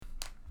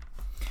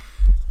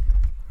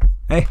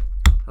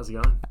How's it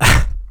going?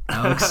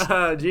 Alex.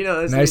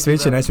 Gino, Nice to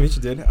meet you. Nice to meet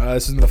you, dude.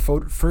 This is the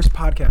first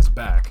podcast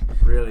back.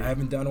 Really? I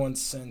haven't done one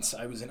since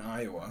I was in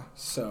Iowa,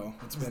 so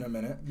it's been a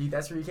minute.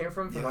 That's where you came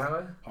from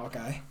Iowa?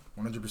 Hawkeye,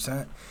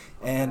 100%.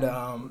 And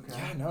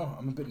yeah, no,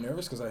 I'm a bit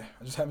nervous because I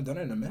just haven't done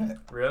it in a minute.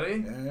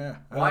 Really? Yeah.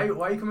 Why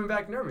are you coming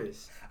back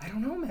nervous? I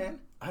don't know, man.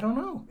 I don't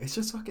know. It's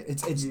just fucking.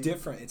 It's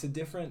different. It's a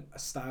different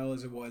style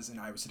as it was in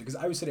Iowa City because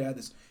Iowa City had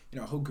this, a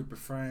whole group of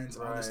friends,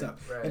 all this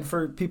stuff. Right. And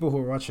for people who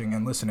are watching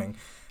and listening,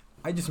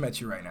 I just met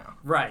you right now.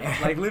 Right.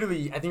 Like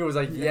literally, I think it was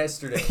like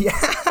yesterday. Yeah.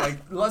 Like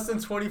less than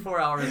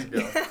 24 hours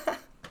ago.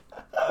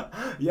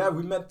 Yeah,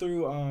 we met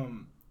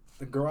through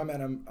the girl I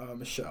met,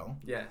 Michelle.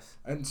 Yes.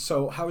 And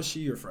so, how is she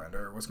your friend,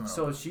 or what's going on?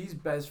 So she's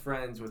best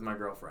friends with my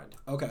girlfriend.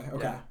 Okay.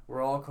 Yeah,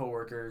 we're all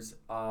coworkers.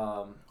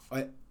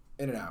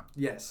 In and out.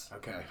 Yes.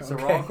 Okay. So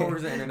we're all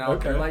coworkers in and out.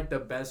 Okay. They're like the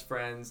best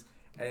friends.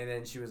 And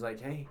then she was like,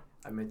 "Hey,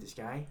 I met this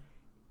guy.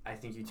 I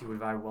think you two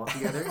would vibe well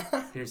together.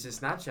 Here's his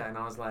Snapchat." And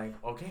I was like,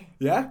 "Okay."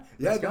 Yeah.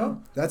 Let's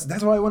go. No,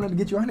 that's why I wanted to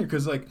get you on here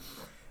because I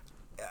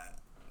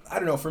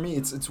don't know. For me,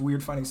 it's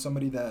weird finding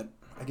somebody that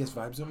I guess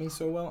vibes with me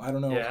so well. I don't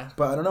know. Yeah.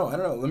 But I don't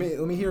know.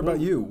 Let me hear about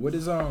you. What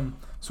is So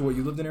what,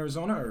 you lived in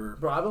Arizona or?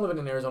 Bro, I've been living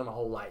in Arizona my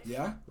whole life.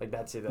 Yeah. Like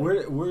that's it.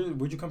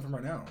 Where'd you come from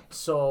right now?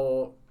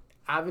 So,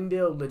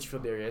 Avondale,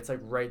 Litchfield area. It's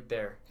like right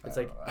there. It's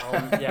like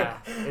yeah.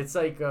 It's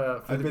like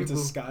for I've the been to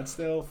people.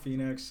 Scottsdale,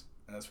 Phoenix,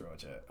 and that's pretty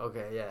much it.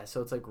 Okay, yeah.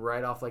 So it's like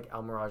right off like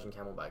El Mirage and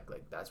Camelback.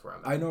 Like that's where I'm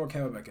at. I know where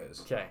Camelback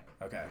is. Okay.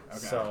 Okay.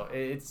 So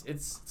it's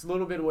a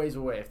little bit of ways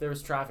away. If there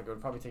was traffic, it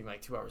would probably take me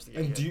like 2 hours to get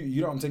And here.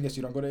 you don't? I'm taking guess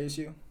you don't go to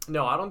ASU?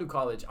 No, I don't do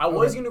college. I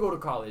was gonna go to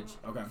college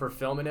for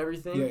film and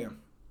everything. Yeah.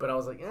 But I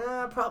was like,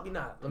 probably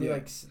not. Let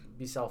me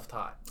be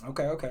self-taught.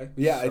 Okay.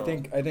 Yeah, So-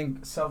 I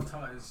think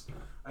self-taught is.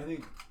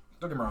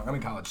 Don't get me wrong. I'm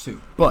in college too,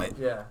 but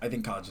Yeah. I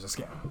think college is a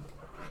scam.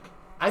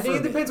 I think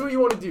it depends what you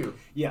want to do.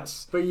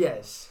 Yes. But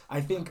yes. I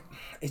think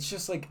it's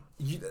just like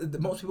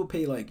most people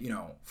pay like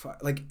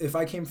like if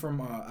I came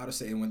from out of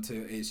state and went to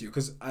ASU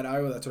because at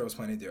Iowa that's what I was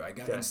planning to do. I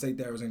got in state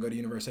there. I was gonna go to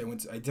university.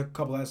 I took a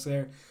couple classes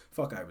there.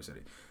 Fuck Iowa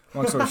City.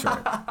 Long story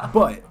short.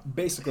 But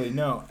basically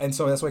no. And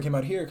so that's why I came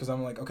out here because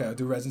I'm like, okay, I'll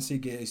do residency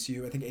at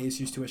ASU. I think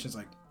ASU's tuition is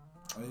like,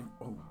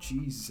 oh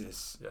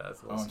Jesus. Yeah,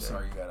 that's a Oh, I'm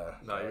sorry. You gotta.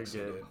 No, you're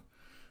accident.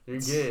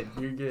 good.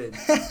 You're good.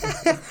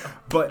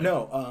 But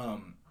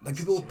no, like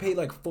people pay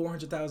like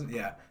 $400,000.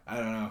 Yeah, I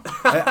don't know.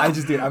 I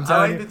just did. I'm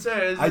telling you.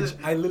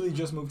 I literally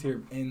just moved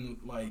here in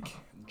like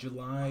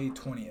July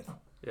 20th.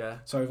 Yeah.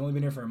 So I've only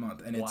been here for a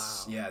month, and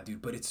it's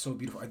dude. But it's so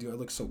beautiful. I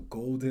look so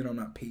golden. I'm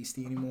not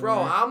pasty anymore. Bro,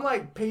 I'm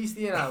like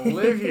pasty and I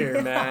live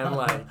here, man.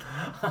 Like.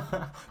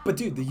 But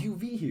dude, the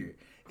UV here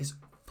is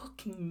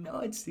fucking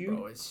nuts, dude.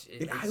 Bro,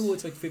 in Iowa,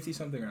 it's like 50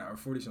 something right now or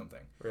 40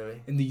 something.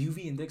 Really? And the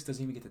UV index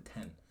doesn't even get to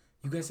 10.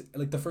 You guys,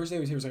 like, the first day I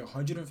was here was like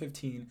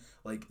 115,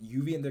 like,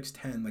 UV index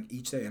 10, like,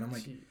 each day. And I'm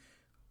like,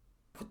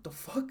 what the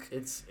fuck?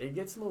 It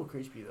gets a little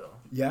crispy, though.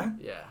 Yeah?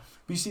 Yeah.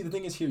 But you see, the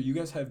thing is here, you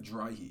guys have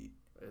dry heat.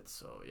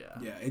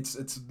 Yeah, it's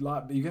a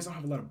lot, but you guys don't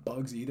have a lot of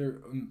bugs either.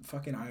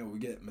 Fucking Iowa, we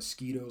get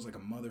mosquitoes like a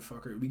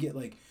motherfucker. We get,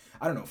 like,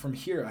 I don't know, from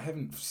here, I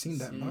haven't seen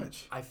that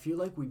much. I feel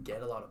like we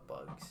get a lot of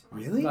bugs.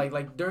 Really?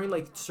 Like during,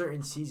 like,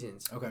 certain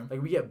seasons. Okay.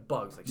 Like, we get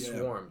bugs, like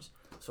swarms.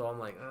 So I'm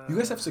like, You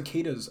guys have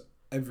cicadas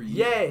every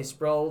year. Yes,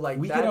 bro. Like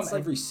we that's get them like,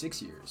 every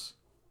 6 years.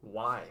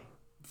 Why?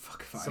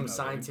 Fuck if I know. Some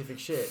scientific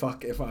shit.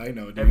 Fuck if I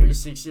know, dude. Every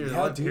 6 years,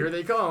 Yeah, like, dude. here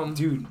they come.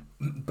 Dude,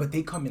 but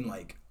they come in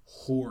like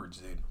hordes,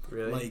 dude.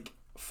 Really? Like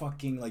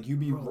fucking like you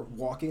be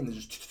walking and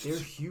They're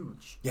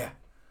huge. Yeah.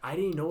 I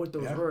didn't know what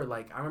those were.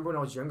 Like I remember when I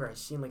was younger, I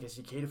seen like a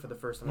cicada for the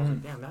first time. I was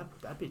like, damn,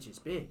 that bitch is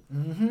big.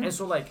 Mm-hmm. And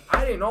so like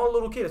I didn't know, a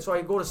little kid, so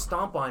I go to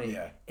stomp on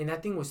it, and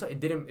that thing was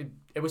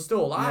it was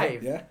still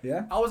alive.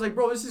 Yeah. I was like,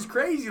 bro, this is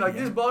crazy. Like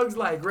this bug's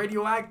like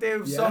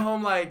radioactive. So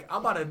I'm like, I'm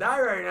about to die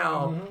right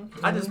now.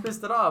 Mm-hmm. I just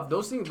pissed it off.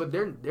 Those things, but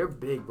they're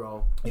big,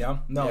 bro. Yeah.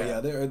 No. Yeah.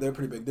 They're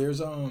pretty big.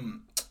 There's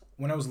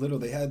when I was little,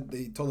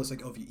 they told us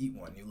like, oh, if you eat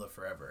one, you live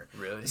forever.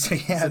 Really? So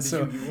yeah.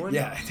 So did you eat one?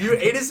 Yeah. You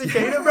ate a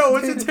cicada, bro?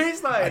 What's it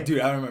taste like?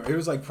 Dude, I remember. It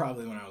was like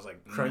probably when I was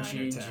like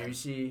Crunchy, 9 or 10.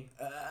 juicy.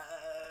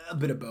 A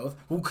bit of both.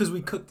 Well, because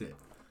we cooked it.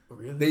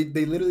 Really?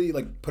 They literally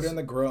like put it on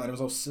the grill and it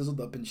was all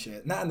sizzled up and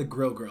shit. Not in the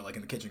grill, like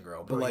in the kitchen grill,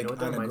 but Bro, like you know what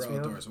that on a reminds grill me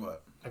of? outdoors.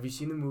 What? Have you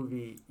seen the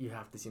movie? You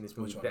have to see this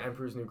movie. Which one? The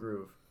Emperor's New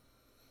Groove.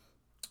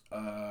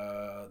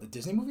 The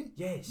Disney movie?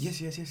 Yes.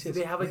 Yes. So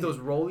they have like those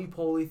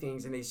roly-poly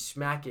things, and they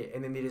smack it,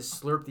 and then they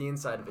just slurp the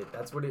inside of it.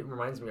 That's what it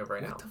reminds me of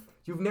right now.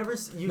 You've never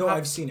seen? No,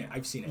 I've seen it.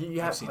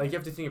 You have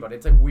to think about it.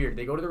 It's like weird.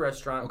 They go to the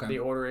restaurant, they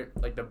order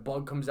it, like the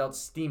bug comes out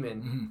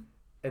steaming,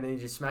 and then you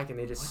just smack it, and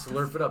they just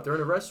slurp it up. They're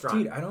in a restaurant.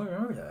 Dude, I don't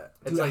remember that.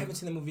 It's Dude, I like- haven't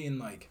seen the movie in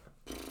like.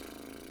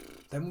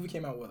 That movie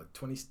came out like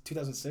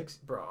 2006.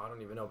 Bro, I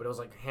don't even know, but it was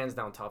like hands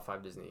down top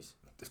 5 Disney's.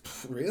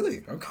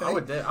 Really? Okay.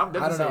 I'm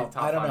definitely say top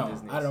 5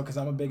 Disney's. I don't know because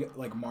I'm a big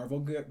like Marvel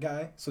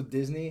guy. So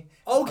Disney.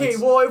 Okay,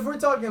 like, well, if we're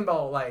talking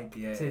about like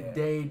Yeah.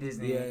 today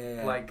Disney,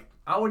 Yeah. like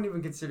I wouldn't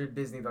even consider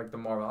Disney like the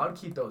Marvel. I'd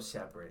keep those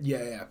separate.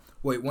 Yeah.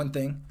 Wait, one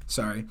thing.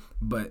 Sorry,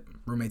 but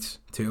roommates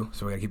too,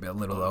 so we gotta keep it a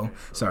little low.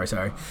 Sorry.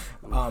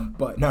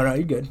 But no,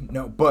 you're good.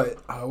 No, but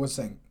I was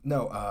saying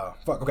no.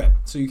 Fuck. Okay,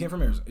 so you came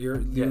from Arizona.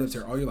 You lived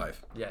here all your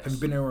life. Yes. Have you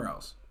been anywhere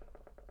else?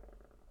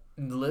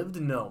 Lived?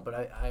 No, but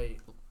I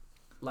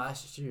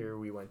last year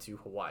we went to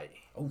Hawaii.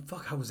 Oh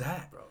fuck! How was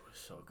that? Bro, it was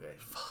so good.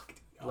 Fuck.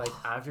 Dude. Like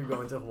after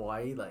going to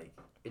Hawaii, like.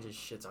 It just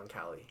shits on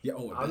Cali. Yeah,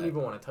 I don't even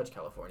want to touch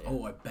California.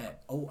 Oh, I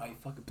bet. Oh, I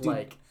fucking... Dude.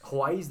 Like,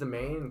 Hawaii's the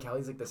main, and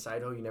Cali's like the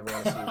side hoe you never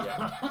want to see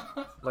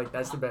again. Like,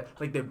 that's the best.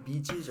 Like, the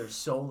beaches are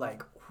so,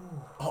 like...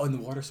 Whew. Oh, and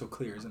the water's so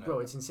clear, isn't it? Bro,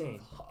 it's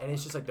insane. And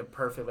it's just, like, the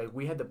perfect... Like,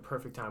 we had the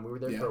perfect time. We were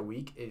there for a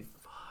week. It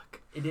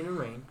didn't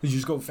rain. Did you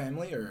just go with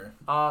family, or...?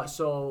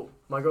 So,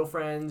 my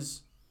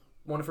girlfriend's...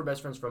 One of her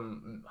best friends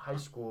from high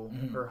school,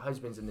 her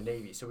husband's in the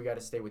Navy, so we got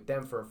to stay with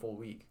them for a full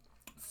week.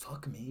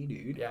 Fuck me,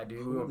 dude. Yeah,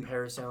 dude. We went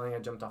parasailing. I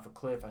jumped off a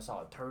cliff. I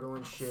saw a turtle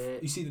and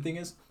shit. You see, the thing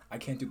is, I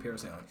can't do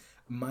parasailing.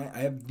 I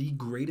have the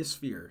greatest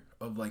fear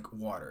of like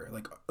water.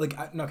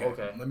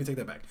 Okay. Let me take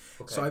that back.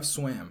 Okay. So I've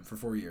swam for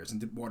 4 years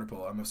and did water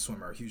polo. I'm a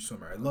swimmer, a huge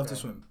swimmer. I love to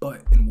swim,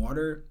 but in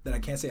water that I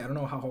can't say. I don't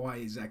know how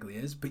Hawaii exactly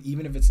is, but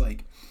even if it's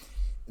like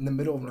in the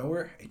middle of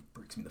nowhere, it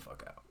freaks me the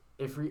fuck out.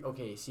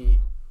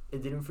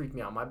 It didn't freak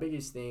me out. My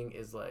biggest thing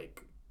is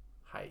like.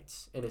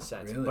 Heights in a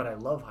sense, really? But I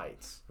love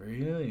heights.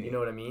 Really? You know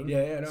what I mean?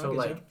 Yeah. No, so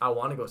like, I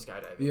want to go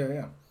skydiving.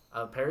 Yeah.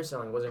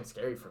 Parasailing wasn't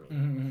scary for me.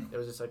 Mm-hmm. It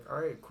was just like,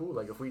 all right, cool.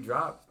 Like if we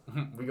drop,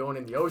 we going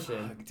in the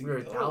ocean. We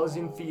were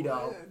 1,000 feet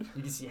up.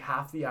 You can see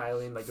half the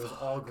island. Like it was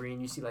all green.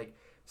 You see like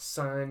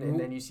sun, and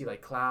then you see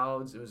like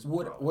clouds. It was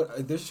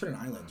what? There's certain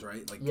islands,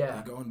 right? Like you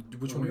go on.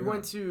 Which one? We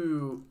went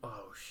to.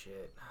 Oh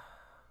shit!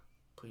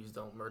 Please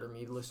don't murder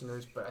me,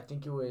 listeners. But I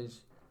think it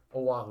was.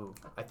 Oahu.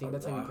 I think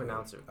that's how you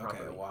pronounce it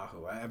properly. Okay,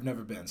 Oahu. I've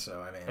never been,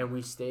 so I mean... And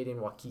we stayed in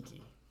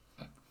Waikiki.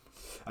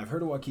 I've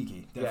heard of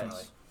Waikiki, definitely.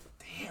 Yes.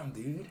 Damn,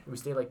 dude. We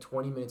stayed like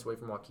 20 minutes away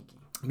from Waikiki.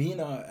 Me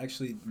and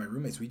actually my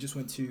roommates, we just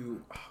went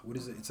to... What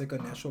is it? It's like a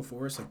national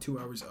forest, like 2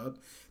 hours up.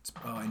 It's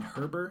in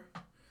Heber,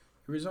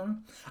 Arizona.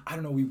 I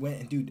don't know, we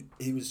went and, dude,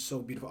 it was so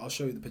beautiful. I'll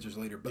show you the pictures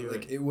later. But,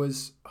 like, it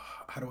was...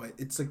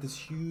 It's like this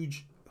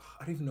huge...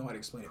 I don't even know how to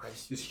explain it.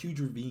 This huge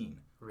ravine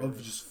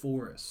of just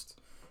forest.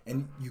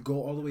 And you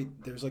go all the way,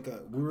 there's like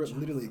we were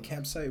literally, a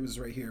campsite was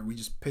right here. We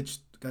just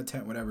pitched, got a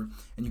tent, whatever.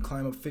 And you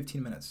climb up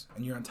 15 minutes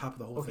and you're on top of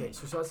the whole thing. Okay,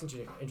 so that's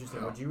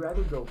interesting. Would you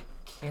rather go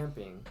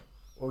camping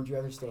or would you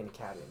rather stay in a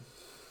cabin?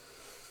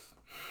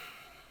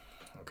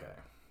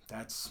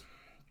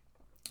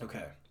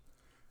 Okay.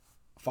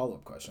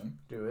 Follow-up question.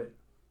 Do it.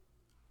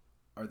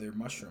 Are there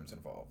mushrooms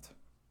involved?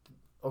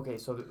 Okay,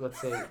 so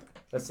let's say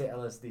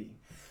LSD.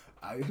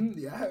 I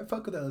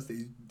fuck with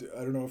LSD. I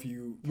don't know if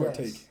you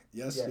partake.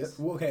 Yes.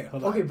 Well, okay,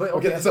 hold on. Okay, but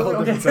that's a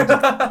whole different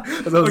subject.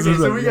 Okay,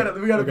 so we gotta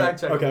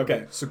backtrack.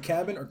 Okay. So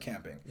cabin or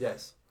camping?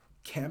 Yes.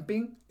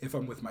 Camping if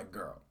I'm with my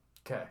girl.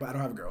 Okay. But I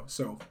don't have a girl,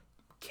 so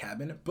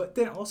cabin. But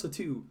then also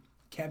too,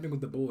 camping with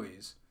the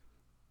boys.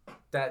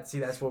 That's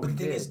what we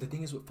did. The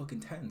thing is with fucking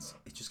tents,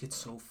 it just gets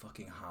so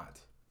fucking hot.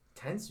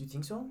 Tents? You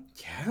think so?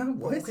 Yeah.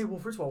 What? Okay. Well,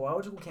 first of all, why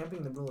would you go camping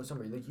in the middle of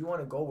summer? Like, you want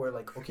to go where,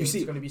 like, okay, it's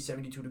going to be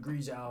 72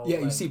 degrees out. Yeah,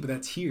 like... you see, but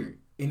that's here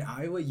in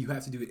Iowa. You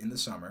have to do it in the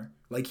summer.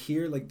 Like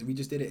here, like we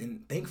just did it,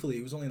 and thankfully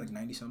it was only like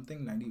 90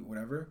 something, 90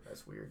 whatever.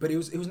 That's weird. But it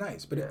was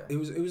nice. But it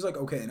was like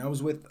okay, and I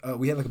was with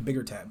we had like a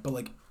bigger tent, but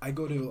like I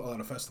go to a lot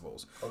of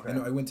festivals. Okay.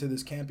 And I went to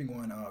this camping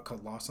one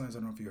called Lost Lines. I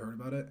don't know if you heard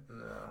about it.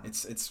 No.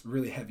 It's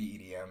really heavy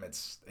EDM.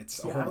 It's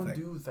a whole thing. I don't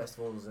do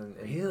festivals and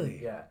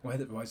really. Yeah. Why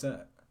is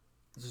that?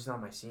 It's just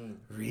not my scene.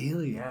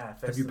 Really? Yeah.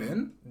 Have you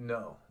been?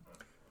 No.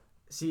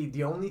 See,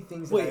 the only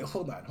things. Wait,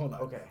 hold on.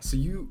 Okay. So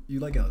you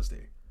like LSD?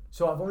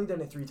 So I've only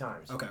done it 3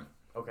 times. Okay.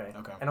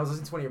 And I was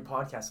listening to one of your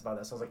podcasts about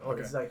that, so I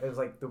was like, it was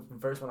like the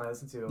first one I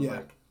listened to. I was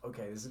like,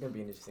 okay, this is gonna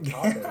be an interesting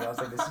topic. And I was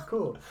like, this is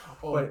cool.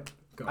 But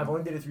I've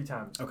only did it 3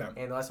 times. Okay.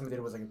 And the last time I did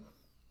it was like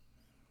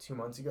 2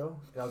 months ago.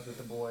 And I was with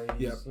the boys.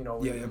 Yeah. You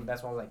know.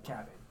 That's why I was like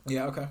cabin.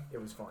 Yeah. Okay.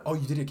 It was fun. Oh,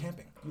 you did it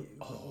camping? Yeah.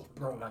 Oh,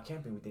 no, not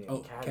camping. We did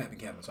it cabin.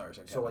 Cabin. Sorry.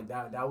 Cabin. So like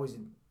that was.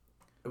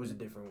 It was a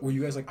different one. Were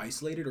you guys like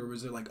isolated, or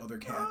was there like other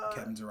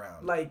cabins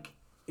around? Like,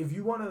 if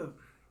you want to,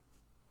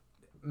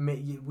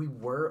 we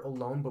were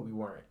alone, but we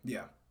weren't.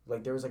 Yeah.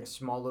 Like there was like a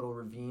small little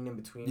ravine in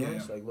between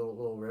us, like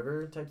little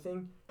river type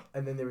thing,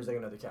 and then there was like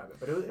another cabin.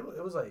 But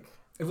it was like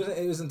it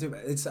wasn't too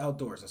bad. It's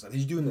outdoors and stuff.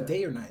 Did you do it in the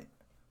day or night?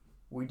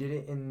 We did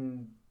it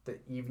in the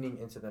evening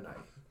into the night.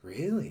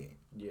 Really?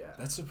 Yeah.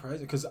 That's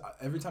surprising because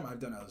every time I've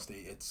done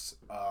LSD, it's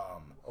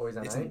always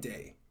at night. It's in the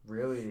day.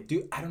 Really?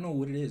 Dude, I don't know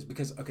what it is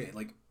because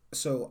like.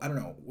 So, I don't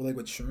know, like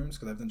with shrooms,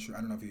 because I've done I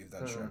don't know if you've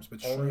done shrooms,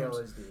 but only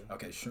shrooms. LSD.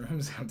 Okay,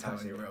 shrooms, I'm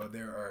telling you, bro,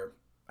 there are,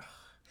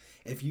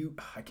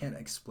 I can't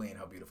explain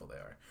how beautiful they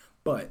are,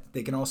 but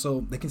they can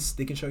also, they can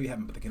show you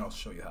heaven, but they can also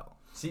show you hell.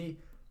 See,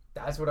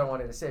 that's what I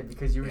wanted to say,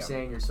 because you were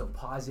saying you're so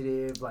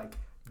positive, like,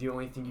 the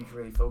only thing you can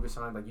really focus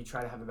on, like, you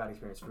try to have a bad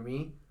experience. For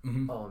me,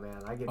 oh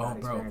man, I get bad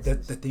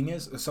experiences. The thing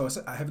is, so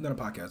I haven't done a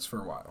podcast for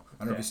a while.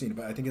 I don't know if you've seen it,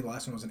 but I think the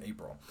last one was in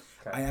April.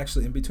 Okay. I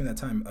actually, in between that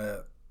time,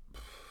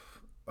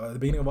 the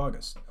beginning of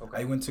August.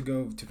 Okay. I went to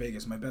go to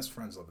Vegas. My best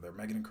friends live there,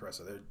 Megan and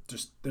Carissa.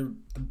 They're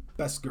the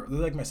best girl. They're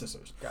like my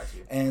sisters. Got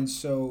you. And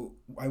so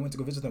I went to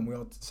go visit them. We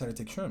all decided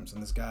to take shrooms,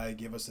 and this guy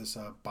gave us this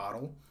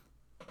bottle.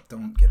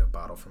 Don't get a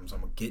bottle from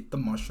someone. Get the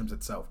mushrooms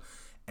itself.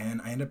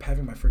 And I ended up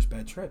having my first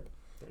bad trip.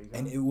 There you go.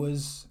 And it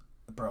was,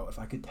 bro, if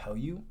I could tell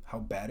you how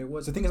bad it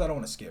was. The thing is, I don't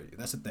want to scare you.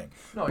 That's the thing.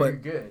 No, but, you're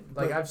good.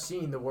 Like, I've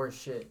seen the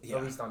worst shit, Yeah.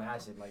 at least on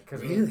acid. Like,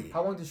 cause Really?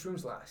 How long do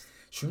shrooms last?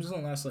 Shrooms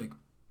don't last like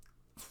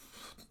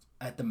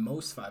at the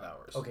most 5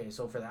 hours. Okay,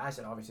 so for the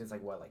acid, obviously it's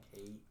like what, like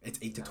 8? It's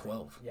 8 to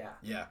 12. Yeah.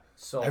 Yeah.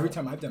 So Every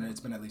time I've done it, it's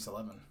been at least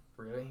 11.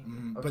 Really?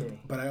 Okay.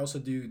 But I also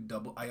do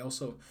double. I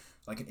also,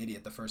 like an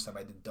idiot, the first time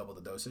I did double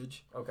the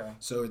dosage. Okay.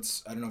 So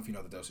it's, I don't know if you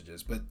know the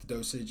dosages, but the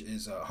dosage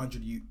is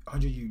 100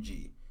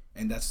 UG,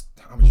 and that's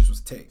how much you're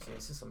supposed to take. See,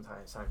 this is some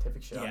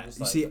scientific shit. Yeah. I'm just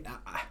You like,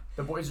 see,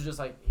 the boys are just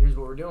like, here's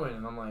what we're doing,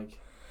 and I'm like,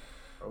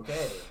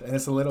 okay. and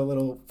it's a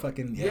little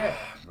fucking Yeah.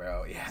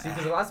 bro. Yeah. See,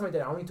 because the last time I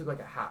did, I only took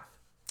like a half.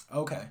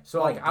 Okay.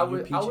 So like I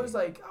you're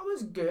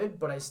was good,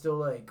 but I still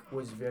like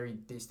was very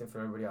distant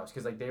from everybody else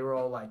because like they were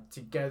all like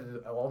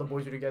together, all the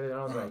boys were together, and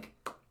I was like,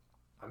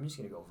 I'm just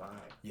gonna go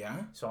vibe. Yeah.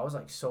 So I was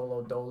like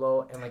solo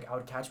dolo, and like I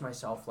would catch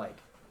myself like,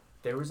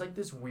 there was like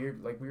this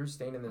weird, like we were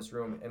staying in this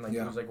room, and like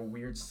there was like a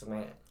weird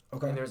slant.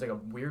 Okay. And there was like a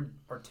weird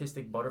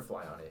artistic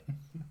butterfly on it,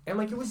 and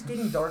like it was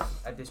getting dark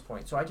at this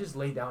point, so I just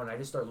lay down and I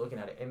just started looking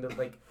at it, and the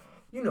like.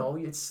 You know,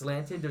 it's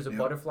slanted. There's a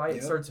butterfly.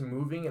 It starts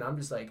moving, and I'm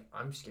just like,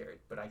 I'm scared,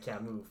 but I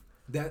can't move.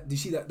 Do you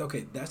see that?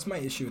 Okay, that's my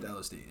issue with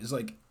LSD. Is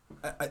like,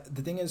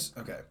 the thing is,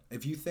 okay,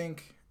 if you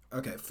think,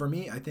 okay, for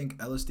me, I think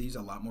LSD is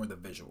a lot more the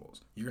visuals.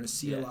 You're gonna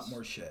see a lot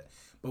more shit.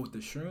 But with the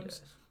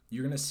shrooms,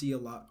 you're gonna see a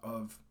lot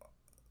of,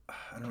 I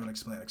don't know how to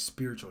explain, like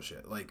spiritual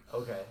shit. Like,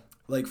 okay,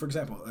 like for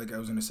example, like I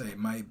was gonna say,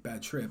 my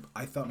bad trip.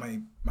 I thought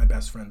my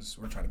best friends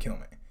were trying to kill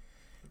me.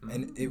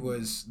 And it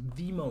was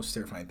the most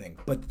terrifying thing.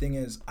 But the thing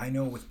is, I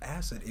know with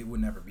acid, it would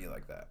never be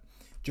like that.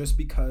 Just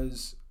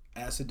because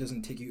acid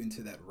doesn't take you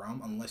into that realm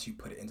unless you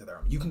put it into that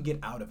realm. You can get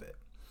out of it.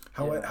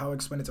 How I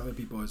explain it to other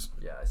people is,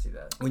 yeah, I see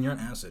that. when you're on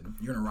acid,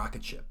 you're in a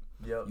rocket ship.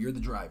 Yep. You're the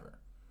driver.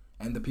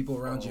 And the people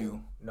around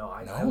you. No,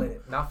 I let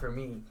it. Not for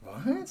me.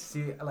 What?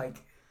 See, like,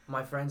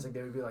 my friends, like,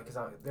 they would be like,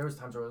 because there was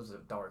times where it was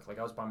dark. Like,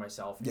 I was by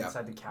myself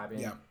inside the cabin.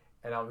 Yeah.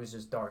 And I was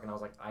just dark, and I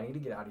was like, I need to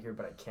get out of here,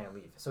 but I can't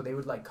leave. So they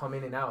would, like, come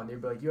in and out, and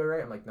they'd be like, you all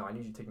right? I'm like, no, I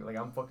need you to take me. Like,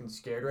 I'm fucking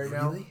scared right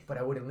now. But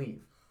I wouldn't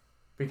leave.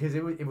 Because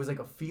it was like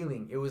a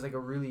feeling. It was like a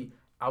really,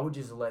 I would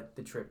just let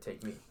the trip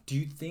take me. Do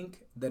you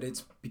think that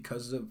it's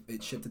because of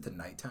it shifted to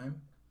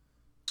nighttime?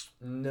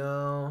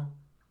 No.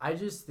 I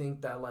just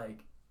think that,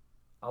 like,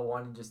 I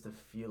wanted just to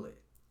feel it.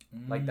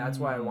 Like, that's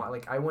why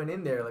I went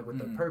in there, like, with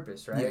the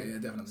purpose, right? Yeah,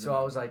 definitely. So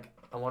I was like,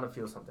 I want to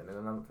feel something.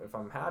 And then if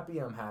I'm happy,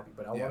 I'm happy.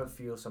 But I want to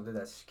feel something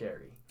that's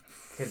scary.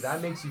 Because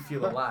that makes you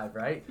feel alive,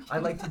 right? I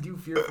like to do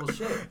fearful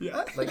shit.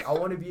 Yeah. Like, I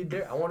want to be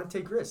there. I want to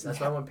take risks. That's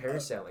why I went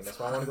parasailing. That's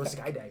why I want to go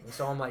skydiving.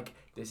 So I'm like,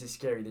 this is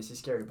scary. This is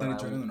scary. But an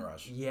adrenaline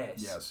rush.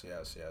 Yes.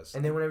 Yes.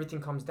 And then when everything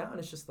comes down,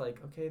 it's just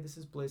like, okay, this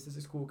is bliss. This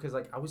is cool. Because,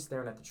 like, I was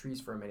staring at the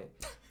trees for a minute.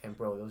 And,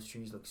 bro, those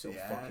trees look so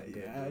fucking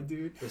good. Yeah,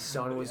 dude. The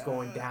sun was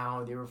going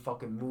down. They were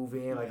fucking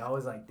moving. Like, I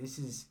was like,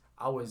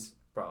 I was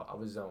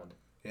zoned.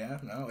 Yeah,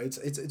 no,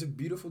 it's a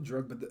beautiful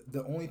drug. But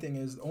the only thing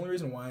is, the only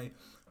reason why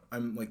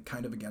I'm like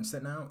kind of against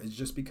it now is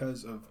just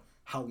because of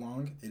how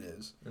long it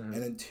is, and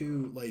then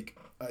two, like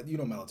you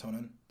know,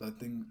 melatonin, the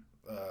thing.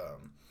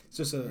 It's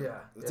just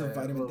a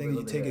vitamin thing.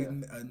 You take it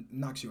and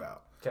knocks you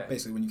out.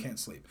 Basically, when you can't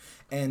sleep.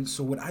 And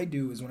so what I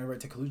do is whenever I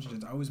take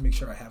hallucinogens, I always make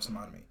sure I have some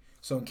on me.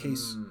 So in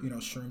case you know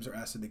shrooms or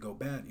acid they go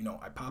bad, you know,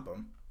 I pop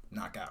them,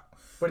 knock out.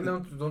 But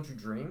don't you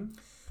dream?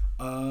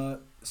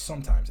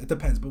 Sometimes it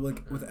depends, but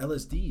like with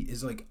LSD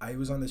is like I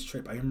was on this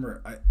trip. I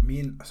remember I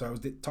was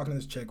talking to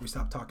this chick. We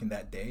stopped talking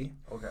that day.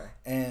 Okay.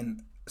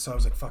 And so I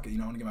was like, fuck it, you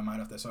know, I want to get my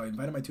mind off that. So I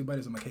invited my two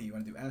buddies. I'm like, hey, you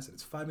want to do acid?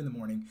 It's 5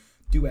 a.m.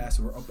 Do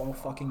acid. We're up all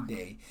fucking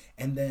day.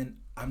 And then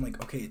I'm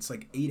like, okay, it's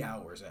like 8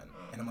 hours in,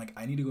 and I'm like,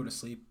 I need to go to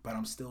sleep, but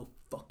I'm still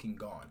fucking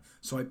gone.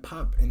 So I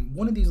pop, and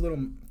one of these little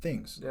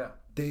things. Yeah.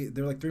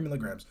 They're like 3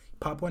 milligrams.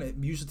 Pop one, it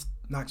usually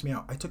knocks me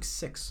out. I took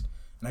 6.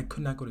 And I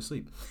could not go to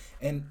sleep.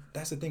 And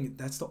that's the thing.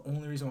 That's the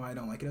only reason why I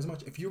don't like it as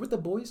much. If you're with the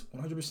boys,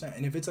 100%.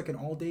 And if it's like an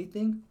all-day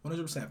thing,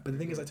 100%. But the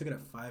thing is, I took it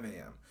at 5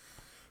 a.m.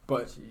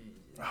 But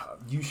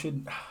you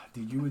should,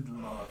 dude, you would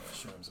love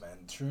shrooms, man.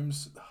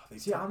 Shrooms,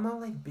 See, I'm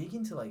not like big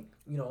into like,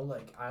 you know,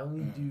 like I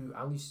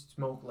only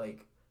smoke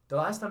like, the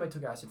last time I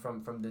took acid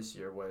from this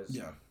year was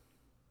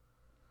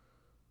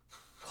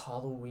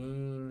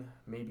Halloween,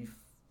 maybe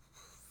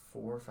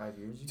 4 or 5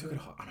 years ago. You took it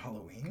on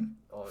Halloween?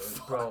 Oh,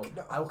 bro.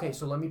 Okay,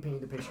 so let me paint you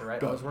the picture,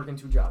 right? I was working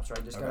 2 jobs, right?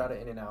 I just got out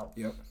of In-N-Out.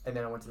 Yep. And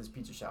then I went to this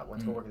pizza shop. Went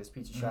to go work at this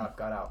pizza shop,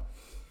 got out.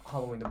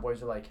 Halloween, the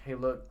boys are like, hey,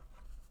 look,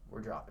 we're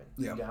dropping.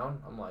 You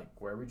down? I'm like,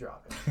 where are we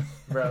dropping?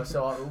 Bro,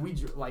 so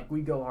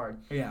we go hard.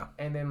 Yeah.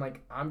 And then,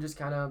 like, I'm just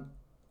kind of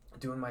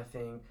doing my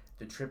thing.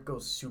 The trip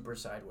goes super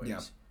sideways. Yeah.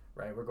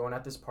 Right? We're going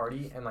at this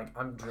party, and, like,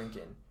 I'm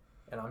drinking.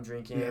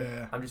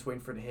 Yeah. I'm just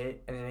waiting for it to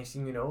hit, and the next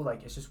thing you know,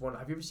 like, it's just one.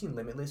 Have you ever seen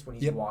Limitless when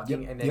he's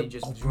walking and then he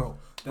just? Oh, bro,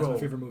 that's my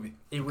favorite movie.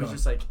 It was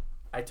just like,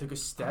 I took a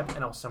step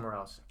and I was somewhere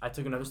else. I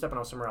took another step and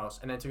I was somewhere else.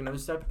 And then I took another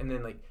step and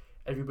then, like,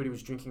 everybody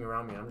was drinking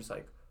around me. And I'm just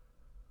like,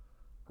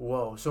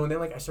 whoa. So and then,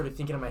 like, I started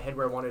thinking in my head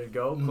where I wanted to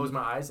go, close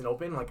my eyes and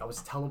open. Like, I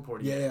was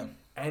teleporting. Yeah.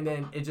 And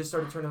then it just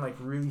started turning, like,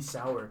 really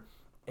sour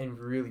and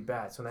really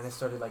bad. So then I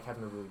started, like,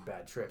 having a really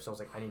bad trip. So I was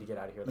like, I need to get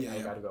out of here. Like,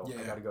 I gotta go.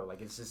 I gotta go.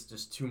 Like, it's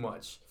just too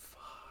much.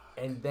 Fuck.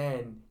 And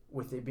then,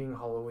 with it being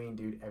Halloween,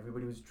 dude,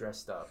 everybody was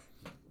dressed up.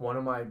 One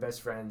of my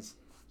best friends,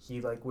 he,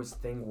 like, was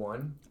Thing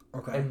 1.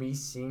 Okay. And me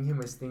seeing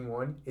him as Thing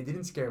 1, it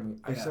didn't scare me.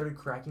 I started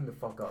cracking the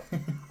fuck up.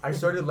 I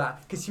started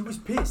laughing. Because he was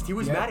pissed. He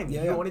was mad at me.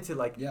 He wanted to,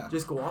 like,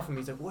 just go off on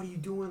me. He's like, what are you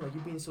doing? Like,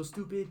 you're being so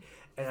stupid.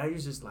 And I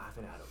was just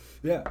laughing at him.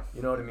 Yeah.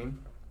 You know what I mean?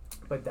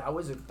 But that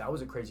was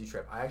a crazy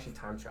trip. I actually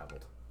time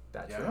traveled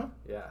that trip.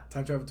 Yeah.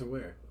 Time traveled to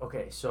where?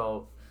 Okay,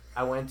 so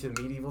I went to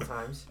medieval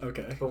times.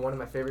 Okay. But one of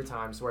my favorite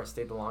times where I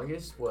stayed the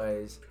longest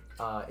was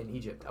in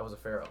Egypt. I was a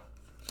pharaoh.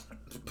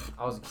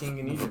 I was a king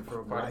in Egypt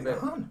for quite a bit.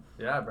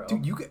 Yeah, bro.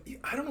 Dude,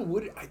 I don't know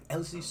what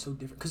LSD is so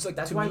different. Cause like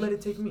that's why I let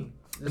it take me.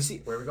 See,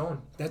 where are we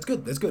going? That's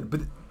good.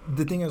 But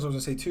the thing I was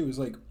gonna say too is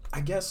like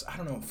I guess I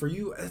don't know for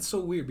you it's so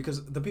weird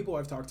because the people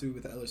I've talked to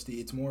with LSD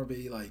it's more of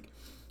a like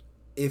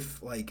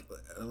if like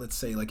let's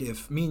say like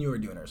if me and you are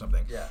doing it or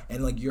something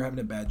and like you're having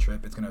a bad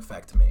trip it's gonna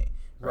affect me.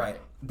 Right.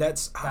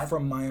 That's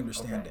from my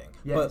understanding. Okay.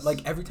 Yes. But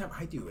like every time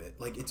I do it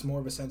like it's more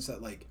of a sense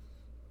that like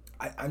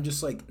I'm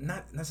just like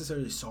not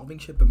necessarily solving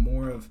shit but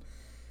more of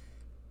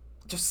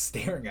just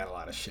staring at a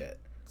lot of shit.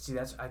 See,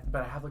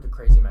 but I have like a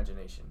crazy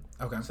imagination.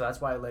 Okay. So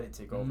that's why I let it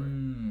take over.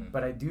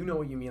 But I do know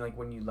what you mean, like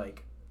when you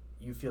like,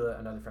 you feel it,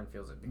 another friend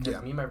feels it.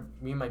 Because me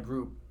and my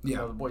group, you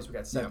know, the boys, we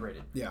got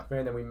separated. Yeah.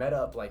 And then we met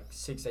up like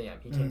 6 a.m.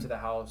 He came to the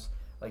house.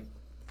 Like,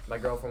 my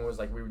girlfriend was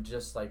like, we were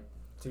just like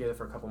together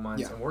for a couple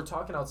months, and we're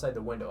talking outside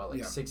the window at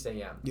like 6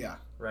 a.m. Yeah.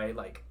 Right.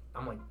 Like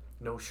I'm like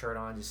no shirt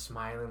on, just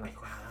smiling,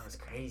 like wow, that was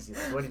crazy.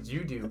 Like what did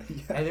you do?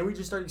 And then we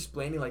just started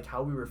explaining like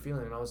how we were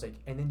feeling, and I was like,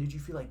 and then did you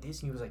feel like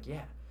this? And he was like,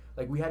 yeah.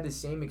 Like we had the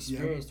same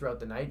experience throughout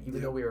the night,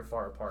 even though we were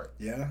far apart.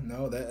 Yeah,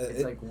 no,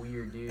 it's like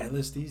weird, dude.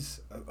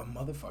 LSD's a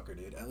motherfucker,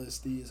 dude.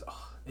 LSD is,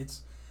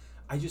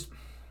 I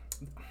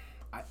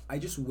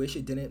just wish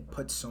it didn't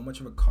put so much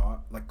of a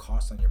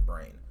cost on your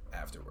brain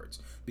afterwards.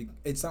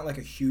 It's not like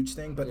a huge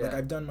thing, but like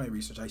I've done my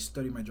research. I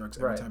study my drugs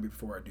every time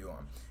before I do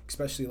them,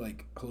 especially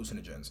like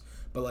hallucinogens.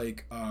 But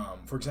like,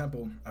 for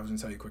example, I was gonna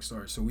tell you a quick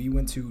story. So we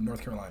went to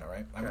North Carolina,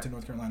 right? I went to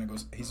North Carolina.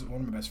 He's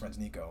one of my best friends,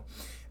 Nico.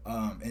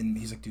 And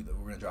he's like, dude,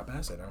 we're gonna drop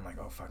acid. And I'm like,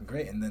 oh, fucking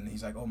great. And then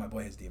he's like, oh, my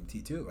boy has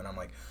DMT too. And I'm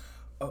like,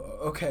 oh,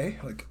 okay,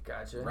 like,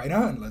 gotcha. Right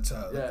on. Let's.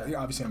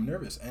 Obviously, I'm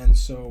nervous. And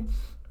so,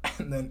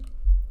 and then,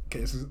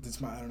 okay, this is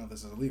I don't know if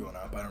this is illegal or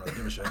not, but I don't really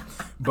give a shit.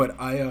 But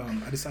I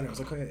decided I was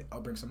like, okay,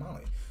 I'll bring some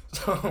Molly.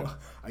 So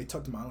I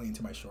tucked Molly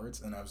into my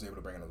shorts, and I was able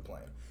to bring it on the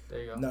plane. There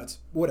you go. Nuts.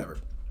 Whatever.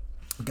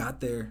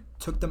 Got there,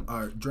 took them,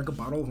 drank a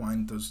bottle of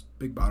wine, those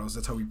big bottles.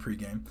 That's how we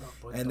pregame.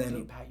 Oh, and then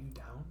they pat you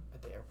down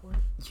at the airport.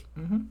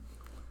 Mm-hmm.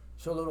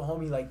 So little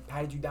homie like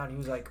patted you down. He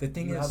was like, "The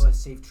thing is, have a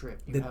safe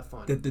trip. You have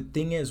fun." The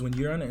thing is, when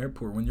you're on an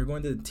airport, when you're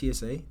going to the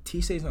TSA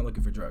is not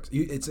looking for drugs.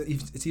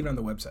 It's even on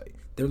the website.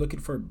 They're looking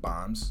for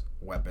bombs,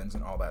 weapons,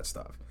 and all that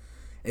stuff.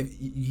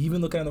 If you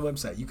even looking on the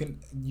website,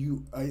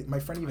 my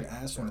friend even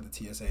asked one of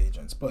the TSA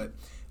agents. But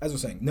as I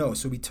was saying, no.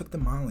 So we took the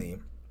Molly,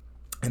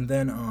 and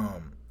then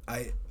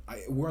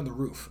we're on the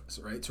roof,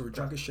 right? So we're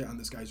drunk as shit on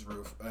this guy's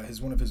roof.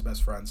 One of his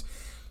best friends.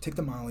 Take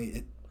the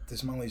Molly.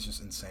 This Molly is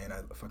just insane.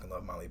 I fucking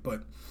love Molly.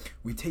 But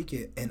we take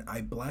it, and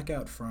I black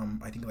out from,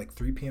 I think, like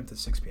 3 p.m. to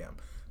 6 p.m.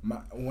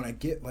 When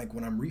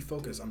I'm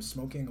refocused, I'm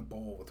smoking a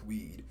bowl with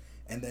weed,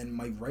 and then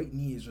my right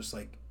knee is just,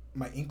 like,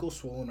 my ankle's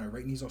swollen, my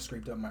right knee's all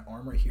scraped up, my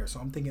arm right here. So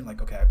I'm thinking,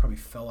 like, okay, I probably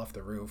fell off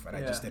the roof, and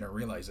I just didn't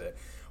realize it.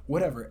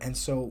 Whatever. And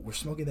so we're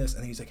smoking this,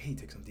 and then he's like, hey,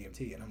 take some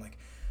DMT. And I'm like,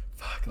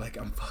 fuck, like,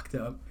 I'm fucked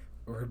up.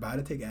 We're about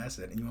to take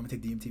acid, and you want me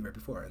to take DMT right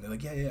before? And they're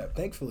like, yeah.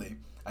 Thankfully,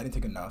 I didn't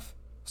take enough.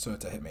 So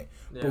to hit me.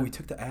 Yeah. But we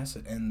took the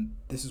acid, and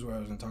this is what I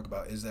was going to talk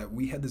about, is that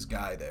we had this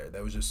guy there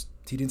that was just,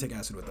 he didn't take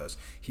acid with us.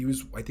 He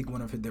was, I think,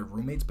 one of their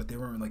roommates, but they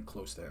weren't, like,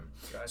 close to him.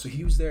 Gotcha. So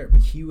he was there,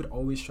 but he would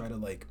always try to,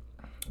 like,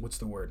 what's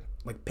the word?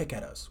 Like, pick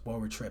at us while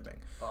we're tripping.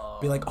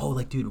 Be like, oh,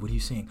 like, dude, what are you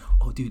seeing?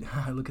 Oh, dude,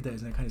 look at that.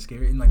 Isn't that kind of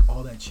scary? And, like,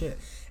 all that shit.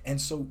 And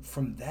so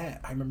from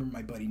that, I remember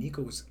my buddy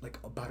Nico was, like,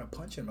 about to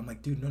punch him. I'm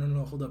like, dude,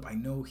 no, hold up. I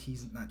know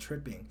he's not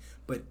tripping.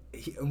 But,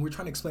 and we're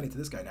trying to explain it to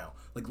this guy now.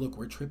 Like, look,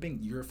 we're tripping.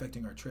 You're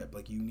affecting our trip.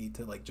 Like, you need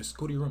to, like, just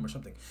go to your room or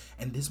something.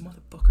 And this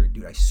motherfucker,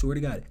 dude, I swear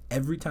to God,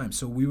 every time.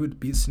 So we would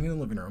be sitting in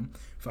the living room,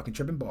 fucking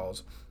tripping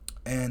balls.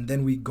 And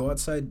then we go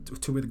outside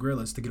to where the grill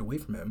is to get away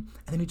from him,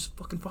 and then he just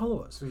fucking follow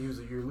us. So he was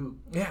at your loop.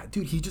 Yeah,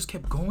 dude, he just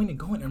kept going and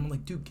going, and I'm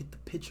like, dude, get the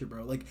picture,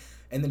 bro. Like,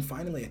 and then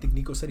finally, I think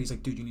Nico said, he's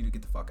like, dude, you need to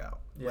get the fuck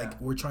out. Yeah.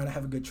 Like, we're trying to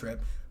have a good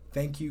trip.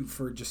 Thank you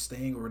for just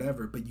staying or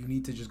whatever, but you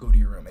need to just go to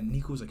your room. And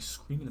Nico was like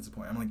screaming at this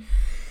point. I'm like,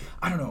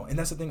 I don't know. And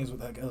that's the thing is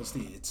with like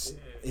LSD,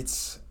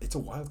 it's a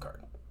wild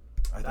card.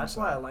 That's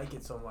why I like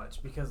it so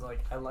much, because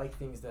like I like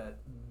things that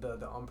the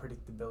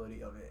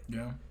unpredictability of it.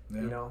 Yeah.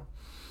 You know.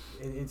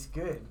 It's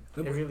good.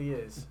 It really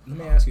is. Let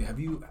me ask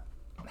you: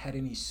 had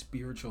any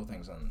spiritual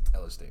things on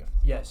LSD?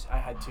 Yes, I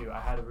had two. I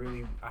had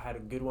a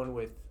good one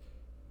with,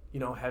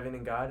 heaven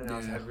and God, and I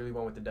also had really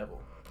one with the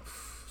devil.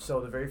 So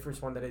the very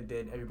first one that I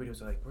did, everybody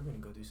was like, "We're gonna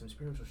go do some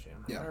spiritual shit."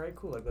 I'm like, "All right,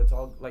 cool. Like, let's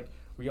all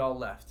we all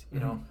left.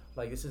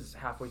 Like this is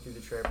halfway through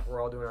the trip. We're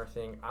all doing our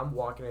thing. I'm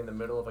walking in the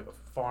middle of like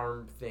a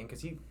farm thing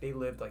because they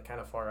lived like kind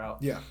of far out.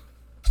 Yeah.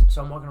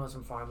 So I'm walking on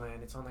some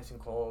farmland. It's all nice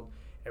and cold.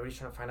 Everybody's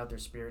trying to find out their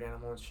spirit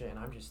animal and shit, and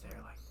I'm just there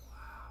like,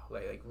 wow,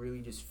 like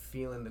really just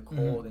feeling the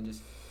cold and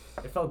just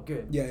it felt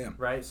good. Yeah.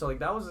 Right. So like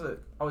that was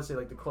I would say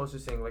like the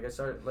closest thing. Like I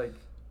started like,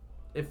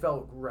 it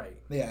felt right.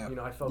 Yeah.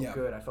 I felt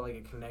good. I felt like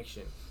a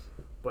connection,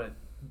 but.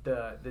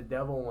 The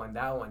devil one,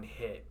 that one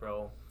hit,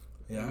 bro.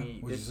 Yeah.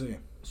 What'd you see?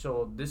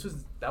 So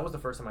that was the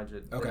first time I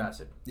did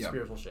acid,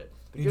 spiritual shit.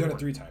 You've done it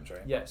 3 times,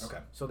 right? Yes. Okay.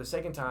 So the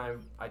second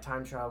time, I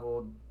time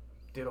traveled,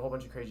 did a whole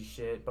bunch of crazy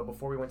shit. But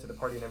before we went to the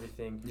party and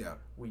everything,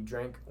 we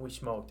drank, we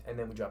smoked, and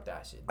then we dropped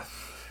acid.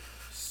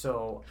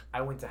 So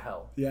I went to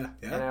hell. Yeah.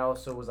 And I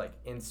also was like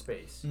in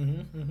space.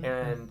 Mm-hmm.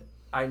 And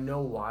I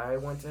know why I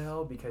went to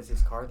hell because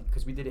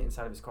we did it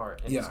inside of his car,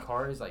 and his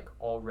car is like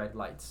all red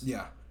lights.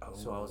 Yeah. Oh.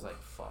 So I was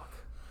like, fuck.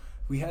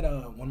 We had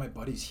one of my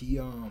buddies.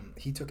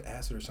 He took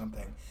acid or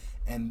something,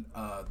 and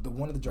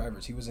one of the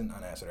drivers, he wasn't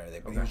on acid or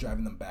anything, but he was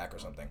driving them back or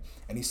something.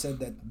 And he said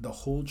that the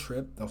whole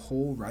trip, the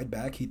whole ride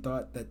back, he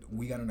thought that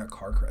we got in a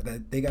car crash,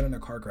 that they got in a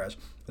car crash,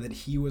 that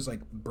he was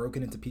like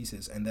broken into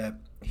pieces, and that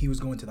he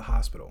was going to the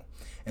hospital.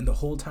 And the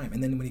whole time,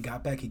 and then when he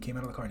got back, he came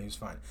out of the car and he was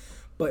fine.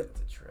 But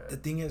the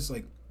thing is,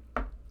 like,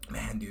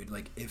 man, dude,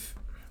 like if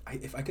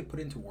I could put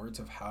into words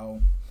of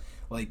how,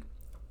 like.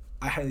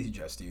 I highly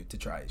suggest you to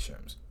try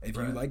shrooms. If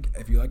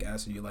you like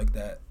acid, you like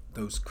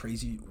those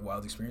crazy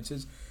wild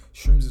experiences.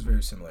 Shrooms is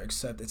very similar,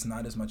 except it's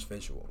not as much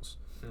visuals.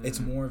 Mm-hmm. It's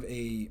more of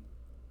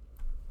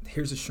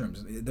here's the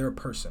shrooms. They're a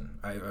person.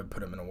 I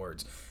put them in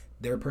words.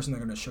 They're a person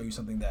that's going to show you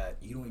something that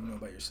you don't even know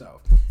about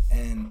yourself,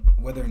 and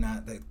whether or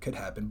not that could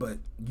happen. But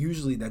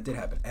usually that did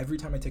happen. Every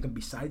time I take them,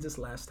 besides this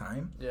last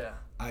time,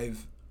 I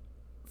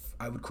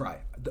would cry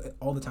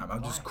all the time. I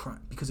would just cry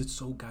because it's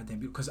so goddamn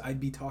beautiful. Because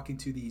I'd be talking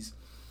to these.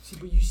 See,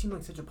 but you seem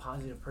like such a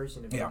positive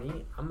person. If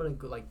me, I'm gonna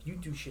go like you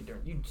do shit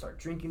you start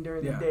drinking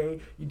during the day,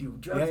 you do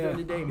drugs during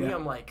the day. Me,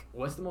 I'm like,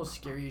 what's the most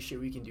scariest shit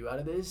we can do out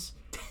of this?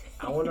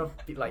 I wanna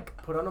be like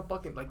put on a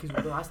fucking because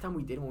the last time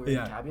we did when we were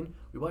in the cabin,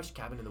 we watched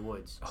Cabin in the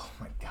Woods. Oh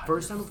my god!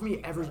 First time for me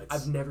ever. Nuts.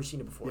 I've never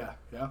seen it before.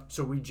 Yeah.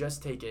 So we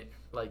just take it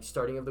like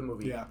starting of the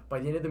movie. Yeah. By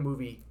the end of the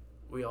movie,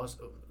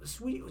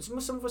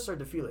 some of us start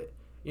to feel it.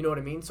 You know what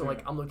I mean? So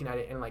like I'm looking at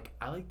it and like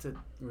I like to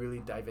really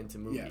dive into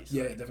movies.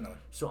 Yeah, definitely.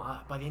 So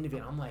by the end of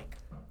it, I'm like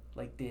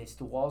this.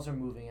 The walls are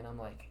moving, and I'm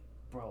like,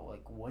 bro,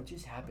 like what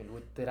just happened?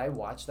 Did I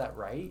watch that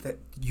right? That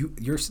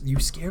you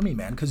scare me,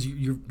 man, because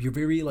you're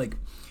very like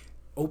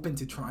open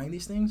to trying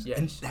these things.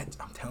 Yes. And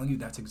I'm telling you,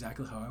 that's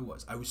exactly how I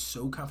was. I was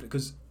so confident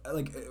because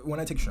like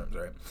when I take shrooms,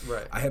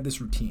 right? I have this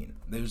routine.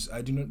 Do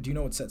you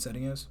know what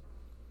setting is?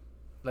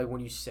 Like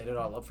when you set it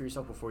all up for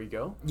yourself before you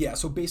go? Yeah,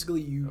 so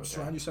basically you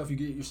surround yourself, you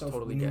get yourself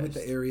totally new with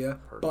the area,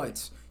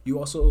 but you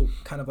also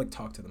kind of like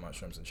talk to the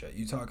mushrooms and shit.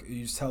 You tell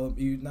them,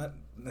 you not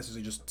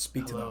necessarily just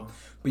speak to them,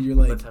 but you're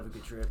like, let's have a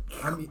good trip.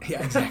 I mean,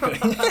 yeah, exactly.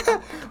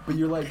 But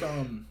you're like,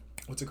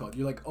 what's it called?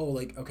 You're like, oh,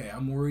 like, okay,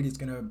 I'm worried it's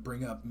going to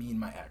bring up me and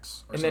my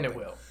ex. Or and something. Then it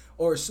will.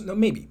 Or, no,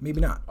 maybe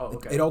not. Oh,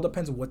 okay. It all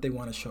depends on what they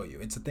want to show you.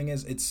 The thing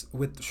is, it's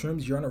with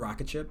shrooms, you're on a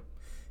rocket ship,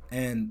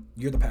 and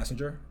you're the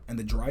passenger, and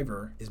the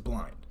driver is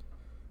blind.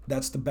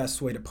 That's the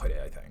best way to put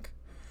it, I think.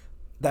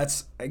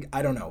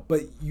 I don't know,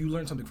 but you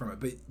learn something from it.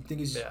 But the thing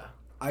is,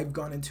 I've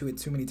gone into it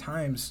too many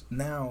times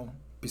now,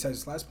 besides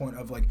this last point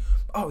of like,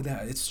 oh,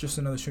 it's just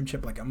another shroom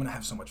chip. Like, I'm going to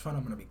have so much fun.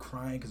 I'm going to be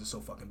crying because it's so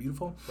fucking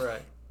beautiful.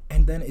 Right.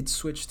 And then it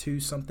switched to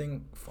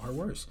something far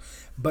worse.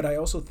 But I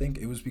also think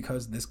it was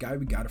because this guy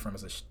we got it from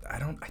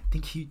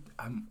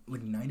I'm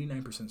like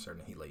 99%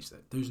 certain he laced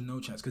it. There's no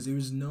chance because there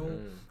was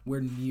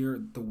nowhere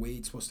near the way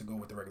it's supposed to go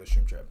with the regular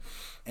shroom trip.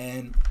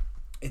 And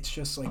it's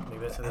just like,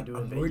 maybe that's how they do it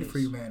in I'm Vegas. worried for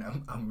you,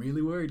 man. I'm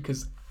really worried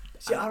because...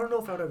 See, I don't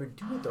know if I would ever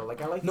do it though.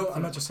 Like I like. No,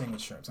 I'm not just saying with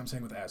shrooms. I'm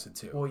saying with acid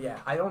too. Well, yeah,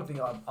 I don't think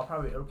it'll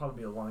probably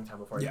be a long time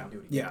before I can do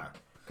it again. Yeah.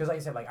 Because like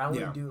I said, like I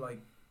only do like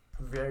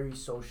very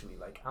socially.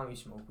 Like I only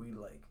smoke weed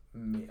like.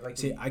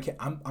 See, I can't.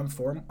 I'm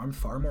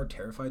far more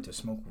terrified to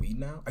smoke weed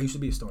now. I used to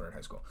be a stoner in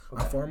high school.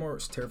 Okay. I'm far more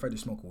terrified to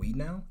smoke weed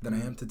now than I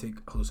am to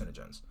take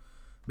hallucinogens,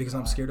 because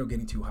I'm scared of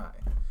getting too high.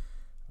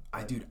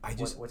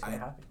 What's gonna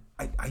happen?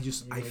 I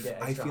feel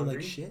hungry?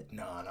 Like shit.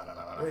 No.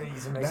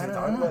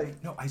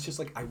 It's just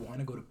like I want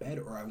to go to bed,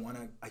 or I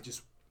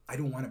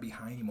don't want to be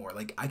high anymore.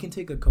 Like I can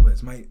take a couple.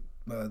 It's my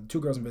 2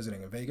 girls I'm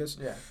visiting in Vegas.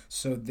 Yeah.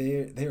 So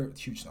they're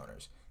huge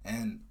stoners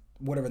and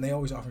whatever. And they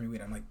always offer me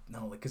weed. I'm like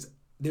no, like because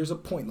there's a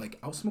point. Like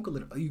I'll smoke a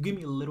little. You give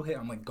me a little hit,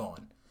 I'm like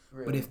gone.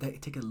 Really? But if they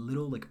take a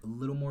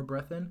little more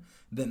breath in,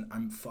 then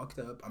I'm fucked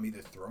up. I'm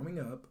either throwing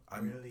up.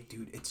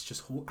 Dude. It's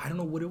just I don't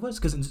know what it was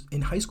because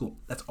in high school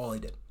that's all I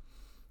did.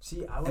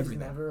 See, I was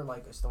never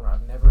like a stoner.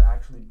 I've never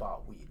actually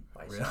bought weed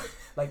myself. Really?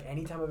 Like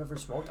anytime I've ever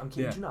smoked, I'm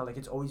kidding you not. Like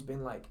it's always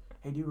been like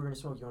hey dude, we're gonna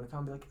smoke. You wanna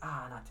come? Be like,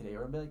 not today.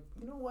 Or I'll be like,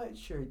 you know what?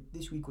 Sure,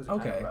 this week was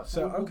okay. Kind of rough.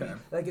 So okay.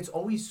 Like it's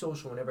always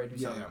social whenever I do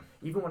something.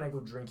 Yeah. Even when I go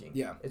drinking.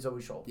 Yeah. It's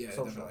always social. Yeah,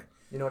 definitely.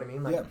 You know what I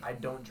mean? Like I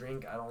don't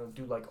drink. I don't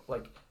do like.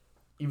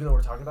 Even though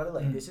we're talking about it,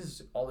 like this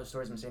is all the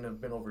stories I'm saying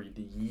have been over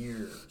the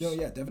years. Yeah,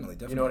 definitely.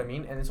 You know what I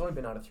mean? And it's only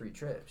been out of 3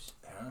 trips.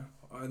 Yeah.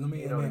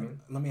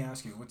 Let me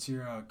ask you, what's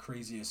your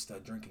craziest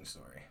drinking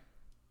story?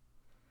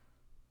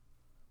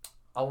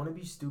 I want to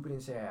be stupid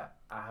and say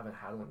I haven't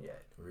had one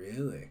yet.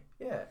 Really?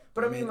 Yeah,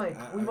 but I mean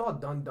we've all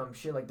done dumb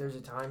shit. Like there's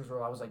times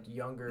where I was like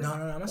younger. No,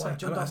 I'm not saying. I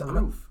jumped off the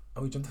roof.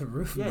 Oh, you jumped off the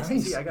roof? Yeah,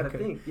 nice. See, I gotta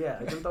think. Yeah,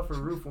 I jumped off a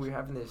roof when we were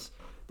having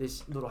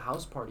this little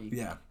house party.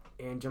 Yeah.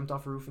 And jumped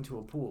off a roof into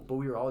a pool, but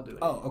we were all doing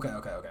it. Oh, okay.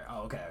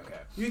 Oh, okay.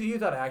 You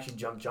thought I actually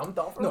jumped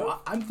off a roof? No,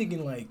 I'm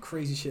thinking like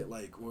crazy shit,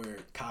 like where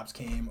cops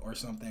came or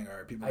something,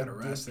 or people got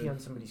arrested. I did pee on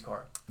somebody's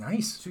car.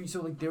 Nice.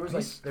 So like there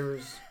was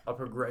a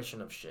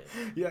progression of shit.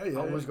 Yeah.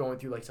 I was going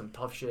through like some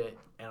tough shit,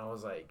 and I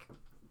was like,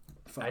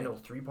 I know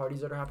 3 parties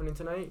that are happening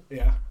tonight.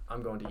 Yeah.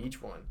 I'm going to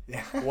each one.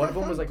 Yeah. One of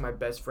them was like my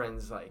best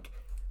friend's like.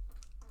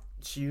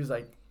 She was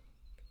like.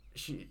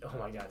 Oh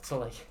my god, so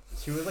like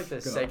she was like the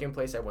second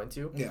place I went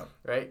to. Yeah.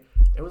 Right?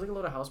 It was like a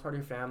little house party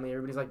with family.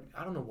 Everybody's like,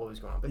 I don't know what was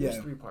going on, but there's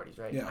 3 parties,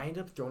 right? Yeah. I ended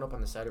up throwing up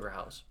on the side of her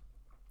house.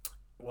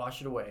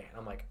 Wash it away. And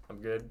I'm like, I'm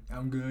good.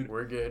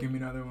 We're good. Give me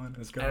another one.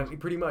 Let's go. And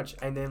pretty much.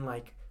 And then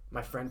like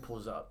my friend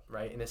pulls up,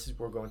 right? And this is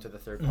we're going to the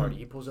third party.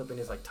 He pulls up in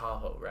his like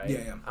Tahoe, right?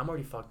 Yeah. I'm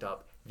already fucked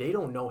up. They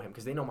don't know him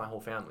because they know my whole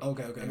family.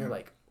 Okay. And they're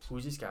like,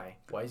 who's this guy?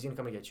 Why is he gonna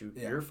come and get you?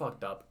 Yeah. You're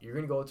fucked up. You're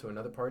gonna go to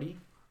another party?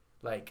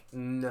 Like,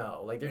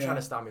 no. Like, they're trying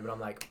to stop me, but I'm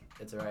like,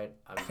 it's all right.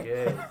 I'm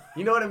good.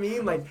 You know what I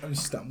mean? Like, I'm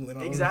stumbling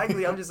on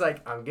exactly. I'm just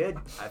like, I'm good.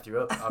 I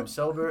threw up. I'm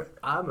sober.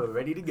 I'm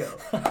ready to go.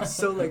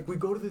 So, like, we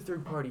go to the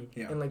third party,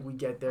 and, like, we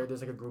get there. There's,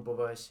 like, a group of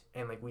us,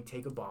 and, like, we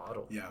take a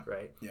bottle,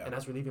 right? Yeah. And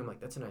as we're leaving, I'm like,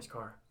 that's a nice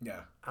car.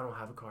 Yeah. I don't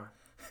have a car.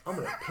 I'm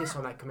going to piss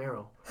on that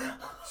Camaro.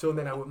 So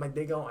then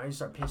they go, I just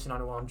start pissing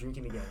on it while I'm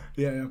drinking again.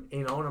 Yeah.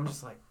 You know, and I'm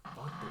just like,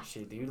 fuck this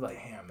shit, dude. Like,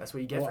 damn, that's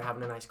what you get for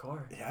having a nice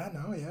car. Yeah,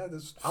 no, yeah.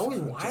 I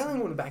was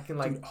wilding when back in,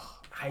 like,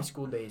 high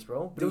school days,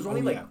 bro. But it was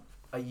only, like,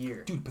 a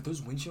year. Dude, but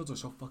those windshields are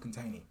so fucking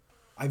tiny.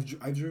 I've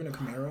driven a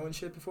Camaro and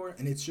shit before,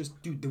 and it's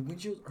just, dude, the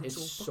windshields are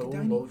so fucking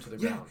tiny. Low to the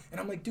ground. And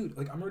I'm like, dude,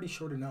 like, I'm already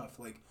short enough.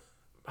 Like,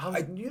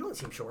 you don't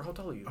seem short. How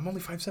tall are you? I'm only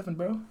 5'7",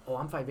 bro. Oh,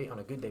 I'm 5'8" on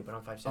a good day, but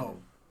I'm 5'7". Oh.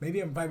 Maybe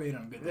I'm 5'8"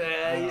 on a good day.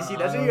 Yeah, you see,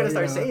 that's what you gotta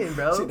start saying,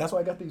 bro. See, that's why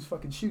I got these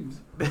fucking shoes.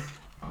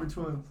 Which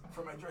ones?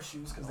 For my dress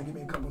shoes, because they give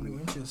me a couple new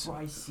inches. Bro,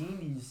 I seen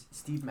these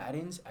Steve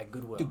Maddens at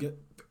Goodwill. Dude,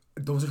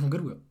 those are from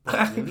Goodwill.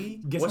 Really?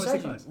 Guess what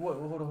size you?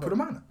 Hold Put them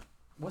on.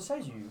 What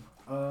size are you?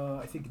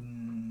 I think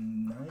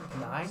 9.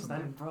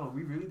 9? Bro, are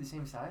we really the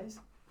same size?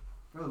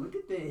 Bro, look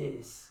at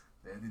this.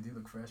 Yeah, they do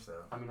look fresh,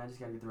 though. I mean, I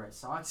just gotta get the right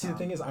socks. See, the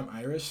thing is, I'm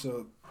Irish,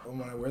 so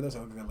when I wear those, I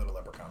look like a little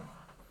leprechaun.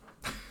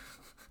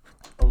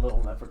 A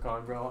little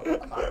leprechaun, bro.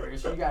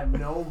 Irish. You got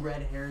no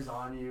red hairs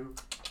on you.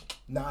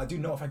 Nah, dude,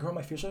 no. If I grow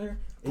my facial hair,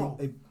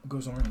 it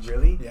goes orange.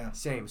 Really? Yeah.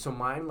 Same. So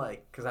mine,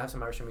 like, because I have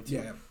some Irish in me too.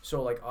 Yeah.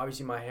 So, like,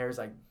 obviously my hair is,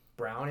 like,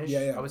 brownish.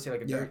 Yeah. I would say,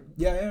 like, a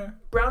Yeah.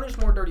 brownish,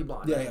 more dirty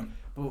blonde. Yeah, right? yeah.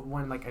 But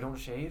when, like, I don't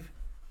shave,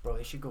 bro,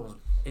 this shit goes...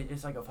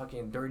 It's like a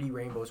fucking dirty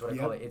rainbow is what I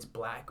call it. It's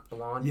black,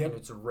 blonde, and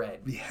it's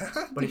red. Yeah.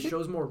 But it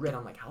shows more red.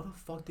 I'm like, how the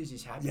fuck does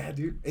this happen? Yeah,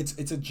 dude. It's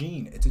a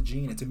gene. It's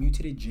a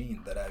mutated gene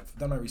that I've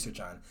done my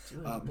research on.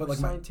 Dude, but like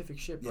scientific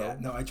shit, bro. Yeah,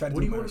 no, I tried to What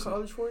do you go to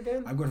college for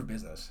again? I'm going for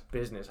business.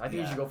 Business. I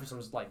think you should go for some,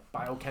 like,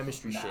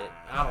 biochemistry shit.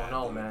 I don't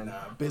know, man.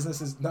 Nah,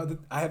 business is... No,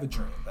 I have a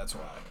dream. That's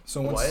why.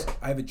 So what?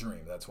 I have a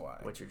dream. That's why.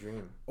 What's your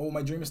dream? Oh,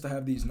 my dream is to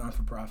have these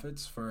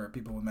non-for-profits for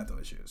people with mental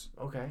issues.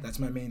 Okay. That's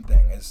my main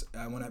thing. Is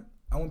I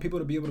want people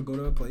to be able to go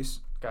to a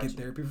place, get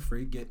therapy for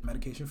free, get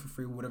medication for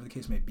free, whatever the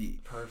case may be.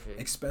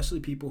 Perfect. Especially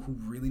people who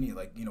really need,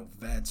 like, you know,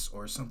 vets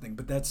or something.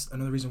 But that's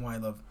another reason why I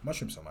love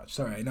mushrooms so much.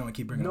 Sorry, I know I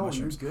keep bringing up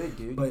mushrooms. No, you're good,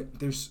 dude. But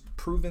there's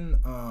proven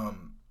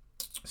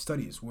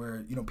studies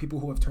where, you know, people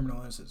who have terminal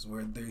illnesses,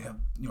 where they have,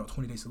 you know,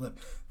 20 days to live,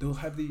 they'll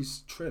have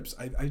these trips.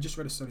 I just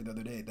read a study the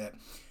other day that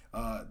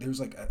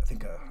there's, like, I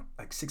think,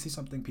 like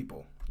 60-something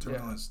people,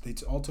 terminal illness. They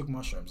all took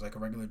mushrooms, like a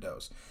regular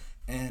dose.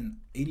 And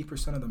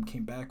 80% of them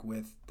came back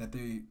with that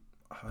they...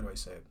 How do I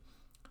say it?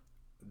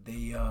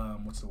 They,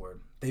 what's the word?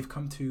 They've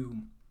come to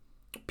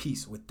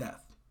peace with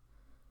death.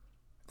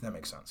 If that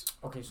makes sense.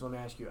 Okay, so let me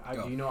ask you.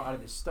 Do you know out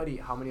of this study,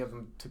 how many of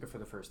them took it for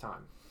the first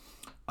time?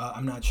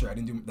 I'm not sure. I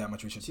didn't do that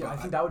much research. See, I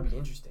think that would be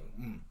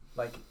interesting.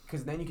 Like,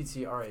 because then you could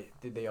see, all right,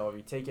 did they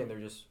already take it and they're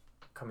just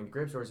coming to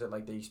grips, or is it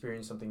like they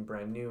experienced something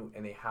brand new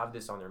and they have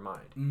this on their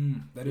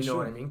mind? That is true. You know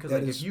what I mean? Because,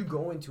 like, if you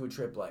go into a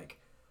trip like,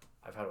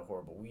 I've had a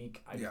horrible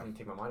week, I just need to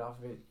take my mind off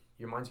of it,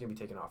 your mind's going to be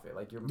taken off it.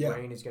 Like, your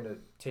brain is going to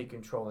take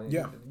control. And,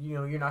 you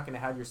know, you're not going to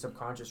have your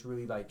subconscious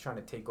really, like, trying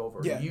to take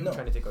over. Trying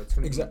to take over. It's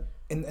going to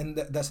be... And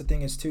that's the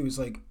thing is, too, is,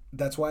 like,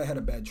 that's why I had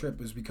a bad trip,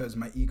 was because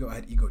I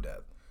had ego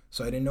death.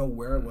 So I didn't know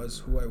where I was,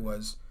 who I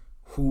was,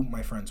 who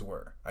my friends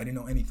were. I didn't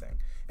know anything.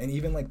 And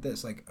even like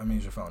this, like, I'm going to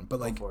use your phone. But,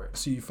 like,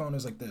 so your phone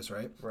is like this,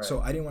 right? So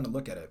I didn't want to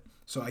look at it.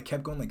 So I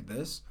kept going like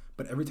this.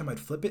 But every time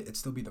I'd flip it, it'd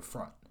still be the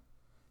front.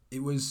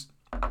 It was...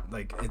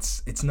 Like,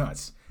 it's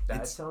nuts.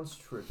 That sounds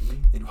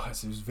trippy. It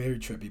was very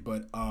trippy,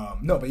 but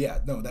no,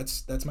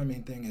 that's my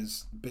main thing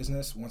is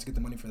business. Once I get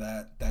the money for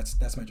that,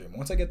 that's my dream.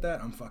 Once I get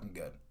that, I'm fucking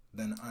good.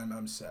 Then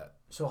I'm set.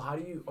 So how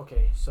do you?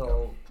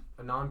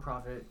 A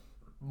nonprofit,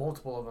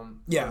 multiple of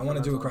them. Yeah, I want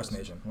to do across the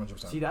nation,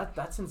 100%. See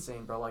that's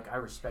insane, bro. Like I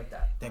respect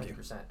that.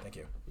 100%. Thank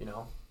you. You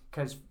know,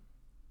 because.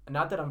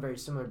 Not that I'm very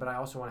similar, but I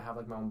also want to have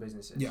like my own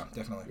businesses. Yeah,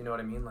 definitely. You know what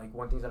I mean? Like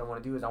one thing that I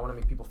want to do is I want to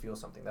make people feel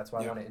something. That's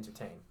why I want to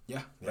entertain.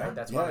 Yeah. Right.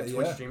 That's why I'm a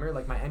Twitch streamer.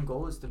 Like my end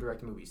goal is to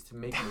direct movies, to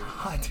make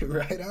movies. Dude,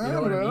 right on, you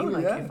know what I mean?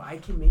 Like if I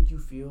can make you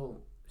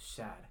feel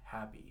sad,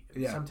 happy,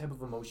 some type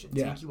of emotion,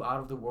 take you out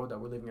of the world that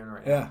we're living in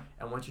right now.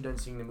 And once you're done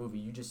seeing the movie,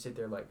 you just sit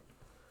there like,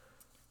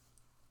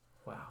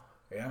 wow.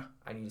 Yeah.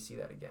 I need to see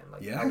that again.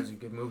 Like, that was a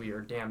good movie.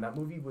 Or, damn, that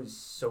movie was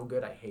so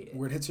good, I hate it.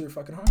 Where it hits your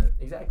fucking heart.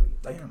 Exactly.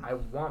 Like, I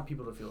want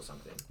people to feel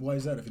something. Why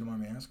is that, if you don't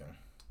mind me asking?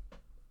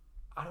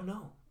 I don't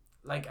know.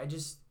 Like,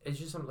 it's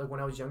just something, like, when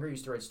I was younger, I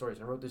used to write stories.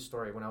 I wrote this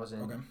story when I was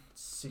in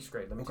 6th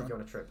grade. Let me take you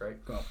on a trip,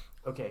 right? Go.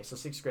 Okay, so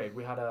 6th grade,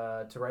 we had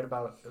to write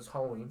about, it was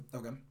Halloween.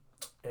 Okay.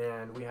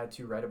 And we had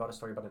to write about a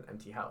story about an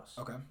empty house.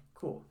 Okay.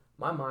 Cool.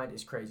 My mind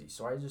is crazy,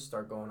 so I just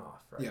start going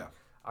off, right? Yeah.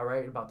 I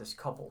write about this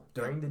couple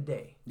during the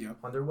day. Yep.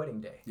 On their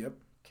wedding day. Yep.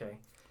 Okay.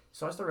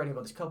 So I start writing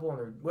about this couple on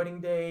their wedding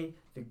day.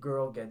 The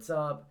girl gets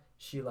up.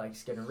 She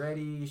likes getting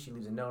ready. She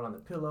leaves a note on the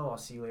pillow. I'll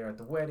see you later at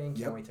the wedding.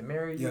 Can't wait to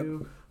marry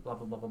you. Blah,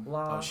 blah, blah, blah,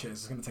 blah. Oh, shit.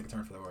 This is going to take a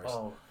turn for the worse.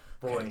 Oh,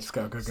 boy. Okay, let's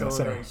go.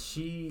 So then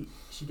she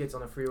gets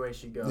on the freeway.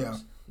 She goes. Yeah.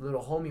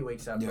 Little homie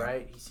wakes up,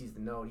 right? He sees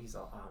the note. He's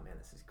all, oh, man,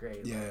 this is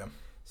great. Yeah.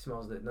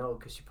 Smells the note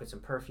because she put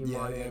some perfume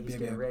on it. He's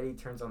getting ready.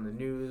 Turns on the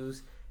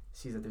news.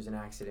 Sees that there's an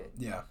accident.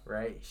 Yeah.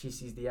 Right? He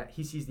sees the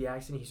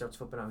accident. He starts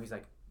flipping out. He's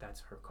like, that's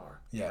her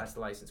car. Yeah. That's the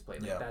license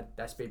plate. Like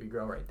that's baby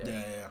girl right there.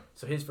 Yeah.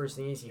 So his first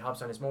thing is he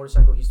hops on his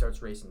motorcycle. He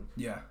starts racing.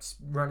 Yeah.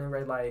 Running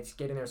red lights,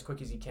 getting there as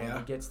quick as he can. Yeah.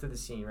 He gets to the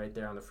scene right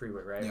there on the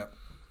freeway, right? Yeah.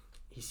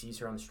 He sees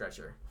her on the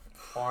stretcher.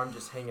 Arm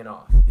just hanging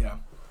off. Yeah.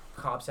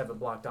 Cops have it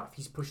blocked off.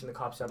 He's pushing the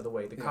cops out of the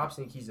way. The cops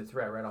think he's a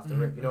threat right off the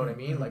rip. You know what I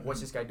mean? Like,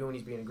 what's this guy doing?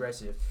 He's being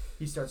aggressive.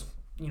 He starts...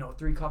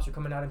 3 cops are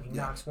coming at him. He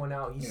knocks one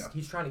out.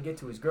 He's trying to get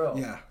to his girl.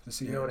 Yeah, to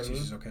see what I mean.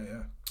 She's okay.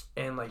 Yeah.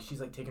 And like she's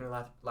like taking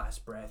her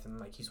last breath, and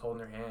like he's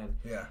holding her hand.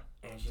 Yeah.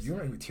 And she's. You're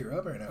ready to tear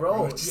up right now,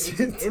 bro.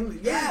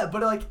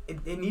 But like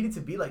it needed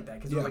to be like that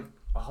because it was like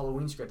a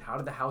Halloween script. How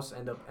did the house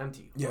end up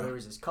empty? Yeah. Well, there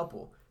was this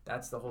couple.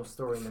 That's the whole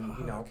story, and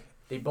then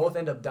they both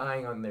end up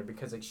dying on there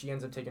because like she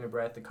ends up taking a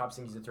breath. The cops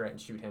think he's a threat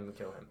and shoot him and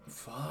kill him.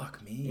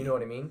 Fuck me. You know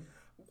what I mean?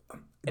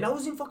 And I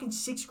was in fucking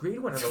 6th grade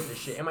when I wrote this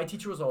shit, and my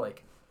teacher was all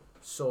like,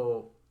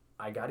 "So."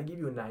 I gotta give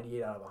you a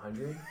 98 out of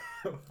 100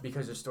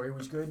 because the story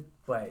was good,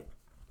 but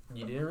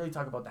you didn't really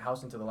talk about the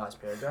house until the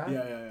last paragraph.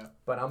 Yeah.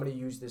 But I'm gonna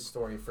use this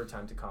story for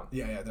time to come.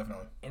 Yeah,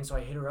 definitely. And so I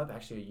hit her up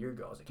actually a year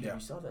ago. I was like, hey, you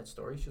still have that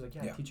story? She was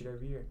like, I teach it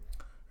every year.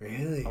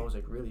 Really? I was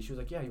like, really? She was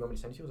like, yeah, you want me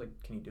to send it to you? I was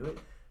like, can you do it?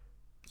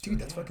 Dude,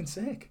 that's fucking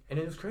sick. And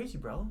it was crazy,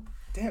 bro.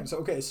 Damn,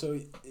 so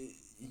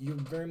you're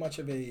very much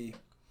of a,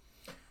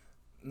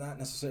 not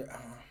necessarily,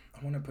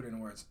 I want to put it in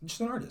words,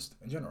 just an artist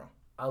in general.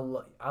 I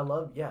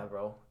love, yeah,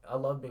 bro. I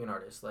love being an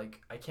artist.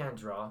 Like, I can't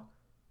draw,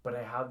 but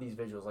I have these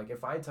visuals. Like,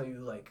 if I tell you,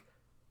 like,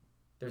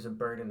 there's a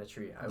bird in a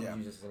tree, I would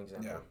use this as an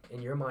example. Yeah.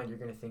 In your mind, you're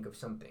going to think of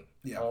something.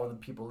 Yeah. All the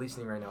people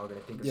listening right now are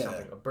going to think of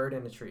something. A bird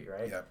in a tree,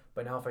 right? Yeah.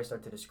 But now if I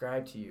start to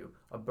describe to you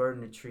a bird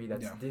in a tree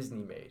that's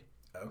Disney made.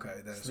 Okay.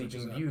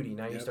 Sleeping Beauty.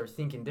 Now you start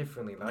thinking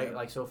differently. Right?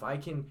 Like, so if I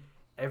can,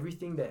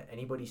 everything that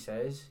anybody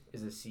says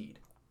is a seed.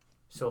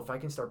 So if I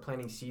can start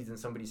planting seeds in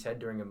somebody's head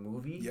during a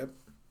movie. Yep.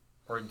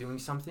 Or doing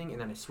something, and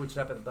then I switch it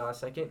up at the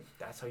last second.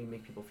 That's how you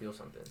make people feel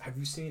something. Have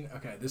you seen?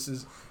 Okay,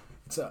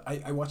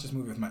 I watched this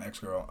movie with my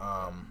ex-girl.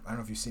 I don't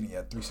know if you've seen it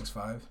yet.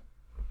 365.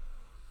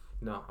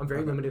 No, I'm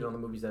very limited on the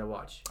movies that I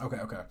watch. Okay.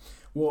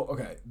 Well,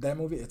 okay, that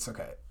movie. It's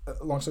okay.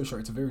 Long story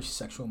short, it's a very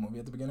sexual movie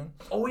at the beginning.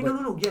 Oh wait,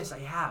 no. Yes, I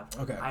have.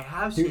 Okay, I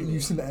have seen.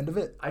 You've seen the end of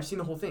it? I've seen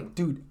the whole thing,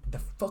 dude. The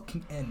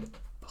fucking end.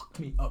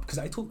 Me up because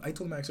I told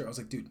Max, I was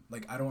like, dude,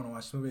 like I don't want to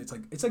watch the movie.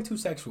 It's like too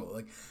sexual,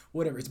 like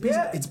whatever. It's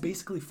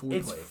basically foreplay.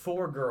 It's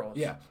for girls.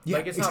 Yeah.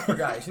 Like it's not for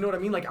guys. You know what I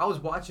mean? Like I was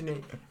watching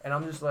it and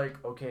I'm just like,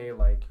 okay,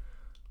 like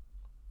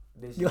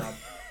this.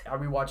 Are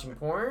we watching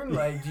porn?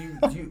 Like do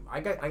you? I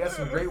got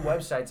some great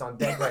websites on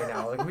deck right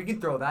now. Like we could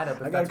throw that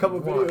up. I got a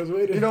couple videos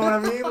waiting. You know what I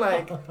mean?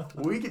 Like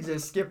we could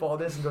just skip all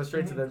this and go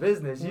straight to the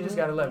business. You just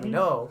gotta let me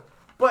know.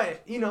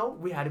 But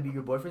we had to be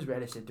good boyfriends. We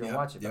had to sit there and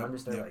watch it. But I'm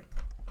just there like,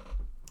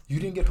 you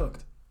didn't get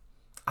hooked.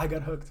 I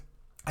got hooked.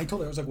 I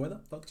told her, I was like, why the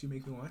fuck do you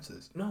make me watch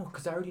this? No,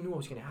 because I already knew what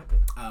was going to happen.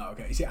 Oh,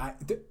 okay. You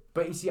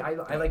see, I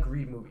like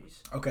read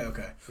movies. Okay.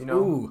 You know?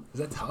 Ooh, is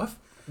that tough?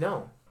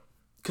 No.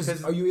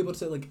 Because are you able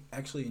to, like,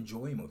 actually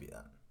enjoy a movie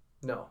then?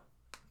 No.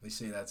 They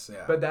say that's,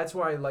 yeah. But that's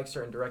why I like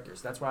certain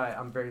directors. That's why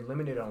I'm very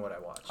limited on what I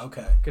watch.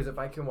 Okay. Because if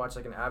I can watch,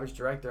 like, an average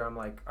director, I'm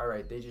like, all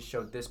right, they just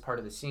showed this part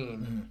of the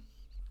scene. Mm-hmm.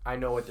 I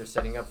know what they're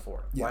setting up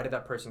for. Yeah. Why did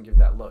that person give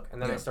that look? And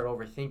then I start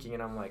overthinking,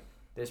 and I'm like,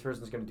 this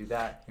person's going to do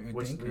that,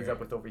 which leads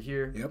up with over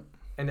here. Yep.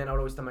 And then I would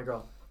always tell my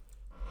girl,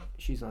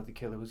 she's not the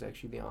killer, it was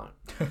actually the aunt.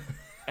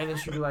 And then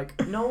she'd be like,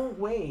 no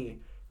way.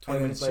 20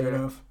 minutes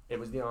later, it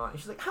was the on. And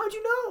she's like, how'd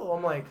you know?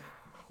 I'm like,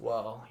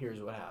 well, here's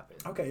what happened.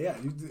 Okay, yeah.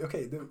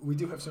 We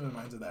do have similar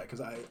minds of that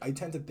because I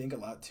tend to think a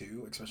lot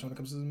too, especially when it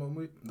comes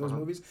to those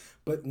movies.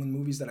 But when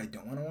movies that I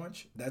don't want to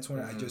watch, that's when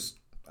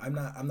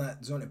I'm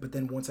not zoning. But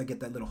then once I get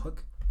that little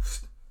hook,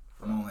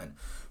 I'm all in.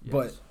 Yes.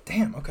 But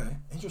damn, okay,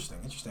 interesting.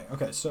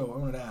 Okay, so I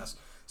wanted to ask.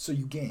 So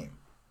you game,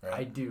 right?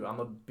 I do. I'm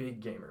a big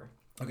gamer.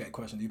 Okay,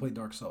 question. Do you play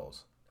Dark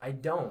Souls? I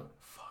don't.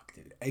 Fuck,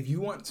 dude. If you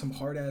want some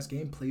hard ass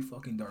game, play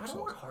fucking Dark Souls. I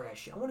don't want hard ass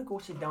shit. I want to go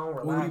sit down,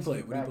 relax. What do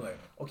you play?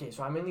 Okay,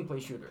 so I mainly play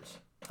shooters.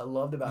 I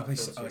love the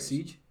Battlefield series.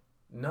 Siege?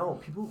 No,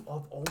 people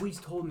have always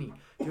told me,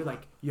 they're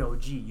like, yo,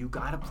 G, you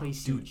gotta play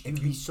Siege.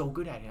 You'd be so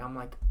good at it. I'm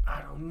like,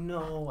 I don't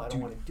know. I don't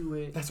want to do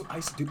it. That's what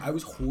I said. Dude, I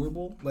was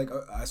horrible. Like,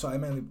 so I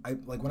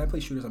like, when I play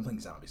shooters, I'm playing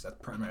zombies. That's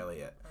primarily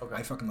it. Okay.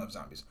 I fucking love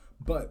zombies.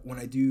 But when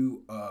I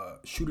do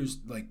shooters,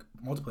 like,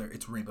 multiplayer,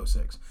 it's Rainbow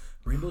Six.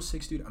 Rainbow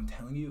Six, dude, I'm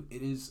telling you,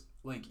 it is,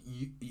 like,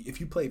 if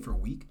you play it for a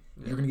week,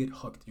 you're gonna get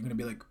hooked. You're gonna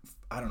be like,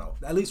 I don't know.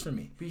 At least for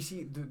me. But you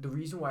see, the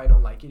reason why I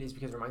don't like it is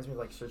because it reminds me of,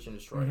 like, Search and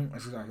Destroy. Mm-hmm.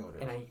 That's exactly what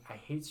it is. And I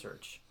hate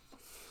Search.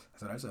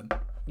 That's what I said.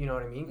 You know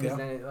what I mean? Because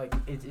then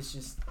it's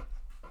just,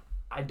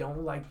 I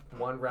don't like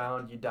one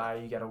round you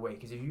die, you gotta wait.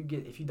 Because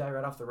if you die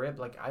right off the rip,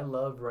 like, I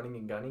love running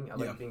and gunning. I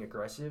like being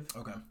aggressive.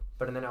 Okay.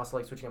 But then I also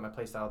like switching up my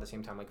playstyle at the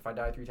same time. Like, if I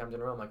die 3 times in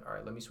a row, I'm like, all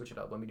right, let me switch it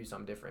up. Let me do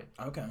something different.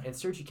 Okay. And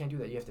Search, you can't do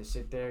that. You have to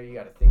sit there. You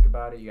got to think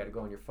about it. You got to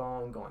go on your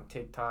phone, go on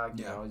TikTok.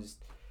 You know,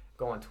 just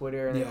go on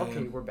Twitter, and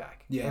then we're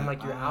back. Yeah. And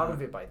like, you're out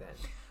of it by then.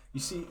 You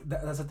see,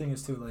 that's the thing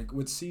is too. Like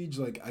with Siege,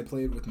 like I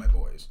played with my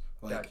boys.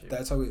 Like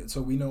that's how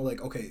we know.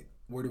 Like, okay,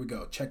 where do we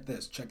go? Check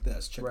this, check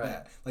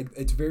that. Like,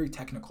 it's very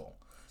technical.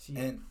 See,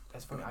 and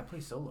that's funny. I play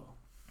solo.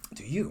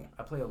 Do you?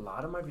 I play a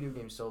lot of my video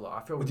games solo.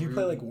 I feel. Do you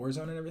play like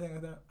Warzone and everything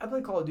like that? I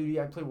play Call of Duty.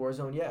 I play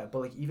Warzone. Yeah, but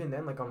like even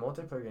then, like on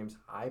multiplayer games,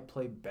 I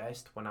play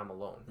best when I'm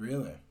alone.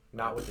 Really?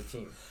 Not with the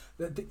team.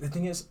 The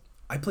thing is,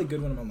 I play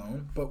good when I'm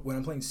alone, but when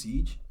I'm playing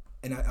Siege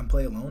and I'm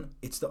play alone,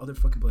 it's the other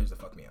fucking players that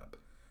fuck me up.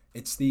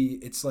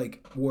 It's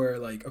like where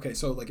like, okay,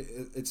 so like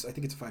it's I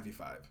think it's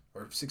 5v5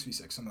 or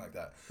 6v6, something like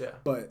that. Yeah.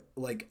 But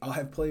like I'll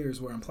have players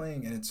where I'm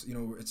playing and it's, you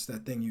know, it's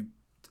that thing, you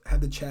have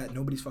the chat,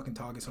 nobody's fucking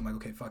talking, so I'm like,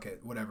 okay, fuck it,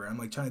 whatever. I'm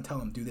like trying to tell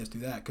them do this, do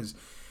that, because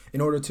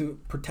in order to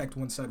protect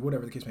one side,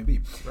 whatever the case may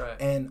be. Right.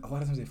 And a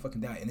lot of times they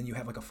fucking die, and then you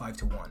have like a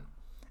 5-1.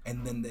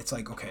 And then it's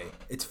like, okay,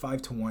 it's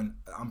 5-1.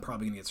 I'm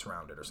probably gonna get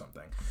surrounded or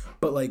something.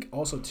 But like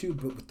also too,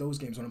 but with those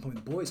games when I'm playing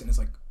with the boys and it's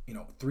like, you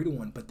know,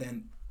 3-1. But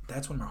then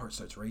that's when my heart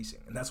starts racing,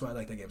 and that's why I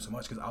like that game so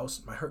much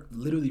because my heart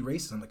literally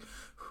races. I'm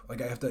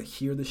like I have to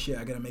hear the shit.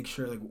 I gotta make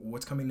sure like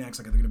what's coming next.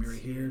 Like are they gonna be right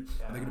here?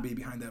 Yeah. Are they gonna be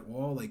behind that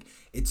wall? Like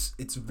it's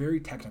very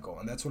technical,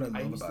 and that's what I love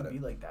about it. I used to be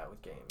like that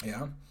with games.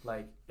 Yeah.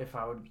 Like if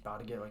I would about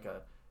to get like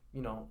a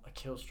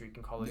kill streak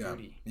in Call of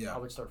Duty, I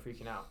would start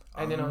freaking out.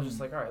 And then I was just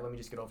like, all right, let me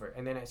just get over it.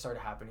 And then it started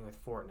happening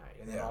with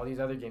Fortnite. And then all these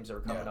other games that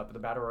were coming up, the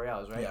Battle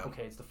Royales, right? Yeah.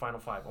 Okay, it's the final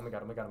 5. Oh my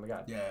god.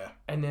 Yeah.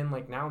 And then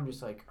like now I'm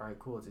just like, all right,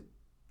 cool, it's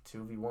a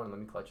 2v1, let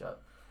me clutch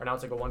up. Or now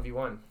it's like a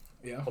 1v1.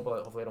 Yeah. Hopefully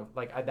I don't,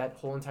 like that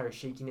whole entire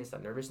shakiness,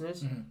 that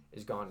nervousness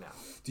is gone now.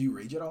 Do you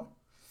rage at all?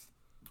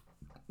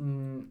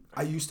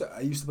 I used to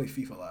play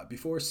FIFA a lot.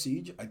 Before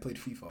Siege, I played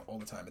FIFA all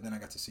the time, and then I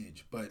got to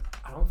Siege. But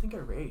I don't think I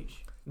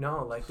rage.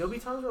 No, like there'll be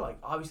times where like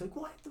obviously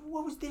like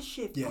what was this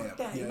shit? Fuck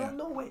that. Yeah.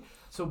 No way.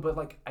 So but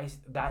like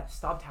that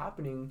stopped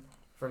happening.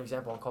 For an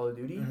example, on Call of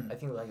Duty, I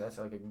think like that's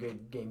like a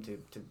good game to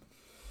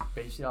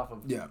base it off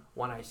of. Yeah.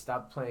 When I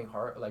stopped playing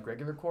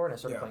regular core and I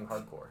started playing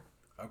hardcore.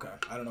 Okay,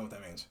 I don't know what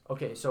that means.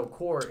 Okay, so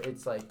core,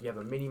 it's like you have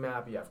a mini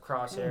map, you have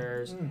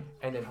crosshairs,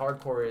 and then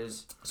hardcore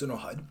is so no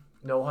HUD.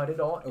 No HUD at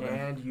all,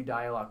 and you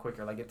die a lot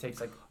quicker. Like it takes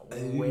like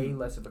way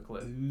less of a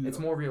clip. It's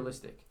more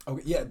realistic.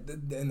 Okay, yeah,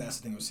 and that's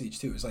the thing with Siege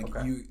too. It's like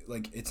you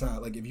like it's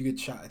not like if you get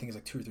shot, I think it's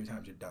like 2 or 3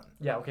 times you're done.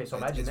 Yeah. Okay, so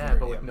imagine that,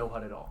 but with no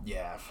HUD at all.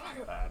 Yeah,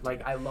 fuck that.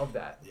 Like I love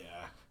that. Yeah.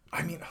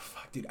 I mean,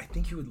 fuck, dude. I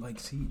think you would like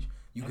Siege.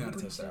 You gotta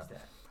test that.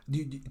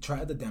 Dude,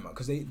 try the demo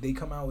because they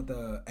come out with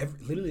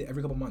literally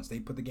every couple months they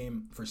put the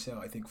game for sale.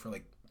 I think for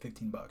like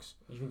 $15.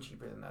 Even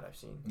cheaper than that, I've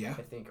seen. Yeah.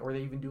 I think, or they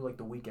even do like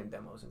the weekend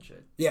demos and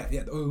shit. Yeah,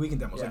 the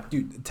weekend demos. Yeah. Like,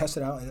 dude, test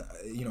it out, and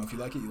you know if you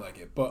like it, you like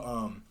it. But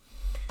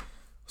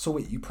so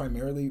wait, you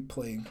primarily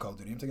play Call of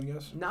Duty? I'm taking a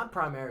guess. Not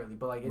primarily,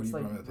 but like it's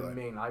like the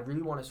main. I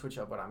really want to switch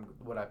up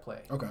what I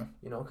play. Okay.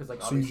 You know, because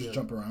like so you just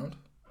jump around.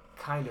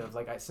 Kind of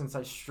like since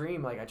I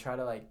stream, like I try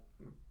to like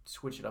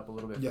switch it up a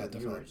little bit for the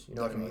viewers. You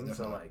know what I mean? Definitely.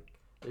 So like.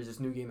 There's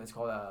this new game that's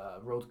called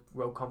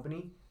Rogue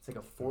Company. It's like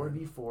a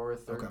 4v4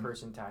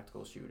 third-person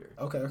tactical shooter.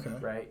 Okay.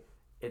 Right?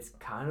 It's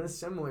kind of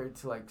similar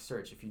to like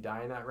Search. If you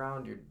die in that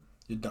round, you're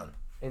done.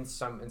 In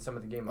some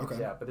of the game modes,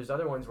 yeah. But there's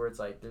other ones where it's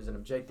like there's an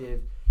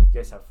objective. You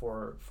guys have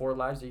four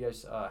lives that you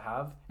guys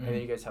have, and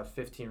then you guys have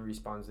 15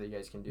 respawns that you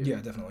guys can do. Yeah,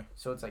 definitely.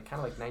 So it's like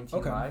kind of like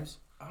 19 lives.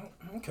 Oh,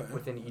 okay.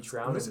 Within each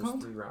round, and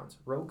there's 3 rounds.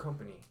 Rogue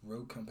Company.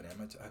 Rogue Company.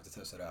 I have to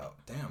test it out.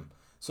 Damn.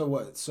 So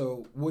what?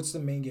 So what's the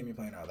main game you're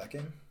playing now? That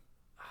game?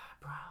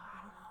 Bro, I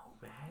don't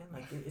know,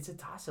 man. Like it's a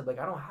toss up. Like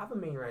I don't have a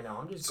main right now.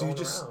 I'm just going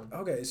around.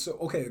 Okay, so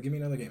give me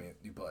another game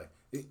you play.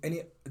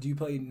 Do you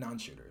play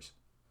non-shooters?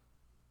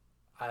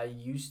 I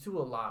used to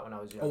a lot when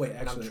I was young. Oh wait, actually,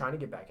 and I'm trying to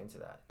get back into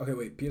that. Okay,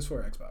 wait. PS4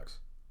 or Xbox?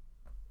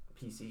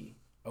 PC.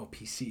 Oh,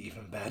 PC,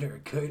 even better.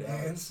 Good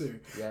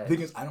answer. Yeah. The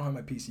thing is, I don't have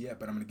my PC yet,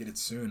 but I'm gonna get it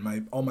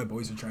soon. All my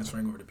boys are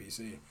transferring over to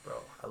PC. Bro,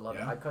 I love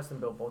it. I custom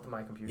built both of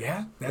my computers.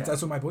 Yeah,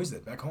 that's what my boys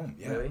did back home.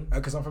 Yeah, really?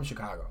 Because I'm from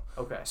Chicago.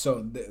 Okay.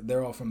 So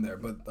they're all from there,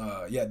 but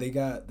yeah, they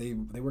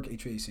work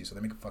HVAC, so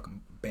they make a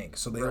fucking bank.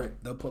 So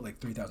they'll put like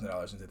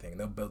 $3,000 into the thing.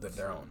 They'll build it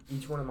their own.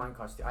 Each one of mine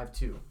costs. I have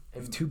two. I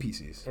have two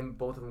PCs. And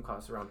both of them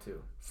cost around $2.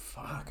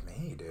 Fuck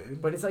me,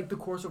 dude. But it's like the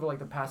course over like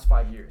the past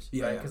 5 years.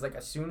 Yeah. Right? Because like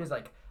as soon as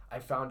like I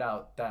found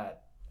out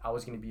that I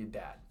was gonna be a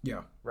dad.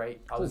 Yeah. Right.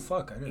 I was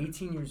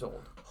 18 years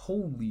old.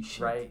 Holy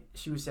shit. Right.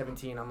 She was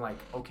 17. I'm like,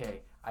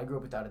 okay, I grew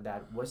up without a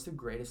dad. What's the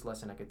greatest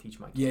lesson I could teach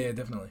my kid? Yeah,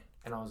 definitely.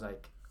 And I was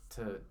like,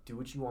 to do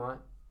what you want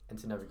and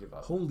to never give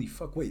up. Holy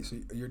fuck! Wait, so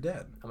you're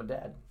dad? I'm a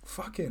dad.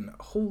 Fucking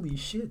holy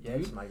shit, dude. Yeah,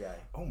 he's my guy.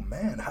 Oh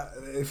man,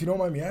 if you don't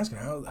mind me asking,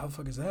 how the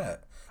fuck is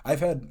that? I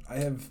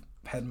have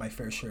had my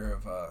fair share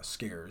of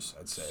scares,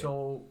 I'd say.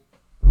 So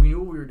we knew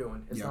what we were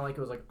doing. It's not like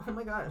it was like, oh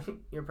my god,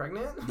 you're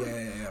pregnant?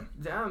 Yeah.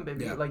 Damn,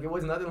 baby. Yeah. Like it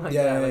was nothing like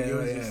that. Like it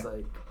was just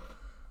like,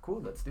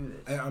 cool, let's do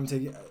this. I'm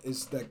taking.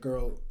 Is that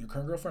girl your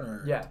current girlfriend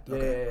or? Yeah.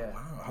 Okay. Yeah.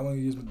 Wow. How long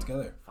have you guys been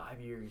together?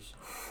 5 years.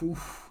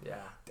 Oof. Yeah.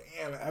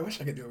 Damn, I wish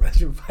I could do a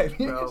relationship with 5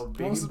 years. Bro,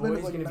 baby boy's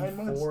like gonna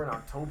be 4 in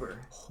October.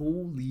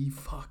 Holy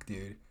fuck,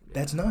 dude. Yeah.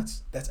 That's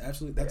nuts. That's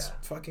absolutely. That's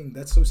fucking.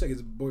 That's so sick.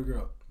 It's a boy,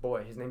 girl.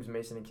 Boy, his name's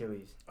Mason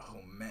Achilles. Oh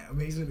man,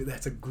 amazing!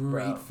 That's a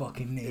great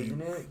fucking name.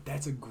 Isn't it?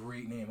 That's a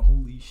great name.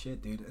 Holy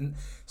shit, dude! And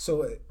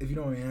so, if you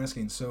don't mind me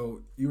asking,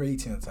 so you were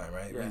 18 at the time,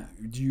 right? Yeah.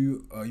 Do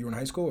you were in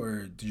high school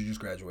or did you just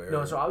graduate?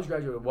 No, so I was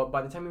graduated. Well,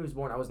 by the time he was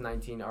born, I was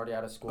 19, already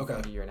out of school for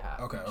like a year and a half.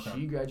 Okay.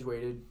 She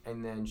graduated,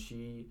 and then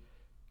she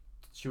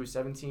was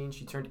 17.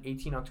 She turned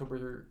 18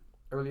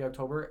 early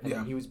October, and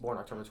then he was born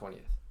October 20th.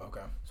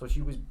 Okay. So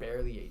she was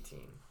barely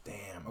 18.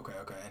 Damn. Okay.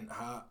 And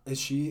is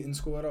she in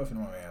school at all? If you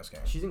don't mind me asking.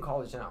 She's in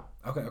college now.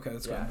 Okay.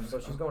 That's good. Yeah. So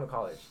she's going to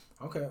college.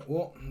 Okay.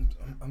 Well,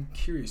 I'm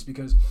curious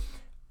because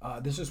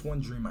there's just one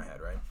dream I had,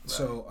 right?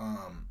 So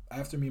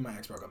after me and my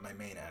ex broke up, my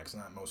main ex,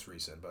 not most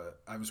recent,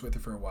 but I was with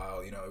her for a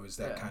while. You know, it was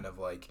that kind of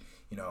like,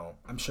 you know,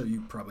 I'm sure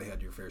you probably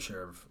had your fair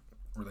share of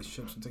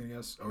relationships and things, I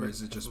guess, or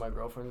is it just my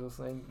girlfriend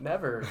listening?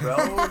 Never, bro,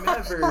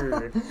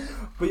 never.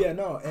 But yeah,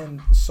 no.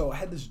 And so I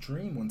had this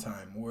dream one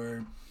time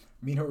where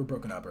me and her were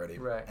broken up already,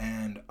 right?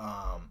 And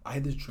I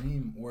had this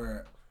dream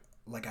where,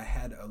 like, I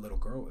had a little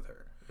girl with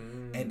her,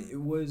 and it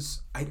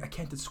was I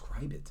can't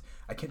describe it.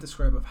 I can't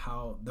describe of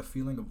how the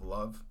feeling of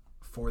love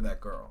for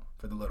that girl,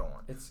 for the little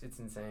one. It's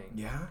insane.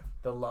 Yeah.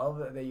 The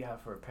love that you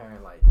have for a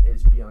parent, like,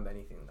 is beyond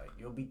anything. Like,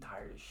 you'll be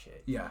tired as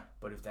shit. Yeah.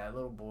 But if that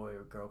little boy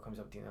or girl comes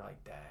up to you and they're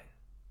like, Dad,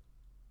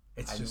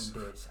 I need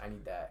this, I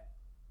need that,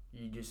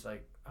 you just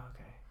like,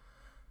 okay,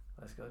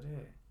 let's go do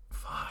it.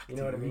 Fuck, you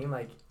know what I mean?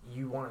 Like,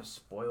 you want to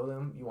spoil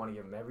them, you want to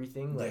give them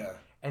everything. Like, yeah.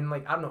 And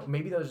like, I don't know,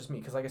 maybe that was just me,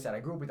 because like I said,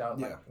 I grew up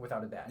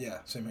without a dad. Yeah,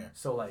 same here.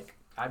 So like,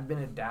 I've been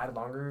a dad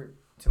longer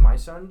to my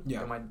son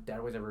than my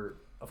dad was ever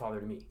a father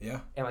to me. Yeah.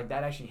 And like,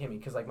 that actually hit me,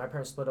 because like my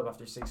parents split up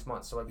after 6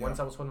 months. So like,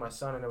 once I was with my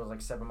son and it was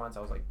like 7 months, I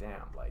was like,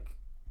 damn, like.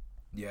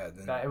 Yeah,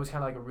 then, that it was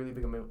kind of like a really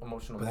big emotional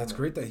moment. But that's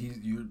great that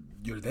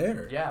you're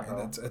there. Yeah,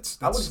 bro. That's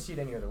I wouldn't see it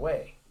any other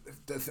way.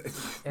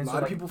 A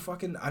lot of people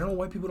fucking. I don't know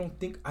why people don't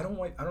think. I don't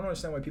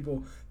understand why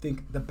people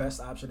think the best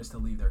option is to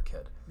leave their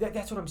kid.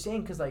 That's what I'm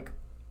saying. Cause like,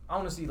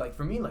 honestly, like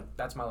for me, like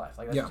that's my life.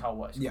 Like that's just how it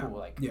was. Yeah. Cool.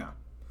 Like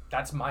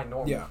that's my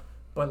norm. Yeah.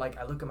 But like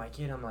I look at my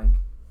kid, I'm like,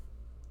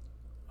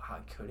 I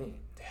couldn't.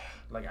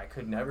 Like I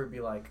could never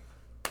be like.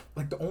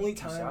 Like the only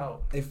time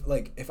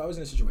if I was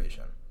in a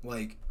situation.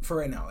 Like, for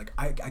right now, like,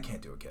 I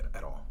can't do a kid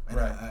at all. And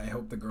I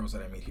hope the girls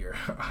that I meet here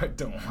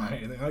don't want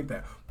anything like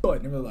that.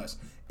 But, nevertheless,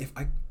 if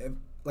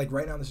like,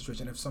 right now in the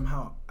situation, if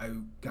somehow I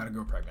got a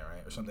girl pregnant,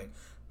 right, or something,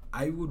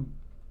 I would,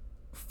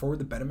 for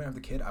the betterment of the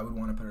kid, I would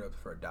want to put it up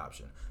for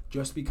adoption.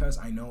 Just because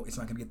I know it's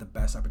not going to get the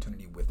best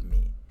opportunity with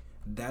me.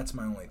 That's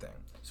my only thing.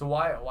 So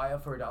why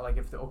up for adoption?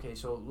 Like,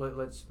 so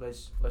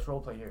let's role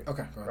play here.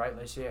 Okay. Right?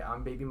 Let's say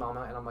I'm baby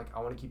mama, and I'm like, I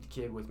want to keep the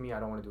kid with me.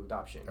 I don't want to do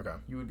adoption. Okay.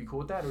 You would be cool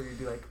with that, or you'd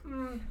be like,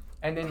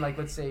 And then, like,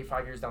 let's say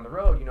 5 years down the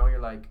road, you know, you're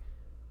like,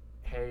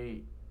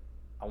 hey,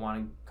 I want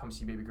to come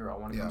see baby girl. I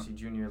want to come see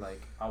Junior.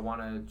 Like, I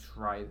want to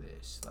try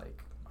this.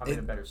 Like, I'm in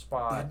a better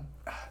spot.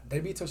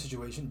 That'd be a tough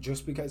situation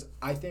just because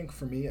I think,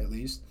 for me at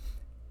least,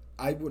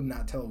 I would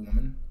not tell a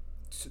woman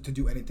to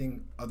do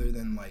anything other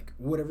than, like,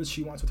 whatever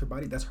she wants with her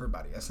body, that's her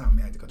body. That's not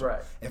mine to control.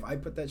 Right. If I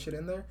put that shit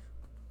in there,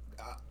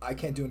 I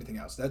can't do anything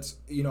else. That's,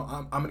 you know,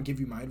 I'm going to give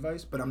you my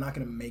advice, but I'm not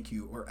going to make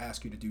you or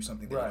ask you to do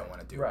something that you don't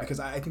want to do. Because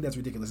I think that's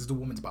ridiculous. It's a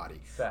woman's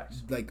body.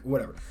 Facts. Like,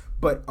 whatever.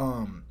 But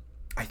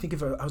I think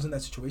if I was in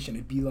that situation,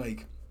 it'd be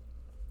like,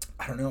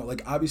 I don't know.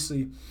 Like,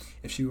 obviously,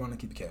 if she wanted to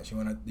keep the kid, she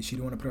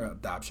didn't want to put her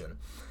adoption,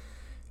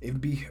 it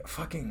would be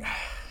fucking,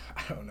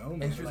 I don't know,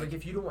 man. And she was like,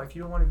 if you don't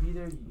want to be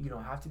there, you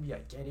don't have to be. I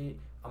get it.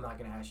 I'm not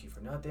going to ask you for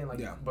nothing. Like,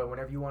 but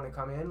whenever you want to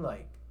come in,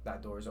 like,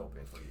 that door is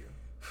open for you.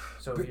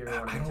 So but if you're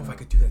I don't know if I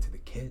could do that to the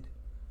kid.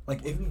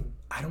 Like,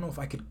 I don't know if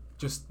I could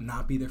just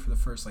not be there for the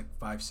first, like,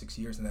 5-6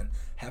 years and then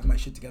have my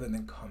shit together and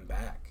then come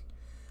back.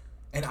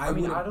 And I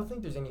mean, I don't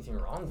think there's anything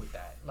wrong with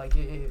that. Like,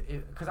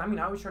 because, I mean,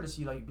 I always try to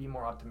see, like, be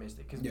more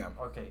optimistic. Because,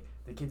 okay,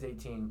 the kid's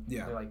 18.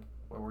 Yeah. They're like,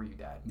 where were you,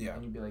 Dad? Yeah.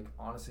 And you'd be like,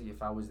 honestly,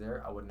 if I was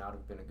there, I would not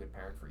have been a good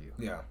parent for you.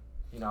 Yeah.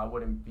 You know, I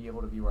wouldn't be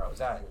able to be where I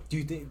was at. Do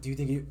you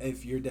think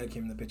if your dad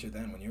came in the picture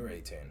then when you were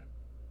 18,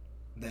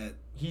 that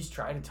he's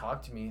tried to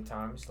talk to me at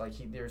times, like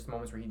there's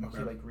moments where he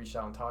like reached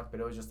out and talked,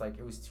 but it was just like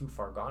it was too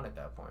far gone at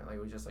that point. Like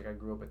it was just like I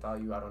grew up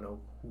without you, I don't know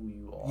who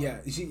you are. Yeah,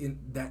 you see,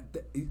 that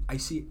I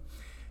see.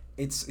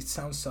 It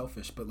sounds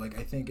selfish, but like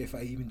I think if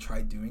I even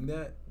tried doing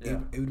that,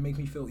 it would make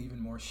me feel even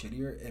more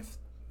shittier if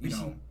you know.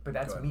 See, but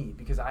that's me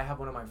because I have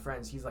one of my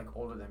friends. He's like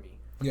older than me.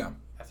 Yeah.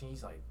 I think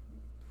he's like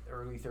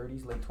early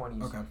 30s, late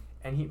 20s. Okay.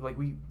 And he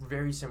we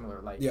very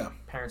similar. Like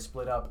parents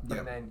split up,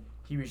 and then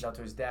he reached out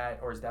to his dad,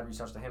 or his dad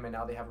reached out to him, and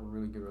now they have a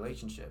really good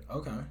relationship.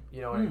 Okay.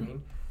 You know what I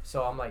mean?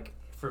 So I'm like,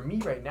 for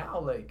me right now,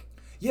 like.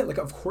 Yeah, like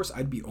of course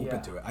I'd be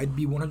open to it. I'd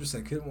be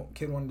 100%.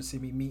 Kid wanted to see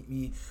me, meet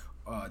me,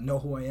 know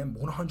who I am,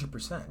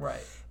 100%.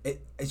 Right.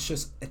 It's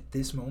just at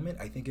this moment,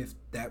 I think if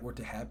that were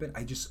to happen,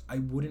 I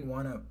wouldn't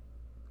want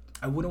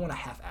to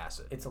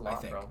half-ass it. It's a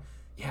lot, bro.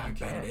 Yeah, I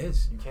bet it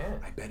is. You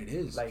can. I bet it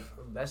is. Like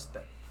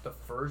the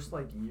first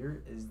like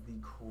year is the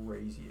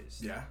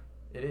craziest. Yeah.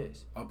 It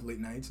is. Up late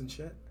nights and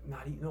shit?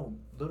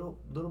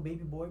 Little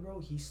baby boy,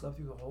 bro, he slept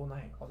through the whole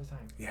night, all the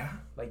time. Yeah?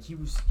 Like, he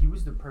was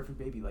the perfect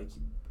baby. Like,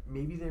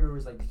 maybe there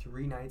was, like,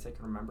 3 nights I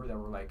can remember that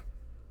were, like,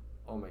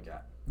 oh, my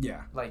God.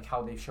 Yeah. Like,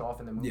 how they show off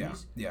in the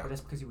movies. Yeah. But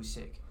that's because he was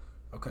sick.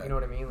 Okay. You know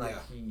what I mean? Like,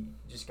 he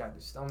just got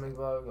the stomach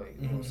bug, like,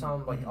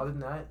 something. Like, other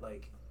than that,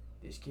 like,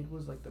 this kid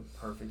was, like, the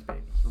perfect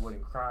baby. He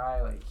wouldn't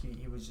cry. Like,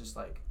 he was just,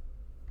 like,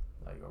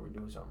 are we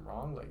doing something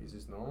wrong? Like, is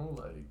this normal?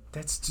 Like,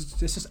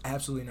 this is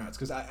absolutely nuts.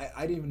 Because I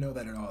didn't even know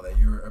that at all, that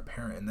you're a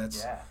parent. And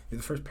that's, you're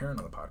the first parent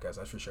on the podcast,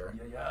 that's for sure.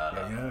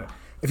 Yeah.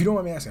 If you don't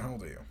mind me asking, how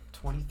old are you?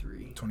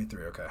 23.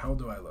 23, okay. How old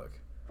do I look?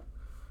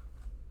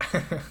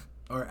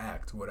 Or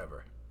act,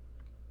 whatever.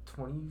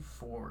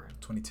 24.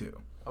 22.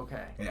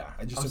 Okay. Yeah.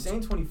 I'm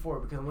saying 24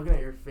 because I'm looking at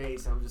your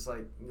face and I'm just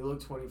like, you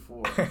look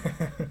 24.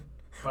 But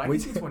I can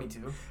see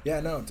 22.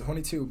 Yeah, no,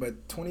 22.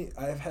 But 20,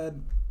 I've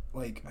had...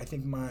 Like, I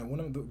think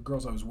one of the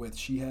girls I was with,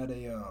 she had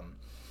we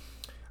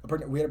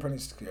had a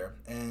pregnancy scare,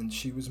 and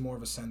she was more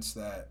of a sense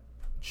that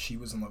she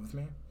was in love with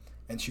me,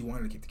 and she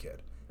wanted to keep the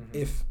kid,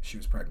 if she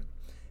was pregnant.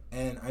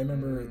 And I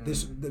remember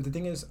the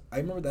thing is, I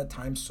remember that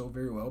time so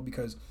very well,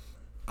 because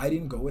I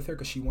didn't go with her,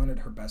 because she wanted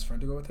her best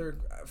friend to go with her,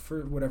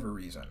 for whatever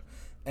reason.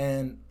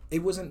 And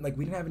it wasn't, like,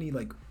 we didn't have any,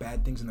 like,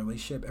 bad things in the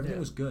relationship. Everything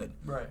was good.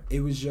 Right. It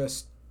was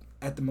just,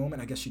 at the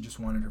moment, I guess she just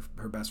wanted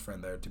her best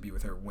friend there to be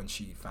with her when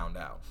she found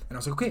out. And I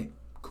was like, okay,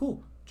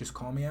 cool. Just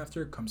call me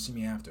after. Come see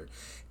me after.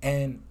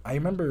 And I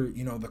remember,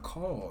 the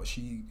call.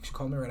 She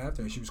called me right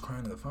after, and she was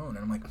crying on the phone. And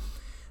I'm like,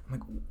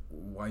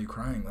 why are you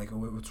crying? Like,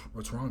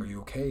 what's wrong? Are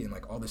you okay? And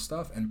like all this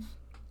stuff. And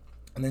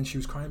then she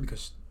was crying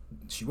because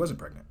she wasn't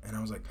pregnant. And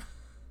I was like,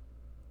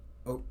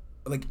 oh,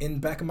 like in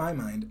back of my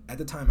mind at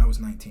the time I was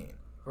 19.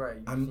 Right.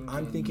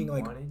 I'm thinking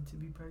like, wanted to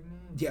be pregnant.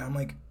 Yeah. I'm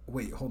like,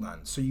 wait, hold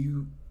on. So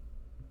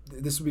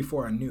this was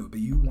before I knew, but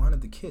you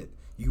wanted the kid.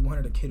 You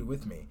wanted a kid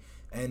with me.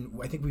 And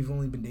I think we've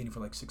only been dating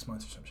for like 6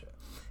 months or some shit.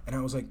 And I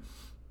was like,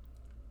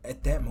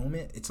 at that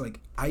moment, it's like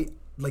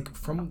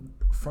from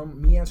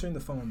me answering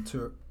the phone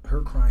to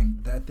her crying,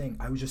 that thing,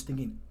 I was just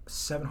thinking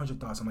 700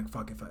 thoughts. I'm like,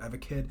 fuck, if I have a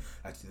kid,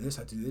 I have to do this,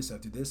 I have to do this, I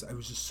have to do this. I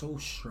was just so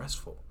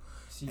stressful.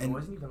 See, it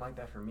wasn't even like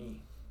that for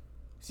me.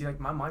 See, like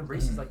my mind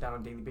races like that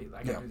on a daily basis.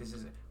 I gotta do this.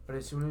 But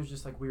as soon as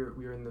just like we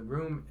were in the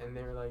room and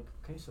they were like,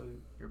 okay, so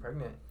you're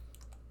pregnant.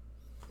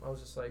 I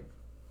was just like,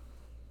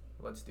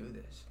 let's do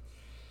this.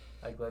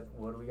 Like,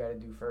 what do we got to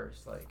do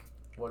first? Like,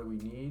 what do we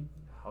need?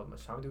 How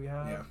much time do we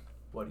have? Yeah.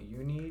 What do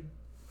you need?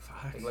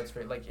 Fuck.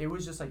 Like, it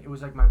was just like, it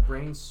was like my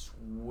brain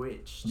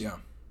switched. Yeah.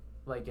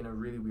 Like, in a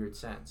really weird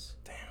sense.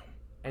 Damn.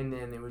 And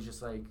then it was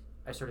just like,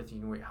 I started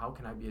thinking, wait, how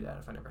can I be a dad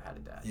if I never had a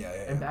dad? Yeah.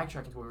 And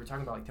backtracking to what we were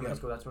talking about, like 10 minutes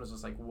ago, that's when it was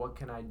just like, what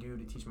can I do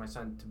to teach my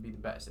son to be the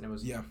best? And it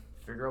was,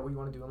 figure out what you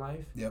want to do in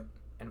life. Yep.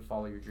 And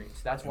follow your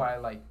dreams. That's why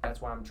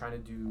I'm trying to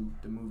do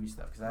the movie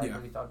stuff, because I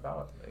really thought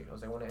about it. Like, I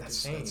was like, I want to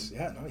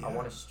entertain. I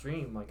want to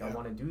stream. Like, I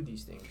want to do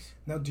these things.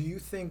 Now, do you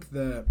think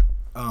that?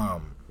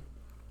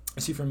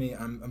 See, for me,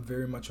 I'm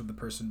very much of the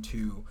person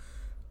to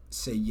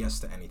say yes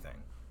to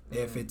anything.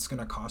 If it's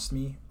gonna cost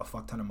me a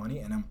fuck ton of money,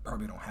 and I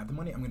probably don't have the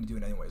money, I'm gonna do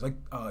it anyways. Like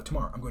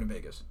tomorrow, I'm going to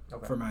Vegas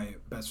for my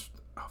best.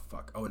 Oh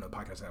fuck! Oh no, the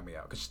podcast is gonna be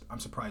out because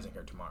I'm surprising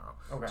her tomorrow.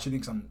 Okay. She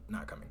thinks I'm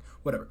not coming.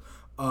 Whatever.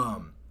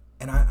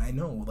 And I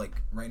know,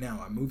 like, right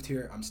now, I moved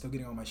here, I'm still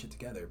getting all my shit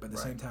together, but at the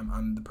same time,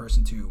 I'm the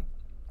person to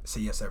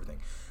say yes to everything.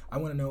 I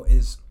want to know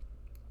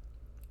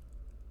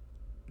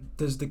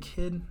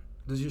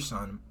does your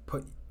son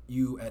put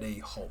you at a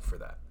halt for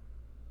that?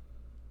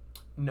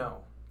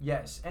 No.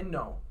 Yes and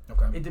no.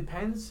 Okay. It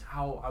depends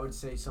how, I would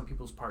say, some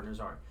people's partners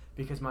are,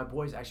 because my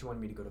boys actually wanted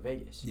me to go to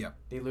Vegas. Yeah.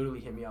 They literally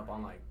hit me up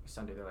on, like,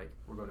 Sunday. They're like,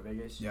 we're going to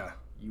Vegas. Yeah.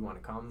 You want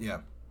to come? Yeah.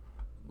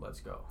 let's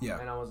go. Yeah.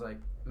 And I was like,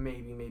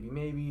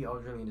 maybe. I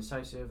was really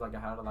indecisive. Like, I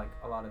had like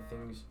a lot of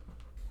things.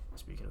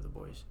 Speaking of the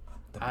boys,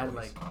 I had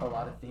like a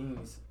lot of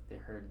things. They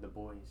heard the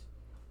boys.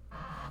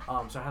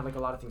 So I had like a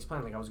lot of things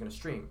planned. Like I was gonna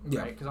stream,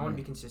 right? Because I want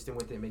to be consistent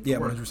with it, make it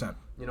work. 100%.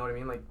 You know what I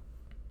mean? Like,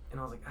 and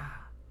I was like,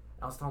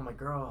 I was telling my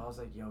girl, I was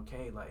like, yeah,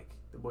 okay, like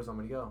the boys want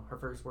me to go. Her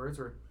first words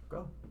were,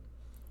 go.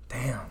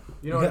 Damn.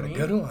 You know what I mean? A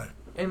good one.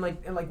 And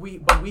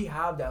we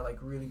have that like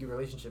really good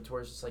relationship to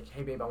where it's just like,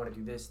 hey babe, I want to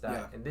do this,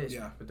 that, and this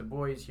with the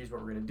boys. Here's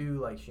what we're gonna do.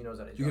 Like she knows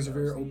that. You guys are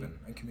very open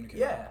and communicative.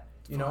 Yeah,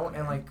 you know,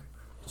 and like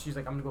she's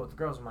like, I'm gonna go with the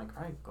girls. I'm like,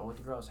 all right, go with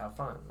the girls, have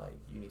fun. Like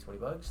you need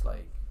 $20,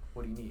 like.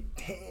 What do you need?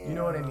 Damn, you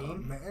know what I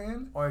mean?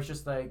 Man. Or it's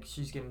just like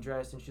she's getting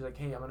dressed and she's like,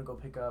 hey, I'm gonna go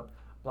pick up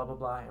blah blah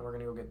blah and we're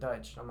gonna go get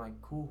Dutch. I'm like,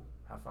 cool,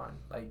 have fun.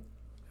 Like,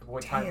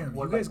 what time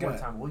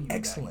will you?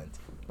 Excellent.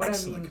 But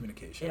excellent I mean,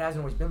 communication. It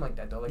hasn't always been like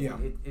that though. Like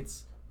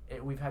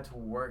we've had to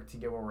work to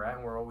get where we're at,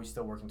 and we're always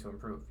still working to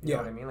improve. You know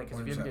what I mean? Like, because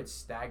if you ever get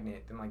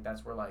stagnant, then like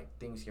that's where like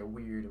things get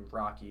weird and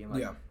rocky and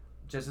like.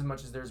 Just as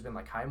much as there's been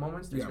like high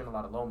moments, there's been a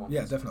lot of low moments.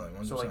 Yeah, definitely.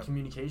 100%. So like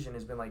communication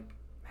has been like.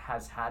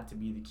 Has had to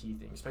be the key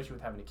thing, especially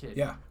with having a kid.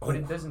 Yeah. But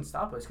it doesn't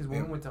stop us because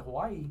when we went to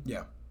Hawaii,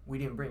 we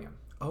didn't bring him.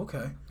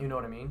 Okay. You know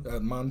what I mean?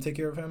 Mom take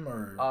care of him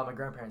or? My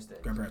grandparents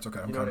did. Grandparents, okay.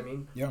 You know what I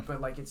mean? Yeah.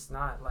 But like, it's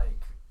not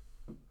like,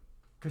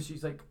 cause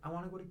she's like, I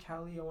want to go to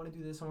Cali. I want to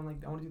do this. I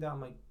want to do that. I'm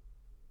like,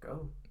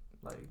 go.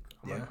 Like,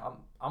 I'm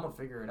gonna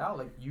figure it out.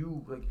 Like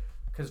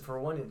cause for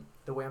one,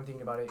 the way I'm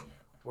thinking about it,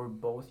 we're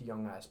both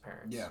young ass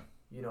parents. Yeah.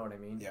 You know what I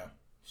mean? Yeah.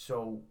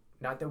 So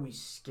not that we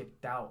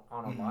skipped out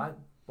on a lot.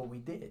 But we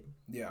did.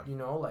 Yeah. You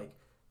know, like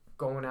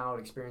going out,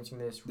 experiencing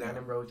this,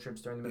 random road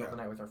trips during the middle of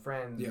the night with our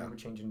friends. We were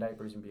changing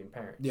diapers and being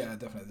parents. Yeah,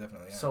 definitely.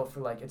 Yeah. So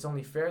for like, it's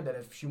only fair that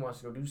if she wants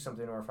to go do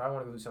something or if I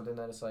want to go do something,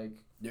 that it's like,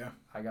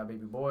 I got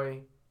baby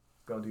boy,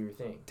 go do your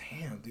thing.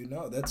 Damn, dude,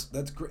 no, that's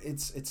great.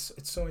 It's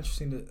so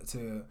interesting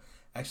to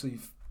actually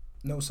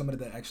know somebody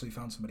that actually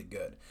found somebody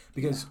good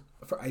because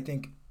I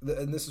think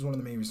and this is one of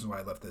the main reasons why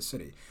I left this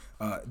city.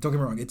 Don't get me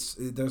wrong,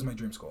 that was my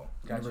dream school,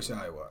 University of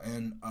Iowa,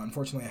 and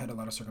unfortunately I had a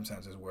lot of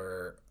circumstances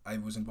where I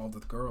was involved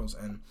with girls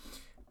and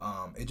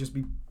it just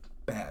be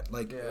bad.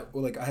 Like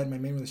I had my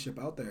main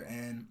relationship out there,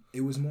 and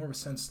it was more of a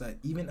sense that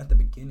even at the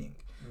beginning,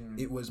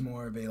 it was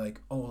more of a like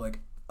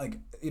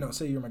you know,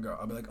 say you're my girl,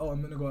 I'll be like, oh,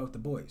 I'm gonna go out with the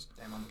boys.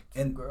 Damn, I'm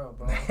a girl,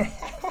 bro.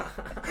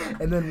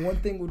 And then one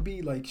thing would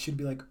be like, she'd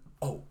be like,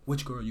 oh,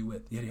 which girl are you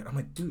with? Yeah. I'm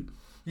like, dude.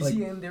 You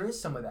see, and there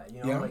is some of that,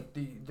 you know, like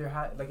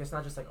like it's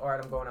not just like, all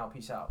right, I'm going out,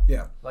 peace out.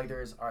 Yeah. Like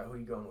there is, all right, who are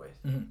you going with?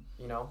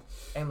 You know,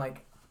 and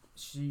like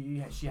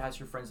she has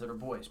her friends that are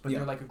boys, but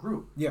they're like a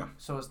group. Yeah.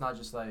 So it's not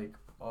just like,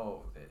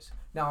 oh, this.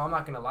 Now I'm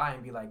not gonna lie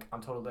and be like,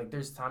 I'm totally like.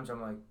 There's times where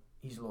I'm like,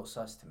 he's a little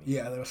sus to me.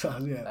 Yeah, a little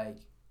sus. Yeah. Like.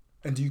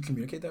 And do you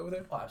communicate that with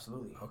her? Oh,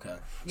 absolutely. Okay.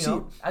 You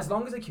know, as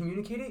long as I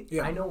communicate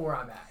it, I know where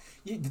I'm at.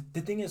 Yeah.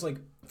 The thing is, like,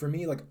 for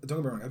me, like, don't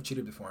get me wrong, I've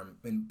cheated before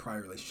in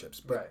prior relationships,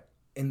 but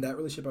in that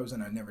relationship I was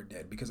in, I never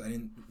did because I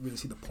didn't really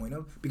see the point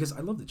of. Because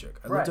I love the chick.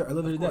 I loved her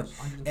to death.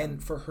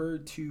 And for her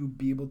to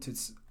be able to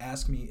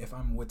ask me if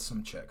I'm with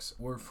some chicks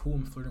or who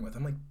I'm flirting with,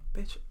 I'm like,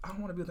 bitch, I don't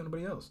want to be with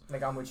anybody else.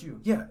 Like I'm with you.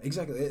 Yeah,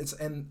 exactly. It's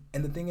and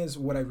the thing is,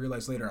 what I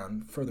realized later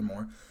on,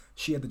 furthermore,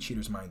 she had the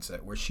cheater's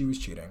mindset where she was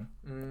cheating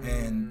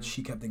and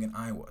she kept thinking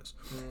I was,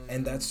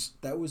 and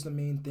that was the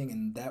main thing,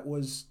 and that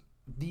was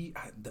the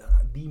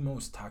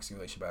most toxic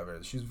relationship I've ever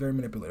had. She was very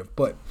manipulative,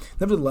 but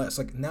nevertheless,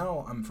 like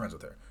now I'm friends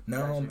with her.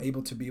 Now I'm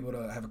able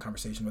to have a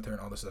conversation with her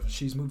and all this stuff.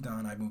 She's moved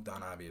on. I've moved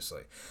on,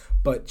 obviously,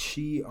 but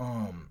she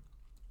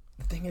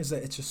the thing is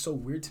that it's just so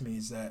weird to me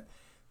is that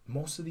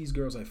most of these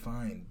girls I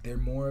find, they're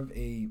more of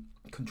a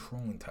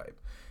controlling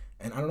type,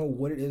 and I don't know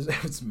what it is,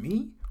 if it's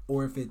me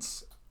or if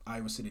it's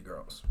Iowa City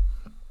girls.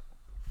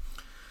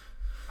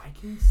 I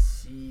can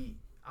see.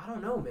 I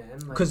don't know, man.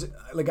 Because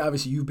like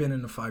obviously you've been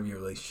in a 5-year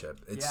relationship.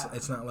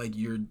 It's not like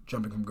you're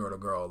jumping from girl to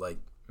girl like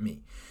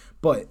me,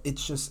 but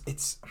it's just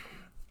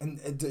And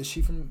is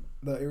she from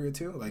the area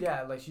too? Like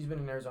like she's been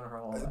in Arizona her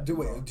whole life.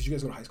 Did you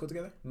guys go to high school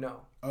together?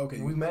 No.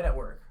 Okay. We met at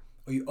work.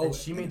 And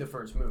she made the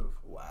first move.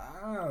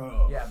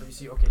 Wow. Yeah, but you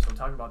see, okay, so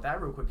talking about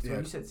that real quick. So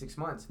you said 6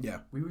 months. Yeah.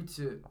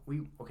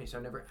 So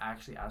I never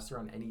actually asked her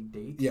on any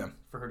date. Yeah.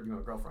 For her to be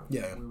my girlfriend.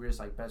 Yeah. We were just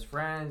like best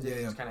friends. And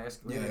it just kind of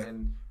escalated,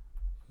 and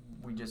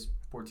we just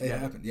were together. It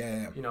happened.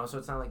 Yeah. You know, so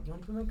it's not like, you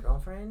want to be my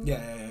girlfriend?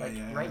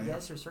 Yeah. Write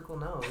yes or circle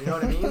no. You know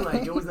what I mean?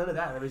 Like it was none of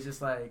that. It was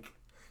just like,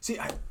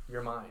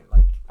 you're mine.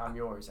 Like I'm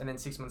yours. And then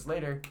 6 months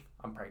later,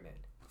 I'm pregnant.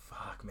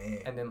 Fuck, man.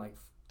 And then like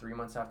 3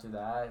 months after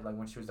that, like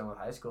when she was done with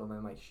high school, and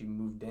then like she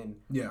moved in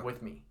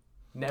with me.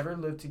 Never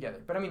lived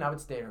together, but I mean I would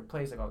stay at her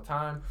place like all the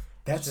time.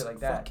 That's like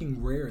that.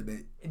 Fucking rare.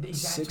 That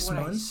 6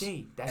 months,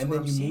 and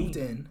then you moved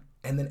in,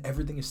 and then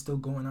everything is still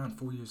going on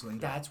 4 years later.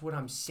 That's what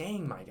I'm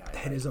saying, my guy.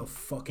 That is a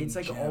fucking. It's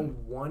like gem. a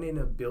 1 in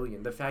a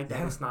billion. The fact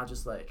that it's not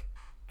just like,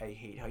 I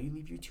hate how you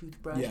leave your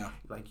toothbrush. Yeah.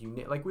 Like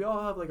like we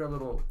all have like our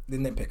little. The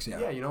nitpicks, yeah.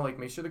 Yeah, you know, like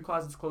make sure the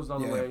closet's closed all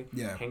the way.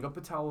 Yeah. Hang up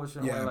a towel or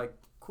something. Like,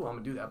 cool, I'm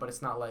gonna do that. But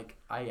it's not like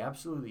I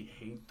absolutely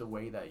hate the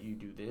way that you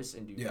do this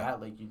and do that.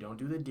 Like you don't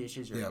do the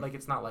dishes or like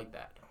it's not like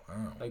that.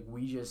 Wow. Like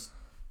we just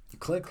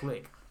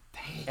click.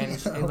 Damn.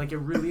 And like, it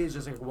really is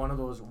just like one of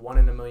those 1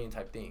 in a million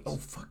type things. Oh,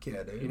 fuck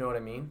yeah, dude. You know what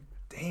I mean?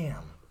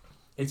 Damn.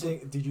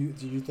 Did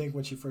you think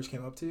when she first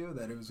came up to you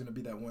that it was going to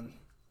be that one?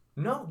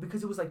 No,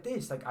 because it was like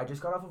this. Like, I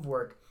just got off of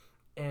work,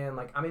 and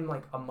like, I'm in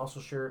like a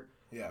muscle shirt.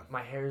 Yeah.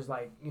 My hair's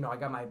like, you know, I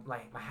got my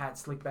hat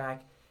slicked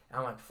back, and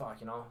I'm like,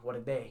 fuck, you know, what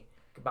a day.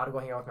 About to go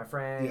hang out with my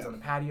friends on the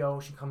patio.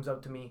 She comes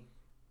up to me,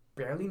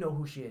 barely know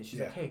who she is. She's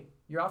like, hey,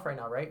 you're off right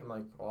now, right? I'm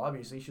like, well,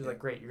 obviously. She was like,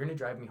 great, you're going to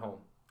drive me home.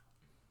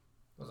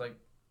 I was like,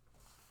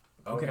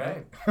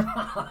 okay.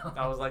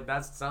 I was like,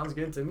 that sounds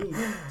good to me.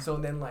 So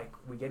then, like,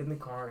 we get in the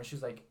car, and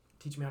she's like,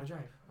 teach me how to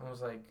drive. I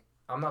was like,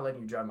 I'm not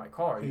letting you drive my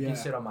car. You can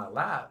sit on my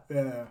lap.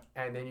 Yeah.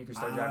 And then you can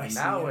start driving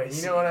that way.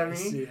 You know what I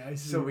mean? I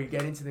see. So we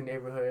get into the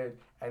neighborhood,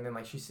 and then,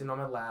 like, she's sitting on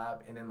my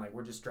lap, and then, like,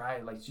 we're just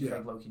driving. Like, she's,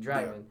 like, low-key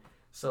driving. Yeah.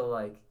 So,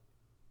 like,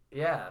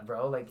 yeah,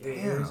 bro. Like,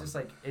 it was just,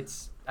 like,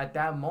 it's, at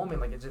that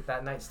moment, like, it's just,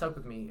 that night stuck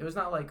with me. It was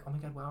not like, oh, my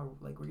God, wow,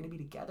 like, we're going to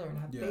be together and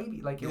have a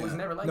baby. Like, it was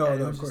never like that.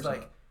 It was just,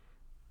 like,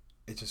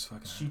 it just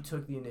fucking... She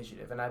took the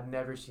initiative, and I've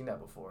never seen that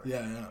before.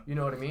 Yeah. You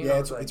know what I mean? Yeah,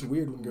 it's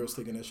weird when girls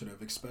take initiative,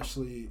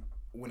 especially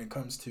when it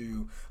comes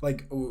to,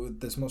 like,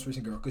 this most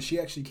recent girl, because she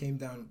actually came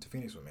down to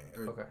Phoenix with me,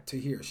 or to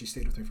here. She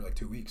stayed with me for, like,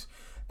 2 weeks,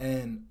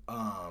 and,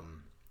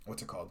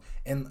 what's it called?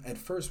 And at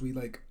first, we,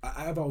 like,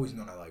 I've always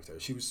known I liked her.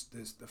 She was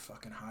the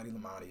fucking hottie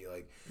Lamati,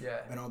 like,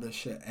 and all this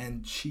shit,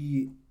 and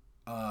she...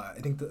 I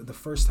think the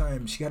first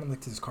time she got in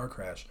like this car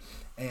crash,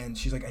 and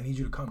she's like, I need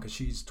you to come because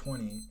she's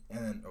 20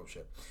 and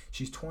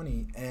she's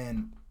 20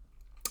 and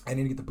I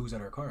need to get the booze out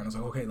of her car. And I was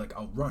like, okay, like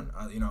I'll run,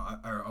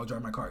 I'll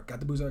drive my car.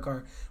 Got the booze out of the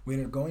car. We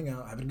ended up going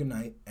out, having a good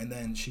night, and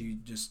then she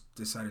just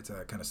decided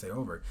to kind of stay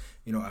over.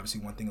 You know,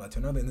 obviously one thing led to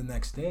another, and the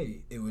next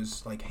day it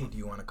was like, hey, do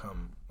you want to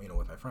come, you know,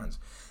 with my friends,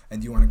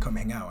 and do you want to come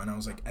hang out? And I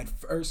was like, at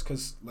first,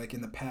 because like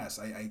in the past,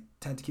 I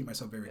tend to keep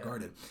myself very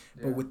guarded,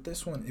 but with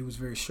this one, it was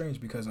very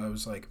strange because I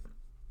was like,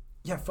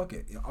 yeah, fuck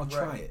it. I'll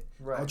try it.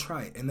 Right. I'll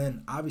try it. And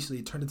then obviously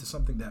it turned into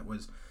something that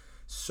was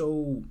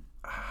so,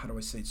 how do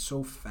I say it,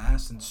 so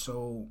fast and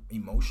so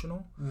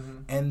emotional.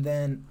 Mm-hmm. And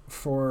then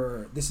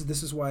for this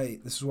is why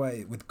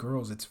with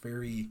girls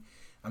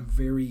I'm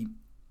very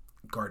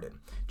guarded,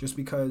 just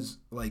because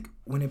like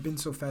when it's been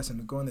so fast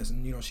and going this,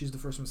 and you know, she's the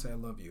first one to say I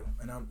love you,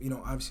 and I'm, you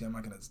know, obviously I'm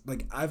not gonna,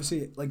 like,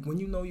 obviously, like when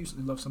you know you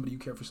love somebody, you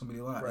care for somebody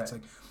a lot. Right. It's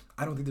like,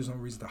 I don't think there's no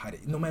reason to hide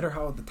it, no matter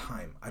how the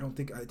time. I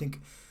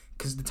think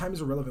because the time is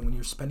irrelevant when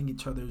you're spending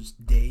each other's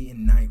day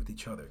and night with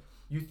each other.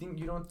 You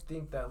don't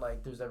think that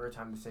like there's ever a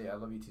time to say I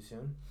love you too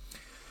soon?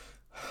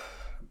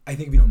 I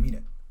think if you don't mean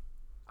it.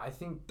 I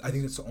think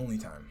that's the only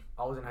time.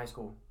 I was in high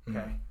school. Okay.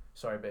 Mm-hmm.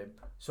 Sorry, babe.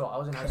 So I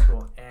was in high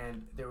school,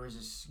 and there was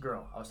this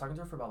girl. I was talking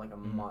to her for about like a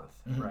month,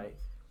 right?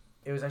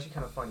 It was actually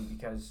kind of funny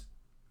because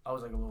I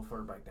was like a little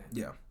flirt back then.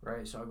 Yeah.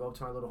 Right? So I go up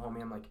to my little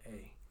homie. I'm like,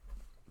 hey,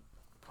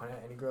 point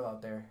at any girl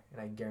out there,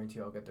 and I guarantee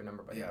I'll get their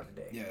number by the end of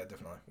the day. Yeah,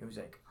 definitely. It was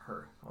like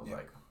her. I was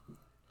like,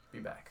 be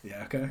back.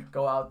 Yeah, okay.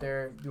 Go out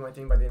there, do my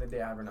thing. By the end of the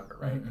day, I have her number,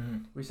 right? Mm-hmm.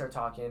 We start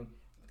talking,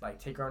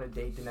 like, take her on a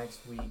date the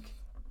next week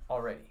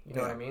already. You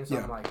know what I mean? So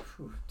I'm like,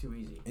 too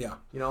easy. Yeah.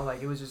 You know,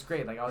 like, it was just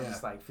great. Like, I was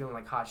just, like, feeling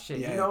like hot shit.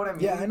 You know what I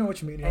mean? Yeah, I know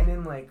what you mean. Yeah. And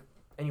then, like,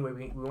 anyway,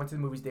 we went to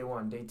the movies day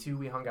 1. Day 2,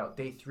 we hung out.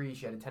 Day 3,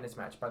 she had a tennis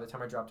match. By the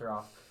time I dropped her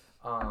off,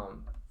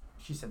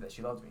 she said that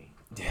she loved me.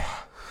 Yeah.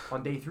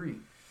 On day 3.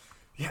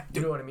 Yeah.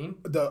 You know what I mean?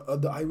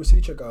 The Iowa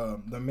City chick,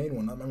 the main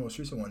one, not my most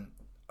recent one,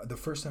 the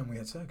first time we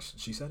had sex,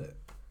 she said it.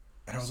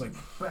 And I was like,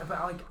 but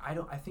like,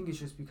 I think it's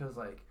just because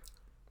like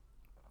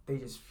they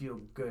just feel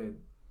good,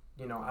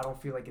 you know. I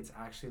don't feel like it's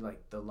actually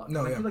like the love.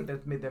 No, I feel like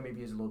that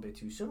maybe is a little bit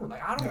too soon.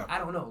 Like I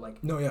don't know.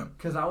 Like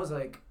because I was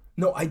like,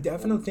 no, I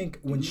definitely think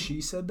when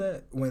she said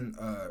that, when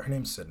her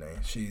name's Sydney,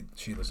 she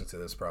listens to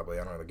this probably.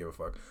 I don't really give a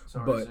fuck.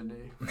 Sorry, but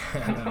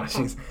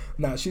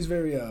Sydney. she's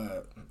very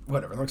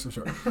whatever. Long story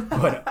short,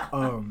 but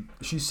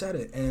she said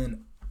it,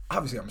 and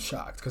obviously I'm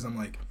shocked because I'm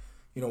like,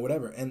 you know,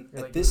 whatever. And you're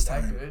at like, this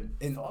time,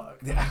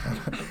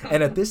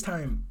 and at this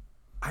time,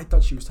 I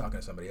thought she was talking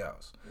to somebody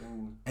else.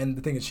 Ooh. And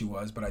the thing is, she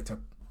was, but I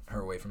took her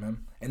away from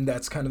him, and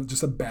that's kind of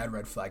just a bad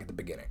red flag at the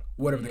beginning,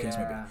 whatever the case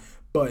may be.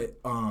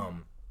 But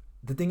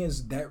the thing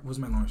is, that was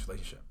my longest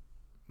relationship.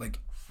 Like,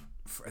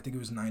 I think it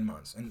was 9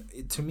 months,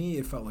 and to me,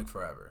 it felt like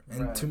forever.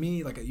 And to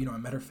me, like, you know, I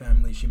met her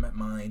family, she met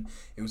mine.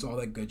 It was all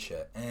that good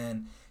shit,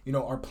 and you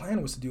know, our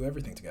plan was to do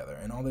everything together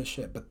and all this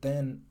shit. But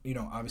then, you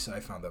know, obviously, I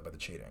found out about the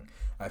cheating.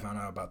 I found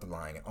out about the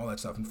lying and all that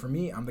stuff. And for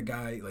me, I'm the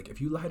guy, like, if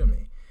you lie to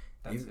me,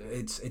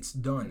 it's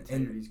done.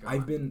 And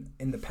I've been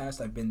in the past.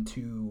 I've been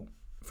too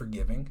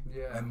forgiving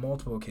on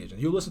multiple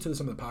occasions. You'll listen to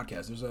some of the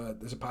podcasts. There's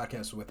a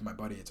podcast with my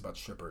buddy. It's about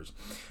strippers,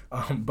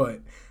 but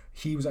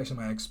he was actually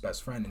my ex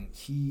best friend,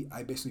 and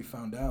I basically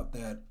found out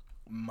that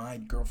my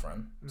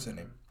girlfriend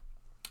Sydney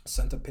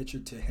sent a picture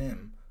to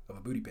him of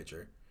a booty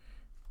picture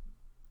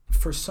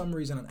for some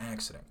reason, an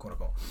accident, quote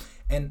unquote.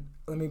 And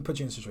let me put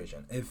you in a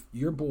situation. If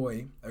your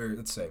boy, or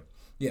let's say,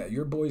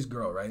 your boy's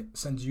girl, right,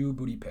 sends you a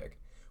booty pic,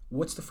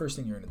 what's the first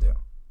thing you're gonna do?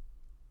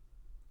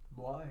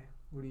 Why?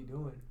 What are you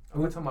doing?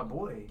 I'm gonna tell my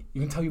boy.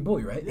 You can tell your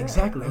boy, right? Yeah,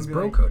 exactly. That's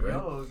bro code, right?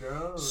 Yo,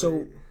 girl.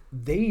 So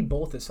they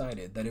both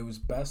decided that it was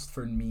best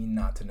for me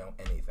not to know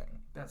anything.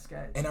 That's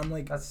sketch. And I'm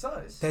like, that's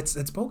sus.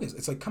 That's bogus.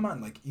 It's like, come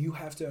on, like you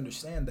have to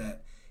understand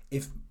that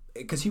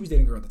because he was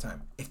dating a girl at the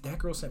time. If that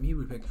girl sent me a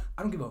pic,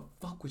 I don't give a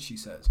fuck what she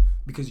says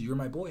because you're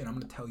my boy, and I'm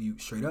gonna tell you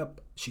straight up.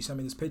 She sent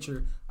me this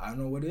picture. I don't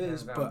know what it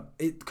is, but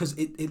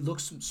it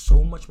looks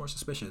so much more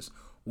suspicious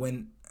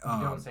when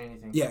you don't say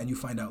anything. Yeah, and you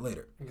find out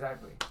later.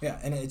 Exactly. Yeah,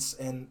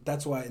 and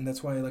that's why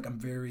like I'm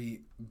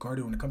very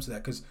guarded when it comes to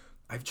that because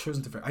I've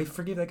chosen to. I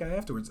forgave that guy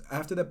afterwards.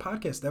 After that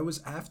podcast, that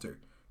was after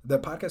the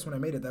podcast when I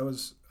made it. That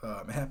was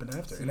it happened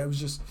after, and I was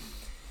just.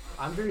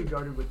 I'm very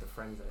guarded with the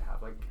friends that I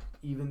have. Like,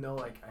 even though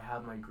like I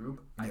have my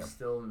group, I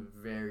still am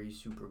very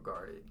super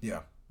guarded. Yeah.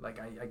 Like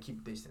I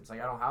keep distance.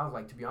 Like I don't have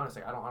like, to be honest,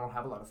 like I don't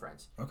have a lot of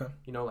friends. Okay.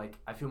 You know, like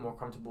I feel more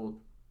comfortable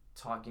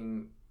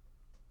talking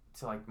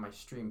to like my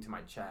stream, to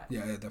my chat.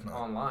 Yeah, definitely.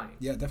 Online.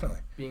 Yeah, definitely.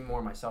 Being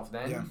more myself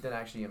than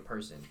actually in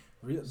person.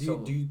 Really?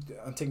 Do you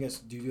I'm taking this,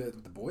 do you do that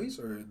with the boys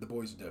or the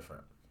boys are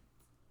different?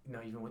 No,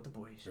 even with the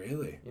boys.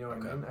 Really? You know what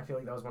I mean? I feel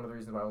like that was one of the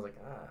reasons why I was like,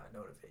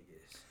 no to Vegas.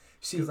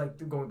 See, because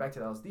like going back to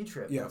the LSD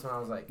trip, that's when I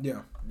was like,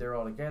 they're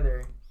all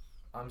together,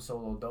 I'm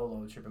solo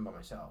dolo tripping by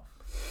myself.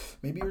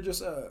 Maybe you're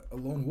just a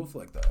lone wolf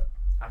like that.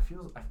 I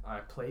feel I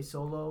play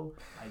solo,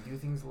 I do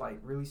things like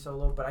really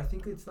solo, but I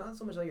think it's not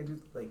so much like I do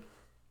like,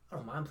 I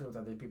don't mind playing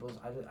with other people.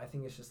 I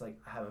think it's just like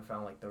I haven't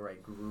found like the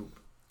right group.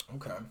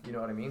 Okay. You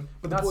know what I mean?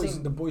 But the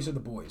boys are the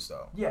boys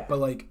though. Yeah. But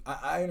like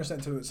I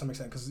understand to some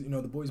extent because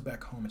the boys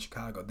back home in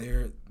Chicago,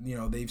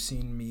 they've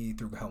seen me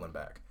through hell and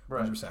back.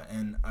 Right. 100%.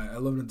 And I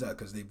love them to death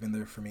because they've been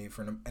there for me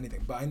for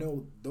anything. But I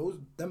know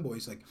them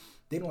boys, like,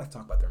 they don't like to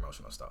talk about their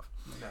emotional stuff.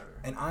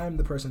 Never. And I'm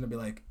the person to be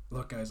like,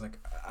 look, guys, like,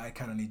 I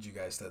kind of need you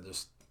guys to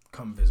just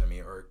come visit me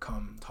or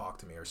come talk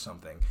to me or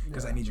something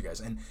because I need you guys.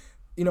 And,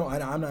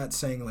 I'm not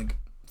saying, like,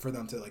 for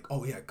them to, like,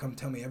 oh, yeah, come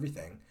tell me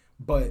everything.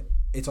 But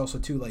it's also,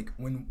 too, like,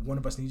 when one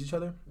of us needs each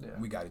other,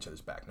 we got each other's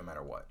back no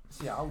matter what.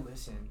 See, I'll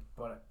listen,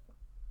 but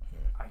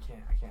I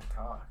can't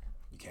talk.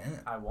 You can't?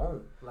 I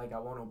won't. Like, I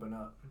won't open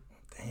up.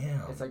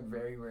 Damn. It's like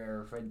very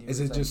rare if I do.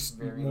 Is it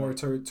just more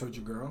towards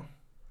your girl?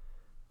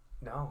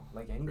 No,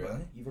 like anybody.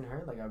 Really? Even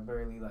her, like I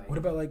barely like. What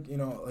about like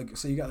like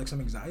say you got like some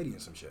anxiety and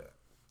some shit?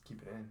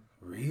 Keep it in.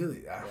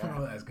 Really? I don't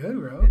know. That's good,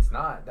 bro. It's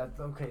not. That's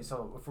okay.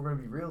 So if we're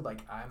gonna be real, like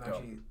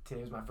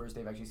today was my first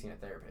day of actually seeing a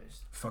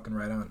therapist. Fucking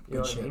right on. You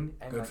know what I mean?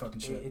 And good fucking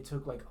shit. It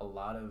took like a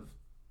lot of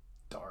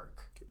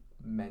dark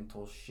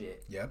mental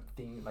shit. Yep.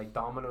 Like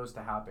dominoes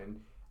to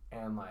happen,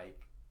 and like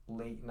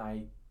late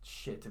night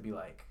shit to be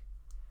like.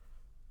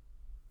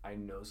 I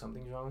know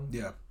something's wrong.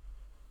 Yeah.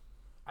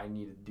 I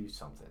need to do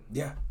something.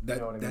 Yeah,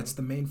 that's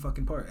the main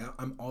fucking part.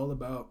 I'm all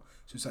about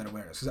suicide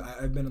awareness because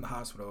I've been in the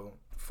hospital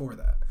for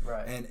that.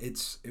 Right. And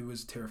it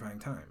was a terrifying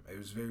time. It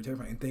was very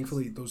terrifying. And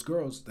thankfully, those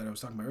girls that I was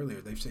talking about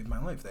earlier, they've saved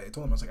my life. I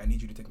told them, I was like, I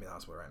need you to take me to the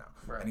hospital right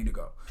now. Right. I need to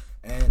go.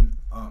 And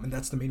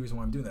that's the main reason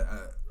why I'm doing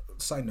that.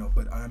 Side note,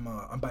 but I'm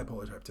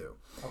bipolar type 2.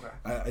 Okay.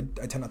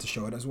 I tend not to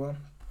show it as well.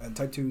 And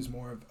type 2 is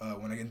more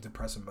of, when I get in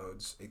depressive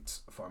modes,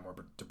 it's far more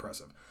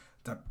depressive.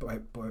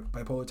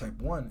 Bipolar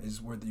type 1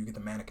 is where you get the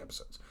manic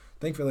episodes.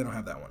 Thankfully, I don't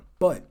have that one.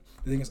 But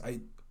the thing is,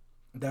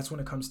 that's when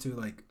it comes to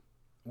like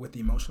with the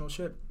emotional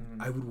shit. Mm-hmm.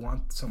 I would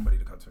want somebody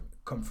to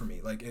come for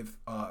me. Like if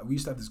we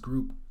used to have this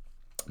group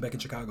back in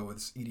Chicago with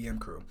this EDM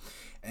crew,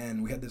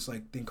 and we had this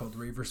like thing called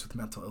Ravers with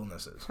Mental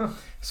Illnesses.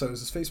 So it was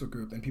this Facebook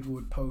group, and people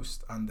would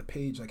post on the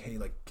page like, hey,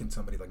 like, can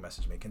somebody like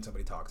message me? Can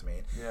somebody talk to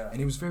me? Yeah.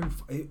 And it was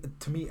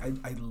to me,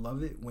 I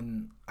love it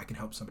when I can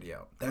help somebody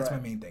out. That's my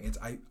main thing. It's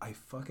I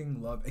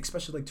fucking love,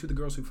 especially like to the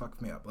girls who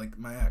fucked me up, like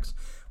my ex.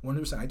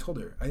 100%. I told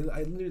her, I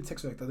literally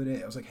texted her like the other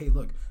day. I was like, hey,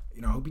 look,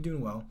 I hope you're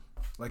doing well.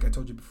 Like I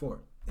told you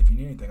before, if you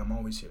need anything, I'm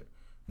always here.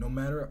 No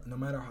matter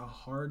how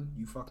hard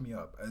you fuck me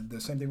up.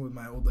 The same thing with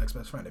my old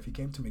ex-best friend. If he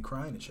came to me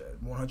crying and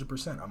shit,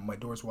 100%, my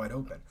door's wide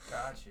open.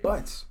 Gotcha.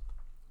 But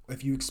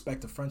if you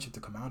expect a friendship to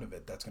come out of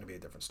it, that's going to be a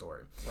different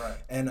story. Right.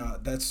 And I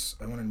want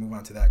to move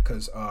on to that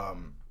because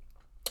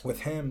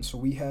with him, so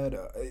we had,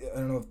 I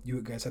don't know if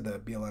you guys had the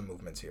BLM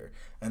movements here.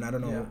 And I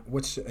don't know,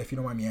 if you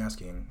don't mind me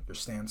asking, your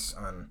stance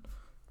on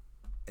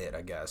it,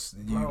 I guess.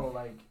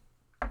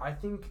 I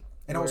think...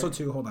 And also,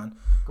 too, hold on.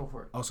 Go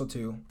for it. Also,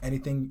 too,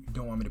 anything you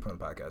don't want me to put on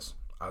the podcast,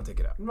 I'll take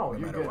it out. No,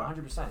 you're good,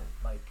 100%.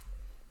 Like,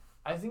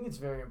 I think it's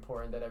very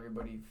important that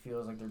everybody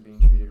feels like they're being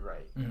treated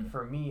right. Mm-hmm.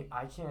 For me,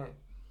 I can't...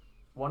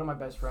 One of my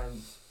best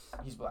friends,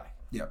 he's black.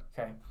 Yeah.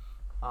 Okay?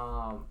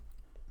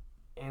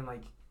 And,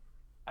 like,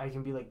 I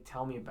can be like,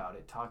 tell me about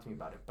it, talk to me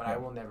about it, but I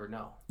will never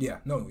know. Yeah,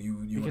 no,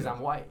 you because I'm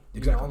white.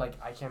 Exactly. Like,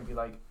 I can't be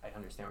like, I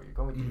understand what you're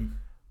going through,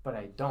 but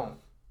I don't.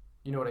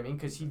 You know what I mean?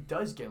 Because he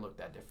does get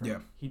looked at different. Yeah.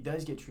 He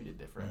does get treated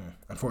different.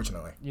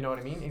 Unfortunately. You know what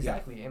I mean?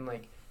 Exactly. Yeah. And,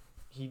 like,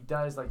 he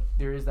does, like,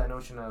 there is that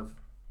notion of,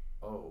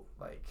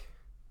 like,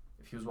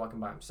 if he was walking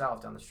by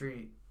himself down the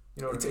street,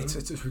 you know what I mean?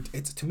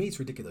 It's to me, it's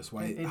ridiculous.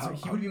 Why?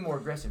 He would be more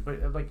aggressive.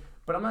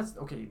 But I'm not,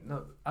 okay,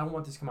 no, I don't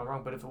want this to come out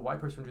wrong, but if a white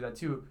person would do that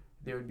too,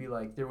 there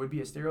would be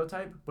a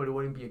stereotype, but it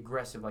wouldn't be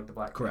aggressive like the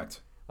black.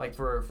 Correct. Like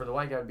for the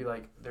white guy would be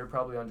like, they're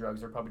probably on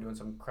drugs, they're probably doing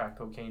some crack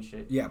cocaine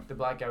shit. Yeah. The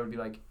black guy would be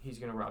like, he's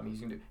gonna rob me, he's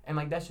gonna do, and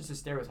like that's just the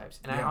stereotypes.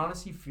 And I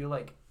honestly feel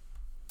like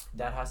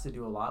that has to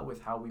do a lot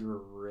with how we were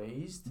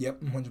raised.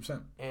 Yep,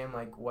 100%. And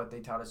like what they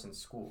taught us in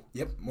school.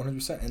 Yep,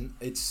 100%. And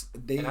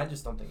and I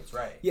just don't think it's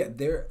right. Yeah,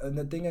 and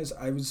the thing is,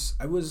 and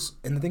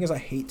the thing is, I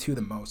hate too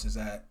the most is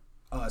that.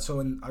 So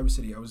in Iowa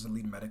City, I was the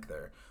lead medic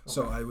there. Okay.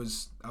 So I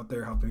was out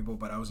there helping people,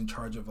 but I was in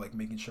charge of like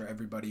making sure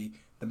everybody,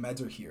 the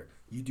meds are here.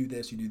 You do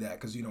this, you do that,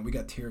 because we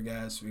got tear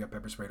gas, we got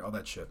pepper spray, all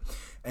that shit,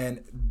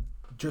 and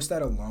just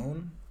that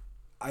alone,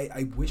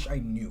 I wish I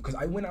knew, because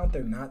I went out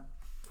there not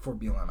for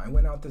BLM. I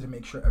went out there to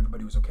make sure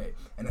everybody was okay.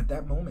 And at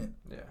that moment,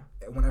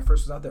 when I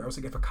first was out there, I was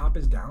like, if a cop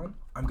is down,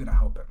 I'm gonna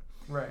help him.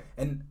 Right.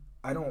 And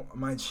I don't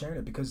mind sharing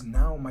it because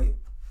now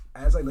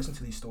as I listen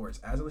to these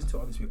stories, as I listen to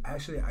all these people,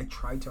 actually, I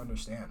tried to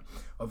understand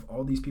of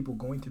all these people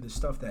going through this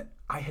stuff that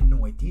I had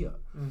no idea.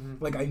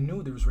 Mm-hmm. Like, I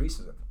knew there was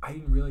racism. I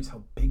didn't realize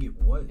how big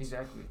it was.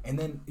 Exactly. And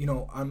then,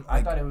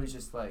 I thought it was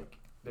just, like,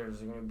 there's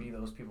going to be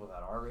those people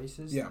that are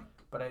racist. Yeah.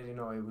 But I didn't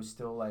know it was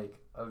still, like,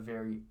 a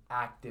very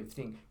active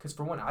thing. Because,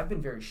 for one, I've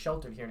been very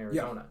sheltered here in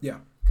Arizona. Yeah.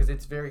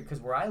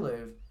 Because where I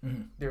live,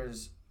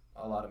 there's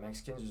a lot of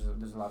Mexicans,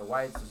 there's a lot of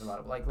whites, there's a lot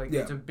of,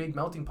 it's a big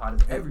melting pot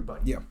of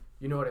everybody. Yeah.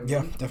 You know what I mean?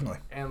 Yeah, definitely.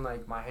 And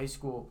like my high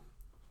school,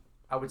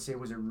 I would say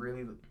was a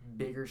really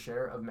bigger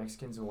share of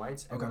Mexicans and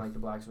whites, and then like the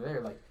blacks were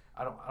there. Like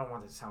I don't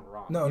want it to sound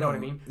wrong. No, you know what I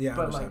mean? Yeah,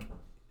 but like,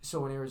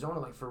 so in Arizona,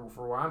 like for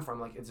where I'm from,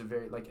 like it's a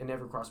very like it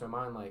never crossed my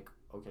mind. Like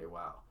okay,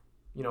 wow,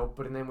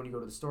 But then when you go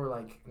to the store,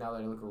 like now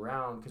that I look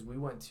around, because when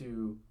we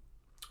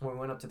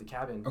went up to the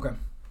cabin,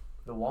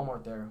 the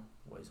Walmart there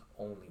was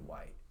only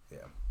white. Yeah.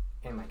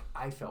 And like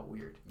I felt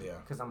weird. Yeah.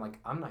 Because I'm like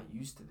I'm not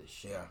used to this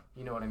shit. Yeah.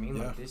 You know what I mean?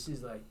 Yeah. Like this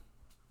is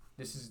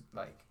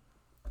like,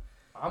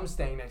 I'm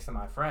staying next to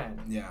my friend.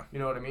 Yeah. You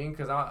know what I mean?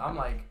 Because I'm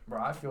like, bro,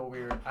 I feel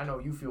weird. I know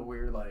you feel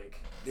weird. Like,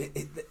 the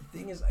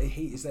thing is, I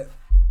hate is that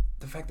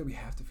the fact that we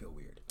have to feel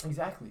weird.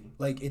 Exactly.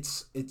 Like,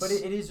 it's. But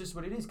it is just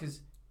what it is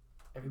because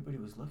everybody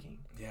was looking.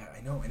 Yeah,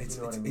 I know. And it's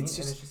just. And it's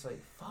just like,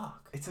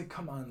 fuck. It's like,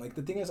 come on. Like,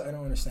 the thing is, I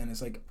don't understand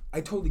is like,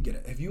 I totally get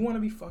it. If you want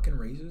to be fucking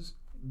racist,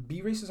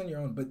 be racist on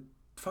your own, but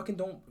fucking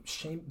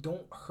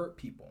don't hurt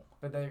people.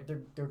 But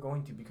they're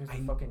going to because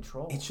they're fucking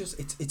trolls. It's just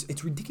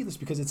it's ridiculous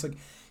because it's like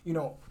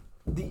All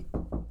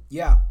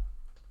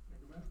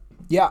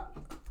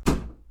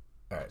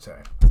right,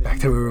 sorry. Back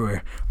to where we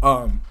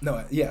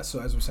were. So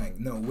as we're saying,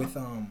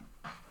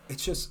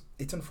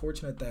 it's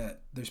unfortunate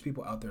that there's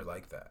people out there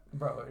like that.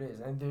 Bro, it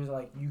is. And there's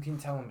like you can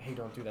tell them, hey,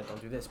 don't do that,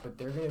 don't do this, but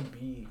they're gonna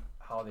be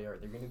how they are.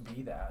 They're gonna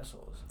be the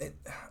assholes.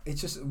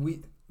 It's just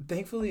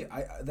thankfully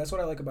that's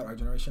what I like about our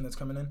generation that's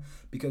coming in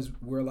because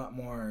we're a lot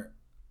more.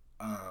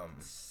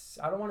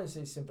 I don't want to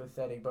say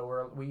sympathetic,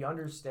 but we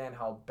understand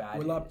how bad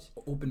we're a lot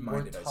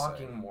open-minded. We're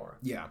talking more.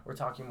 Yeah. We're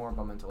talking more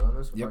about mental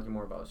illness. We're talking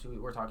more about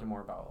we're talking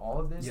more about all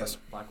of this. Yes.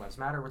 Like Black Lives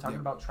Matter. We're talking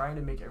about trying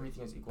to make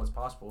everything as equal as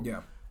possible.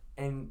 Yeah.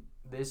 And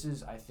this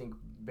is, I think,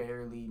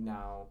 barely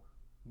now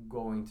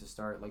going to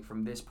start, like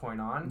from this point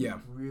on,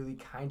 really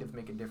kind of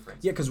make a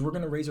difference. Yeah, because we're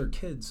going to raise our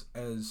kids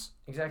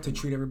to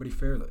treat everybody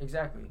fairly.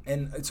 Exactly.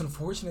 And it's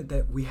unfortunate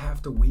that we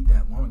have to wait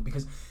that long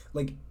because,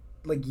 like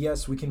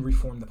yes, we can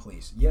reform the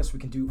police. Yes, we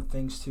can do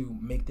things to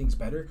make things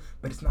better,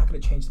 but it's not going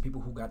to change the people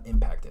who got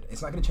impacted.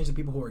 It's not going to change the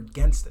people who are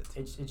against it.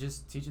 It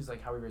just teaches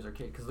like how we raise our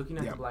kid. Because looking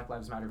at the Black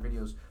Lives Matter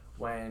videos,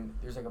 when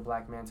there's like a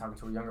black man talking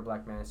to a younger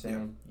black man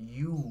saying,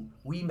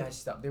 we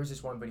messed up. There was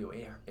this one video,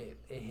 it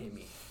hit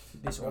me.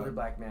 This older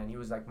black man, he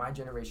was like, my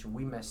generation,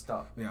 we messed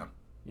up. Yeah.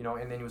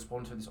 And then he was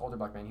spoken to this older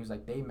black man. He was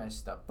like, they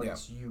messed up, but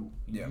it's you.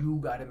 Yeah. You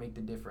got to make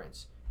the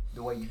difference.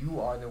 The way you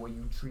are and the way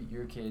you treat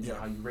your kids and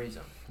how you raise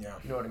them. Yeah.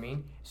 You know what I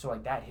mean? So,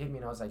 like, that hit me,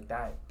 and I was like,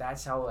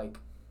 that's how, like,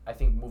 I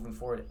think moving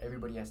forward,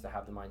 everybody has to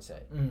have the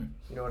mindset. Mm.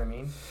 You know what I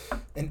mean?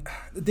 And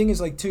the thing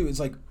is, like, too, it's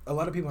like a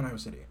lot of people in Iowa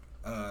City,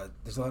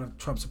 there's a lot of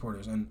Trump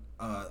supporters, and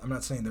I'm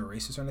not saying they're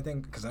racist or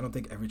anything, because I don't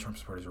think every Trump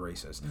supporter is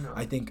racist. No.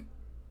 I think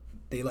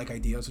they like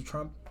ideas of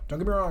Trump. Don't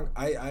get me wrong,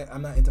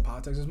 I'm not into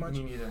politics as much.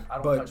 Me neither.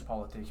 I don't touch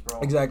politics,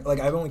 bro. Exactly.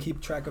 Like, I only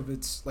keep track of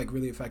it's, like,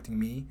 really affecting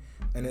me,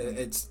 and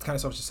it's kind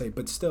of selfish to say,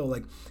 but still,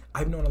 like,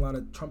 I've known a lot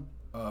of Trump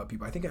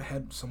people. I think I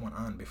had someone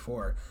on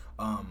before,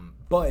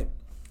 but,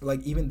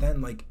 like, even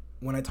then, like,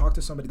 when I talk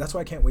to somebody, that's why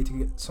I can't wait to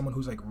get someone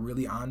who's, like,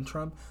 really on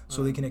Trump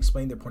so they can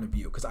explain their point of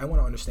view, because I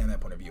want to understand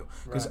that point of view,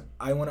 because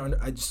I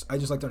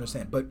just like to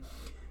understand, but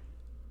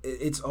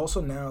it's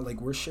also now,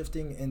 like, we're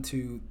shifting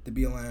into the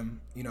BLM,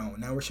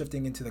 now we're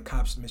shifting into the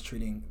cops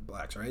mistreating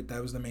blacks, right?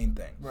 That was the main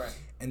thing. Right.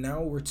 And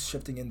now we're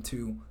shifting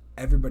into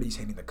everybody's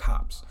hating the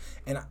cops.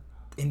 And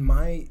in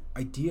my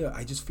idea,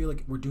 I just feel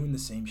like we're doing the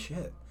same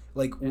shit.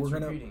 Like,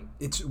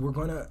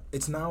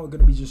 it's now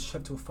gonna be just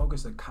shift to a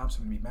focus that cops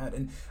are gonna be mad.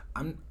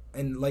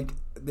 And like,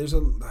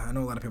 I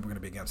know a lot of people are gonna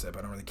be against it, but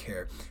I don't really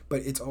care.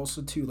 But it's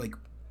also too, like,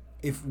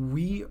 if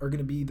we are going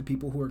to be the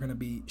people who are going to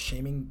be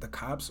shaming the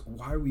cops,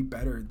 why are we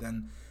better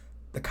than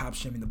the cops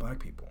shaming the black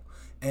people?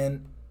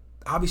 And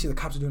obviously the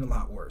cops are doing a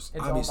lot worse.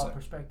 It's obviously. all about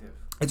perspective.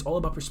 It's all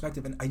about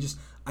perspective, and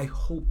I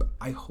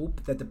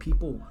hope that the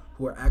people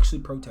who are actually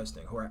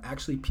protesting, who are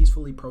actually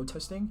peacefully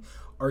protesting,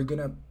 are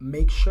gonna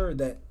make sure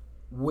that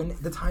when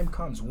the time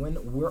comes,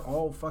 when we're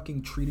all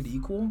fucking treated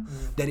equal,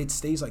 that it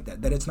stays like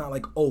that. That it's not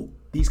like, oh,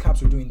 these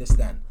cops are doing this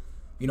then,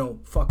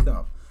 fuck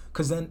them,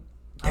 because then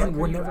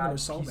we're never gonna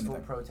solve anything.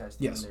 Peaceful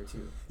protesting in there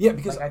too. Yeah,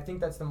 because I think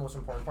that's the most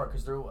important part,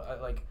 because they're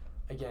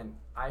again,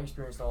 I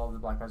experienced all of the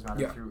Black Lives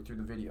Matter through the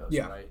videos,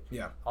 right?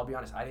 Yeah. I'll be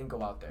honest, I didn't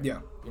go out there. Yeah.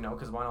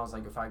 Because when I was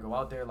like, if I go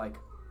out there, like,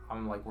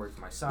 I'm like worried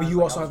for my son. But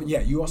you also have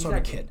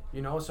a kid.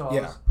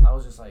 So I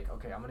was just like,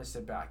 okay, I'm gonna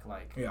sit back,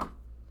 like,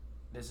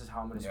 this is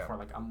how I'm gonna support.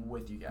 Like, I'm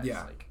with you guys.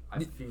 Yeah. Like,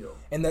 I feel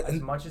as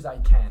much as I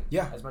can.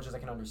 Yeah. As much as I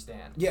can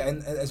understand. Yeah,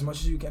 and as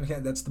much as you can,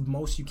 that's the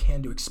most you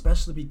can do,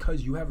 especially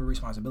because you have a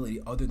responsibility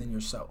other than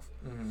yourself.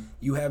 Mm-hmm.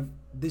 You have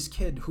this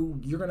kid who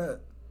you're gonna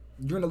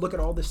look at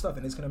all this stuff,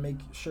 and it's gonna make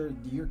sure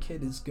your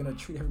kid is gonna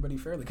treat everybody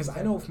fairly. Because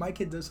I know if my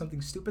kid does something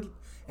stupid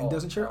and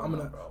doesn't share,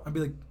 I'll be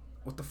like,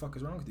 what the fuck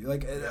is wrong with you?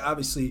 Like,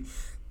 obviously,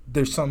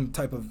 there's some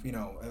type of,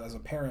 as a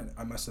parent,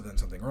 I must have done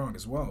something wrong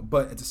as well.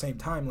 But at the same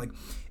time, like,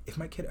 if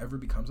my kid ever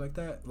becomes like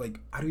that, like,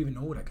 I don't even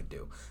know what I could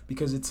do,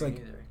 because it's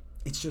like,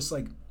 it's just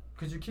like,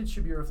 because your kid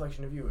should be a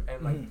reflection of you,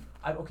 and like,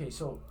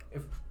 so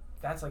if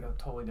that's like a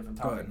totally different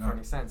topic for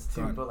any sense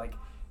too, but like,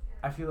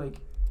 I feel like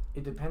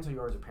it depends on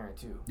you as a parent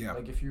too. Yeah.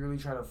 Like, if you really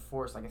try to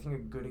force, like, I think a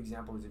good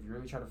example is if you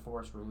really try to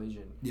force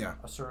religion,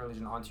 a certain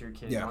religion onto your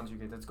kids,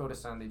 let's go to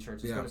Sunday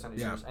church,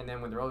 church, and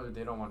then when they're older,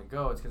 they don't want to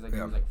go. It's because, like,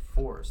 it was, like,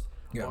 forced.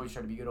 Yeah. Always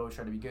try to be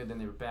good, then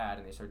they were bad,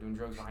 and they start doing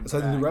drugs behind your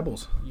back. It's like the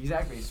rebels.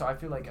 Exactly. So I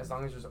feel like as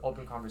long as there's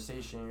open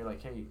conversation, you're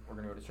like, hey, we're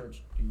going to go to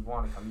church. Do you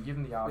want to come? You give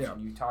them the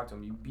option. You talk to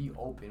them. You be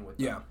open with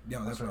them.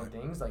 Yeah, that's right.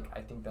 Things. Like,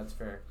 I think that's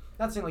fair.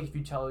 Not saying, like, if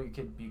you tell your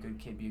kid, be a good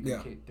kid,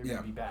 they're going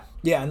to be bad.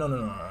 Yeah, no.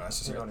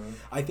 That's you know what I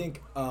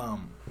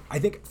mean? I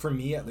think for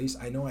me, at least,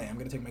 I know I am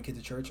going to take my kid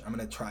to church. I'm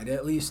going to try to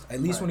at least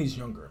when he's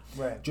younger.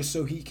 Right. Just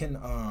so he can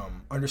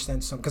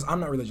understand some, because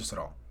I'm not religious at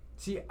all.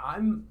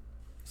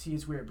 See,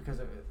 it's weird, because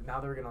now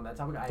that we're getting on that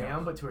topic, I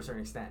am, but to a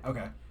certain extent.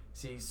 Okay.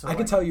 See, so I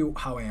can tell you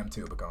how I am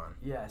too, but go on.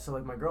 Yeah, so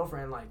like my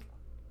girlfriend, like,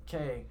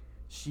 Kay,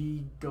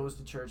 she goes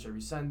to church every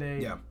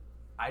Sunday. Yeah.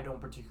 I don't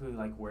particularly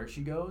like where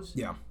she goes.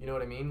 Yeah. You know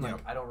what I mean?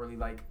 Like, I don't really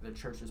like the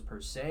churches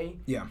per se.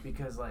 Yeah.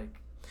 Because,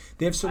 like,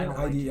 they have certain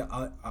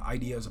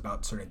ideas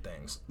about certain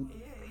things.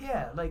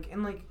 Yeah, like,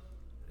 and like,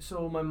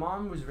 so my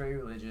mom was very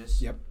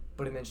religious. Yep.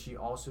 But then she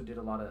also did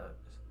a lot of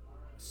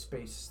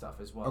space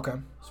stuff as well. Okay.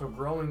 So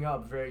growing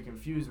up very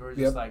confused, we're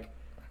just like,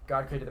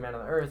 God created the man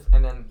on the earth,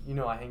 and then,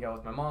 I hang out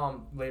with my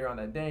mom later on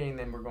that day, and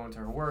then we're going to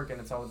her work,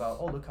 and it's all about,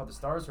 oh, look how the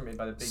stars were made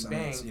by the Big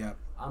Bang. Yeah.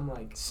 I'm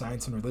like,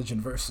 science and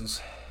religion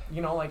versus,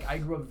 like, I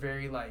grew up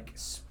very, like,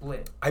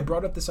 split. I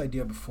brought up this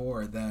idea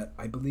before that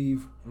I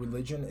believe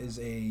religion is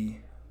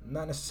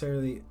not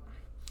necessarily,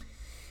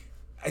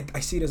 I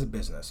see it as a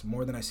business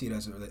more than I see it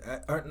as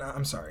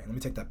I'm sorry, let me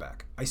take that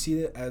back. I see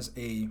it as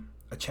a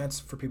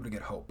chance for people to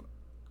get hope.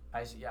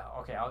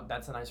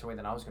 That's a nicer way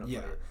than I was going to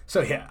put it.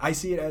 So, I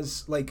see it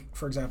as, like,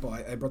 for example,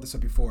 I brought this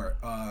up before.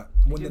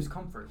 It gives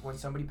comfort. When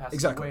somebody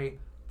passes away,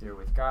 they're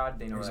with God.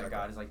 They know that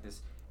God is like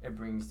this. It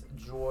brings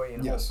joy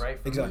and hope,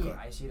 right? For me,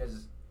 I see it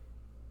as,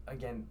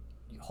 again,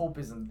 hope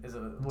is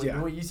the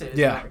way you said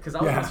it. Because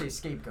I was going to say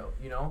scapegoat,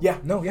 Yeah,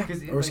 no, yeah.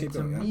 Because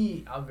to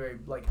me, I'm very,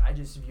 like, I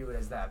just view it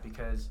as that,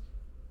 because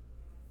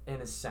in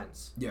a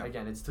sense. Yeah.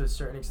 Again, it's to a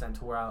certain extent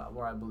to where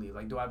I believe.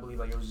 Like, do I believe,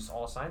 like, it was just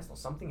all science? No,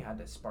 something had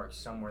to spark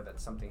somewhere that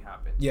something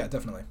happened. Yeah,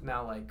 definitely.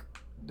 Now, like,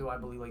 do I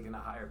believe, like, in a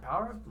higher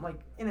power? Like,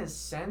 in a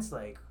sense,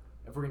 like,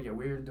 if we're gonna get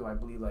weird, do I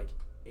believe, like,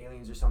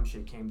 aliens or some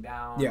shit came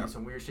down? Yeah.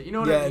 Some weird shit. You know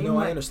what I mean? Yeah, no,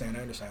 like, I understand.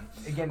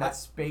 Again, that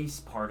space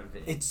part of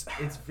it. It's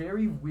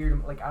very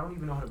weird. Like, I don't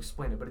even know how to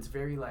explain it, but it's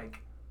very, like...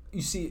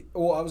 You see,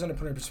 well, I was going to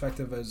put it in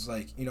perspective as,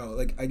 like,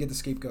 like, I get the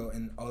scapegoat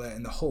and all that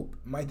and the hope.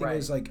 My thing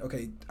is, like,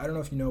 okay, I don't know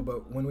if you know,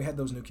 but when we had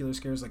those nuclear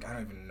scares, like, I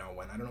don't even know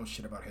when. I don't know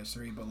shit about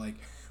history, but, like,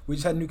 we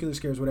just had nuclear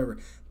scares, whatever.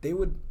 They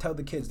would tell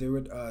the kids, they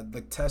would,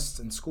 like, tests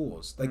in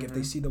schools, like, if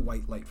they see the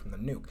white light from the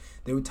nuke,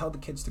 they would tell the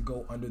kids to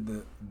go under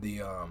the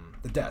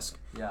desk.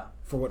 Yeah.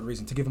 For what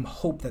reason? To give them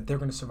hope that they're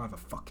going to survive a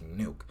fucking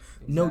nuke.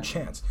 Exactly. No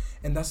chance.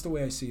 And that's the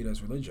way I see it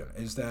as religion,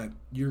 is that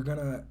you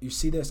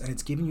see this, and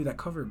it's giving you that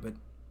cover, but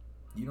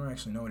you don't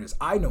actually know what it is.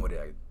 I know what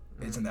it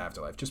is in the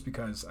afterlife, just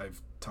because I've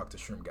talked to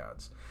shroom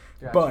gods.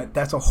 Gotcha. But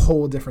that's a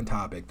whole different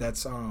topic.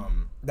 That's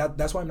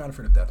that's why I'm not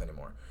afraid of death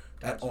anymore.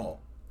 Gotcha.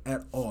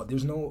 At all.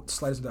 There's no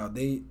slightest doubt.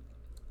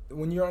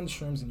 When you're on the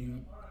shrooms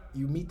and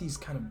you meet these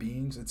kind of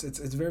beings, it's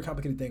a very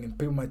complicated thing, and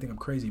people might think I'm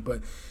crazy,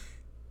 but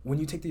when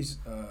you take these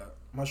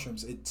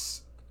mushrooms,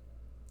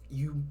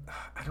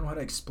 I don't know how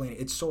to explain it.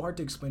 It's so hard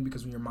to explain,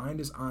 because when your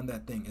mind is on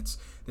that thing,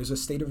 there's a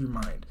state of your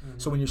mind. Mm-hmm.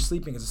 So when you're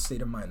sleeping, it's a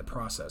state of mind, the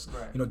process.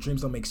 Right.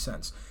 Dreams don't make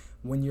sense.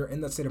 When you're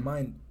in that state of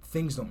mind,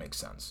 things don't make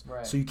sense.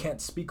 Right. So you can't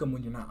speak them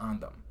when you're not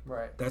on them.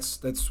 Right. That's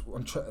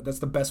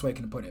the best way I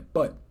can put it.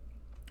 But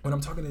when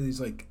I'm talking to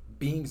these, like,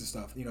 beings and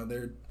stuff,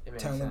 they're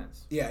telling.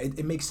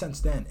 It makes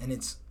sense then,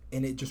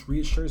 and it just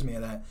reassures me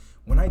that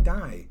when I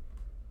die,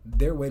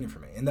 they're waiting for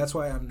me, and that's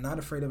why I'm not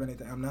afraid of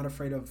anything. I'm not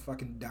afraid of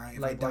fucking dying.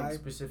 If I die, like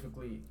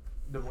specifically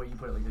the way you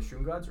put it, like the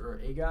shroom gods or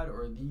a god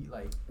or the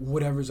like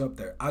whatever's up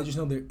there. I just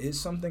know there is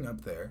something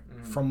up there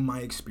from my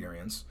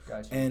experience,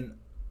 and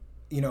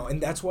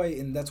and that's why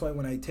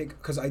when I take,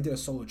 because I did a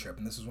solo trip,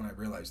 and this is when I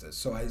realized this.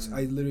 So I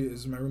literally,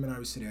 this is my room in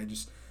Iowa City. I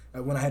just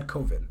when I had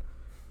COVID,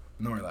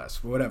 no more less,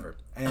 but whatever,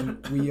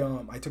 and we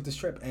I took this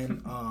trip,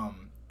 and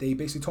they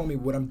basically told me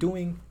what I'm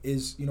doing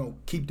is,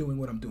 keep doing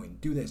what I'm doing.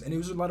 Do this. And it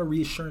was a lot of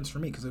reassurance for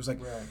me because it was like,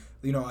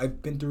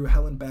 I've been through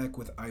hell and back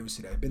with Iowa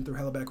City. I've been through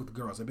hell and back with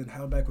girls. I've been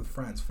hell and back with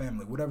friends,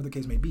 family, whatever the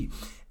case may be.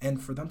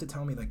 And for them to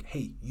tell me like,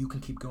 hey, you can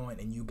keep going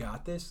and you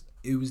got this,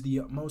 it was the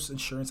utmost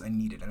assurance I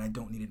needed, and I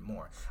don't need it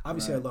more.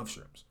 Obviously, I love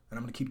shrooms, and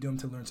I'm going to keep doing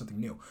them to learn something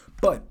new.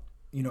 But,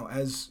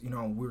 as, we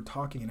were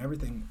talking and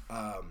everything,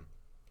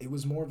 it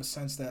was more of a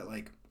sense that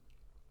like,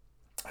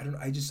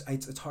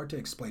 it's hard to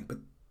explain, but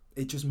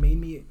it just made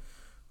me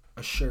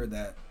assured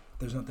that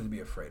there's nothing to be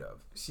afraid of.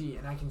 See,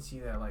 and I can see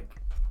that, like,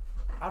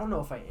 I don't know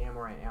if I am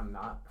or I am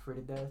not afraid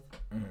of death.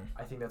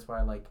 I think that's why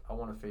I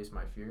want to face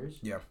my fears.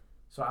 Yeah.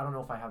 So I don't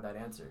know if I have that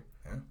answer.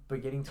 Yeah.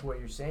 But getting to what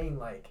you're saying,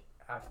 like,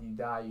 after you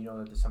die, you know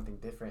that there's something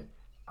different.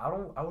 I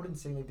wouldn't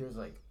say like there's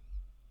like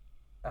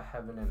a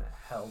heaven and a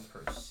hell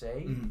per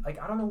se. Like,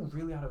 I don't know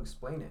really how to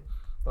explain it.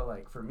 But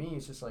like for me,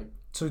 it's just like.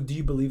 So do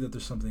you believe that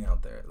there's something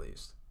out there at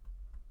least?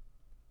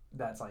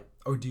 That's like.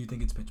 Or do you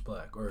think it's pitch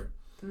black or?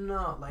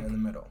 No, like in the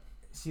middle.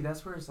 See,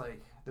 that's where it's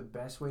like the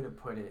best way to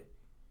put it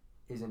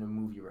is in a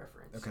movie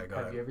reference. Okay, go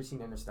ahead. Have you ever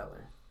seen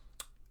Interstellar?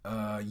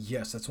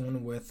 Yes, that's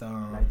one with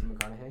Matthew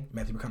McConaughey.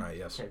 Matthew McConaughey,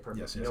 yes. Okay, perfect.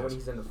 Yes, you know when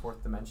he's in the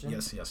fourth dimension?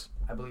 Yes.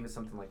 I believe it's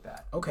something like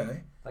that.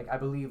 Okay. Like I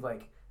believe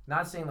like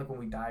not saying like when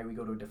we die we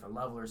go to a different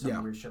level or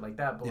some weird shit like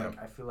that, but like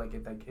I feel like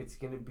it's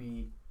gonna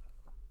be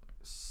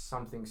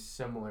something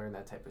similar in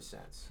that type of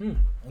sense. You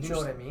know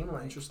what I mean?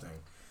 Like interesting.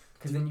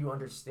 Because then you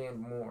understand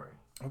more.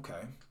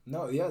 Okay.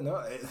 No.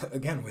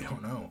 Again, we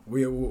don't know.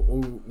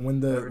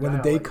 When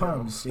the day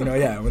comes, when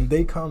the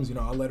day comes,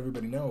 I'll let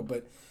everybody know.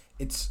 But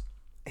it's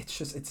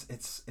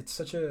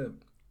such a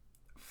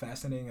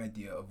fascinating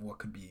idea of what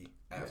could be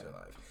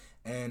afterlife.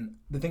 And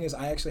the thing is,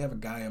 I actually have a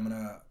guy I'm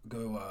gonna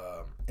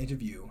go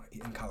interview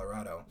in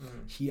Colorado.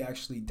 He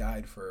actually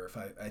died for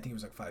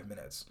 5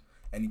 minutes,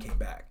 and he came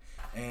back.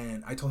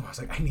 And I told him, I was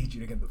like, I need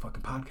you to get the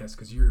fucking podcast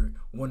because you're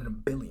one in a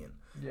billion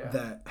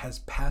that has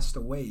passed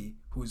away,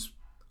 who's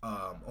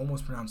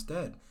almost pronounced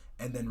dead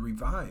and then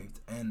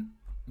revived, and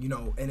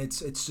and it's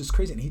just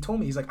crazy. And he told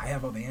me, he's like, I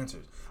have all the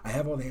answers. I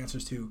have all the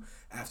answers to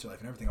afterlife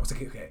and everything. I was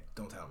like, okay,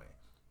 don't tell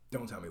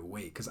me,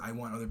 wait, because I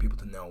want other people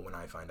to know when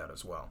I find out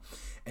as well.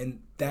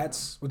 And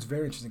that's what's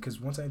very interesting,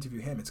 because once I interview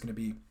him, it's going to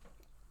be,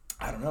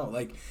 I don't know,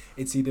 like,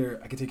 it's either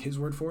I could take his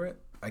word for it,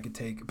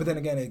 but then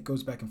again, it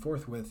goes back and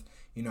forth with,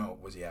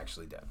 was he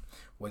actually dead?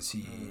 Was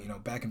he,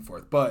 back and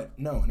forth? But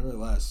no,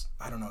 nevertheless,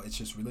 I don't know, it's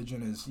just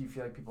religion is. Do you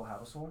feel like people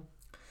have a soul?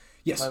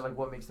 Yes. Like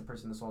what makes the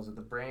person the soul? Is it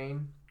the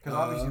brain? Because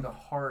obviously the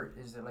heart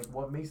is it. Like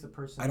what makes the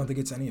person? I don't think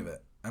it's any of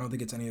it. I don't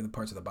think it's any of the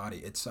parts of the body.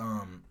 It's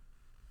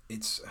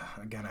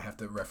again, I have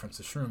to reference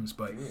the shrooms,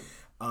 but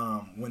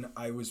when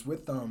I was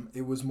with them,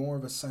 it was more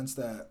of a sense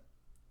that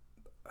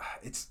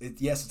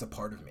it's a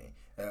part of me.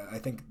 I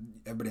think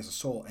everybody has a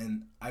soul,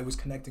 and I was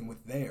connecting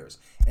with theirs.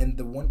 And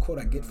the one quote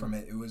I get from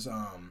it, it was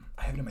I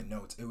have it in my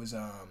notes. It was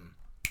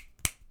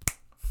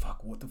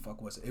what the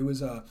fuck was it? It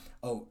was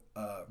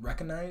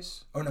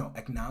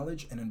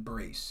acknowledge and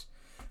embrace.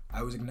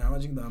 I was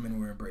acknowledging them and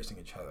we were embracing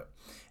each other,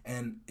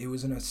 and it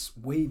was in a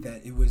way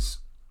that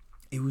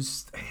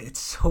it's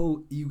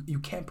so you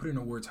can't put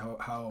into words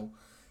how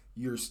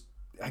your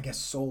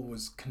soul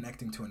was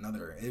connecting to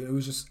another. It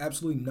was just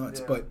absolutely nuts.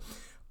 But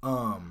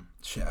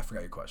shit, I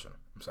forgot your question.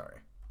 I'm sorry.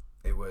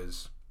 It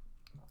was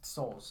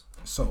souls.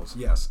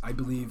 Yes, I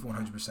believe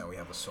 100% we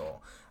have a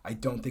soul. I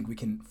don't think we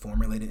can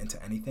formulate it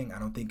into anything. I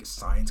don't think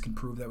science can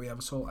prove that we have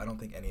a soul. I don't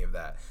think any of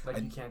that.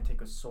 Like you can't take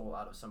a soul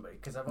out of somebody.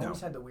 Because I've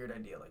always had the weird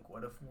idea, like,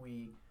 what if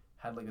we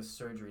had like a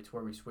surgery to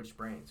where we switched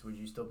brains? Would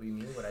you still be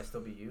me? Would I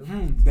still be you?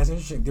 That's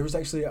interesting. There was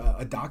actually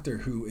a doctor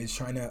who is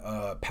trying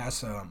to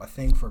pass a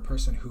thing for a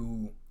person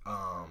who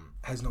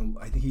has no,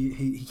 I think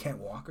he can't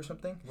walk or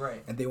something.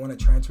 Right. And they want to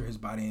transfer his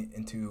body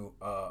into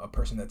a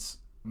person that's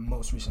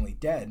most recently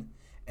dead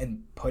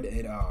and put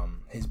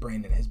his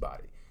brain in his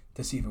body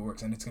to see if it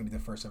works. And it's going to be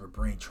the first ever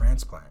brain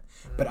transplant.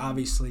 But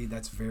obviously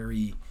that's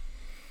very,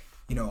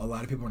 a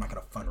lot of people are not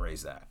going to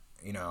fundraise that,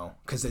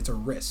 because it's a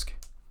risk.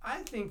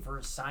 I think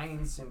for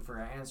science and for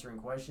answering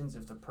questions,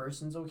 if the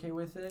person's okay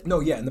with it. No,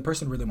 yeah, and the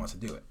person really wants to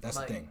do it. That's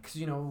the thing. Because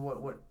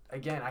what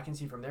again, I can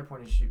see from their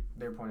point of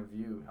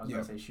view. I was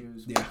going to say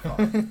shoes. Yeah.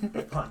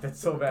 Fuck, that's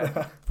so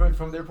bad.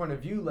 From their point of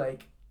view,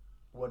 like,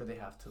 what do they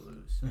have to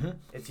lose? Mm-hmm.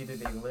 It's either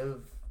they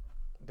live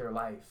their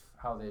life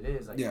how it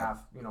is, like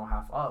half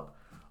up,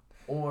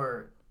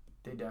 or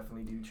they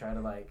definitely do try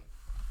to like,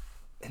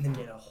 and then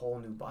get a whole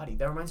new body.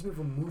 That reminds me of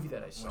a movie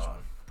that I saw.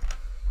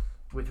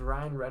 With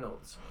Ryan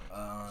Reynolds.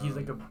 He's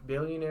like a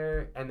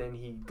billionaire, and then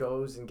he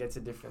goes and gets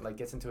into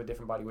a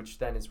different body, which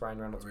then is Ryan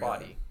Reynolds'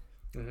 body.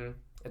 Mm-hmm.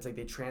 it's like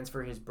they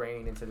transfer his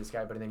brain into this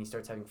guy, but then he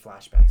starts having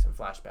flashbacks and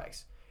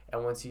flashbacks.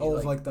 And once he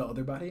like the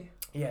other body?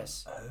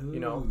 Yes. Oh. You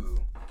know?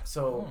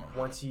 So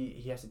once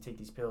he has to take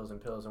these pills,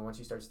 and once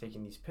he starts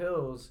taking these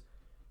pills,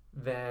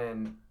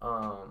 then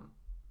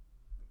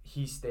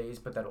he stays,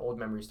 but that old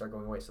memories start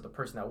going away. So the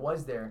person that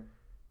was there,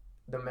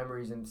 the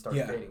memories and start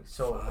fading.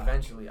 So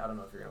eventually, I don't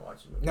know if you're gonna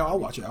watch it. No, I'll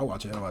watch it. You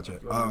want me to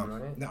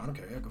run it? No, I don't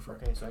care. Yeah, go for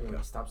it. Okay, so anyway,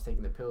 he stops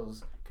taking the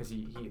pills because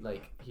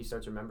he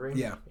starts remembering.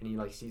 Yeah. And he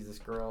like sees this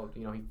girl.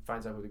 You know, he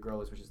finds out who the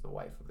girl is, which is the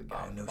wife of the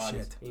guy. Oh, no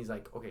shit. And he's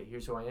like, okay,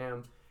 here's who I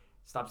am.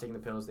 Stops taking the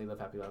pills. They live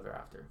happily ever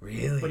after.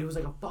 Really? But it was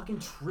like a fucking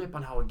trip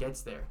on how it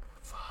gets there.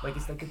 Fuck. Like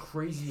it's like the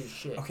craziest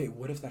shit. Okay,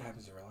 what if that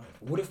happens in real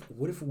life?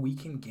 What if we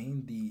can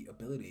gain the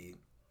ability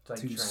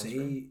to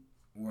say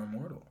we're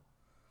immortal?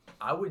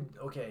 I would.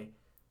 Okay.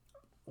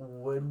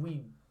 Would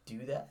we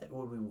do that?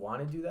 Would we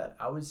want to do that?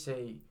 I would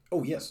say.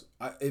 Oh yes.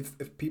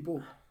 If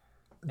people.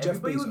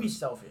 Everybody would be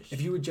selfish.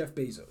 If you were Jeff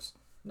Bezos.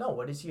 No,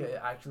 what is he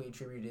actually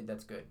attributed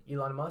that's good?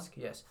 Elon Musk?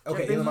 Yes.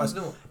 Okay, Elon Musk.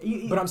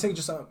 But I'm saying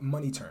just on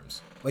money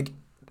terms. Like,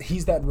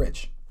 he's that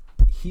rich.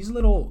 He's a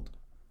little old.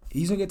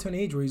 He's going to get to an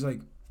age where he's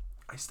like,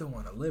 I still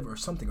want to live or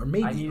something. Or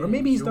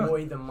maybe he's done.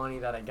 Enjoy the money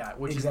that I got,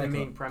 which is the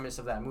main premise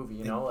of that movie,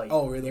 you know? Like,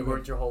 really? You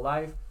worked your whole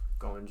life,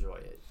 go enjoy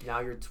it. Now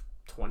you're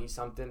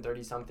 20-something,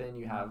 30-something,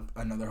 you have...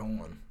 Another whole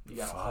one. You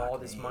got all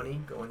this money,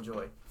 go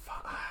enjoy.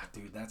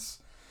 Dude, that's...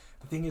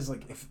 The thing is,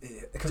 like,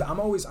 because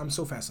I'm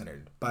so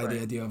fascinated by the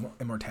idea of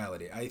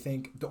immortality. I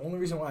think the only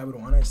reason why I would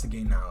want it is to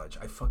gain knowledge.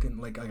 I fucking,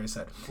 like I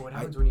said. But what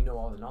happens when you know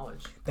all the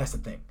knowledge? That's the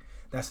thing.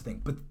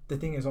 But the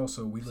thing is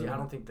also, I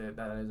don't think that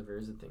ever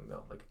is a thing,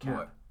 though. Like a cap.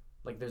 What?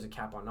 Like, there's a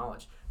cap on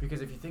knowledge.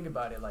 Because if you think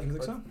about it, like... You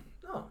think so?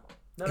 No.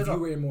 If you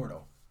were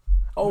immortal.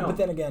 Oh, no. But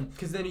then again...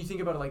 Because then you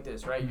think about it like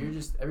this, right? You're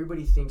just...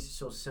 Everybody thinks it's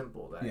so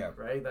simple, that,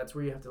 right? That's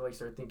where you have to, like,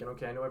 start thinking,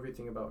 okay, I know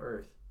everything about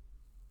Earth.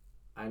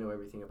 I know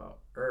everything about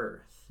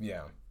Earth.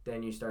 Yeah.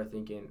 Then you start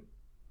thinking,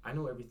 I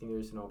know everything there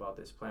is to know about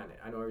this planet.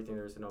 I know everything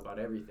there is to know about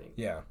everything.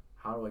 Yeah.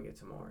 How do I get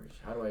to Mars?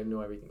 How do I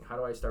know everything? How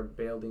do I start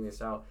building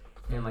this out?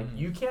 And, like,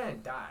 you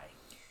can't die,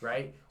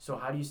 right? So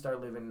how do you start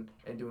living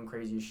and doing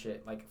crazy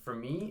shit? Like, for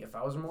me, if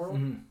I was immortal,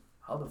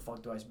 how the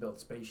fuck do I build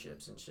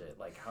spaceships and shit?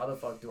 Like, how the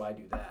fuck do I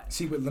do that?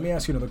 See, but let me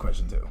ask you another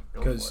question, too.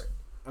 Because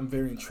I'm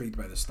very intrigued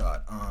by this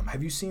thought.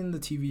 Have you seen the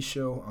TV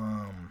show...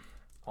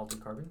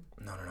 Altered Carbon?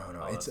 No.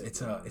 Oh, it's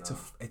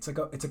like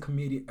a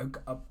comedy.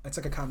 It's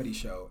like a comedy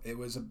show.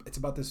 It's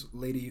about this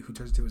lady who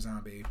turns into a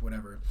zombie,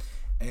 whatever,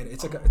 and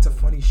it's a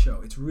funny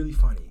show. It's really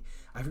funny.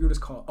 I forget what it's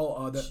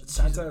called. The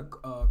Santa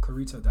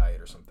Clarita Diet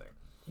or something.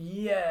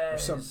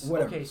 Yes.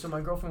 Whatever. Okay, so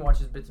my girlfriend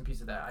watches bits and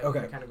pieces of that. I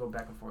kind of go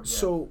back and forth. Yeah.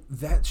 So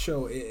that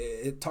show,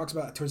 it talks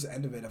about towards the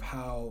end of it of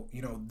how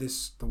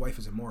the wife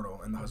is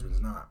immortal and the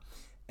husband's not,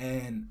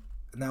 and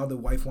now the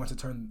wife wants to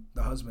turn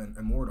the husband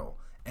immortal,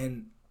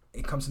 and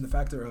it comes in the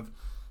factor of,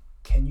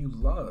 can you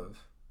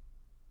love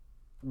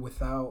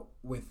with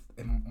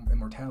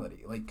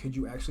immortality? Like, could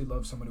you actually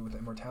love somebody with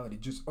immortality?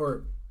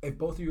 Or if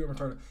both of you are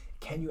immortal,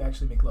 can you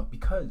actually make love?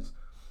 Because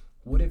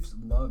what if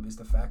love is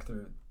the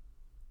factor,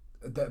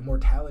 that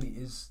mortality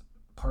is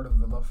part of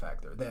the love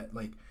factor? That,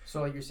 like... So,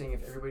 like, you're saying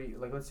if everybody,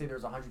 like, let's say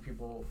there's 100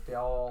 people, they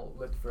all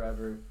lived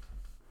forever,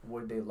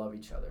 would they love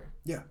each other?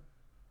 Yeah.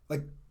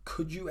 Like,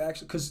 could you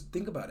actually... Because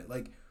think about it,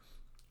 like...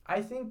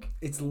 I think...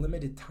 It's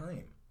limited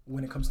time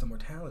when it comes to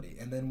mortality,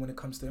 and then when it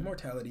comes to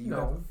immortality,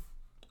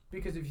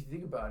 because if you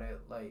think about it,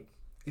 like,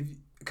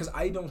 because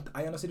I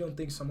honestly don't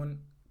think someone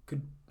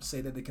could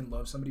say that they can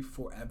love somebody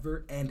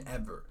forever and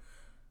ever,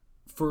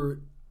 for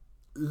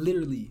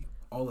literally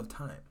all of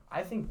time.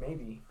 I think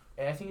maybe,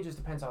 and I think it just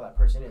depends how that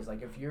person is.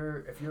 Like, if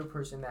you're a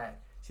person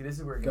that, see, this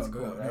is where it gets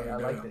cool, right? I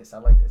like this.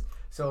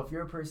 So if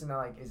you're a person that,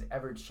 like, is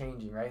ever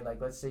changing, right?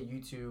 Like, let's say you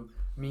two,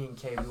 me and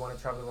Kay, we want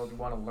to travel the world, we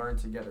want to learn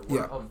together.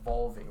 We're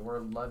evolving. We're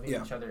loving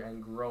each other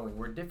and growing.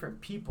 We're different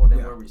people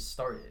than where we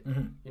started.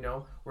 Mm-hmm. You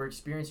know, we're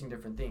experiencing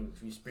different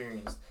things. We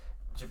experienced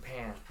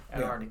Japan,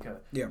 Antarctica,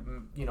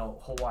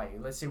 Hawaii.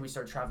 Let's say we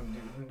start traveling,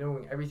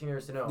 knowing everything there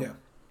is to know. Yeah.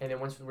 And then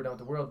once we're done with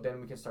the world,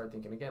 then we can start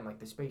thinking again, like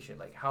the spaceship.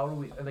 Like, how do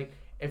we, like,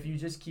 if you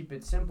just keep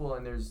it simple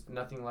and there's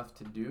nothing left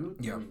to do,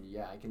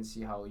 I can see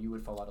how you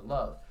would fall out of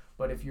love.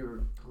 But if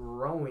you're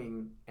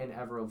growing and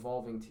ever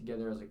evolving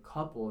together as a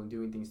couple and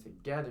doing things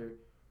together,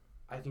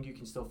 I think you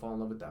can still fall in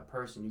love with that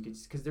person. You could,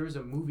 because there was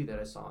a movie that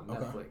I saw on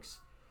Netflix,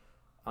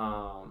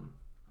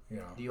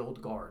 The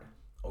Old Guard.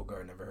 Old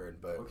Guard, never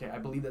heard, but okay, I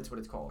believe that's what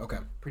it's called. Okay,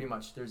 pretty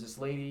much. There's this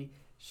lady.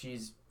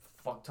 She's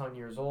fuck ton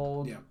years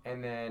old,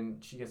 and then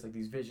she gets like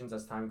these visions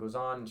as time goes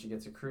on, and she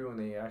gets a crew, and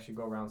they actually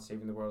go around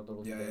saving the world.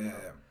 Little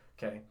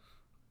Okay,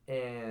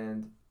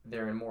 and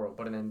they're immoral,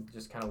 but then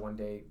just kind of one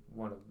day,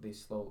 one of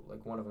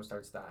them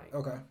starts dying.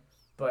 Okay.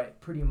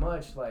 But pretty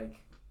much,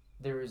 like,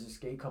 there is this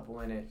gay couple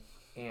in it,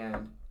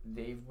 and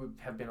they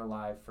have been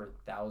alive for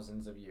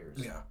thousands of years.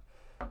 Yeah.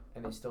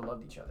 And they still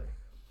loved each other.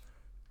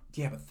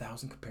 Yeah, but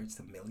 1,000 compared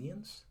to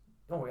millions?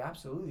 Oh,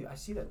 absolutely. I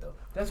see that, though.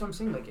 That's what I'm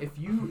saying. Like, if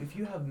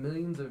you have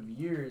millions of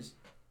years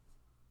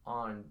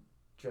on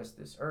just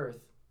this earth,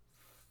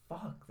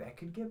 fuck, that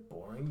could get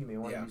boring. You may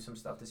want to do some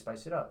stuff to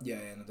spice it up. Yeah,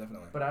 no,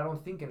 definitely. But I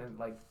don't think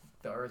like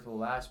the Earth will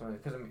last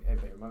because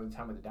remember the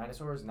time with the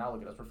dinosaurs. Now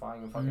look at us, we're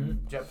flying in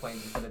fucking jet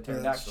planes instead of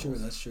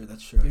pterodactyls.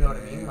 That's true. You know what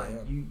I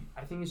mean?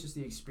 I think it's just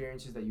the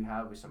experiences that you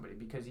have with somebody,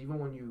 because even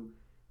when you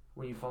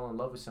fall in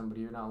love with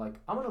somebody, you're not like,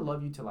 I'm gonna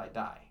love you till I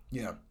die.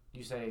 Yeah.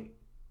 You say,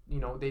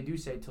 they do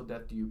say till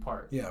death do you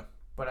part. Yeah.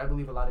 But I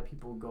believe a lot of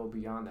people go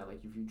beyond that.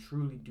 Like, if you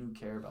truly do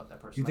care about that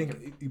person. You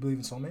think you believe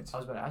in soulmates? I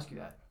was about to ask you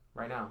that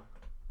right now.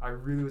 I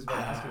really was about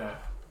to ask you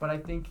that. But I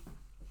think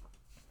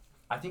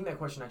that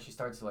question actually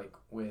starts like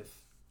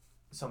with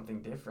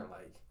something different.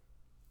 Like,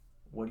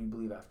 what do you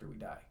believe after we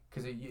die?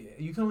 Because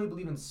you can only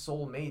believe in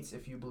soulmates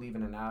if you believe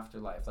in an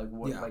afterlife. Like,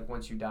 like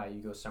once you die,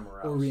 you go somewhere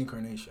else. Or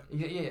reincarnation.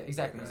 Yeah,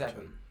 exactly.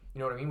 You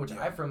know what I mean? Which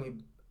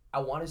I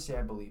want to say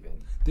I believe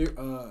in. There,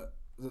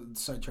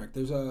 sidetrack.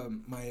 There's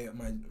my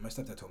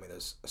stepdad told me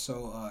this.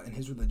 So in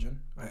his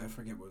religion, I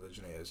forget what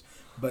religion it is,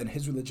 but in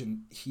his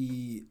religion,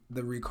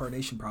 the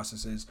reincarnation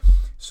process is,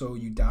 so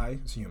you die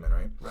as a human,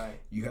 right? Right.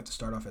 You have to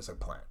start off as a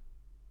plant,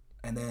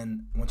 and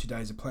then once you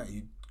die as a plant,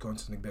 you go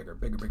into something bigger.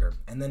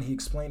 And then he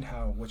explained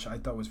how, which I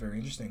thought was very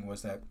interesting,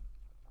 was that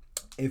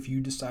if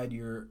you decide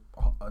you're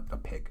a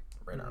pig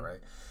right now, right,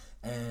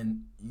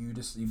 and you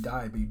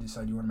die, but you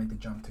decide you want to make the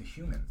jump to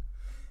human.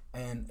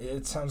 And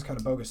it sounds kind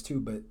of bogus too,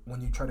 but when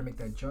you try to make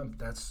that jump,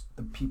 that's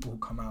the people who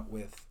come out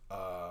with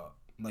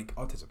like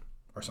autism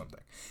or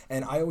something.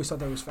 And I always thought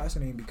that was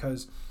fascinating,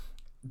 because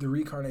the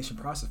reincarnation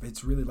process,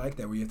 it's really like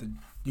that, where you have to,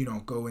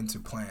 go into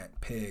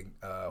plant, pig,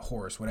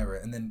 horse, whatever,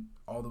 and then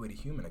all the way to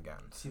human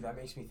again. See, that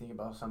makes me think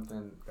about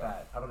something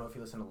that, I don't know if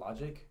you listen to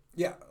Logic.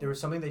 Yeah. There was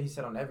something that he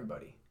said on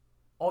Everybody.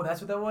 Oh,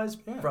 that's what that was?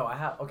 Yeah. Bro, I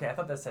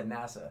thought that said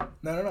NASA.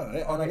 No.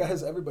 And I got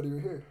his Everybody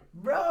right here.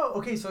 Bro,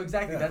 okay, so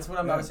exactly, that's what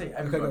I'm about to say.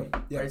 Everybody. Okay,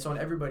 yeah. Right, so on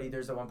Everybody,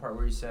 there's the one part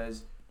where he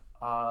says,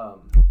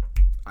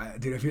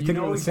 dude, if you're thinking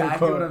about the same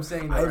quote, what I'm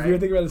saying, though, if you're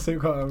thinking about the same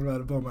quote, I'm about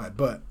to blow my mind.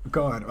 But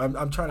go on.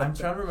 I'm trying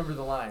to remember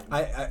the line.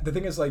 The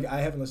thing is, like,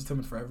 I haven't listened to him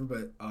in forever,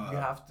 but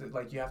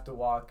you have to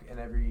walk in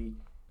every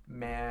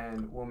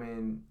man,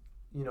 woman,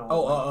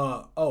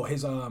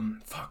 his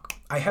fuck.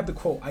 I have the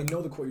quote. I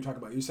know the quote you're talking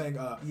about. You're saying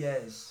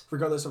yes.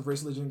 Regardless of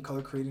race, religion,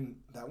 color, creating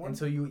that one.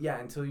 Until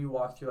you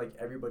walk through like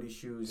everybody's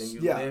shoes and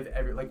you live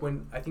like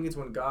when I think it's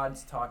when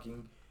God's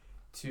talking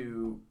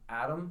to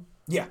Adam.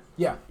 Yeah.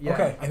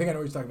 Okay, I think I know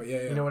what you're talking about.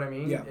 Yeah. You know what I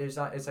mean? Yeah. It's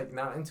like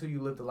not until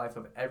you live the life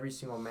of every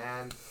single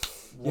man,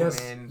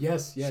 woman,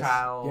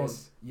 child,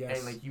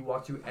 and like you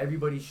walk through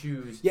everybody's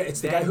shoes. Yeah,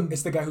 it's the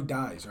guy who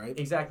dies, right?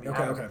 Exactly.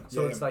 Okay.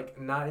 So it's like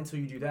not until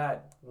you do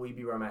that will you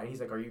be where I'm at. And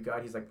he's like, "Are you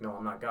God?" He's like, "No,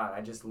 I'm not God.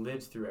 I just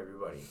lived through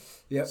everybody."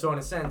 Yeah. So in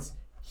a sense,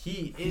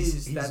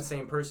 he's that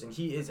same person.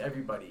 He is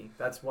everybody.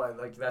 That's why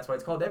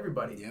it's called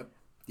Everybody. Yep.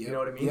 You know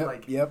what I mean?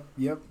 Yep.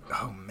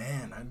 Oh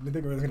man, I didn't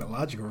think we were looking at a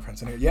Logical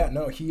reference in here. Yeah,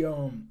 no,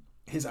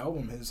 his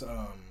album,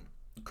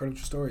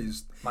 Critical Story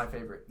is my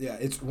favorite. Yeah,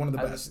 it's one of the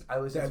best. I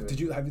listened to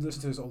it. Have you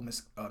listened to his old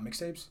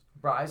mixtapes?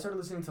 Bro, I started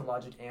listening to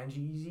Logic and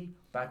G-Eazy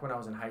back when I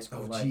was in high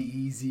school. Oh,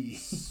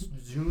 G-Eazy.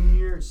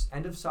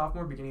 End of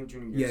sophomore, beginning of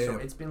junior year. So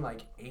it's been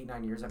like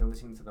 8-9 years I've been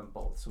listening to them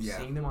both. So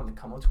seeing them on the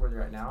come up to where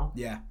they're at now.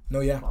 Yeah.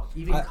 No, yeah. Fuck,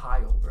 even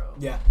Kyle, bro.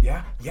 Yeah.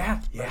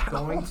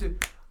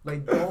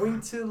 Like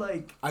going to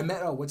like. I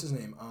met what's his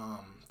name?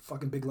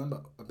 Fucking Big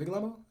Lembo. Big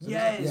Lembo?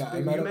 Yes. Yeah,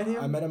 you met him?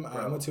 I met him.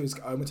 I went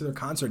to their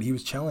concert. He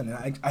was chilling,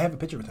 and I have a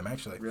picture with him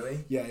actually.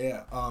 Really?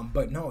 Yeah.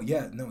 But no.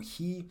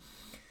 He.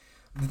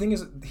 The thing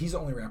is, he's the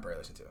only rapper I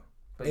listen to.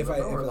 If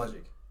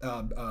Logic.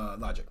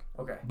 Logic.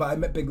 Okay. But I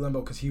met Big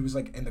Lembo because he was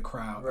like in the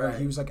crowd. Right. Or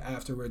he was like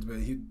afterwards, but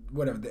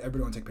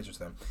everybody would take pictures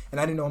with him, and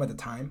I didn't know him at the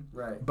time.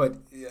 Right. But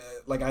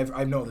like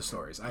I know the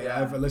stories.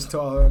 I've listened to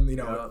all of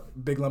them.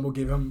 Big Lembo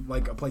gave him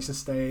like a place to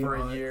stay for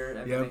a year,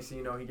 and the next thing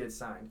you know, he gets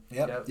signed.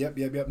 Yep.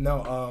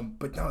 No.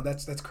 But no,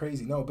 that's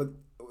crazy. No, but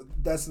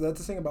that's the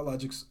thing about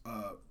Logic's.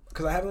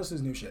 Because I haven't listened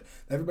to his new shit.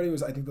 Everybody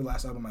was, I think, the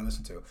last album I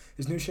listened to.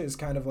 His new shit is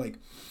kind of like,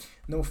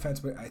 no offense,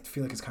 but I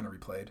feel like it's kind of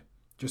replayed.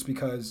 Just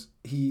because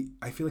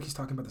I feel like he's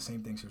talking about the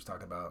same things he was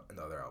talking about in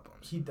the other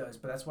albums. He does,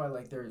 but that's why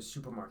like there's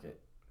Supermarket.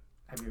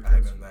 Have you heard? I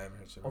haven't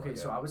heard Supermarket. Okay,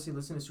 so obviously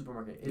listen to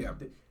Supermarket.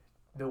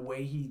 The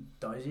way he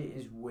does it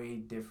is way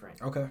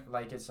different. Okay.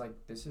 Like it's like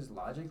this is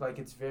Logic. Like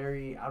it's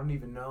very I don't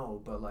even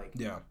know, but like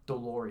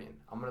DeLorean.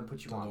 I'm gonna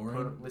put you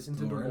on. Listen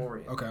to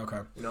DeLorean. Okay.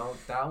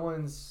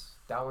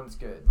 That one's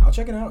good. I'll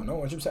check it out. No,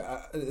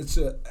 100%. It's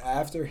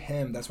after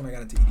him. That's when I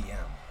got into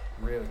EDM.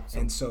 Really?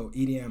 And so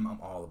EDM, I'm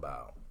all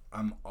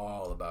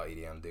about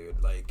EDM,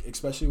 dude. Like,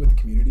 especially with the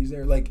communities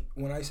there. Like,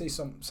 when I say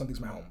something's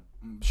my home,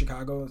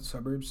 Chicago,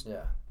 suburbs,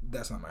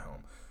 that's not my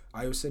home.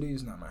 Iowa City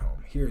is not my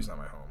home. Here is not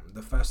my home.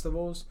 The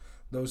festivals,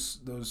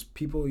 those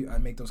people I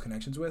make those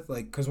connections with,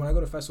 like, because when I go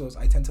to festivals,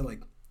 I tend to,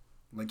 like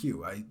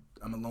you,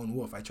 I'm a lone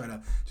wolf. I try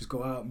to just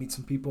go out, meet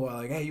some people. I'm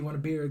like, hey, you want a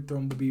beer? Throw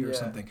them a beer or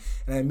something.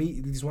 And I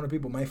meet these wonderful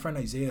people. My friend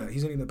Isaiah,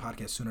 he's going to be in the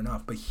podcast soon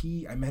enough, but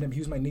I met him. He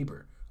was my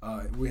neighbor.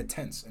 We had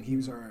tents, and he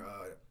was our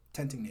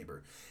tenting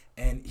neighbor.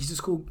 And he's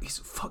just cool. He's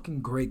a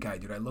fucking great guy,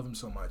 dude. I love him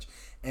so much.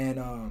 And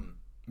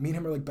me and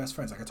him are like best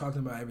friends. Like I talk to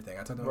him about everything.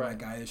 I talk to him about my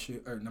guy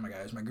issues, or not my guy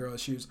issues, my girl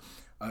issues.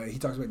 He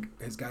talks about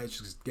his guy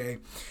issues, gay,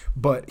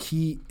 but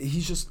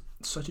he's just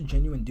such a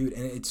genuine dude,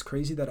 and it's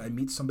crazy that I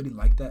meet somebody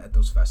like that at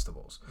those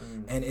festivals,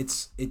 and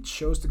it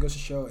shows to goes to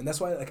show, and that's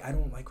why like I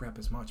don't like rap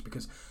as much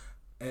because.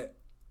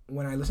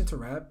 When I listen to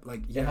rap,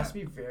 like it has to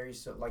be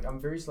I'm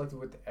very selective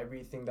with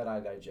everything that I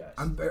digest.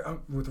 I'm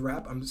with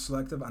rap. I'm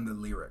selective on the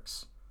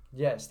lyrics.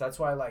 Yes, that's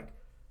why like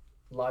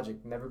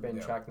Logic, Never Been,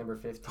 track number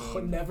 15. Oh,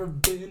 Never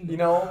Been. You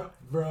know,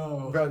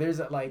 bro. There's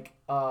like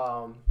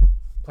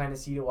plant a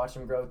seed to watch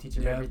him grow, teach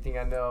him everything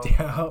I know.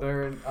 Yeah.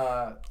 Learn.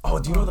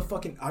 Do you know the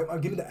fucking? I'm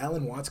giving the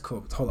Alan Watts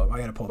quote. Hold up, I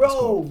gotta pull this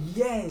quote. Bro,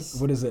 yes.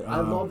 What is it? I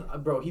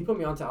love, bro. He put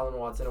me onto Alan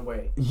Watts in a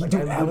way. Like,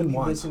 dude, I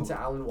listen to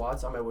Alan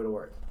Watts on my way to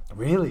work.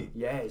 Really?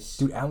 Yes.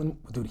 Dude,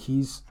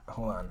 he's.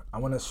 Hold on. I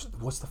want to.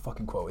 What's the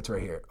fucking quote? It's right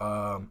here.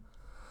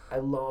 I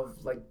love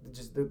like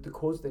just the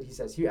quotes that he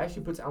says. He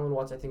actually puts Alan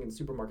Watts, I think, in the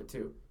supermarket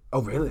too.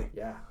 Oh really?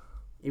 Yeah.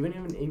 Even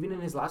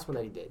in his last one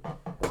that he did.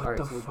 What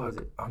the fuck? Was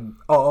it?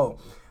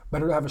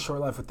 Better to have a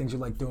short life with things you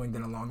like doing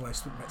than a long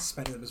life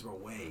spent in a miserable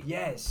way.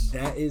 Yes.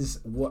 That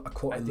is what a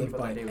quote I live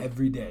by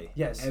every day.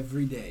 Yes.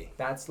 Every day.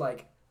 That's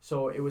like.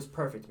 So it was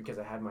perfect because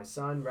I had my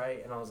son,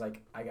 right? And I was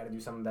like, I got to do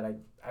something that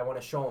I want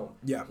to show him.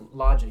 Yeah.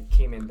 Logic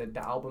came in, the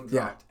album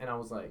dropped, and I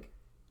was like,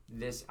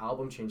 this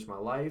album changed my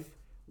life.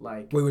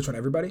 Like. Wait, which one?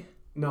 Everybody?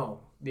 No,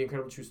 The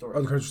Incredible True Story. Oh,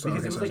 The Incredible True Story.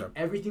 Because it was like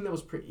everything that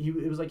was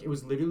it was like it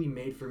was literally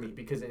made for me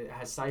because it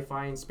has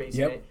sci-fi and space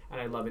in it, and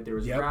I love it. There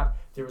was rap.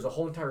 There was a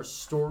whole entire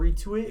story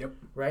to it,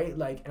 right?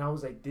 Like, and I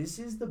was like, this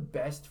is the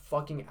best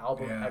fucking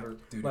album ever.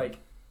 Dude. Like.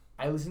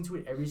 I listened to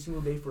it every single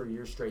day for a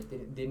year straight.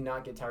 Did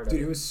not get tired of it.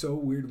 Dude, it was so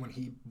weird when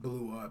he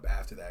blew up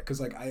after that.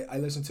 Because, like, I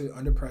listened to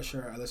Under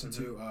Pressure. I listened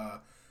to,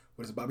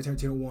 what is it, Bobby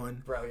Tarantino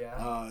 1. Bro,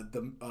 yeah.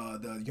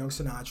 The Young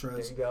Sinatras. There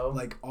you go.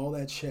 Like, all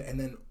that shit. And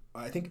then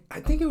I think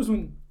it was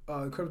when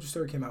Incredible True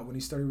Story came out, when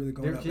he started really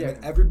going up. Yeah. And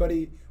then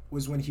Everybody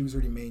was when he was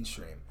already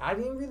mainstream. I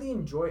didn't really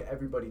enjoy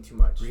Everybody too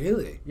much.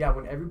 Really? Yeah,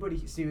 when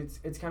everybody... See,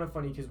 it's kind of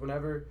funny because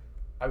whenever...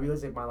 I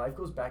realize like my life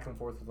goes back and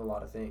forth with a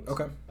lot of things.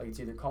 Okay. Like it's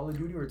either Call of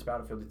Duty or it's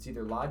Battlefield. It's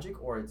either Logic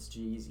or it's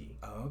G-Eazy.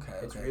 Oh, okay.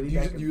 It's okay.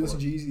 really you listen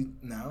to G-Eazy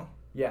now?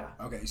 Yeah.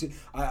 Okay. See,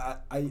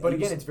 But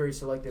again, it's very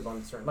selective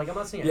on certain. Like I'm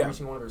not saying every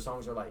single one of their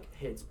songs are like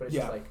hits, but it's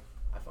just like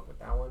I fuck with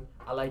that one.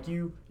 I like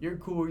you. You're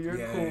cool. You're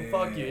cool.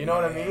 Fuck you. You know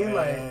what I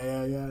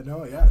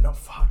mean? No,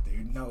 fuck,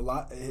 dude.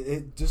 No,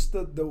 it just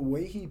the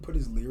way he put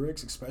his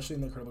lyrics, especially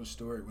in The Incredible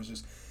Story, was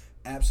just.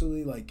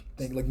 Absolutely like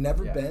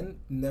Never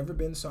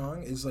Been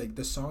song is like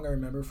the song I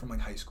remember from like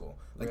high school.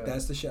 Like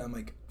that's the shit I'm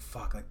like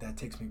fuck, like that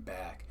takes me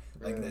back.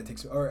 Like that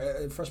takes me, or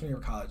freshman year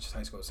of college,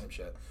 high school, same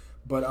shit.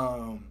 But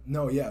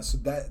no, yeah. So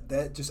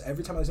that just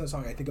every time I listen to a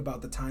song, I think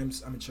about the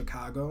times I'm in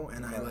Chicago,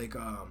 and I like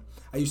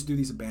I used to do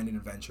these abandoned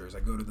adventures.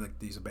 I go to like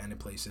these abandoned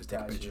places,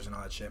 take pictures and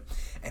all that shit.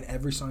 And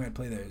every song I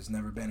play there has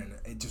Never Been, and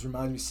it just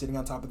reminds me sitting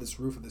on top of this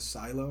roof of this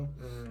silo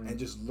and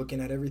just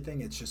looking at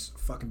everything. It's just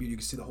fucking beautiful. You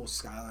can see the whole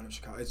skyline of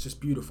Chicago. It's just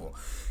beautiful,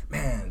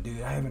 man,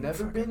 dude. I haven't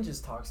Never Been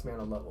just talks to me on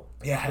a level.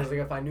 Yeah. Because like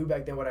if I knew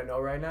back then what I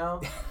know right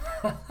now,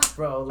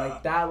 bro,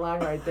 like that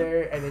line right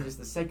there, and then just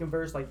the second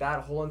verse, like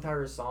that whole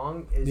entire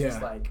song is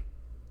just like.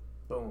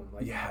 Boom!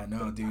 Like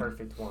dude.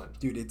 Perfect one.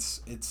 Dude,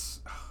 it's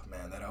oh,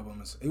 man, that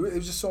album it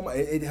was just so much.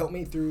 It helped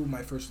me through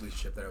my first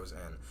relationship that I was in.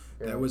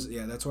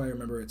 Really? That's why I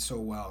remember it so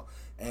well.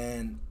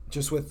 And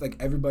just with like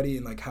everybody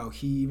and like how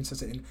he even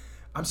says it. And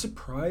I'm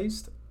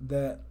surprised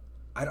that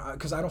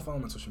because I don't follow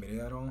him on social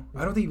media at all. Mm-hmm.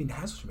 I don't think he even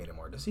has social media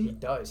anymore. Does he? He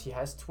does. He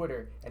has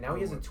Twitter, and now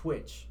he has a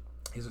Twitch.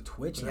 He has a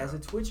Twitch. He has a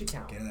Twitch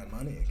account. Get that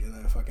money. Get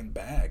that fucking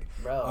bag,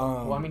 bro.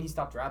 Well, I mean, he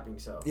stopped rapping,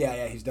 so.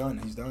 Yeah, he's done.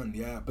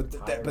 Yeah, but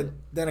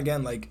then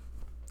again, like.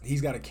 He's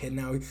got a kid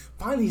now.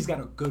 Finally, he's got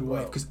a good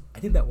wife. Because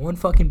I did that one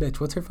fucking bitch.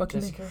 What's her fucking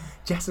name?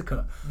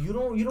 Jessica. You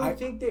don't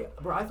think they...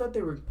 Bro, I thought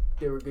they were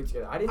good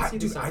together. I didn't see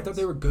the signs. I thought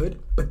they were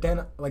good. But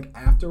then, like,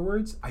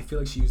 afterwards, I feel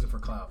like she used it for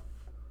clout.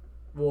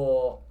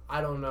 Well,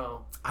 I don't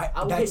know.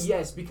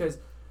 Yes, because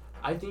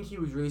I think he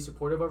was really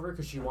supportive of her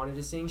because she wanted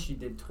to sing. She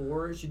did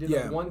tours. She did,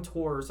 like, one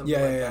tour or something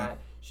that.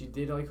 She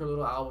did, like, her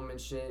little album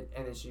and shit.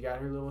 And then she got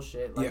her little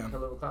shit, like, her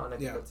little clout. And I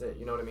think that's it.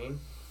 You know what I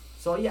mean?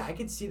 So, yeah, I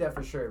could see that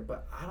for sure,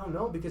 but I don't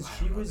know because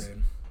she was...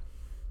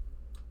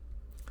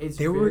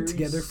 They were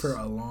together for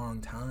a long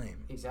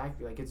time.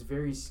 Exactly. Like, it's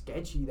very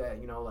sketchy that,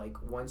 you know, like,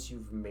 once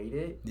you've made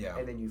it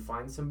and then you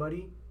find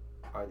somebody,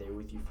 are they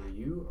with you for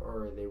you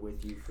or are they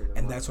with you for the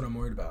money? And that's what I'm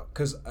worried about.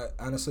 Because,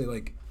 honestly,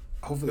 like,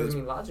 hopefully... I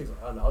mean, Logic's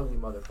an ugly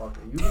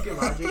motherfucker. You look at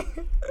Logic...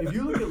 If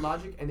you look at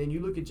Logic and then you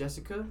look at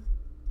Jessica...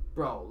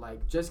 Bro,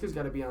 like, Jessica's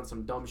got to be on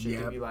some dumb shit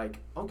to be like,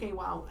 okay,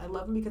 wow, I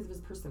love him because of his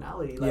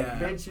personality. Like,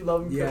 bitch, you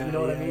love him because, you know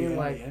what I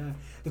mean?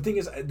 The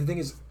thing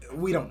is,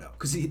 we don't know.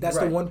 Because that's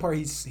the one part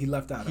he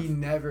left out of. He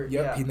never,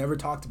 he never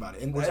talked about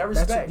it. And which I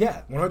respect.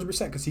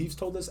 100%. Because he's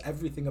told us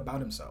everything about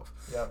himself.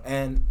 Yep.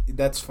 And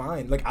that's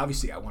fine. Like,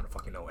 obviously, I want to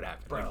fucking know what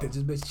happened. Bro. Like, did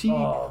this bitch cheat?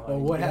 Or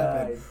what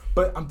happened?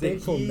 But I'm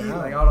thankful now.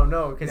 Like, I don't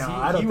know.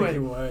 I don't think he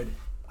would.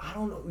 I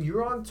don't know.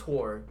 You're on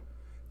tour.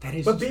 That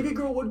is but true. Baby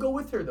girl would go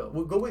with her though.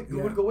 Would go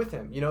with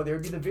him. You know, there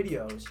would be the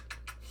videos.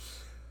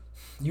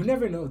 You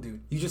never know,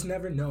 dude. You just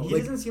never know. He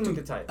doesn't seem like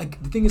the type.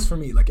 Like the thing is for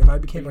me, like if I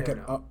became like an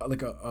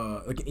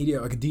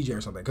idiot, like a DJ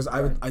or something, because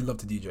I'd love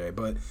to DJ,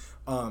 but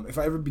if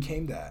I ever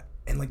became that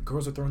and like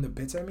girls are throwing the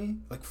bits at me,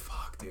 like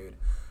fuck, dude.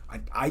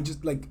 I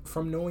just like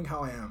from knowing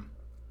how I am,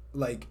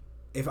 like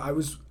if I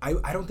was, I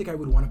don't think I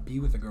would want to be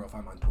with a girl if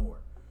I'm on tour.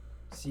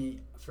 See,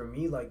 for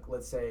me, like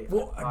let's say.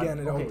 Well, again,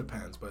 it all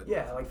depends, but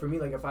yeah, like for me,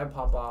 like if I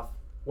pop off.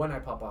 When I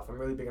pop off, I'm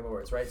really big on my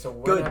words, right? So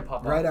when Good. I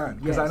pop off, right on,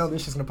 because I know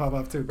this is gonna pop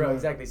off too, bro.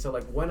 Exactly. So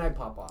like when I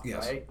pop off,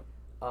 right?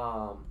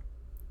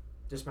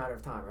 Just a matter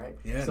of time, right?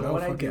 Yeah. So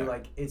what I do,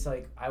 like, it's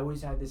like I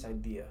always had this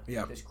idea,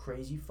 this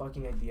crazy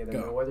fucking idea that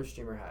no other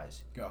streamer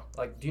has.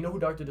 Like, do you know who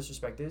Dr.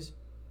 Disrespect is?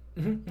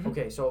 Mm-hmm.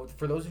 Okay, so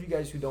for those of you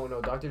guys who don't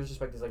know, Dr.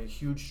 Disrespect is like a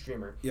huge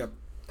streamer. Yep.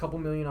 Couple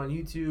million on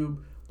YouTube.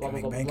 Blah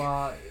blah blah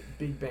blah.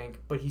 Big bank,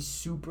 but he's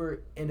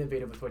super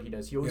innovative with what he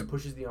does. He always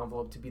pushes the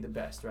envelope to be the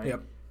best, right?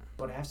 Yep.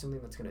 But I have something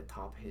that's gonna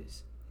top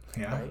his.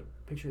 Yeah. Right?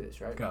 Picture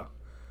this, right? Go.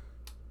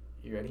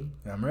 You ready?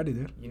 Yeah, I'm ready,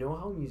 dude. You know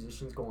how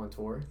musicians go on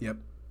tour? Yep.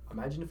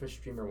 Imagine if a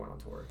streamer went on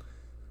tour.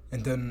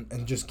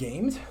 And just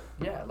gamed?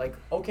 Yeah, like,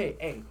 okay,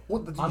 hey.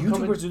 Well, the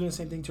YouTubers are doing the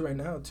same thing too right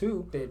now,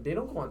 too. They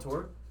don't go on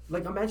tour.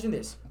 Like, imagine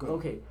this.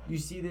 Okay, you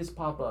see this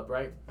pop up,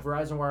 right?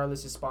 Verizon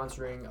Wireless is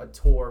sponsoring a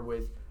tour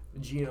with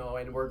Gino,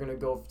 and we're going to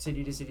go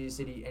city to city to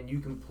city, and you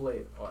can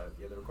play. Oh,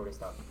 yeah, the recording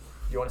stopped.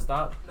 You want to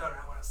stop? No,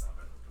 I want to stop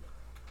it.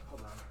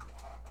 Hold on.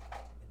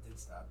 It did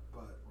stop,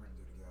 but we're going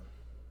to do it again.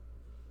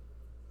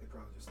 They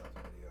probably just stopped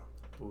the video.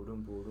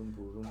 Boodum, boodum,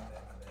 boodum. My bad.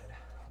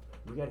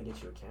 We got to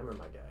get you a camera,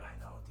 my guy. I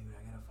know, dude.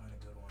 I got to find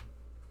a good one.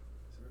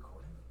 Is it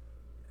recording?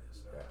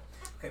 Yes.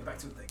 Yeah. Okay, back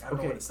to the thing. I don't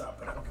know when to stop,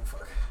 but I don't give a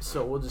fuck.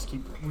 So we'll just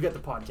keep. We got the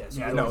podcast.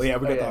 Yeah, we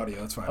got the audio.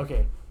 That's fine.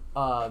 Okay.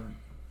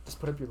 Just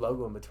put up your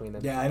logo in between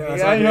them. Yeah, I know.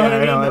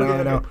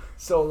 I know.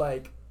 So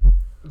like,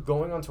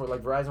 going on tour,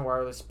 like Verizon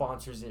Wireless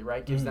sponsors it,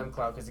 right? Gives them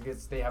clout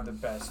because they have the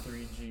best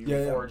 3G,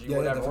 4G,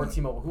 whatever, or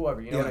T-Mobile,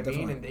 whoever. You know what I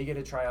mean? And they get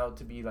to try out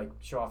to be like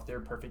show off their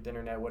perfect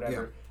internet,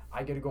 whatever. Yeah.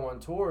 I get to go on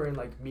tour and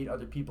like meet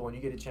other people, and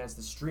you get a chance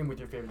to stream with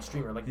your favorite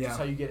streamer. Like just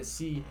how you get to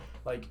see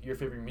like your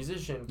favorite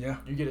musician. Yeah.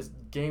 You get to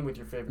game with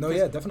your favorite. No,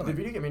 yeah, definitely. The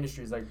video game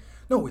industry is like.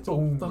 No, it's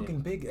fucking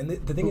big, and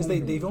the thing is,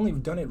 they've only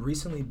done it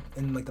recently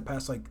in like the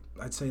past like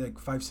I'd say like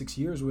 5-6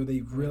 years, where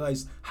they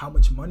realized how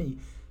much money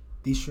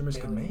these streamers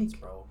could make.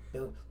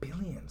 Bro.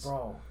 Billions,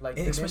 bro. Like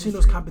and especially in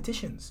those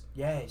competitions.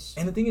 Yes.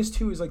 And the thing is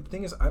too is I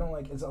don't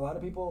like is a lot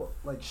of people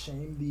like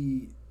shame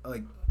the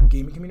like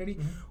gaming community,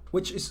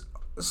 which is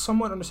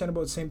somewhat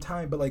understandable at the same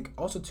time, but like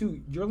also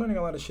too, you're learning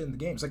a lot of shit in the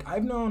games. Like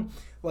I've known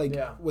like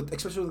with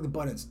especially with the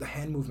buttons, the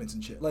hand movements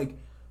and shit. Like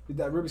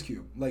that Rubik's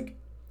Cube, like.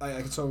 I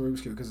can solve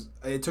Rubik's Cube because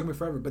it took me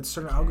forever, but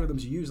certain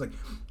algorithms you use, like,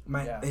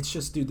 it's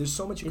just, dude, there's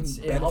so much you can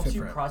benefit from. It helps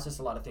you process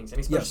a lot of things,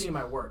 and especially in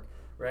my work,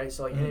 right?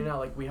 So, like, in and out,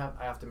 like,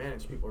 I have to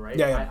manage people, right?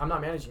 Yeah. I'm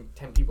not managing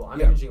 10 people. I'm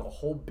managing a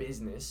whole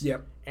business.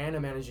 Yep. And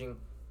I'm managing,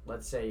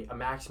 let's say, a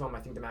maximum. I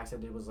think the max I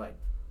did was, like,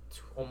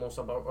 almost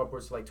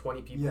upwards to, like,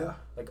 20 people. Yeah.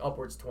 Like,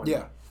 upwards 20.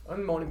 Yeah.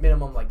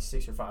 Minimum, like,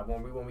 6 or 5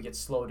 when we get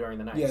slow during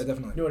the night. Yeah,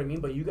 definitely. You know what I mean?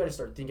 But you got to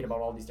start thinking about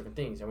all these different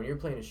things. And when you're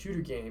playing a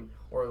shooter game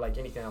or, like,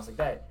 anything else like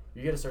that,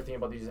 you got to start thinking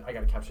about these. I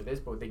got to capture this,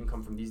 but they can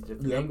come from these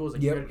different angles.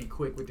 Like you got to be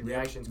quick with the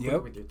reactions,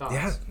 quick with your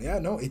thoughts. Yeah.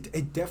 No,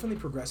 it definitely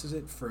progresses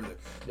it further.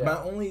 Yeah.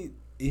 My only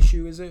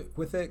issue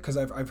with it, because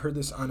I've heard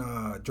this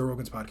on Joe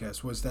Rogan's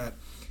podcast, was that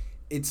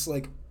it's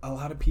like a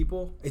lot of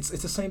people. It's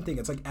the same thing.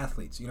 It's like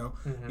athletes. You know,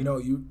 you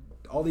know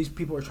all these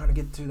people are trying to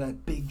get to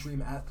that big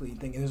dream athlete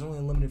thing, and there's only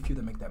a limited few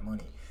that make that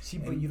money. See,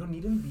 but you don't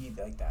need to be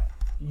like that.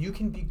 You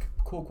can be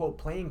quote unquote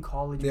playing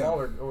college ball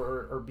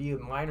or be a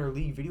minor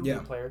league video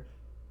game player.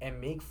 And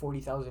make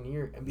 $40,000 a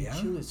year and be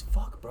chill as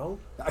fuck, bro.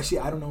 Actually,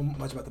 I don't know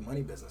much about the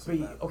money business.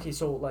 But okay,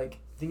 so like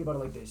think about it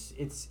like this: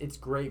 it's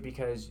great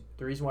because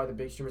the reason why the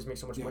big streamers make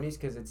so much money is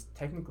because it's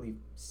technically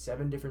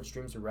 7 different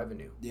streams of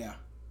revenue. Yeah.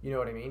 You know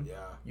what I mean? Yeah.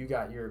 You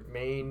got your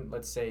main,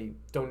 let's say,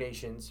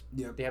 donations.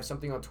 Yep. They have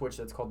something on Twitch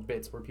that's called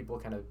bits, where people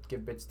kind of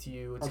give bits to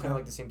you. It's kind of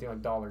like the same thing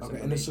like dollars. Okay.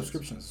 And there's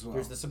subscriptions as well.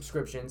 There's the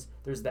subscriptions.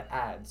 There's the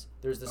ads.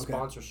 There's the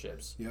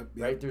sponsorships. Yep.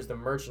 Right. There's the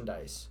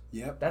merchandise.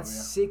 Yep. That's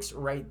 6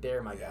 right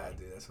there, my guy.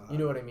 Dude, that's you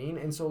know what I mean?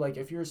 And so like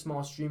if you're a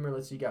small streamer,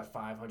 let's say you got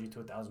 500 to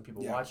 1,000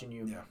 people watching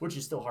you, which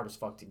is still hard as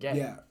fuck to get.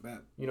 Yeah.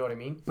 You know what I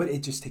mean? But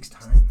it just takes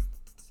time.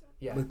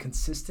 Yeah. With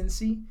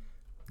consistency,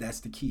 that's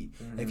the key.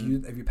 If you're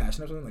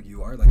passionate about something like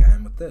you are, like I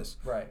am with this.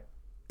 Right.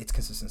 It's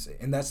consistency,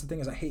 and that's the thing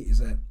is I hate is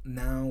that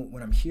now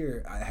when I'm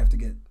here I have to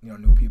get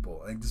new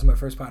people. Like this is my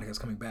first podcast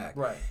coming back,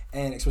 right?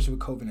 And especially with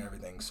COVID and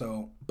everything.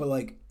 So, but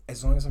like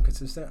as long as I'm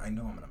consistent, I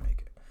know I'm gonna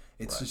make it.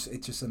 It's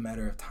just a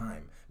matter of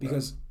time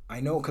because I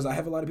know because I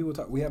have a lot of people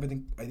talk. We have I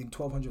think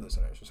 1,200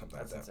 listeners or something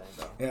that's like that.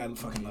 Insane, bro. Yeah, I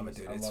fucking love it,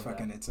 dude.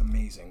 It's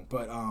amazing.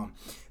 But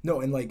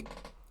no, and like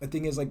the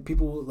thing is like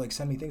people like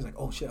send me things like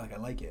oh shit like I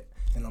like it,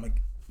 and I'm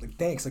like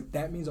thanks like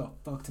that means a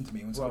fuck ton to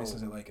me when somebody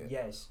says they like it.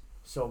 Yes.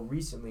 So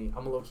recently,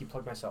 I'm a low-key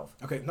plug myself.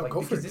 Okay, no, like, go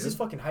for it. Because this is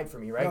fucking hype for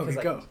me, right?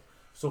 Okay, go.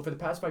 So for the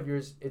past 5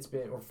 years, it's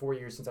been, or 4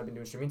 years since I've been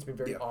doing streaming, it's been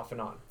very off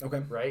and on.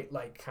 Okay. Right?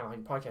 Like, kind of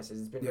like podcasts is.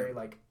 It's been very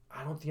like,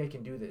 I don't think I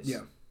can do this. Yeah.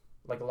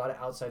 like a lot of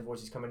outside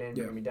voices coming in,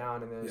 bringing me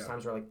down, and then there's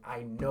times where like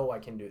I know I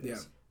can do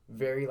this.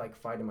 Very like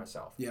fighting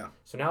myself. Yeah.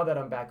 So now that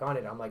I'm back on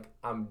it, I'm like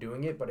I'm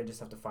doing it, but I just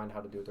have to find how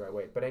to do it the right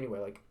way. But anyway,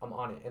 like I'm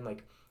on it, and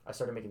like I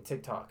started making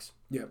TikToks.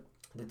 Yeah.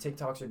 The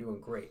TikToks are doing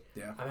great.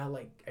 Yeah. I'm at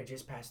like I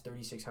just passed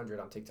 3,600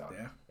 on TikTok.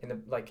 Yeah.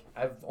 And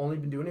I've only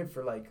been doing it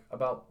for like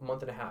about a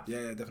month and a half.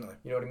 Yeah, definitely.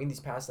 You know what I mean?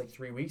 These past like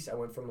 3 weeks, I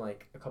went from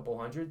like a couple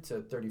hundred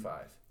to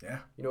 35. Yeah.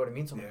 You know what I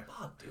mean? So I'm like,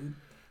 fuck, dude.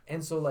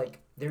 And so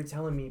like they're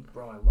telling me,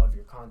 bro, I love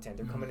your content.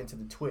 They're coming into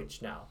the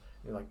Twitch now.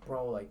 They're like,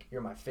 bro, like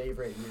you're my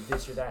favorite. You're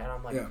this or that, and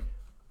I'm like. Yeah.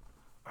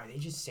 Are they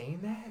just saying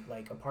that?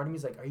 Like, a part of me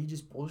is like, are you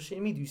just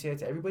bullshitting me? Do you say that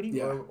to everybody?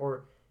 Yeah.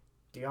 Or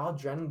do y'all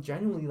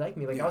genuinely like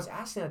me? Like, I was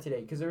asking that today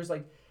because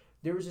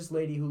there was this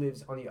lady who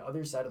lives on the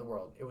other side of the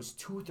world. It was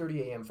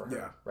 2:30 a.m. for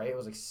her, right? It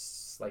was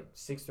like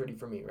 6:30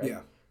 for me, right?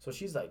 Yeah. So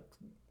she's like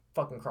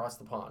fucking across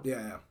the pond.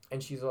 Yeah.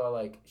 And she's all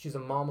like, she's a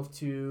mom of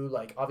 2.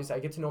 Like, obviously, I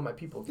get to know my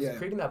people because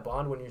creating that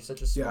bond when you're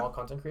such a small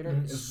content creator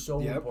is so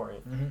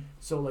important. Mm-hmm.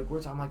 So like,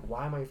 I'm like,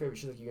 why am I your favorite?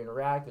 She's like, you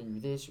interact, like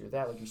you're this, you're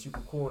that, like you're super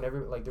cool,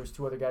 and like there's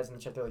 2 other guys in the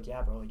chat. They're like,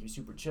 yeah, bro, like you're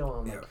super chill.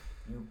 And I'm like,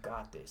 you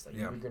got this. Like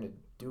you're gonna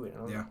do it.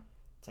 And I'm like,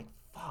 it's like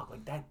fuck,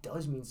 like that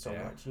does mean so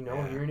much. You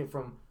know, hearing it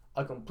from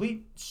a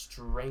complete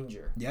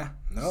stranger. Yeah,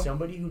 no.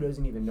 Somebody who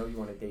doesn't even know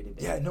you on a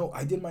day-to-day. Yeah, no,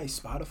 I did my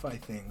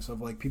Spotify things of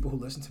like people who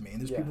listen to me,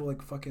 and there's people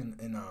like fucking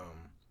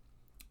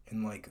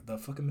in like the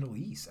fucking Middle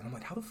East, and I'm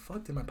like, how the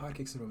fuck did my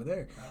podcast get over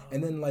there? Oh.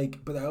 And then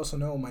like, but I also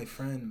know my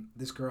friend,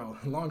 this girl.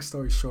 Long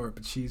story short,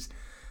 but she's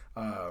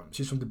from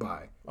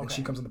Dubai, and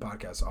she comes on the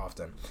podcast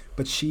often.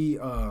 But she,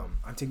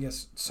 I'm taking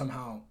us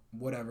somehow,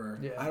 whatever.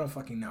 Yeah. I don't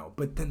fucking know.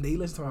 But then they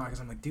listen to our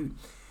podcast. I'm like, dude.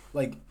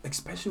 Like,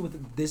 especially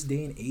with this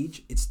day and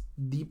age, it's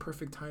the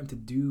perfect time to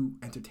do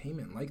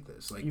entertainment like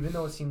this. Like, even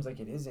though it seems like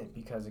it isn't,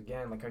 because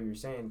again, like how you were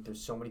saying,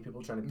 there's so many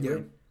people trying to do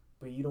it,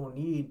 but you don't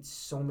need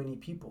so many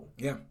people.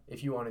 Yeah.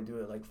 If you want to do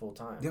it like full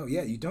time. No,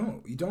 yeah, you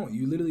don't.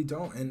 You literally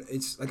don't. And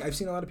it's like I've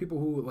seen a lot of people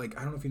who like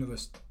I don't know if you know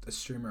the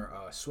streamer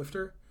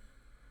Swifter.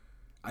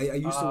 I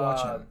used to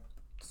watch him.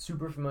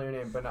 Super familiar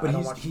name, but I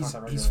don't watch his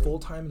content. He's full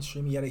time in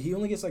streaming. Yeah, he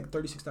only gets like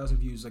 36,000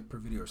 views like per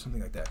video or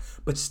something like that.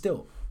 But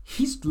still,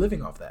 he's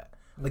living off that.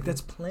 Like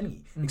that's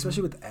plenty,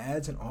 especially with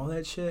ads and all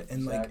that shit.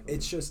 And like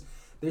it's just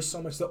there's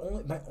so much.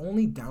 My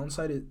only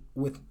downside is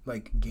with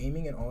like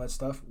gaming and all that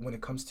stuff when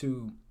it comes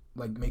to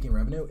like making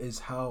revenue is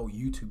how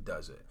YouTube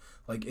does it.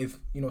 Like if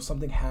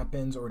something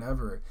happens or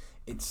whatever,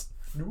 it's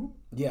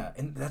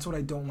and that's what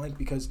I don't like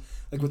because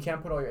like you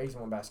can't put all your eggs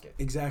in one basket.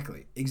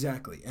 Exactly,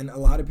 and a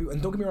lot of people,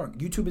 and don't get me wrong,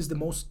 YouTube is the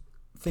most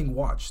thing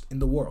watched in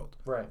the world,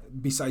 right?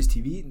 Besides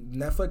TV,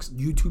 Netflix,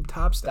 YouTube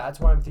tops that.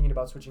 That's why I'm thinking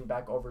about switching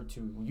back over to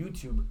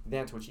YouTube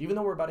than Twitch. Even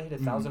though we're about to hit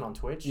 1,000 on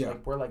Twitch,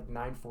 like we're like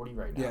 940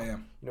 right now. Yeah.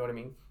 You know what I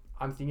mean?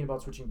 I'm thinking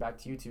about switching back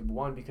to YouTube.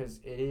 One, because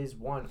it is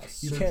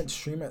you can't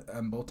stream it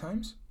both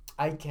times.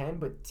 I can,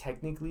 but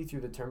technically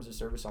through the terms of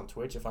service on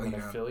Twitch, if I'm an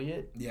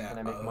affiliate and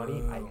I make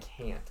money, I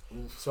can't.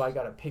 So I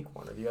gotta pick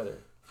one or the other.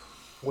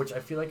 Which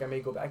I feel like I may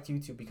go back to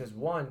YouTube because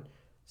one.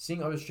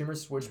 Seeing other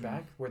streamers switch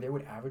back where they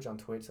would average on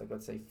Twitch, like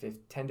let's say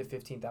 10 to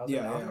 15,000,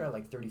 now they're at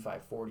like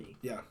 35,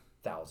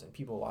 40,000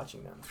 people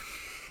watching them.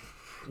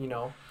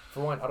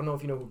 For one, I don't know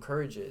if you know who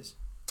Courage is.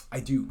 I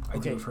do. I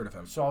do. I've heard of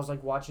him. So I was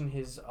like watching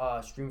his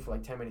stream for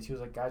like 10 minutes. He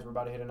was like, guys, we're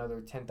about to hit another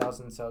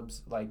 10,000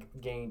 subs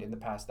like gained in the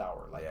past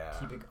hour. Like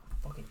keep it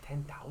fucking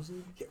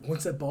 10,000. Yeah,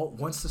 once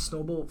the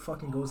snowball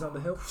fucking goes down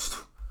the hill.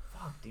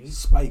 Fuck, dude.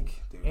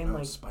 Spike, dude. And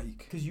like, spike.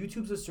 Because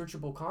YouTube's a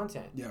searchable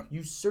content. Yeah.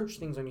 You search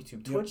things on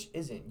YouTube. Twitch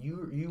isn't.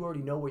 You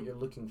already know what you're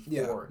looking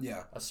for.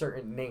 Yeah. A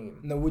certain name.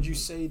 Now, would you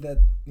say that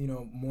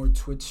more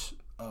Twitch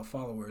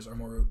followers are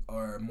more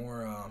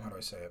how do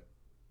I say it?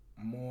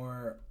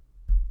 More.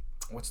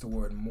 What's the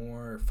word?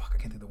 More. Fuck, I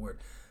can't think of the word.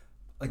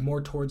 Like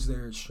more towards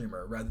their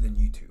streamer rather than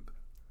YouTube.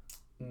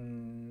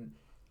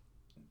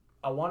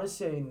 I want to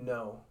say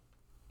no.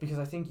 Because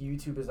I think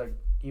YouTube is like,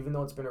 even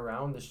though it's been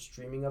around, the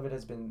streaming of it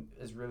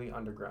is really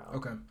underground.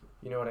 Okay.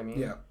 You know what I mean?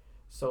 Yeah.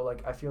 So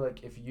like, I feel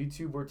like if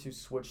YouTube were to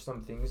switch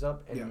some things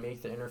up and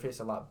make the interface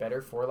a lot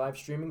better for live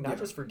streaming, not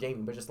just for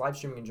gaming, but just live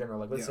streaming in general.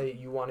 Like let's say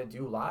you want to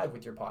do live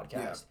with your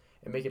podcast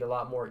and make it a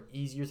lot more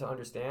easier to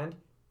understand.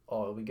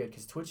 Oh, it'll be good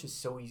because Twitch is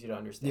so easy to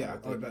understand.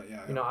 Yeah, I bet.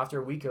 Yeah.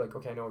 After a week, you're like,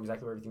 okay, I know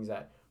exactly where everything's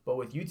at. But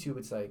with YouTube,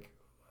 it's like,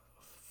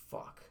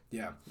 fuck.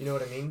 Yeah. You know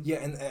what I mean?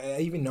 Yeah, and I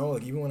even know,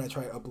 like, even when I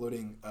try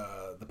uploading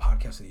the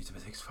podcast to YouTube,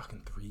 it takes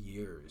fucking 3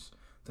 years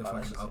to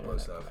fucking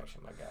upload stuff.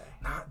 My guy.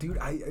 Nah, dude,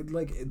 I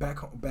like, back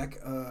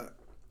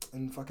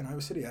in fucking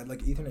Iowa City, I had, like,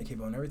 Ethernet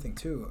cable and everything,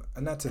 too.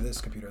 And not to this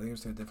computer. I think it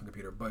was to a different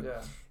computer. But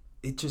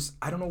it just,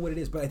 I don't know what it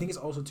is. But I think it's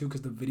also, too,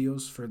 because the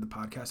videos for the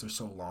podcast are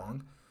so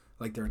long.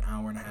 Like, they're an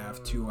hour and a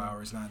half, 2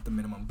 hours, not the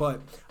minimum.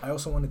 But I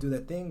also want to do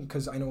that thing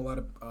because I know a lot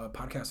of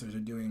podcasters are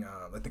doing,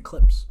 like, the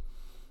clips.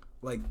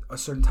 Like a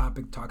certain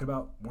topic talking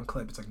about one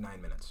clip, it's like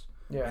 9 minutes.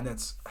 Yeah. And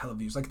that's hella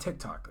views. Like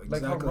TikTok.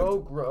 Exactly. Like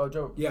how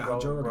Joe. Yeah,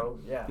 Joe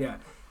Rogan. Yeah.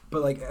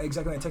 But like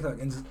exactly like TikTok.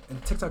 And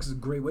TikTok is a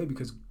great way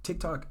because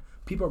TikTok,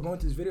 people are going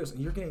to these videos and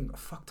you're getting a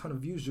fuck ton of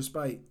views just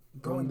by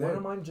going there. One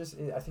of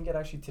mine I think it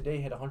actually today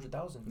hit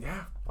 100,000.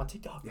 Yeah. On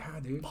TikTok. Yeah,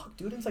 dude. Fuck,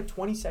 dude, it's like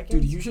 20 seconds.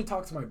 Dude, you should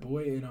talk to my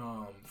boy in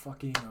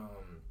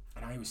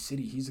in Iowa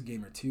City. He's a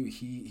gamer too.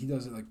 He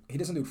does it like, he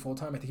doesn't do it full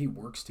time. I think he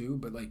works too,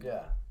 but like,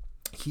 yeah.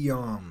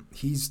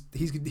 He's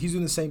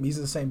doing the same. He's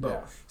in the same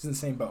boat. Yeah. He's in the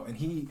same boat, and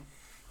he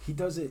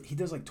does it. He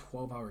does like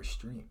 12-hour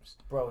streams.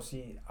 Bro,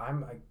 see,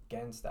 I'm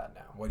against that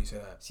now. Why do you say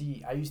that?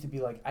 See, I used to be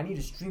like, I need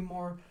to stream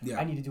more. Yeah.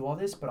 I need to do all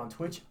this, but on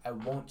Twitch, I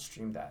won't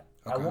stream that.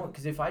 Okay. I won't,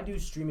 because if I do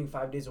streaming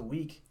 5 days a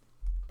week,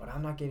 but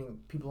I'm not getting,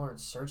 people aren't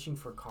searching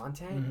for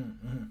content,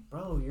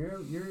 bro,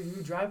 you're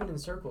driving in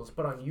circles.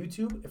 But on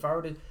YouTube, if I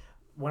were to,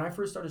 when I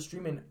first started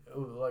streaming,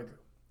 like,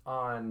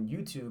 on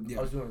YouTube,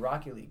 I was doing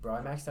Rocket League, bro.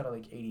 I maxed out at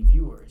like 80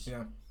 viewers.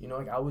 Yeah. You know,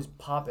 like I was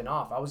popping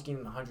off. I was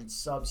gaining 100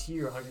 subs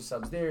here, 100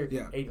 subs there.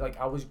 Yeah. Like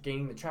I was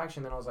gaining the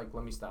traction. Then I was like,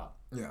 let me stop.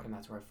 Yeah. And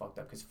that's where I fucked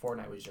up because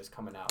Fortnite was just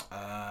coming out.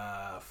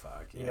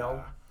 Fuck. You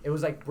know, it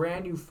was like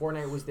brand new.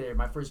 Fortnite was there.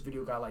 My first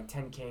video got like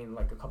 10K in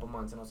like a couple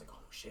months, and I was like, oh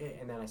shit.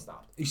 And then I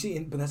stopped. You see,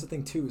 but that's the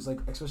thing too. Is like,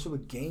 especially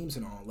with games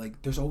and all.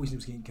 Like, there's always new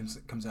game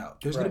comes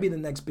out. There's gonna be the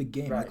next big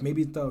game. Like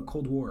maybe the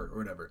Cold War or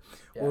whatever,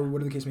 or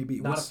whatever the case may be.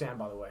 Not a fan,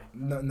 by the way.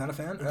 No, not a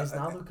fan. It does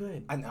not look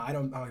good. I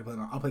don't play.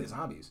 I'll play the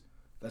zombies.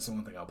 That's the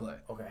one thing I'll play.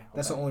 Okay.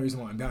 That's the only reason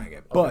why I'm buying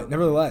it. But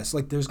nevertheless,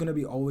 like there's gonna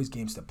be always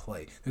games to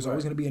play. There's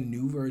always gonna be a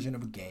new version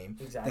of a game.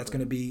 Exactly.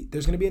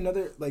 There's gonna be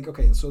another, like,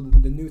 okay, so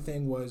the new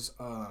thing was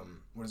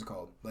what is it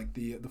called? Like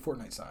the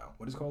Fortnite style.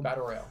 What is it called?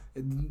 Battle Royale.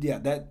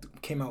 That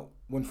came out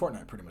when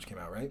Fortnite pretty much came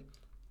out, right?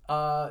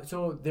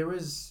 So there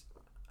was,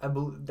 I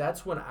believe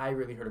that's when I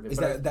really heard of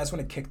it. That's when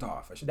it kicked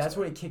off, I should say. That's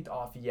when it kicked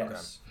off,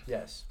 yes. Okay.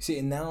 Yes. See,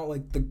 and now,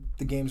 like,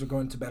 the games are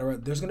going to Battle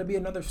Royale. There's going to be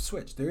another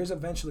switch. There is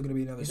eventually going to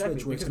be another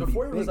switch. Where because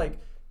before it was, like,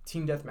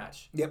 Team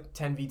Deathmatch. Yep.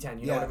 10v10.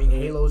 You know what I mean?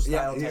 Halo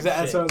style type shit.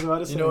 That's what I was about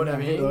to say. You know what I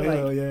mean?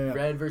 Halo, like,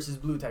 red versus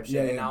blue type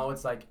shit. And now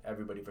it's, like,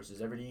 everybody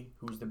versus everybody.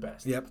 Who's the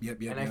best? Yep.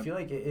 And I feel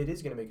like it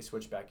is going to make a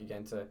switch back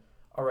again to,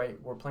 all right,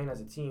 we're playing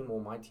as a team. Well,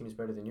 my team is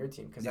better than your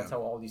team because that's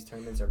how all these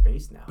tournaments are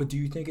based now. But do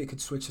you think it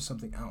could switch to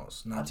something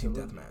else, not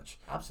Absolutely. Team Deathmatch?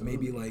 Absolutely.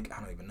 Maybe, like, I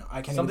don't even know.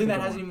 I can't something even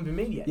that hasn't even been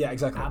made yet. Yeah,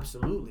 exactly.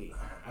 Absolutely.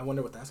 I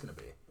wonder what that's gonna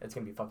be. It's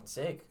gonna be fucking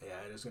sick. Yeah,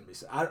 it is gonna be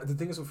sick. The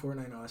thing is with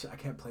Fortnite and all that shit, I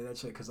can't play that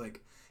shit because,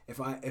 like, if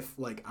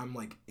I'm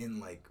like in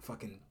like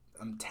fucking,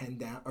 I'm 10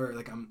 down, or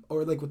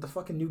like with the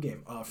fucking new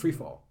game, Free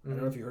Fall. I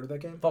don't know if you heard of that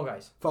game. Fall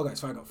Guys. Fall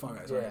Guys.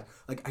 Yeah. Right?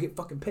 Like, I get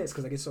fucking pissed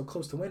because I get so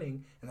close to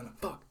winning, and then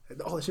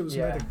all that shit was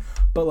amazing.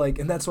 But like,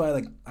 and that's why,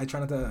 like, I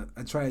try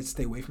to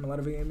stay away from a lot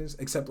of games,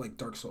 except like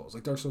Dark Souls.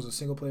 Like, Dark Souls is a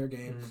single player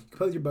game. You can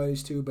play with your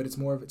buddies too, but it's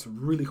a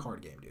really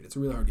hard game, dude. It's a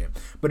really hard game,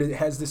 but it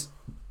has this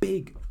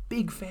big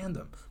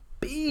fandom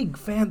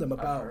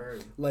about,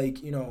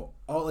 like, you know,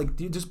 all, like,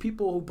 just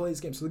people who play this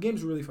game. So the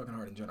game's really fucking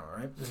hard in general,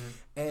 right?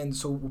 And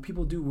so what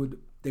people do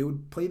they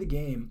would play the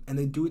game and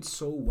they do it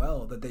so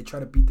well that they try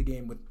to beat the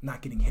game with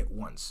not getting hit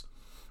once,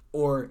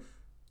 or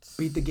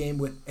beat the game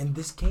with. And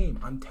this game,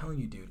 I'm telling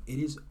you, dude, it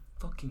is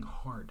fucking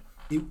hard.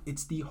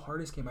 It's the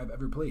hardest game I've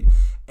ever played,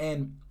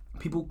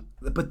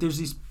 but there's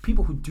these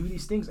people who do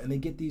these things and they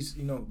get these,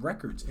 you know,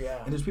 records.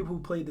 Yeah. And there's people who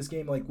play this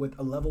game like with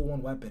a level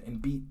 1 weapon and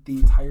beat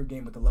the entire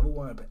game with a level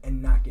 1 weapon and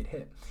not get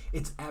hit.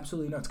 It's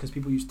absolutely nuts because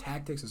people use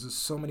tactics. There's just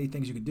so many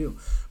things you could do.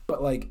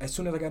 But like, as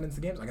soon as I got into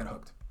the games, I got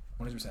hooked.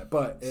 100%.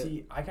 But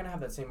see, I kind of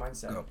have that same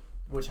mindset,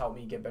 which helped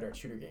me get better at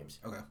shooter games.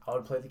 Okay. I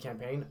would play the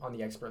campaign on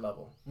the expert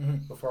level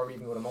before I would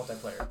even go to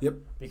multiplayer. Yep.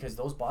 Because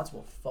those bots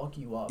will fuck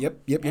you up.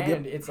 Yep.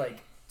 And it's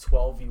like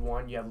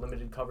 12v1, you have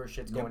limited cover,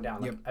 shit's going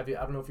down. Like, I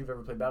don't know if you've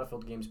ever played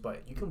Battlefield games,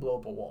 but you can blow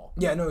up a wall.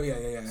 Yeah, no,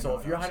 yeah. So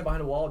if you're hiding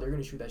behind a wall, they're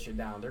going to shoot that shit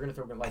down. They're going to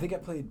throw, like... I think I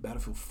played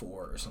Battlefield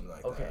 4 or something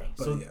like that.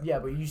 Okay,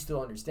 but you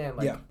still understand.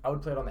 Like, I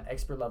would play it on the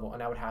expert level,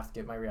 and I would have to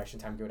get my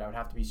reaction time good. I would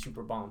have to be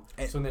super bomb.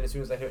 So then as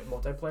soon as I hit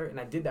multiplayer, and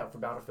I did that for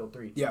Battlefield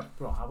 3. Yeah.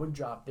 Bro, I would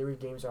drop... There were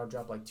games where I would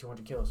drop, like,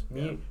 200 kills.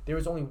 There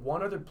was only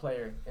one other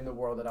player in the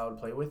world that I would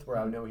play with where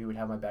I would know he would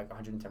have my back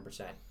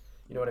 110%.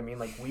 You know what I mean?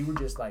 Like, we were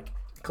just, like...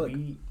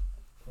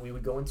 We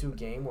would go into a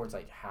game where it's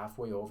like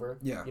halfway over.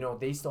 Yeah. You know,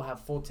 they still have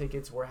full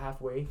tickets. We're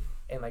halfway,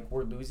 and like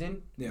we're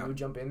losing. Yeah. We would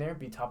jump in there,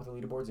 be top of the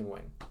leaderboards, and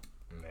win.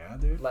 Yeah,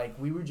 dude. Like,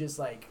 we were just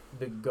like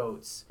the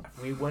goats.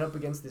 We went up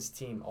against this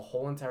team, a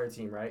whole entire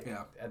team, right?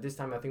 Yeah. At this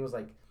time, I think it was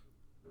like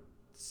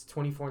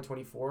 24 and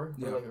 24,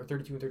 or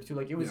 32 and 32.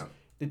 Like, it was. Yeah.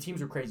 The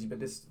teams were crazy, but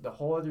the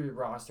whole other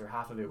roster,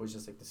 half of it was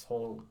just like this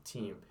whole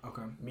team.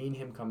 Okay. Me and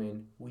him come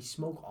in, we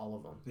smoke all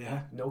of them.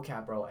 Yeah. No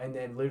cap, bro. And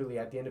then literally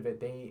at the end of it,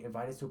 they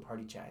invite us to a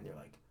party chat, and they're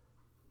like,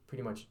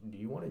 pretty much, do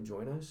you want to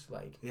join us?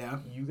 Like,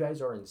 you guys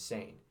are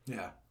insane.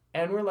 Yeah.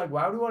 And we're like,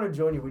 why would we want to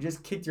join you? We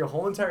just kicked your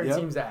whole entire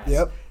team's ass.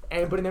 Yep.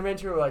 But in their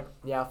mentor, we're like,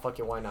 yeah, fuck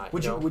it, why not?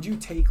 Would you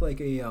take like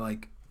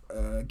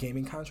a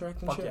gaming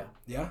contract and fuck shit?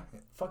 Yeah. Yeah.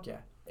 Fuck yeah.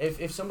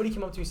 If somebody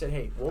came up to you and said,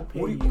 hey, we'll pay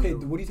you. Okay,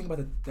 what do you think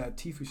about that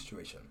Tfue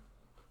situation?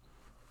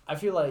 I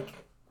feel like,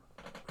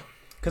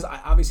 because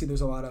obviously there's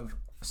a lot of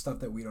stuff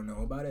that we don't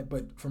know about it,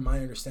 but from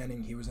my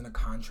understanding, he was in a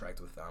contract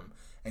with them.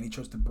 And he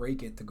chose to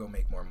break it to go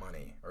make more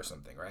money or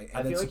something, right?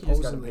 And I feel like he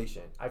just got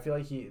impatient. I feel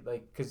like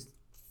because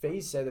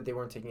FaZe said that they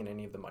weren't taking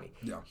any of the money.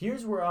 Yeah.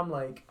 Here's where I'm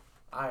like,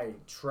 I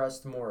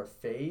trust more of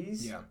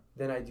FaZe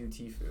than I do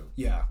Tfue.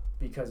 Yeah.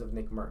 Because of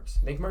Nick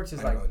Merckx. Nick Merckx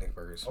is like Nick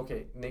Burgers.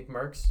 Okay, Nick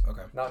Merckx.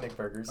 Okay. Not Nick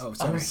Burgers. Oh,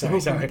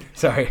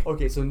 sorry.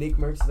 Okay, so Nick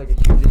Merckx is like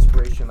a huge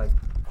inspiration, like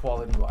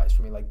quality wise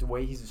for me. Like the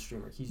way he's a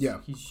streamer. He's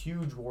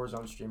huge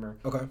Warzone streamer.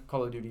 Okay.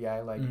 Call of Duty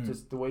guy. Like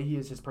just the way he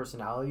is, his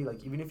personality.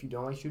 Like even if you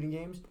don't like shooting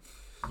games,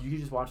 you can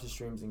just watch his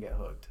streams and get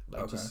hooked.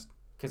 Like just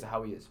because of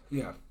how he is.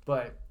 Yeah.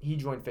 But he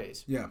joined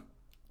FaZe. Yeah.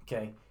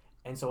 Okay,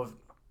 and so if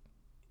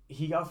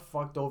he got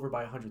fucked over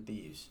by 100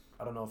 Thieves.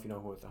 I don't know if you know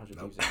who 100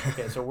 Thieves is.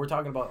 Okay, so we're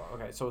talking about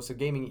so it's a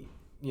gaming,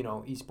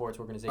 esports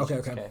organization.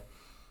 Okay.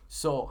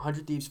 So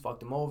 100 Thieves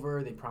fucked him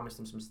over. They promised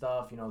him some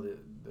stuff.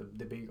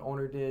 The big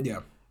owner did.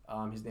 Yeah.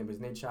 His name was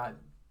Nadeshot.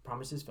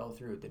 Promises fell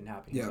through. It didn't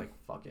happen. He's like,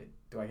 fuck it.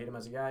 Do I hate him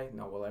as a guy?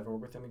 No. Will I ever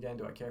work with him again?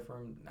 Do I care for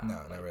him? No,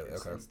 not really.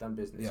 It's done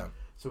business. Yeah.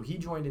 So he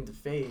joined into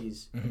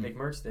FaZe, Nick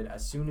Merckx did,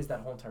 as soon as that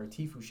whole entire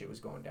Tfue shit was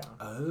going down.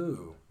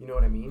 Oh. You know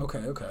what I mean?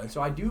 Okay.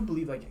 So I do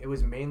believe, like, it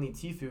was mainly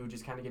Tfue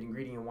just kind of getting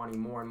greedy and wanting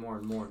more and more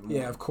and more and more.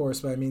 Yeah, of course.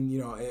 But, I mean,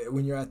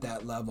 when you're at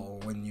that level,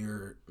 when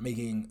you're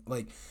making,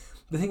 like...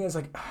 The thing is,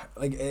 like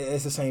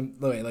it's the same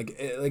way.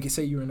 Like you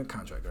say you're in a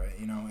contract, right?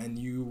 And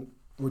you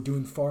were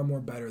doing far more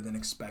better than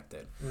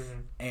expected. Mm-hmm.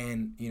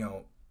 And,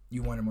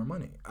 you wanted more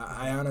money.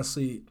 I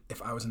honestly,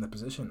 if I was in that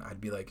position,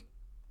 I'd be like,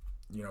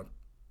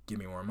 give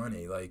me more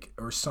money, like,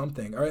 or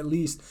something, or at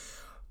least.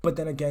 But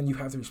then again, you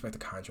have to respect the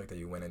contract that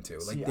you went into.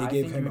 Like, they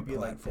gave him a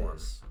platform.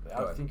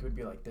 I would think it would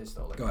be like this,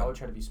 though. Like, I would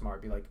try to be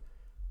smart. Be like,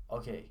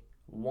 okay,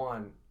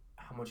 one,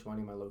 how much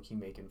money am I low-key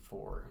making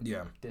for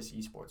this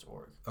esports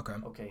org?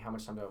 Okay, how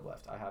much time do I have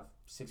left? I have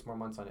 6 more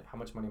months on it. How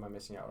much money am I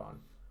missing out on?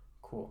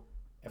 Cool.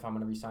 If I'm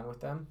going to re-sign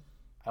with them,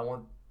 I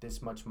want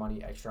this much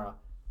money extra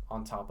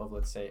on top of,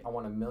 let's say, I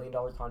want $1 million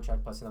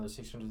contract plus another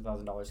 $600,000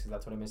 because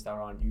that's what I missed out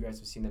on. You guys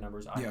have seen the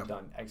numbers. I have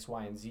done X,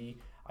 Y, and Z.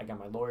 I got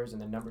my lawyers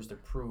and the numbers to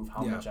prove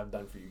how much I've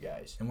done for you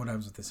guys. And what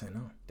happens if they say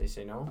no? They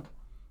say no?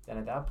 Then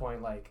at that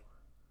point, like,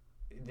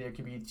 there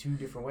could be 2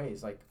 different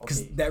ways. Like,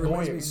 okay, that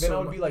reminds me then I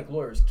would be like,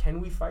 lawyers,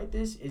 can we fight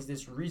this? Is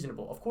this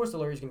reasonable? Of course the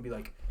lawyer's going to be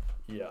like,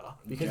 yeah,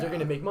 because they're going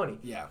to make money.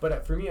 Yeah.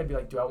 But for me, I'd be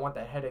like, do I want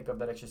that headache of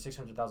that extra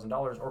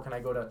 $600,000, or can I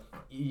go to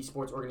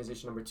esports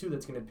organization number 2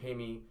 that's going to pay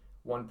me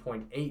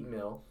 $1.8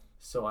 million,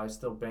 so I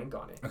still bank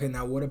on it? Okay,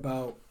 now what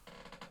about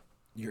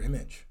your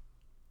image?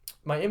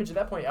 My image at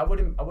that point, I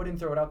wouldn't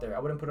throw it out there. I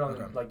wouldn't put it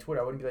on like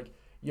Twitter. I wouldn't be like,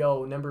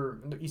 yo,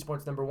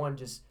 esports number 1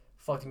 just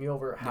fucked me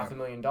over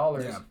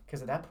 $500,000.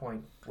 Because at that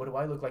point, what do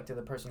I look like to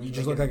the person? You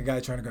just look like a guy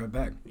trying to grab a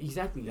bag.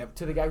 Exactly. Yep.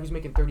 To the guy who's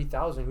making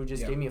 $30,000 who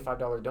just gave me a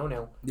 $5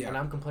 dono, and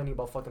I'm complaining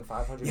about fucking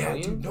 $500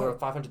 million or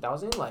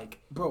 $500,000. Like,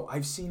 bro,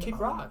 I've seen kick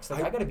rocks.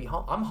 Like, I gotta be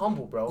I'm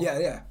humble, bro.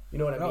 Yeah. You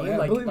know what I mean? Yeah,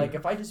 like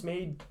if I just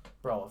made,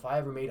 if I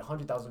ever made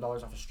 $100,000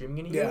 off of streaming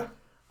in a year,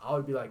 I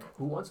would be like,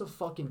 who wants a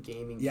fucking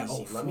gaming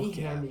PC? Let me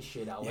hand this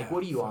shit out. Like,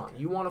 what do you want?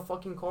 You want a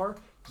fucking car?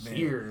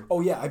 Here.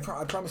 Oh, yeah. I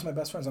promised my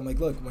best friends. I'm like,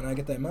 look, when I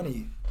get that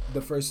money,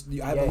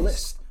 I have a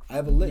list. I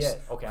have a list.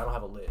 Yeah. Okay, I don't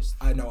have a list.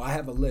 I know. I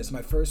have a list.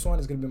 My first one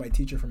is going to be my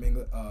teacher from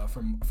English,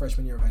 from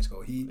freshman year of high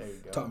school. He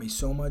taught me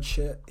so much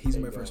shit. He's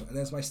my first one. And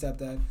that's my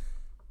stepdad.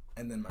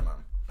 And then my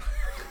mom.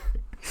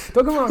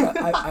 Don't get me wrong.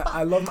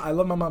 I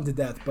love my mom to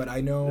death, but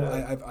I know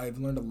I've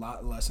learned a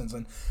lot of lessons.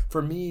 And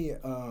for me,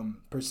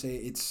 per se,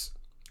 it's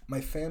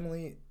my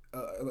family.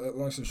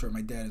 Long story short,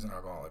 my dad is an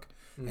alcoholic,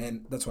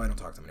 and that's why I don't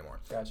talk to him anymore.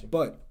 Gotcha.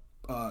 But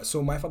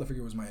so my father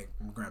figure was my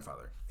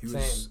grandfather. He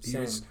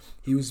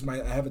was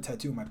my. I have a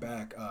tattoo on my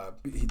back.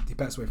 He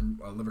passed away from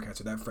liver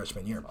cancer that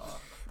freshman year.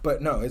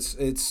 But no,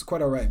 it's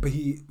quite all right. But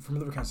from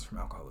liver cancer from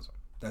alcoholism.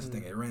 That's the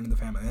thing. It ran in the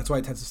family. And that's why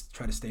I tend to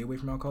try to stay away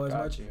from alcohol as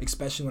much,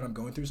 especially when I'm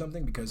going through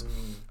something, because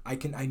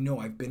I know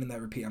I've been in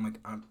that repeat. I'm like,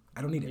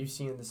 I don't need it. You've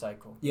seen the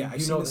cycle. Yeah,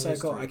 I've seen the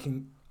cycle. I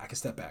can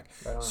step back.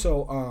 Right.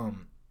 So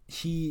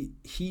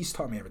he's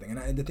taught me everything.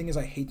 And the thing is,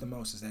 I hate the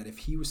most is that if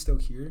he was still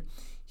here,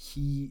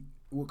 he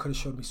could have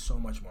showed me so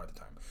much more at the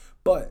time.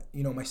 But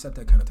my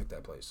stepdad kind of took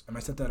that place, and my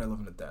stepdad, I love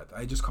him to death.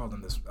 I just called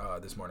him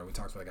this morning. We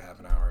talked for like a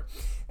half an hour,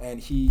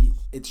 and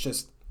it's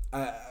just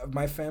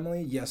my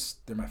family. Yes,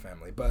 they're my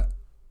family, but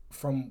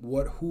from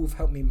who've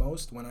helped me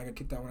most when I got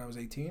kicked out when I was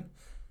 18,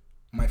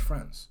 my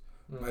friends.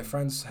 My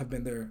friends have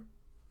been there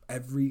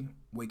every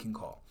waking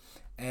call,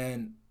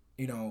 and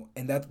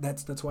and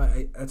that's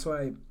why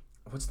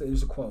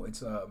there's a quote.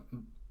 It's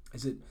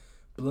is it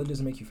blood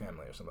doesn't make you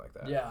family or something like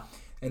that? Yeah.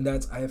 And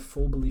I have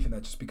full belief in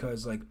that, just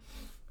because, like,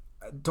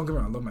 don't get me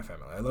wrong, I love my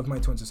family. I love my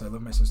twin sisters. I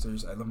love my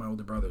sisters. I love my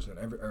older brothers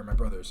or my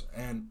brothers.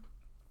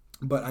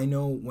 But I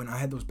know when I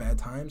had those bad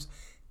times,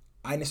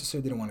 I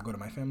necessarily didn't want to go to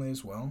my family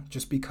as well,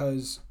 just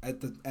because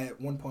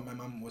at one point my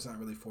mom was not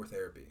really for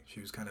therapy.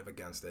 She was kind of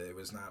against it. It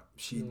was not.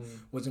 She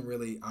wasn't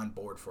really on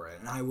board for it,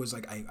 and I was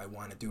like, I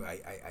want to do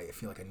it. I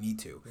feel like I need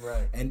to.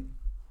 Right. And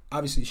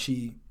obviously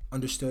she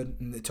understood,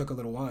 and it took a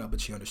little while,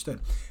 but she understood.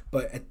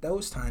 But at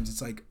those times,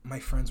 it's like my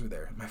friends were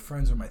there. My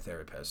friends were my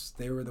therapists.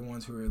 They were the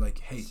ones who were like,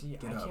 "Hey, I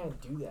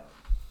can't do that."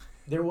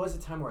 There was a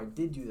time where I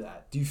did do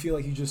that. Do you feel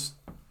like you just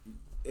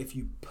if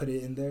you put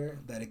it in there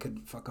that it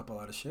could fuck up a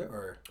lot of shit,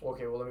 or?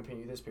 Okay, well, let me paint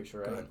you this picture,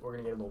 right? We're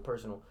going to get a little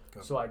personal.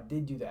 So I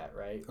did do that,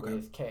 right,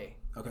 with Kay.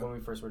 When we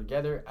first were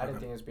together. I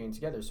didn't think us being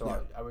together,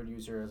 so I would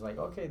use her as like,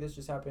 okay, this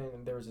just happened,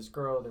 and there was this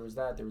girl, there was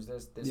that, there was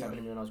this happened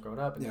to me when I was growing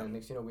up, and then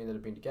next thing you know, we ended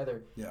up being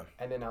together. Yeah.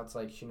 And then now it's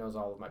like she knows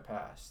all of my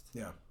past.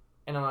 Yeah.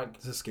 And I'm like...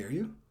 Does it scare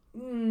you?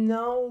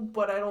 No,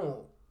 but I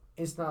don't...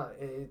 It's not...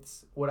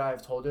 It's what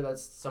I've told her,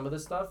 that's some of the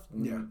stuff.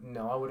 Yeah.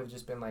 No, I would have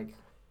just been like...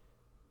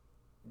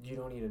 You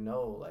don't need to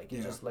know, like,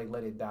 just, like,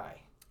 let it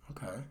die.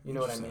 Okay. You know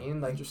what I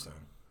mean? Like, interesting.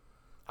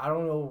 I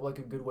don't know, like,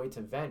 a good way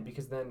to vent,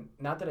 because then,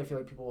 not that I feel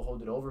like people will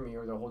hold it over me,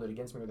 or they'll hold it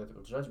against me, or that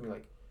they'll judge me,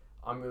 like,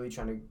 I'm really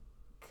trying to,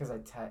 because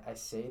I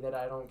say that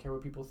I don't care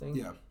what people think.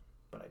 Yeah.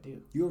 But I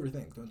do. You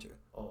overthink, don't you?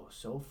 Oh,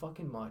 so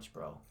fucking much,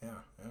 bro. Yeah.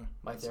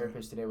 My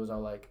therapist today was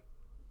all like,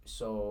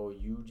 so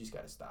you just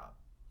gotta stop.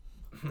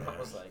 I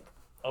was like,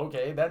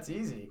 okay, that's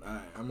easy. All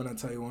right, I'm gonna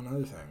tell you one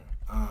other thing.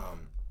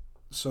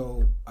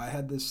 So I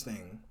had this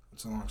thing.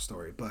 It's a long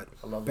story, but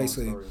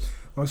basically,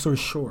 long story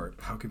short,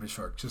 I'll keep it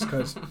short. Just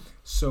because,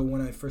 so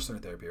when I first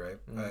started therapy, right,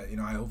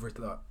 I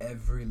overthought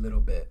every little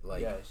bit,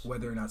 like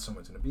whether or not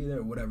someone's gonna be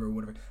there, whatever.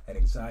 I had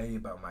anxiety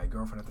about my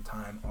girlfriend at the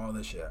time, all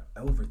this shit. I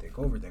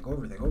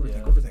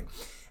overthink,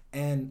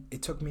 and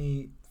it took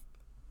me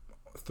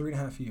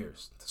 3.5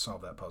 years to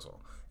solve that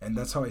puzzle. And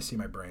that's how I see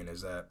my brain,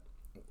 is that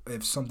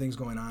if something's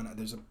going on,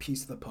 there's a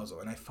piece of the puzzle.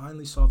 And I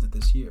finally solved it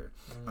this year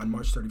on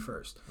March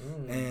 31st.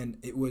 And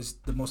it was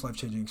the most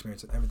life-changing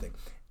experience and everything.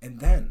 And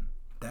then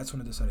that's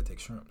when I decided to take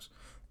shrooms.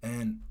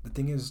 And the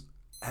thing is,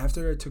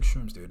 after I took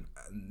shrooms, dude,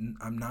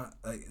 I'm not,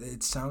 like,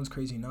 it sounds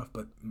crazy enough,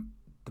 but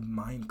the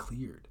mind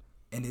cleared.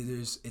 And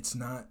it's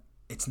not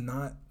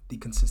the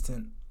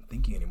consistent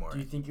thinking anymore. Do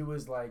you think it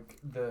was like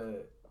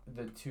the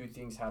two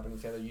things happening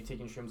together, you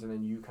taking shrooms and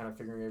then you kind of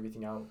figuring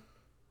everything out,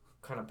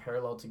 kind of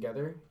parallel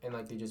together, and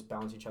like they just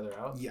balance each other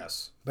out?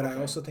 Yes, but I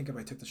also think if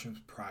I took the shrooms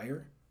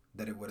prior,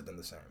 that it would have done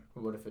the same.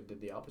 What if it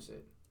did the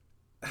opposite?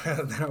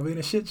 Then I'll be in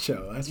a shit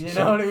show. That's you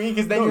know what I mean?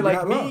 Because then you're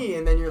like me,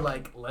 and then you're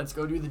like, let's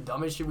go do the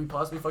dumbest shit we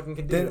possibly fucking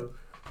could do. Then,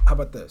 how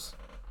about this?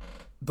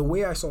 The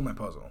way I solved my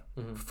puzzle,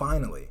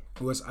 finally,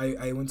 was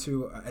I went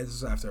to, this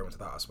is after I went to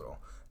the hospital,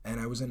 and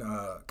I was in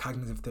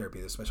cognitive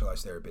therapy, the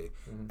specialized therapy,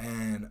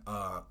 and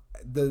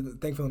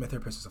thankfully my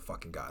therapist is a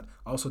fucking god.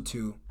 Also,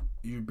 too,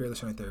 you're barely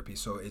starting therapy,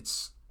 so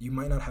you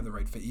might not have the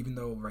right fit, even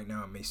though right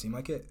now it may seem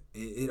like it.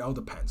 It all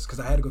depends, because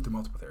I had to go through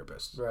multiple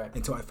therapists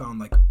until I found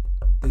like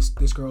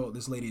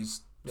this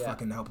lady's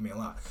fucking helping me a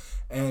lot.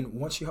 And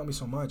once she helped me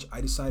so much, I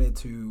decided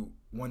to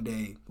one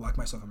day lock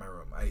myself in my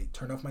room. I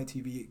turned off my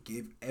TV,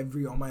 gave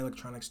all my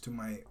electronics to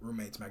my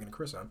roommates, Megan and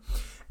Carissa,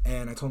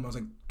 and I told them, I was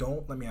like,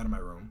 don't let me out of my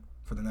room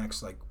for the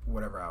next like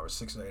whatever hours,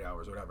 6 to 8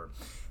 hours, whatever.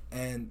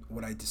 And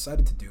what I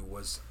decided to do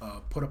was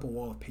put up a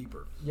wall of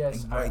paper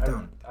and write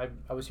down.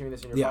 I was hearing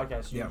this in your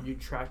podcast. You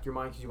tracked your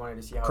mind because you wanted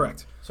to see how.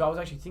 Correct. So I was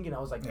actually thinking, I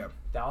was like,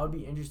 that would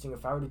be interesting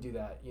if I were to do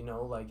that. You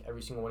know, like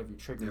every single one of your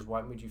triggers.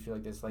 Why would you feel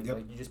like this? Like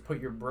you just put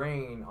your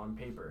brain on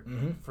paper.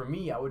 For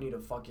me, I would need a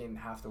fucking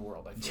half the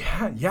world. I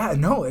feel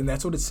no, and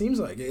that's what it seems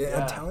like.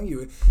 I'm telling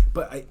you.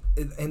 But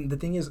and the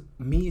thing is,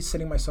 me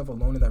sitting myself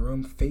alone in that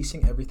room,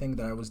 facing everything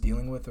that I was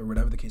dealing with, or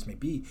whatever the case may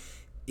be,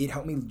 it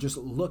helped me just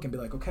look and be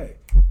like, okay,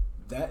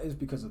 that is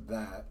because of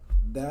that.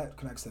 That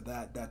connects to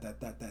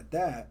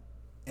that.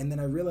 And then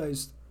I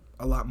realized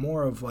a lot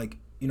more of like,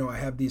 you know, I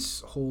have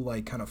these whole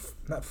like kind of,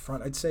 not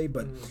front I'd say,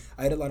 but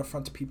I had a lot of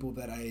front to people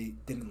that I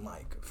didn't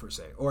like, per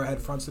se. Or I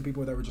had fronts to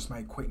people that were just my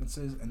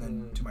acquaintances, and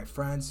then to my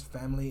friends,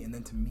 family, and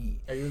then to me.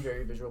 Are you a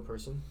very visual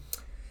person?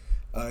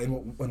 In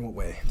what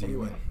way do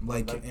you mean?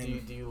 Like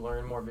do you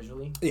learn more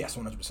visually? Yes,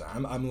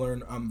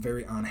 100%. I'm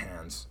very on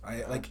hands.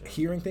 I like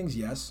hearing things,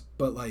 yes,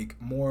 but like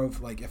more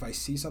of like if I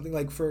see something,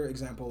 like for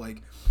example,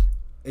 like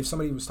if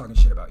somebody was talking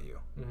shit about you,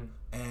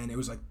 and it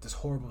was like this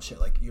horrible shit,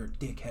 like you're a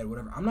dickhead,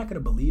 whatever. I'm not gonna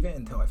believe it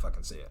until I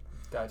fucking see it.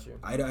 Got you.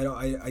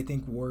 I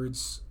think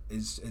words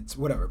it's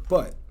whatever,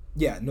 but.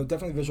 Yeah, no,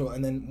 definitely visual.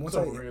 And then once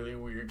That's a really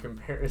weird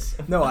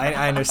comparison. No,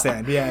 I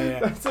understand. Yeah.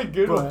 That's a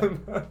good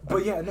one.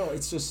 But yeah, no,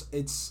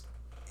 it's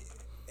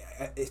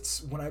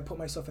when I put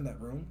myself in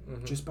that room,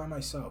 just by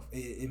myself,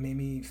 it made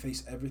me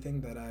face everything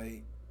that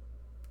I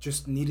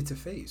just needed to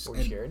face. Were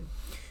you scared?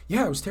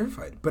 Yeah, I was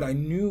terrified. But I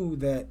knew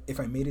that if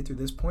I made it through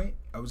this point,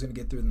 I was going to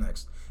get through the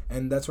next.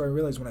 And that's what I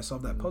realized when I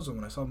solved that puzzle,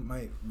 when I solved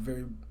my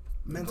very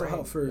mental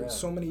health for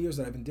so many years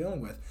that I've been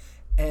dealing with.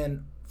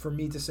 And for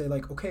me to say,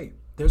 like, okay,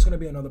 there's going to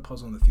be another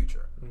puzzle in the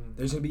future.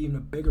 There's going to be even a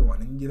bigger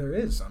one. And there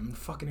is. I'm in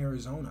fucking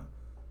Arizona.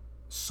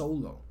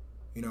 Solo.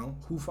 You know?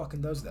 Who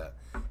fucking does that?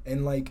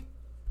 And, like,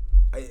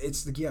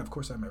 it's like, of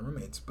course I have my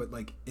roommates, but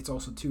like it's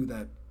also too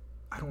that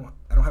I don't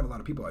have a lot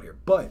of people out here.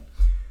 But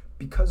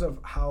because of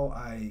how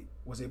I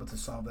was able to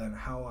solve that and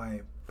how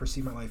I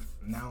perceive my life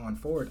now on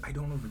forward, I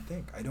don't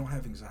overthink. I don't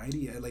have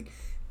anxiety.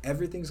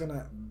 Everything's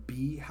gonna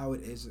be how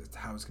it is. It's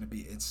how it's gonna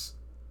be.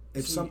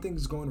 If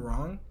something's going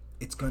wrong,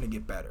 it's gonna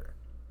get better.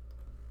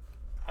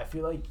 I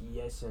feel like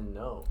yes and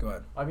no. Go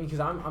ahead. I mean, because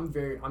I'm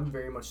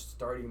very much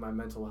starting my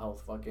mental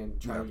health fucking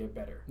trying to get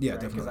better. Yeah, right?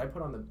 Definitely. Because I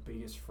put on the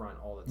biggest front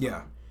all the time.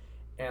 Yeah.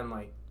 And,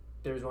 like,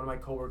 there's one of my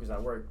coworkers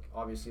at work,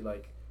 obviously,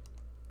 like,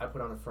 I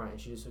put on a front,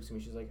 and she just looks at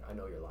me, she's like, I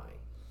know you're lying.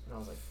 And I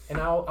was like, and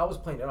I was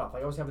playing it off.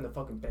 Like, I was having the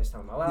fucking best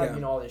time of my life, you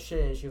know, all this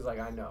shit, and she was like,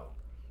 I know.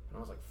 And I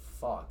was like,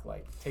 fuck,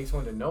 like, takes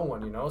one to know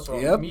one, you know?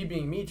 So me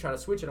being me, trying to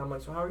switch it, I'm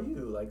like, so how are you?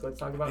 Like, let's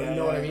talk about, you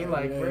know what I mean?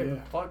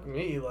 Like, fuck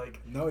me,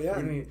 like. No, yeah.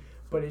 Really,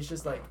 but it's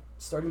just, like,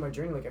 starting my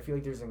journey, like, I feel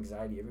like there's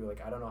anxiety everywhere.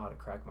 Like, I don't know how to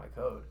crack my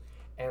code.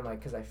 And, like,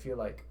 because I feel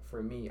like,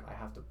 for me, I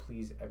have to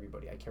please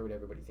everybody. I care what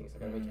everybody thinks.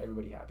 Like, I make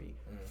everybody happy.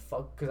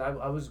 Fuck, because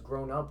I was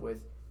grown up with,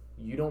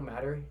 you don't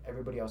matter,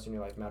 everybody else in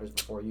your life matters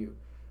before you.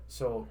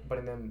 So,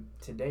 but then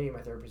today,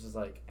 my therapist is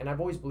like, and I've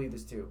always believed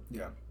this too.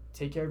 Yeah.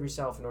 Take care of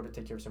yourself in order to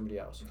take care of somebody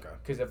else. Okay.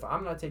 Because if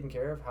I'm not taken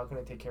care of, how can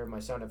I take care of my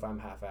son if I'm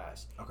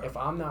half-assed? Okay. If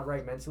I'm not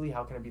right mentally,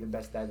 how can I be the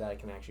best dad that I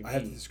can actually be? I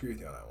have to disagree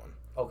with you on that one.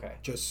 Okay.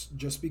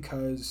 Just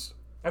because...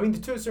 I mean,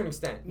 to a certain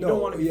extent. You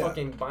don't want to be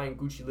fucking buying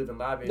Gucci, living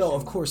lavish. No,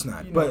 of course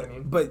not. You know what I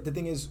mean? But the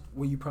thing is,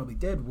 what you probably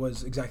did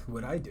was exactly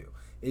what I do.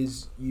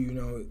 Is, you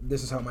know,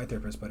 this is how my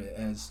therapist put it,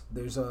 as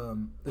there's a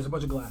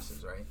bunch of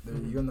glasses, right?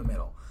 You're in the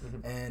middle,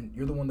 and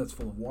you're the one that's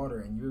full of water,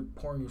 and you're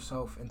pouring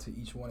yourself into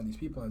each one of these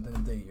people, and at the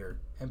end of the day, you're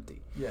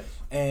empty. Yes.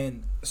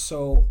 And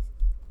so,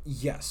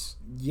 yes,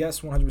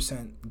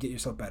 100% get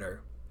yourself better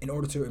in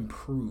order to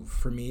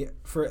improve.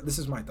 This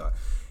is my thought.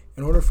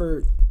 In order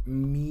for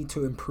me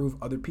to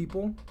improve other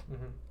people,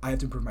 I have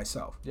to improve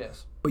myself.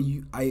 Yes. But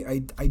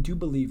I do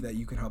believe that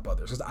you can help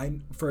others. At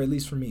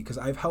least for me, because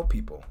I've helped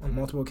people on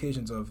multiple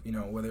occasions of, you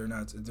know, whether or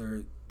not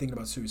they're thinking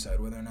about suicide,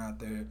 whether or not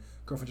their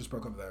girlfriend just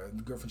broke up with their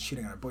girlfriend's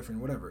cheating on her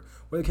boyfriend, whatever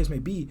the case may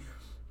be.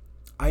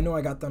 I know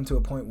I got them to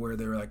a point where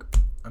they were like,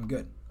 I'm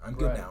good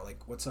now.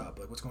 Like, what's up?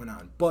 Like, what's going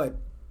on? But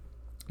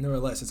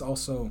nevertheless, it's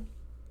also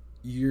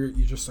you're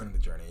just starting the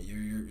journey.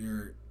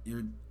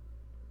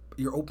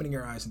 You're opening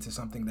your eyes into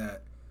something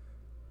that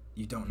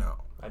you don't know.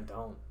 I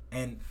don't.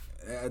 And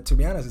to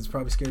be honest, it's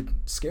probably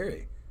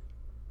scary.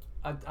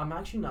 I'm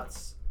actually not.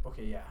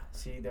 Okay, yeah.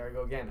 See, there I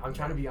go again. I'm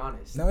trying to be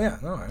honest. No, yeah,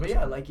 no. But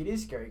yeah, like, it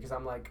is scary because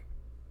I'm like,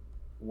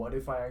 what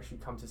if I actually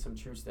come to some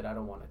truths that I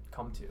don't want to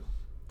come to?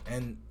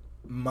 And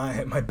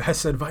my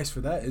best advice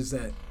for that is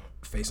that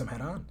face them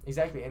head on.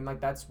 Exactly, and like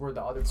that's where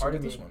the other part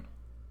of me. This one.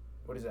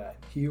 What is that?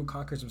 He who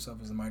conquers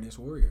himself is the mightiest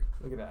warrior.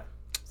 Look at that.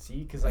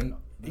 See, because like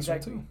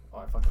exactly. One too. Oh,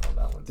 I fucking love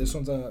that one. This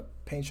one's a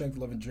pain, strength,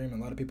 love, and dream. And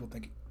a lot of people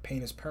think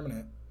pain is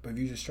permanent, but if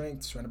you use your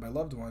strength surrounded by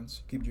loved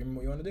ones, keep dreaming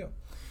what you want to do.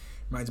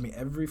 Reminds me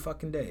every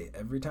fucking day.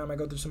 Every time I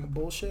go through some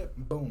bullshit,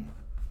 boom.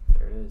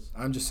 There it is.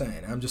 I'm just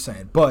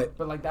saying. But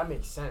like that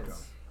makes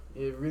sense.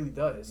 It really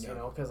does. Yeah. You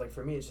know, because like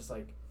for me, it's just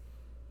like,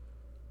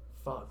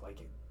 fuck, like,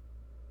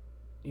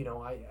 you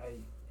know, I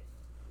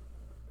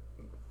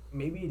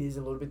maybe it is a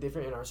little bit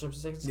different in our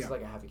circumstances because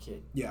like I have a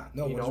kid. Yeah,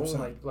 no, you know,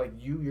 100%. like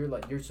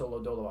you're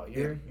solo dolo out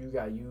here. You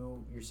got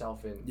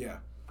yourself and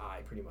I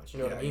pretty much.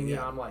 You know what I mean? Yeah. You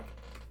know, I'm like,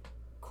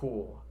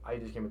 cool. I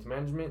just came into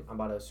management. I'm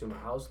about to assume a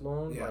house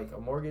loan, like a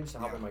mortgage to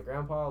help with my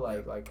grandpa.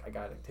 Like I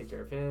gotta take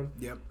care of him.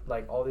 Yep.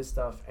 Like all this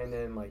stuff, and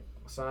then like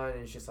my son.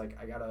 And it's just like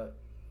I gotta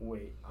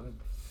wait. I'm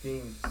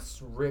being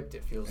ripped.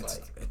 It feels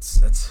like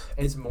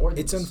it's more. Than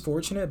it's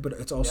unfortunate, but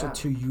it's also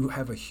too. You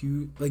have a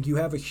huge.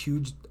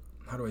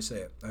 How do I say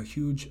it? A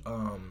huge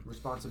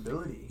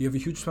responsibility. You have a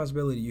huge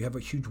responsibility. You have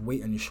a huge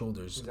weight on your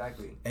shoulders.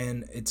 Exactly.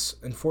 And it's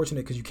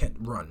unfortunate because you can't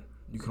run.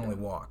 You can only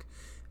walk.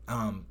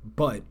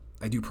 But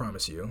I do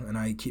promise you, and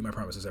I keep my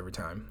promises every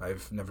time.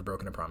 I've never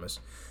broken a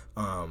promise.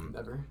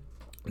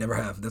 Never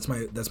have. That's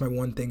my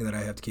one thing that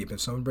I have to keep.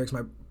 If someone breaks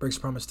a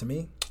promise to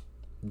me,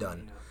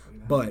 done.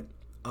 Yeah, but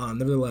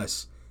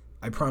nevertheless,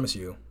 I promise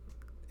you,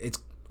 it's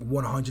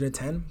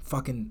 110.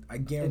 Fucking, I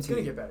guarantee. It's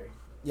gonna get better.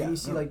 Yeah. And you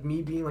see, like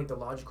me being like the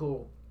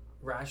logical.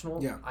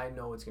 Rational, I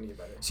know it's gonna get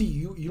better. See,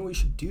 you know what you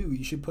should do?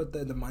 You should put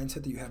the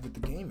mindset that you have with the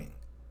gaming.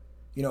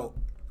 You know,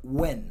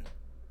 when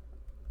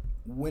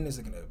is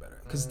it gonna get better?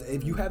 Because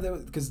if you have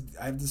that, because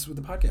I have this with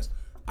the podcast,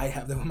 I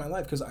have that with my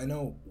life because I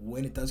know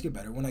when it does get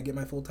better. When I get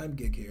my full-time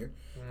gig here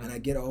and I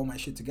get all my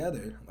shit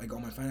together, like all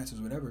my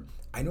finances, whatever,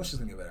 I know it's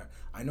just gonna get better.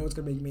 I know it's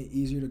gonna make me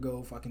easier to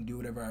go fucking do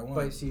whatever I want.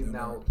 But see,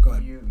 now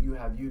you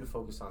have you to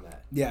focus on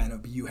that. Yeah, I know,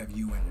 but you have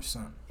you and your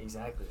son.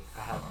 Exactly.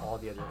 I have all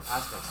the other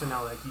aspects. So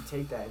now, like, you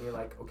take that and you're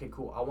like, okay,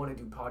 cool. I want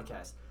to do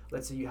podcasts.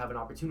 Let's say you have an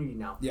opportunity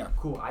now. Yeah.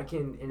 Cool. I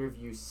can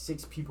interview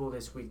 6 people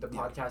this week. The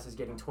podcast is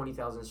getting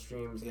 20,000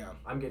 streams. Yeah.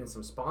 I'm getting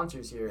some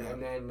sponsors here,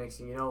 and then next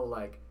thing you know,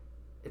 like,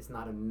 it's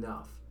not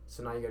enough.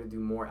 So now you got to do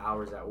more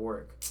hours at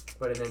work.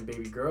 But then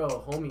baby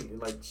girl,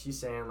 homie, like she's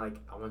saying like,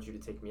 I want you to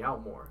take me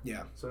out more.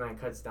 Yeah. So then it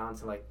cuts down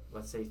to like,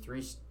 let's say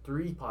three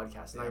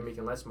podcasts. Now you're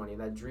making less money. And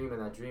that dream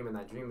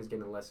is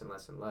getting less and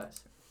less and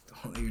less.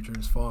 Don't let your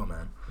dreams fall,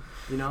 man.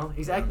 You know?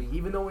 Exactly.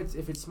 Even though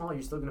if it's small,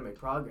 you're still going to make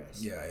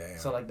progress. Yeah.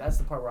 So like that's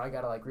the part where I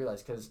got to like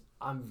realize because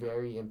I'm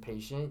very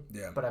impatient.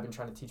 Yeah. But I've been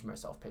trying to teach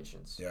myself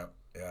patience. Yeah.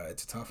 Yeah.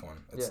 It's a tough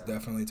one. It's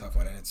definitely a tough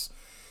one.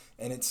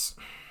 And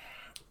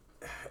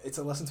it's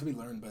a lesson to be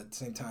learned, but at the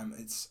same time,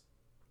 it's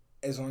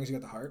as long as you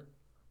got the heart.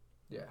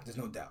 Yeah. There's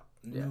no doubt.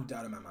 No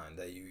doubt in my mind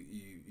that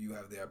you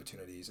have the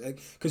opportunities.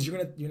 Because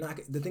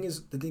the thing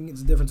is the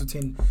difference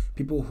between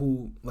people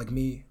who like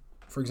me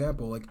For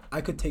example, like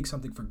I could take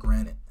something for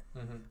granted.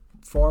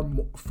 Far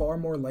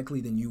more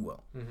likely than you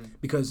will.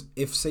 Because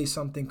if, say,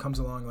 something comes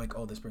along like,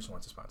 oh, this person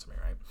wants to sponsor me,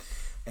 right?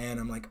 And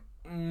I'm like,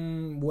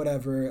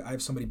 whatever, I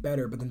have somebody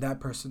better. But then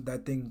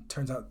that thing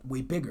turns out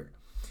way bigger.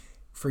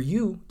 For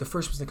you, the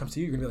first person that comes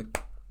to you, you're going to be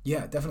like,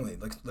 yeah, definitely.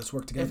 Like, let's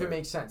work together. If it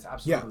makes sense,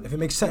 absolutely. Yeah, if it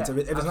makes sense. If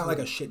it's not like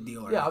a shit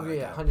deal or anything.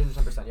 Yeah,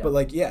 110%. Yeah. But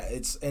like, yeah,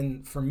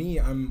 and for me,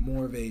 I'm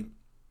more of a,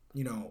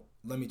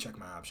 let me check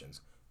my options.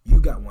 You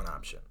got one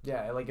option.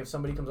 Yeah, like if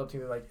somebody comes up to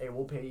me like, hey,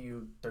 we'll pay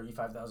you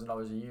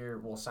 $35,000 a year.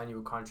 We'll sign you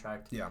a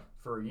contract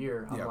for a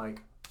year. I'm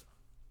like,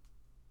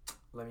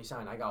 let me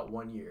sign. I got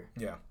 1 year.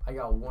 Yeah. I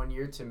got 1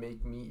 year to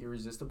make me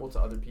irresistible to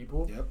other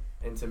people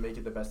and to make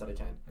it the best that I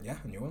can. Yeah,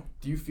 and you will.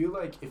 Do you feel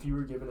like if you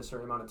were given a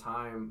certain amount of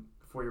time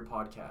for your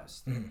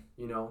podcast,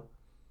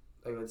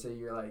 like let's say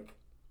you're like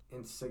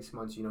in 6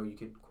 months, you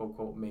could quote,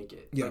 quote, make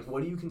it. Yeah. Like,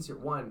 what do you consider,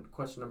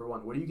 question number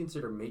one, what do you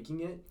consider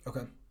making it?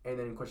 Okay. And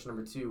then question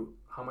number two,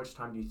 how much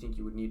time do you think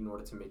you would need in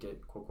order to make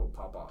it, quote, quote,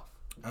 pop off?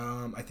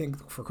 I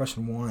think for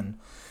question one,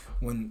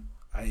 when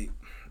I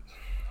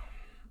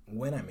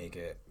make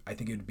it, I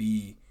think it would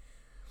be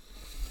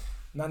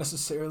not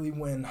necessarily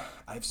when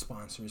I have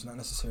sponsors, not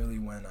necessarily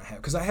when I have,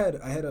 because I had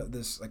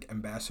this like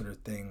ambassador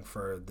thing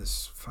for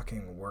this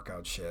fucking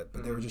workout shit,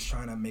 but they were just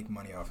trying to make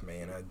money off me,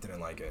 and I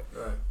didn't like it.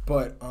 Right.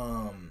 But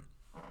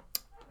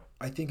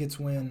I think it's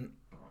when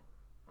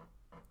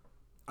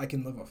I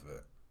can live off of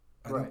it.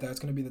 I think that's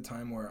going to be the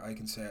time where I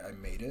can say I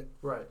made it.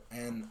 Right.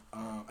 And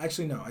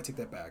actually, no, I take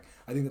that back.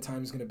 I think the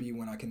time is going to be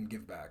when I can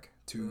give back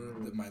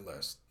to my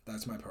list.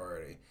 That's my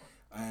priority.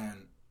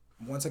 And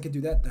once I can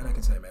do that, then I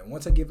can say, man,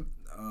 once I give...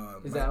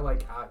 is that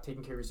like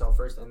taking care of yourself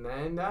first and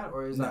then that?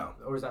 Or is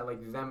that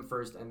like them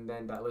first and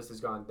then that list is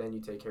gone, then you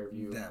take care of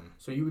you? Them.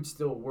 So you would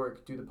still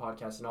do the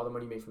podcast, and all the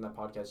money made from that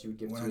podcast you would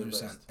give 100%. To your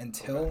list?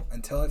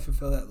 Until I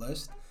fulfill that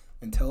list,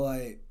 until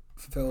I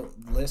fulfill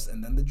the list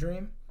and then the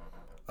dream...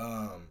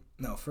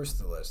 No, first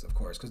the list, of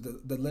course, because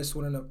the list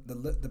wouldn't have,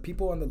 the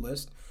people on the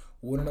list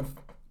wouldn't have,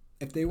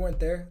 if they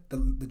weren't there,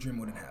 the dream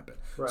wouldn't happen.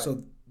 Right.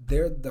 So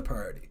they're the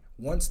priority.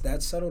 Once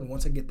that's settled,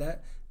 once I get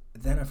that,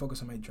 then I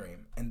focus on my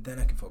dream, and then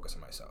I can focus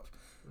on myself.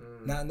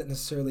 Not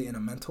necessarily in a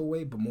mental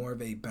way, but more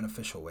of a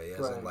beneficial way,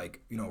 as in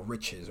like,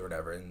 riches or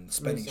whatever, and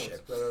spending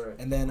shit. Right.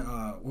 And then,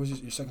 what was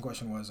your second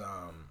question was,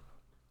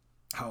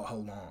 how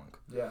long?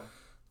 Yeah.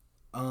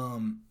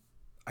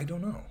 I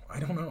don't know.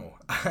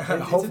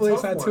 Hopefully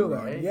it's not too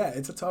long. Right? Yeah,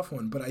 it's a tough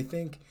one. But I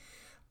think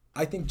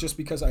just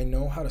because I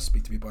know how to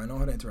speak to people, I know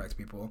how to interact with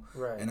people,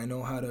 right, and I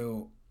know how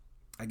to,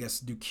 I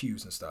guess, do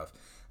cues and stuff,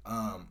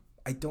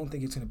 I don't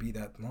think it's going to be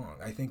that long.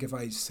 I think if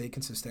I stay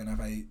consistent,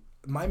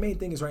 my main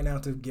thing is right now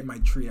to get my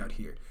tree out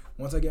here.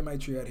 Once I get my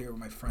tree out here with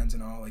my friends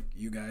and all, like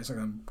you guys, I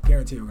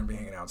guarantee we're going to be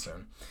hanging out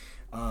soon.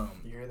 You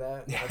hear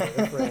that? I got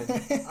a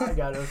friend. I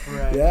got a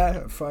friend.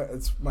 Yeah,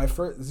 it's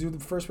the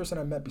first person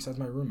I met besides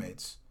my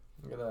roommates.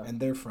 Look at that. And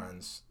their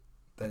friends.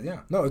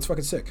 It's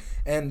fucking sick.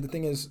 And the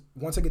thing is,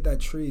 once I get that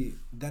tree,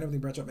 then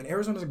everything branch up. And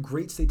Arizona's a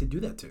great state to do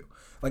that too.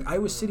 Like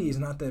Iowa City is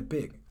not that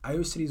big.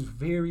 Iowa City is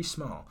very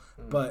small.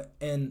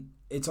 And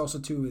it's also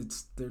too,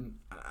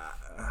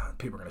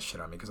 people are gonna shit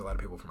on me because a lot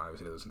of people from Iowa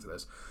City listen to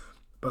this.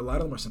 But a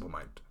lot of them are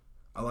simple-minded.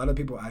 A lot of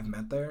people I've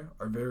met there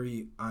are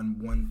very on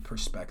one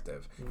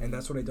perspective. And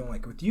that's what I don't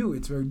like. With you,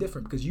 it's very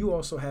different because you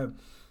also have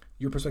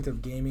your perspective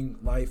of gaming,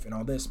 life, and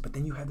all this. But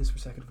then you have this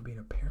perspective of being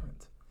a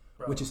parent.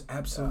 Bro, which is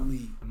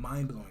absolutely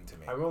mind-blowing to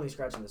me. I'm only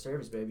scratching the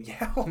surface, baby.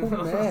 Yeah, oh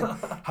man.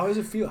 How does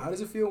it feel? How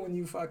does it feel when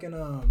you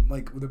fucking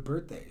like with the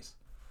birthdays?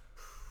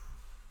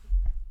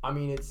 I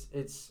mean,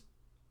 it's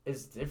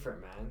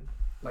different, man.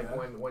 Like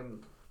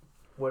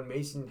when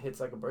Mason hits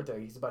like a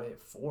birthday, he's about to hit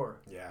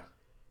 4. Yeah.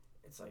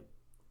 It's like,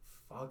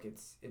 fuck.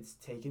 It's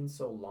taken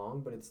so long,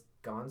 but it's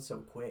gone so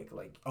quick.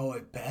 Like. Oh, I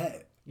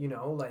bet.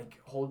 Like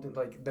holding,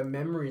 like the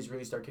memories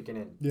really start kicking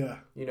in. Yeah.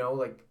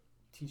 Like.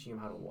 Teaching him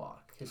how to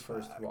walk, his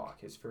first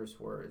walk, his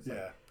first words. Yeah.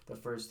 Like the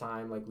first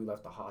time, like, we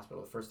left the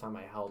hospital, the first time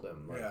I held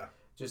him. Like,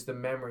 just the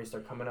memories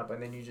start coming up,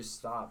 and then you just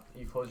stop.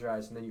 You close your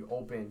eyes, and then you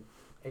open,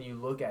 and you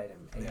look at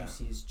him, and you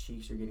see his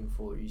cheeks are getting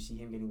fuller. You see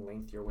him getting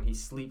lengthier. When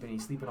he's sleeping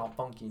all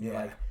funky, and you're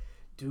like,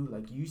 dude,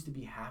 like, you used to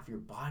be half your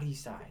body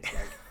size.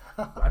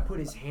 Like, I put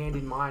his hand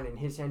in mine, and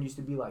his hand used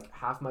to be, like,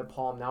 half my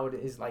palm. Now it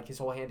is, like, his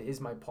whole hand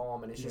is my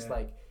palm, and it's just,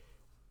 like,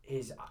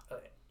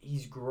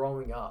 he's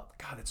growing up.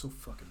 God, that's so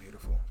fucking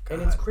beautiful. God.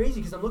 And it's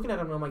crazy because I'm looking at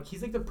him and I'm like,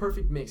 he's like the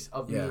perfect mix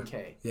of me and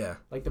Kay. Yeah.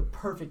 Like the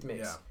perfect mix.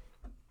 Yeah.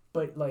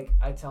 But like,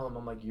 I tell him,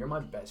 I'm like, you're my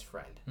best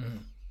friend.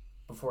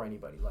 Before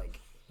anybody. Like,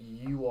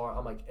 you are.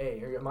 I'm like,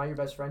 hey, am I your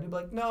best friend? He'd be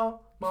like, no,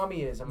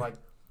 mommy is. I'm like,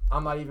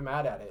 I'm not even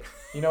mad at it.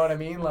 You know what I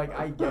mean? Like,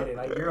 I get it.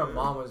 Like, you're a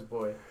mama's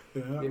boy.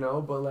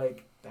 Yeah. But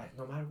like, that,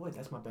 no matter what,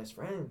 that's my best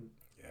friend.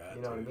 Yeah.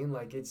 You know what I mean?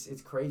 Like,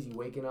 it's crazy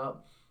waking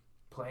up,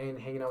 playing,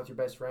 hanging out with your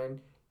best friend.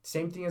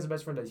 Same thing as a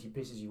best friend does. He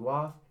pisses you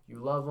off. You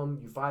love him.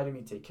 You fight him.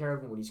 You take care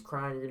of him. When he's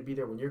crying, you're going to be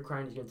there. When you're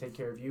crying, he's going to take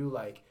care of you.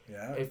 Like,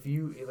 if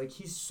you, like,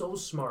 he's so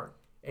smart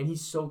and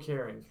he's so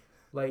caring.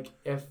 Like,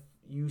 if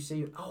you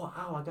say, oh,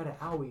 ow, I got an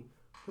owie,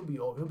 he'll be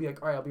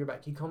like, all right, I'll be right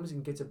back. He comes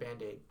and gets a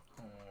Band-Aid.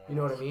 You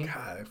know what I mean?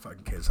 God, that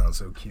fucking kid sounds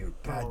so cute.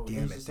 God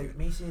damn it, just dude. like,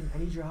 Mason, I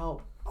need your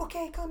help.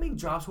 Okay, coming.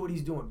 Drops what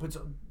he's doing.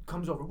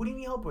 Comes over. What do you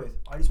need help with?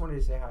 I just wanted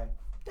to say hi.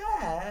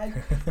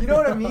 Dad. You know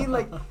what I mean?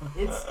 Like,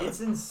 it's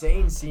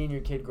insane seeing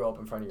your kid grow up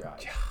in front of your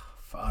eyes.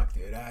 Fuck,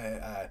 dude.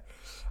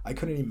 I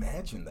couldn't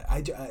imagine that.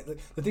 I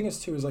the thing is,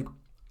 too, is, like,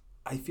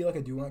 I feel like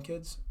I do want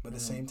kids, but at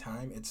the same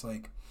time, it's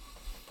like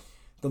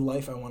the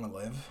life I want to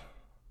live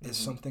is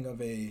something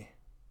of a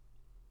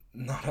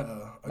not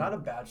a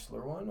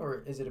bachelor one,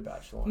 or is it a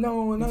bachelor one?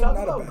 No, not a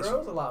bachelor.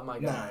 Girls a lot, my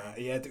guy. Nah,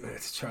 yeah, dude,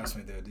 trust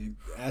me, dude. You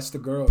ask the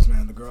girls,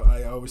 man.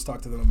 I always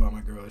talk to them about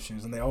my girl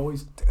issues, and they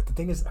always. The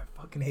thing is, I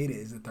fucking hate it.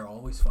 Is that they're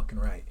always fucking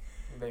right.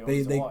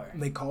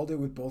 They called it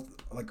with both,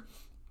 like,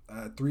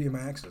 3 of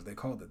my exes. They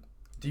called it.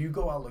 Do you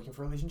go out looking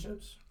for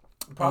relationships?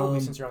 Probably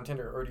since you're on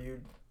Tinder, or do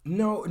you?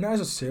 No, not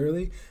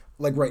necessarily.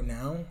 Like, right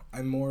now,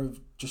 I'm more of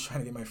just trying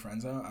to get my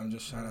friends out. I'm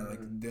just trying to,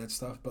 like, do that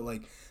stuff. But,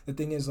 like, the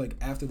thing is, like,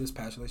 after this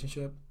past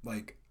relationship,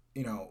 like,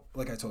 you know,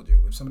 like I told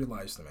you, if somebody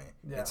lies to me,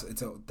 it's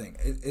a thing.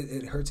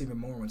 It hurts even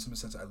more when someone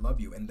says, I love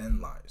you, and then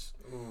lies.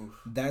 Oof.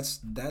 That's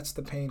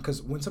the pain.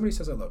 Because when somebody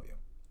says, I love you,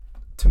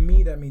 to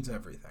me, that means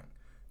everything.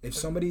 If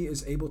somebody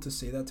is able to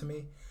say that to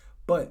me,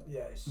 but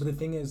the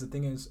thing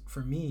is,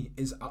 for me,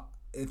 is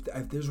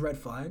if there's red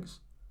flags,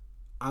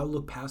 I'll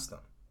look past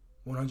them.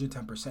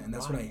 110%, and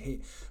that's what I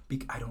hate.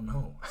 I don't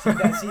know.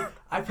 see,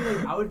 I feel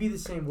like I would be the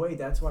same way.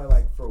 That's why,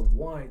 like, for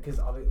one, because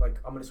I'll be like,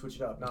 I'm gonna switch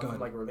it up, not from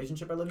like a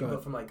relationship I love you,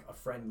 but from like a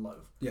friend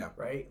love. Yeah.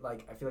 Right.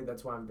 Like, I feel like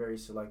that's why I'm very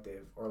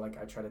selective, or like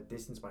I try to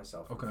distance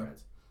myself from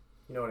friends.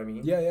 You know what I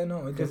mean? Yeah,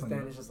 no. Because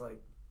then it's just like,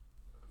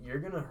 you're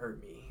gonna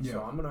hurt me,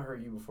 so I'm gonna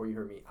hurt you before you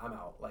hurt me. I'm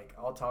out. Like,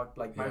 I'll talk.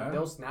 Like,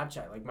 they'll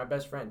Snapchat. Like, my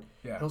best friend,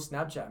 he'll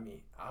Snapchat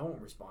me. I won't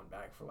respond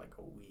back for like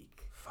a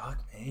week.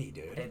 Fuck me,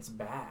 dude. It's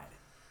bad.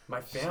 My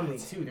family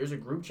too. There's a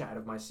group chat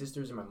of my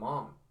sisters and my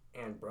mom,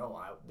 and bro,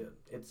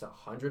 it's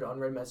 100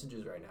 unread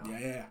messages right now.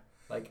 Yeah.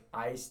 Like,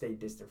 I stay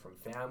distant from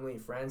family,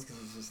 friends,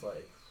 because it's just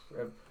like,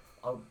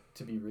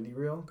 to be really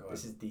real,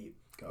 this is deep.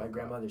 My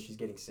grandmother, she's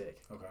getting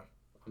sick. Okay.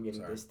 I'm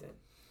getting distant.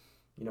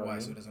 You know why? What I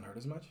mean? So it doesn't hurt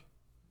as much.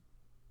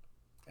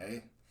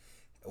 Hey,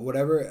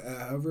 whatever,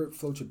 however it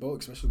floats your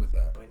boat, especially with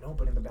that. But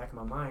in the back of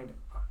my mind,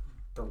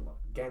 the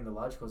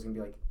logical is gonna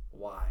be like,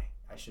 why?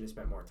 I should have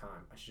spent more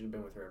time. I should have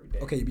been with her every day.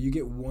 Okay, but you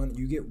get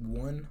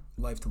one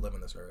life to live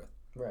on this earth.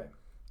 Right.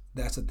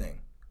 That's the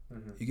thing.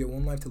 Mm-hmm. You get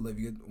one life to live.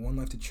 You get one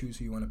life to choose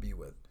who you want to be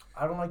with.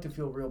 I don't like to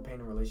feel real pain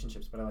in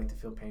relationships, but I like to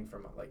feel pain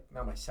from, like,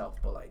 not myself,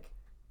 but like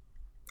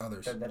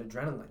others. That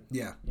adrenaline.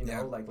 Yeah. You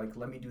know, like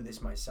let me do this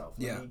myself.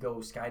 Let me go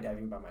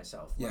skydiving by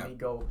myself. Let me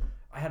go.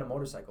 I had a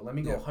motorcycle. Let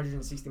me go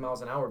 160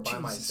 miles an hour by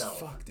myself.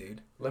 Fuck,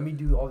 dude. Let me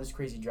do all this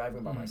crazy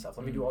driving by myself.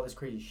 Let me do all this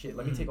crazy shit.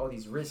 Let me take all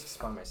these risks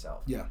by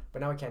myself. Yeah.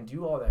 But now I can't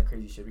do all that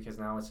crazy shit because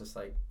now it's just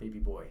like, baby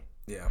boy.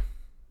 Yeah.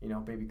 You know,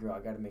 baby girl, I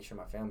got to make sure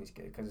my family's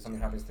good, because if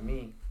something happens to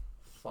me,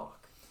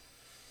 fuck.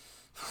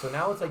 So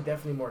now it's like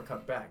definitely more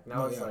cut back.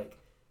 Now it's like,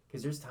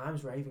 because there's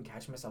times where I even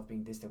catch myself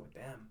being distant with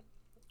them.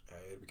 Yeah,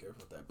 you gotta be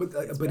careful with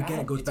that. But again,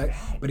 it goes back.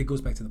 But it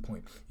goes back to the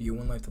point. You get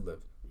one life to live.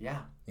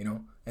 Yeah. You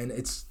know, and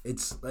it's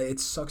like, it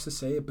sucks to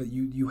say it, but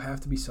you have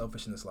to be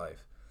selfish in this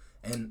life.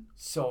 And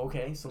so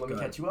let me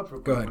catch you up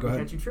real quick. Go ahead.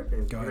 Catch you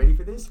tripping. You ready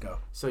for this? Go.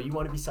 So you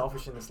want to be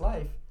selfish in this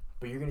life,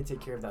 but you're gonna take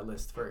care of that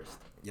list first.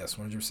 Yes,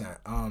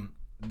 100%.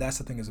 That's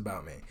the thing is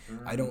about me.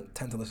 I don't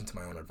tend to listen to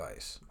my own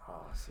advice.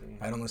 Oh, see.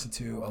 I don't listen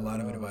to a lot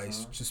of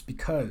advice just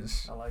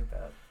because. I like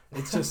that.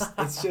 It's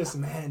just,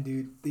 man,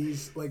 dude.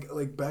 These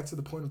like back to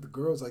the point of the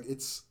girls. Like,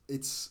 it's.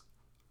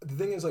 The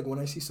thing is, like, when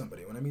I meet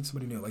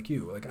somebody new, like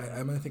you, like,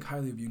 I'm gonna think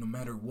highly of you no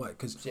matter what.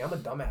 Cause see, I'm a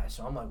dumbass,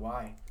 so I'm like,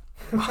 why?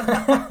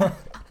 I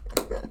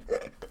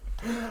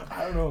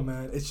don't know,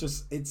 man. It's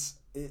just,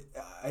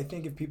 I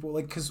think if people,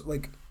 like, cause,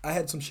 like, I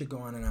had some shit go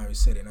on in Iowa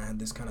City, and I had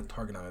this kind of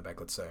target on my back,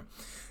 let's say,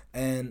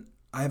 and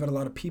I've had a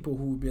lot of people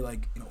who would be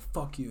like, you know,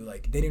 fuck you,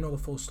 like, they didn't know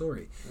the full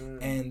story,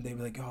 and they'd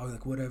be like, oh,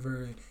 like,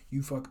 whatever,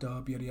 you fucked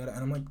up, yada yada,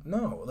 and I'm like,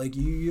 no, like,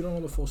 you don't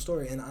know the full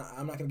story, and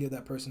I'm not gonna give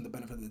that person the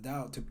benefit of the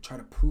doubt to try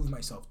to prove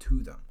myself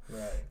to them,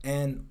 right?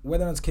 And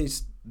whether or not it's the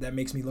case that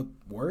makes me look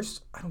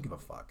worse, I don't give a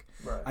fuck.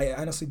 Right. I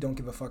honestly don't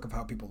give a fuck of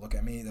how people look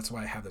at me. That's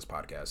why I have this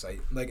podcast. I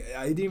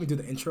didn't even do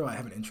the intro. I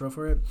have an intro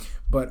for it,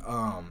 but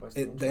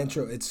the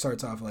intro, it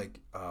starts off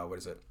like what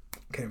is it?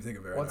 Can't even think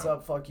of it right What's now.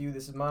 up? Fuck you.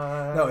 This is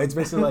mine. No, it's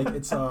basically like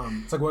it's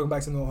like welcome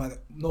back to No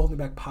Holding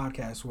Back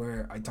podcast,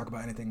 where I talk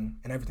about anything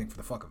and everything for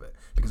the fuck of it,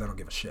 because I don't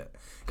give a shit.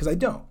 Because I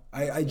don't.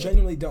 I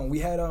genuinely don't. We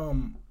had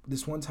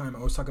this one time I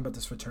was talking about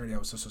this fraternity I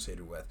was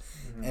associated with,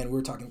 and we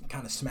were talking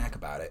kind of smack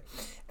about it,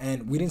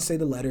 and we didn't say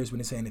the letters, we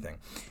didn't say anything,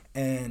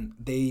 and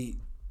they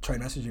tried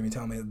messaging me,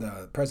 telling me,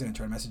 the president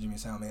tried messaging me,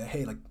 telling me,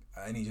 hey, like,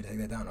 I need you to take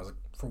that down. I was like,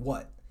 for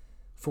what?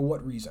 For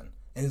what reason?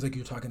 And he's like,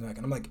 you're talking back,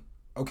 and I'm like,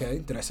 okay,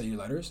 did I say your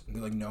letters? And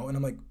they're like, no. And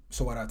I'm like,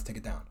 so why do I have to take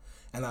it down?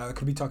 And I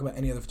could be talking about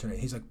any other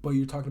fraternity. He's like, but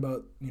you're talking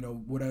about, you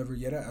know, whatever,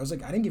 yada. I was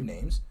like, I didn't give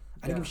names.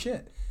 I didn't give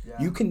shit. Yeah.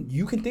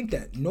 You can think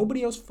that.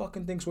 Nobody else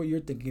fucking thinks what you're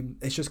thinking.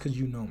 It's just because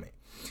you know me.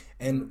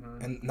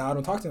 And now I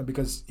don't talk to him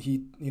because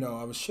he, you know,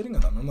 I was shitting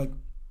on them. I'm like,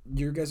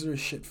 you guys are a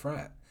shit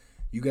frat.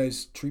 You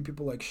guys treat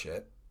people like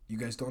shit. You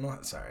guys don't know.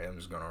 Sorry, I'm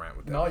just going to rant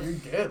with that. No, you're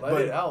good.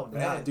 Let it out,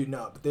 man. Nah, dude,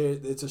 no. But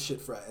it's a shit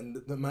frat.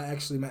 And my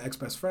ex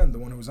best friend, the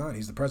one who was on,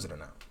 he's the president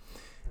now.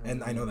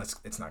 And I know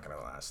it's not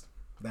gonna last.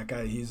 That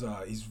guy, he's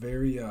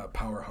very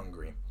power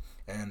hungry.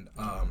 And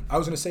I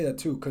was gonna say that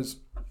too, cause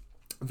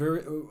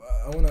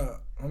I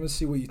wanna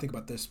see what you think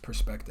about this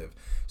perspective.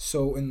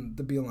 So in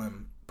the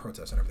BLM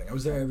protests and everything, I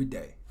was there every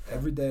day.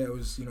 Every day I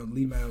was,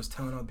 leading my, I was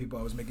telling all the people,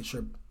 I was making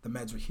sure the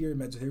meds were here.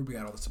 We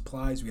got all the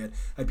supplies. We had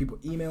people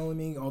emailing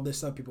me, all this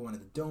stuff. People wanted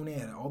to donate,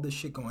 had all this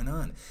shit going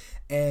on.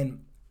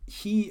 And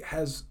he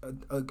has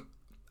a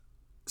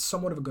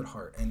somewhat of a good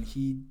heart. And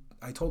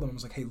I told him, I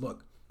was like, hey,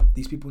 look,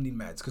 these people need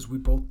meds, because we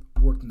both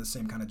worked in the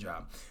same kind of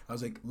job. I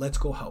was like, let's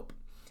go help.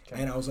 Okay.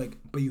 And I was like,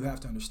 but you have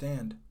to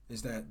understand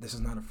is that this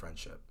is not a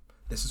friendship.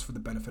 This is for the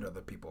benefit of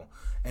other people.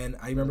 And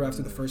I remember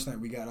after the first night,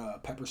 we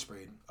got pepper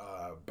sprayed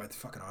by the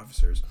fucking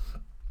officers.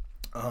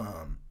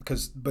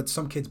 But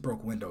some kids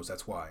broke windows,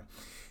 that's why.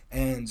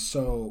 And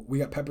so we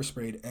got pepper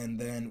sprayed, and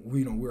then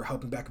we were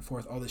helping back and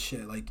forth, all this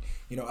shit. Like,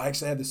 I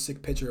actually had this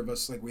sick picture of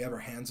us, like, we have our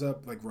hands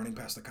up, like, running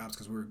past the cops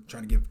because we were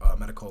trying to give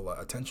medical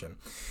attention.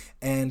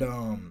 And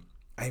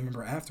I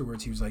remember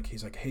afterwards, he's like,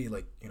 hey,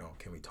 like,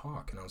 can we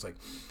talk? And I was like,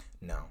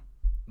 no.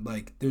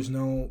 Like, there's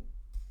no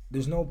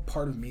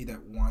part of me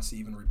that wants to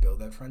even rebuild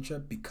that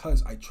friendship,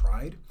 because I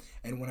tried.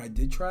 And when I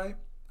did try,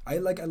 I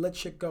let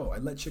shit go. I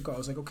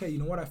was like, okay, you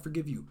know what? I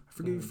forgive you. I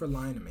forgive you for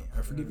lying to me.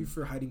 I forgive you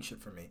for hiding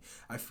shit from me.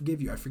 I forgive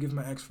you. I forgive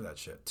my ex for that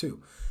shit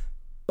too.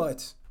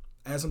 But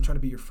as I'm trying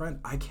to be your friend,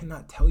 I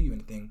cannot tell you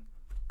anything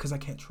because I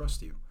can't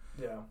trust you.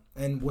 Yeah.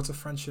 And what's a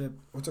friendship?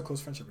 What's a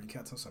close friendship when you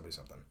can't tell somebody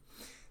something?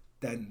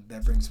 Then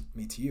that brings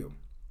me to you,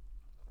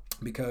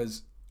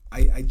 because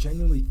I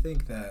genuinely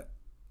think that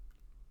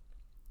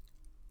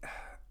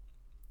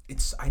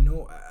I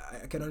know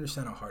I can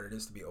understand how hard it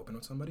is to be open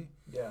with somebody.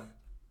 Yeah.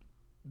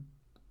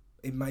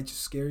 It might just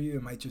scare you.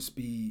 It might just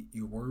be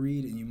you're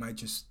worried, and you might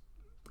just,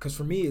 because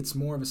for me, it's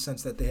more of a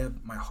sense that they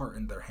have my heart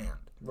in their hand.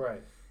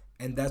 Right.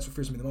 And that's what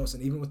fears me the most.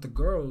 And even with the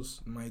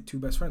girls, my two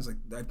best friends, like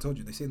I told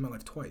you, they saved my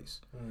life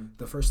twice.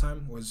 The first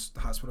time was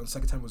the hospital. The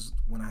second time was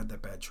when I had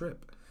that bad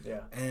trip.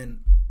 Yeah. And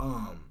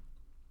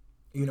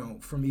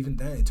from even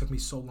then, it took me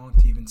so long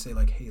to even say,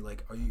 like, hey,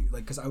 like, are you,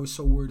 like, because I was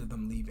so worried of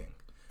them leaving.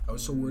 I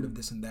was so worried of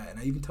this and that. And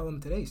I even tell them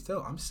today,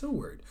 I'm still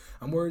worried.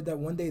 I'm worried that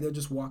one day they'll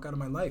just walk out of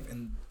my life.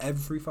 And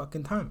every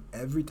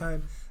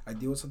time I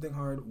deal with something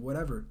hard,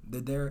 whatever,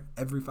 they're there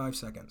every 5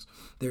 seconds.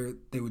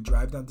 They would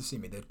drive down to see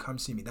me. They'd come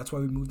see me. That's why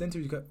we moved into,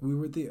 we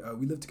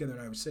lived together in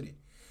Iowa City.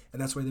 And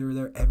that's why they were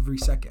there every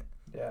second.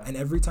 Yeah. And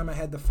every time I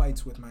had the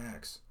fights with my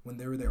ex, when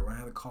they were there, when I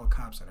had to call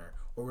cops on her,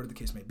 or whatever the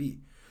case may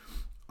be,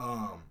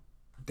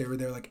 they were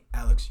there like,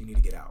 Alex, you need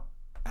to get out.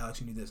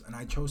 Alex, you need this. And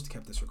I chose to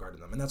keep disregarding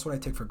them. And that's what I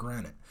take for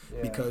granted.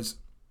 Yeah. Because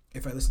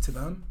if I listened to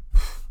them,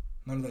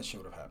 none of that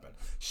shit would have happened.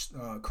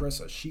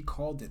 Carissa, she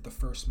called it the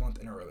first month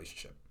in our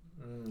relationship.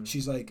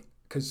 She's like,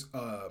 because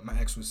my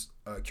ex was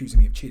accusing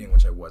me of cheating,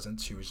 which I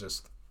wasn't. She was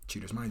just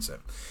cheater's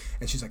mindset.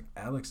 And she's like,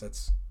 Alex,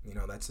 that's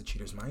the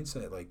cheater's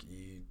mindset. Like,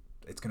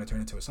 it's going to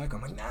turn into a cycle.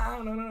 I'm like,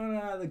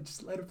 no. Like,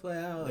 just let it play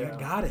out. Like, yeah.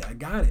 I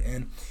got it.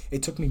 And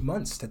it took me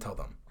months to tell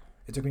them.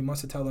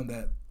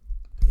 That,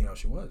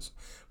 she was.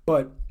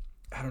 But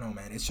I don't know,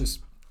 man. It's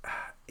just,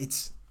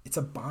 it's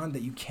a bond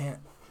that you can't,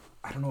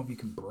 I don't know if you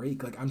can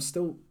break. Like, I'm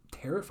still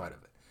terrified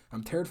of it.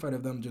 I'm terrified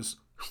of them just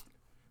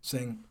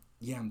saying,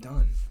 yeah, I'm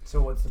done.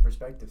 So what's the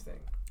perspective thing?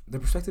 The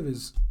perspective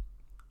is,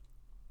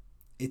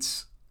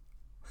 it's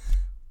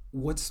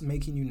what's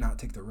making you not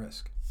take the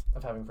risk.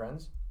 Of having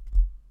friends?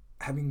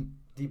 Having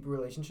deeper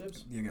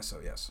relationships? Yeah, I guess so,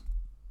 yes.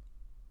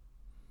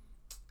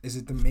 Is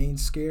it the main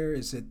scare?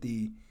 Is it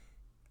the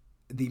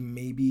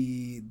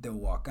maybe they'll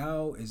walk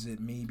out? Is it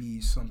maybe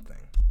something?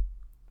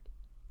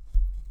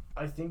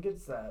 I think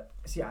it's that.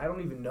 See, I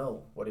don't even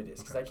know what it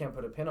is because I can't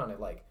put a pin on it.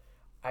 Like,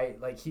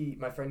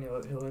 my friend,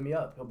 he'll hit me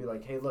up. He'll be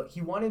like, hey, look,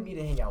 he wanted me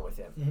to hang out with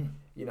him.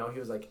 Mm-hmm. He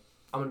was like,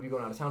 I'm going to be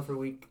going out of town for a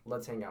week.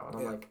 Let's hang out.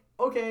 And I'm like,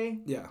 okay.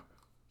 Yeah.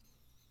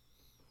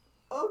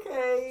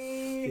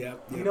 Okay. Yeah.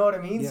 You know what I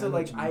mean? Yeah, so,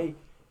 like,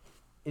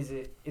 Is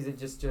it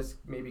just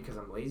maybe because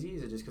I'm lazy?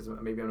 Is it just because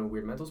maybe I'm in a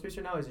weird mental space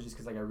right now? Is it just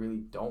because, like, I really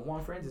don't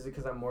want friends? Is it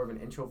because I'm more of an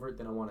introvert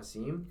than I want to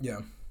seem?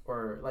 Yeah.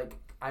 Or, like,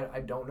 I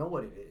don't know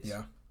what it is.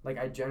 Yeah. Like,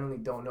 I generally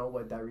don't know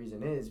what that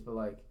reason is, but,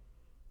 like,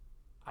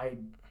 I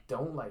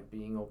don't like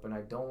being open.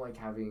 I don't like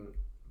having,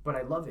 but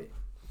I love it.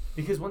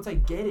 Because once I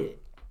get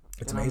it.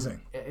 It's amazing.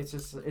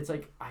 It's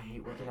like, I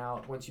hate working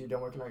out. Once you're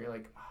done working out, you're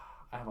like,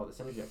 I have all this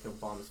energy. I feel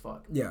bomb as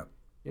fuck. Yeah.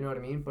 You know what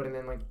I mean? But, and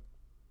then, like,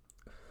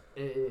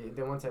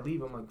 then once I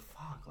leave, I'm like,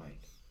 fuck,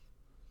 like,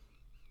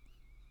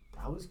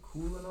 that was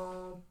cool and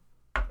all,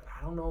 but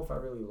I don't know if I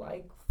really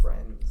like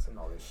friends and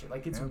all this shit.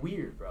 Like, it's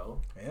weird,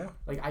 bro. Yeah.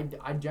 Like,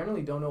 I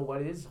generally don't know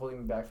what it is holding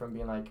me back from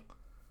being like,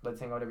 let's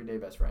hang out every day,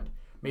 best friend.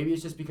 Maybe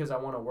it's just because I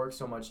want to work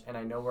so much and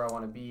I know where I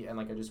want to be and,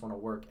 like, I just want to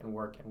work and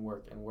work and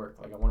work and work.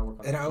 Like, I want to work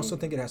on And I also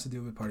think it has to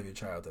do with part of your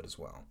childhood as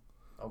well.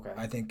 Okay.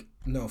 I think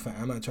I'm not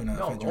trying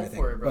to offend you or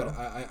anything, but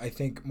I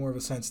think more of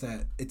a sense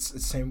that it's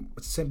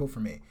simple for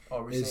me.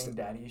 Oh, we're saying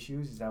daddy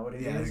issues? Is that what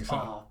it is? I think so.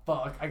 Oh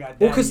fuck, I got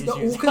daddy issues.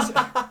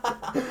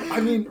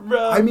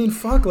 I mean,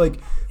 fuck. Like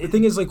the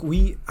thing is, like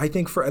I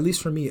think at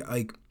least for me,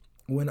 like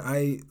when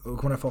I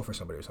fall for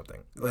somebody or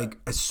something, like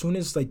as soon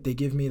as like they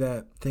give me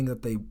that thing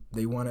that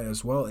they wanted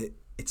as well,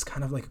 it's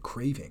kind of like a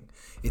craving.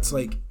 It's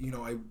like, you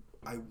know,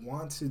 I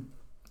want to.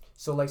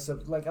 So like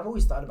I've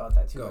always thought about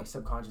that too. Like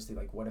subconsciously,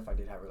 like what if I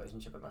did have a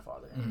relationship with my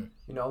father? Mm-hmm.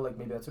 You know, like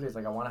maybe that's what it is.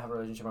 Like I want to have a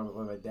relationship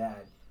with my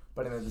dad,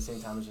 but then at the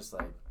same time, it's just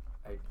like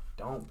I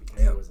don't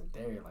because I wasn't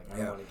there. Like I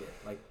don't want to get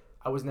like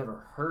I was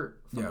never hurt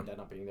from my dad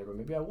not being there, but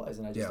maybe I was,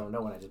 and I just don't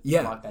know, and I just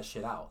blocked that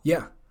shit out.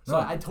 Yeah. So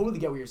I totally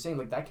get what you're saying.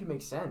 Like that could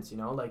make sense. You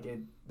know, like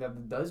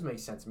that does make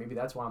sense. Maybe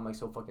that's why I'm like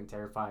so fucking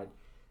terrified.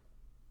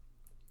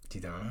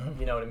 You don't know.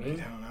 You know what I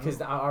mean?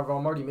 Because I'm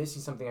already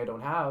missing something I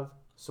don't have.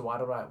 So why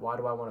do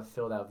I want to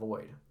fill that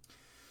void?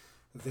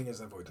 The thing is,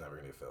 that void's never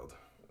gonna get filled.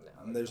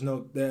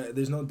 No.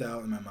 There's no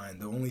doubt in my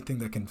mind. The only thing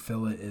that can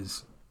fill it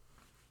is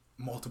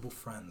multiple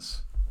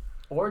friends,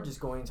 or just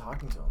going and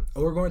talking to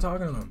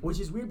them. Which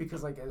is weird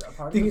because like a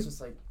part of me is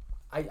just like,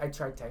 I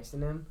tried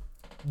texting him,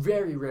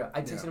 very rare.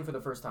 I texted him for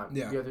the first time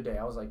the other day.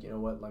 I was like, you know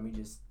what? Let me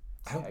just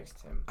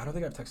text him. I don't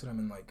think I've texted him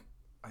in like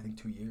I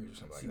think 2 years or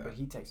something like that. But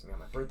he texted me on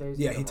my birthdays.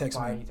 Yeah, he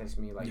texted me. He texted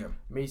me like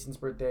Mason's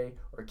birthday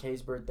or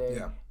Kay's birthday.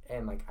 Yeah.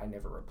 And like I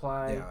never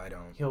reply. Yeah, I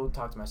don't. He'll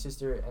talk to my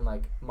sister, and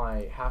like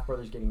my half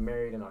brother's getting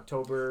married in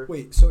October.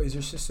 Wait, so is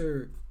your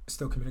sister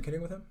still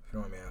communicating with him? If you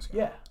don't mind me asking.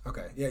 Yeah.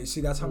 Okay. Yeah. You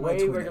see, that's how way my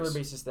twin regular is.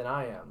 basis than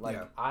I am. Like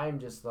I'm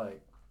just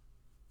like,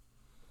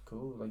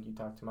 cool. Like you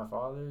talk to my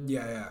father.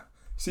 Yeah.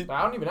 See, but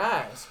I don't even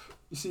ask.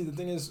 You see, the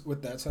thing is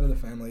with that side of the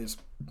family is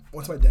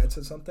once my dad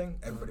said something,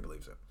 everybody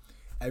believes it.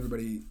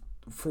 Everybody,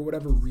 for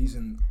whatever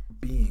reason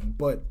being,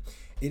 but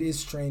it is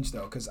strange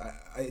though, because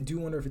I do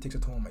wonder if it takes a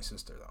toll on my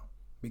sister though,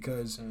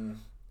 because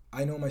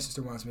I know my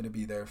sister wants me to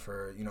be there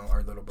for, you know,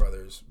 our little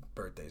brother's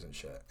birthdays and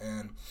shit,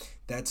 and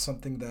that's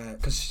something that,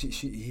 because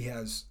he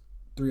has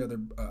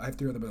I have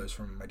 3 other brothers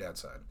from my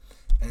dad's side,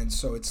 and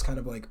so it's kind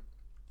of like,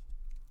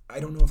 I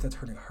don't know if that's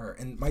hurting her,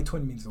 and my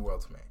twin means the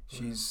world to me.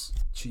 She's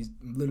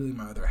literally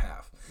my other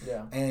half.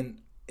 Yeah. And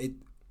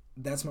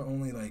that's my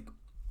only like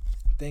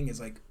thing is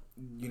like,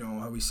 you know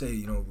how we say,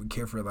 you know, we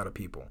care for a lot of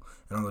people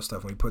and all this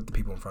stuff. When we put the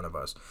people in front of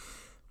us,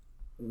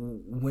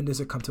 when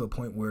does it come to a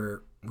point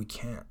where we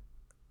can't,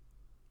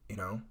 you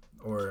know,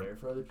 or care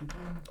for other people,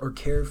 or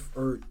care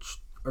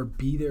or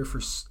be there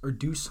for or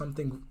do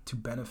something to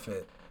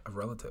benefit a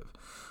relative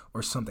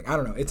or something? I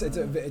don't know. It's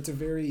a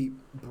very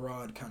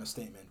broad kind of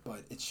statement,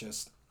 but it's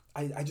just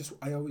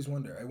I always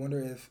wonder. I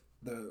wonder if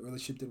the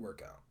relationship did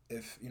work out.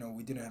 If, you know,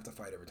 we didn't have to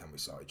fight every time we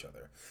saw each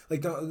other.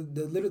 Like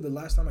literally the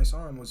last time I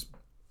saw him was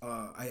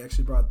I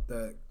actually brought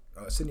the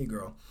Sydney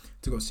girl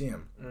to go see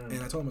him,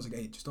 and I told him, I was like,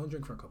 hey, just don't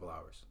drink for a couple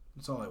hours.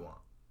 That's all I want.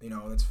 You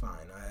know, that's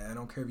fine. I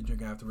don't care if you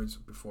drink afterwards,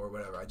 before,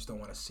 whatever. I just don't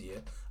want to see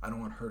it. I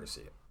don't want her to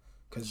see it.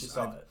 Because she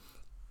saw it.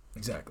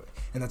 Exactly.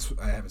 And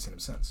I haven't seen him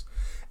since.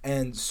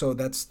 And so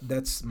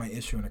that's my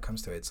issue when it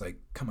comes to it. It's like,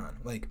 come on.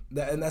 Like,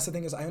 and that's the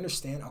thing is, I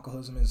understand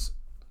alcoholism it's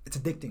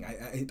addicting.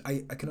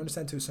 I can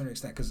understand to a certain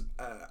extent, because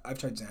I've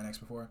tried Xanax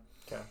before.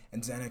 Okay.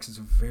 And Xanax is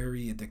a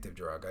very addictive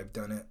drug. I've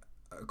done it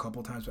a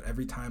couple times, but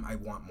every time I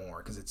want more,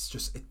 because it's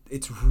just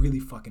it's really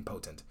fucking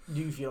potent.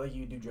 Do you feel like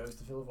you do drugs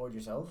to fill a void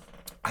yourself?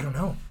 I don't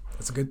know.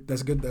 That's a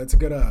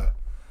good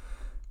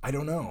I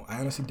don't know. I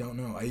honestly don't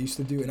know. I used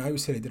to do, and I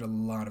always said I did a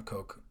lot of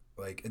coke.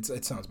 Like,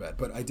 it sounds bad,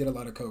 but I did a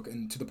lot of coke,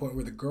 and to the point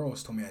where the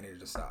girls told me I needed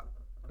to stop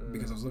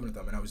because I was living with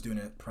them, and I was doing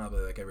it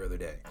probably like every other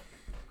day.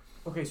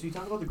 Okay, so you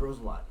talk about the girls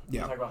a lot.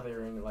 Yeah. You talk about how they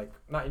were in, like,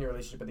 not in your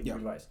relationship, but they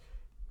give you advice.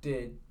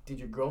 Did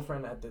your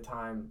girlfriend at the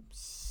time,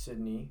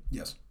 Sydney?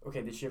 Yes.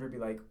 Okay, did she ever be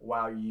like,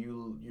 wow,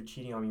 you're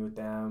cheating on me with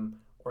them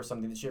or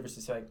something? Did she ever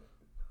say like,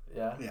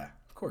 yeah? Yeah,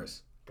 of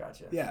course.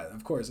 Gotcha. Yeah,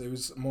 of course. It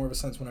was more of a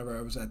sense whenever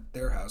I was at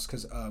their house,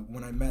 because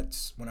when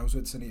I was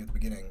with Sydney at the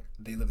beginning,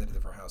 they lived at a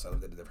different house. I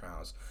lived at a different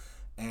house,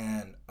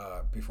 and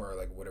before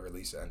like whatever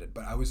lease ended.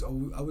 But I was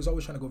always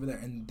trying to go over there,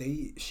 and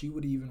she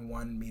would even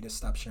want me to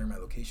stop sharing my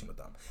location with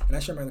them, and I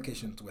share my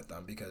locations with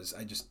them because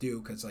I just do,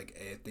 because like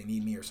if they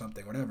need me or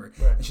something, whatever.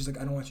 Right. And she's like,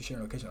 I don't want you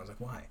sharing location. I was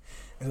like, why?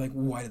 And they're like,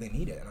 well, why do they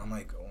need it? And I'm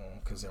like, oh,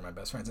 because they're my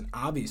best friends, and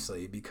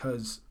obviously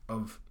because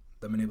of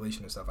the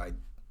manipulation and stuff, I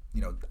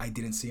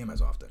didn't see him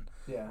as often.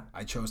 Yeah.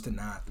 I chose to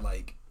not,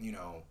 like, you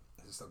know,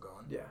 is it still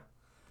going? Yeah.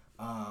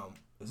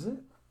 Is it?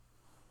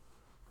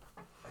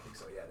 I think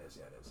so. Yeah, it is.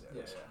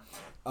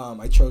 Yeah.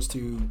 I chose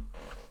to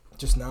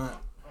just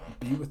not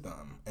be with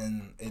them,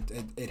 and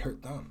it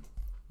hurt them.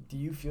 Do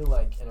you feel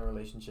like in a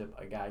relationship,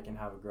 a guy can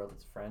have a girl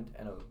that's a friend,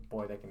 and a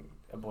boy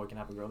can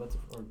have a girl that's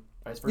or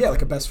vice versa? Yeah,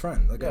 like a best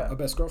friend, like a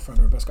best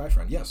girlfriend or a best guy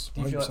friend. Yes.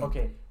 Do you 100%. Feel like,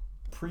 okay,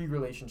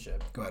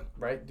 pre-relationship? Go ahead.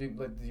 Right? Do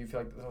you feel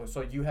like,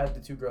 so you had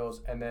the 2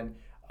 girls, and then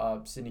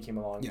Sydney came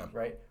along, yeah.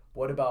 Right?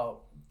 What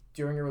about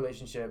during a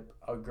relationship,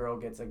 a girl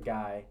gets a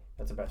guy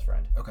that's a best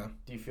friend? Okay.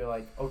 Do you feel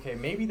like, okay,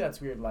 maybe that's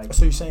weird, like...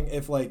 So you're saying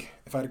if I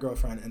had a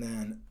girlfriend and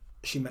then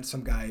she met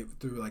some guy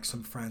through like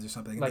some friends or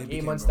something. Like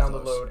 8 months down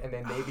the road, and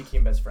then they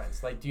became best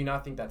friends. Like, do you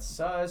not think that's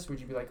sus? Would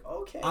you be like,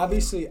 okay?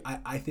 Obviously,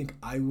 I think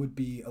I would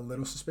be a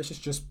little suspicious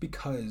just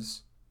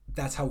because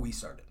that's how we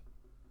started.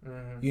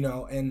 Mm-hmm. You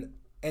know,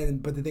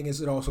 but the thing is,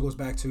 it also goes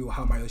back to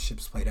how my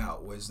relationships played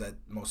out, was that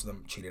most of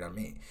them cheated on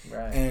me.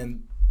 Right.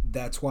 And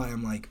that's why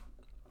I'm like,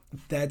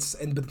 but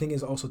the thing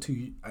is also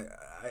too,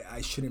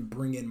 I shouldn't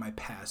bring in my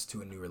past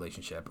to a new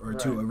relationship or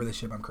to a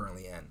relationship I'm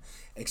currently in,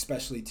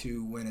 especially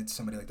to when it's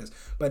somebody like this.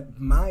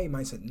 But my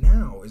mindset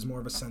now is more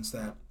of a sense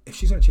that if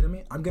she's gonna cheat on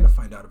me, I'm gonna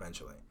find out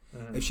eventually.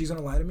 Mm-hmm. If she's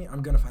gonna lie to me,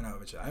 I'm gonna find out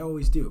eventually. I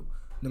always do,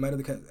 no matter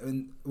the case.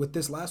 And with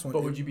this last one,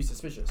 but would you be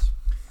suspicious?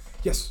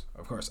 Yes,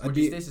 of course. Would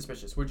you stay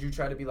suspicious? Would you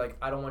try to be like,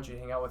 I don't want you to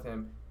hang out with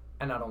him,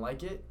 and I don't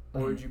like it,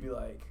 or would you be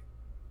like,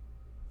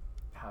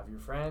 have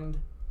your friend?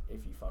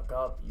 If you fuck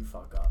up, you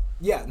fuck up.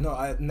 Yeah, no.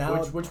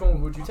 Which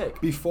one would you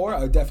take? Before, I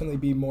would definitely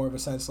be more of a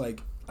sense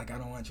like I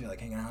don't want you like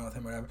hanging out with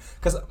him or whatever.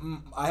 Because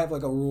I have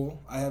like a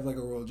rule.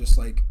 Just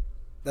like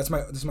this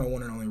is my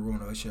one and only rule in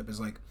a relationship is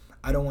like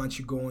I don't want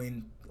you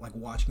going like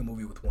watching a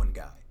movie with one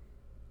guy,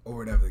 or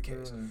whatever the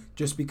case.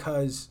 Just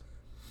because,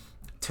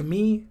 to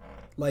me,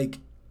 like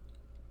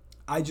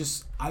I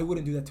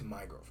wouldn't do that to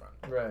my girlfriend.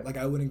 Right. Like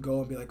I wouldn't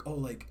go and be like, oh,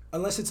 like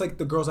unless it's like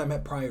the girls I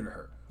met prior to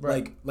her.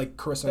 Right. Like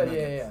Carissa and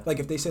Megan. Yeah. Like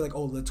if they say like,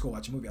 oh, let's go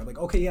watch a movie, I'm like,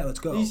 okay, yeah, let's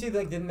go. You see,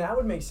 like then that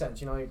would make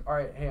sense. You know, like all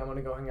right, hey, I'm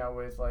gonna go hang out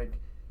with like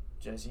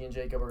Jesse and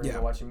Jacob. We're gonna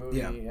go watch a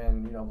movie,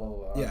 and you know, blah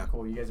blah blah. Yeah.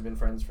 Cool. You guys have been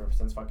friends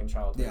since fucking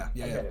childhood.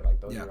 Yeah. I get it.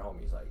 Like those are your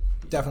homies. Like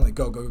definitely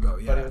go.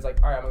 Yeah. But if it's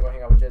like, all right, I'm gonna go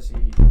hang out with Jesse.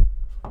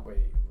 Wait,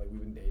 like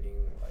we've been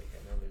dating, like,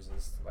 and then there's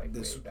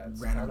this that's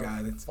random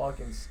guy that's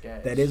fucking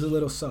sketch. That is a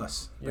little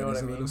sus. You know what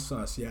I mean? A little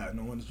sus. Yeah.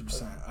 No,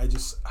 100%. I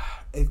just,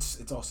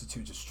 it's also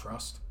too just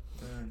trust.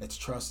 It's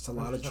trust. It's a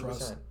lot of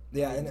trust.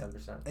 Yeah,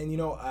 and you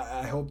know,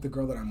 I hope the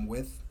girl that I'm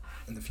with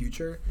in the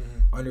future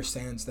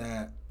understands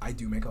that I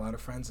do make a lot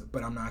of friends,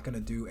 but I'm not gonna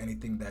do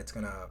anything that's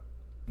gonna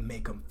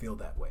make them feel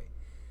that way.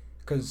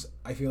 Because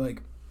I feel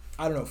like,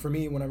 I don't know. For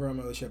me, whenever I'm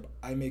in a relationship,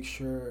 I make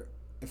sure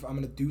if I'm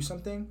gonna do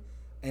something,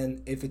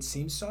 and if it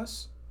seems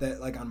sus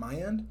that like on my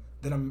end,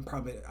 then I'm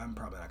probably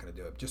not gonna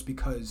do it, just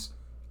because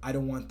I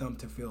don't want them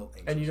to feel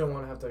anxious. And you don't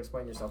want to have to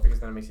explain yourself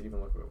because then it makes it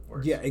even look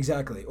worse. Yeah,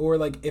 exactly. Or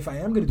like if I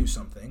am going to do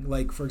something,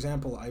 like for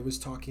example, I was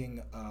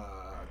talking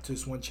to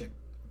this one chick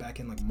back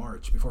in like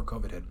March before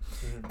COVID hit.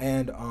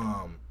 And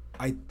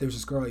there was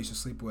this girl I used to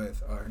sleep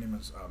with, her name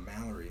was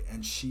Mallory,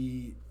 and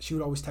she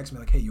would always text me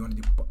like, hey, you want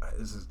to do,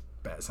 this is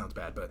bad, it sounds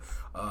bad, but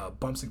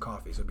bumps and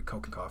coffee, so it'd be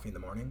Coke and coffee in the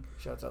morning.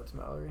 Shouts out to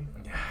Mallory.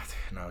 Yeah,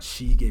 no,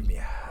 she gave me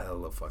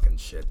hella fucking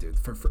shit, dude,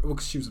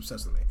 because she was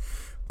obsessed with me.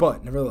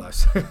 But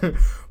nevertheless,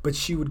 but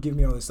she would give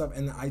me all this stuff,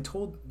 and I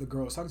told the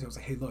girl I was talking to, I was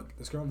like, "Hey, look,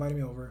 this girl invited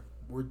me over.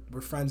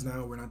 We're friends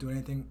now. We're not doing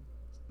anything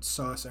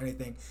sauce or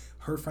anything.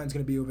 Her friend's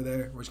gonna be over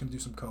there. We're just gonna do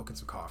some Coke and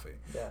some coffee."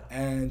 Yeah.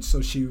 And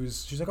so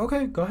she's like,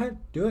 "Okay, go ahead,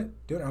 do it."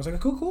 And I was like,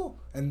 "Cool."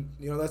 And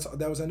you know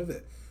that was the end of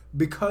it,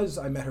 because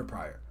I met her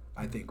prior,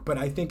 I think. But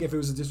I think if it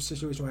was a different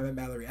situation where I met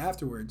Mallory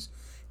afterwards,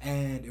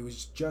 and it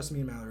was just me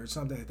and Mallory or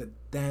something like that,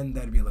 then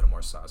that'd be a little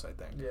more sauce, I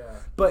think. Yeah.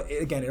 But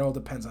again, it all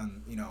depends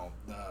on, you know,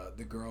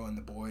 the girl and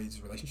the boy's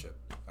relationship,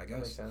 I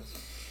guess. That makes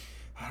sense.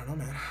 I don't know,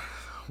 man.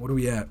 What are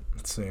we at?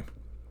 Let's see.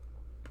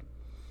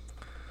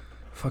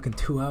 Fucking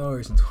 2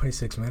 hours and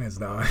 26 minutes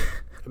now. I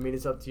mean,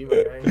 it's up to you,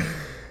 right?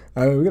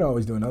 I mean, we can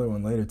always do another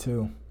one later,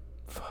 too.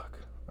 Fuck.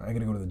 I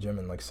gotta go to the gym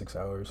in like 6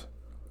 hours.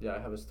 Yeah, I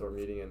have a store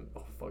meeting and,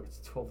 oh, fuck, it's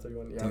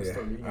 12:31. Yeah, I have a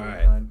store meeting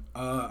at 9.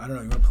 I don't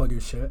know. You wanna plug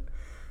your shit?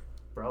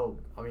 Bro,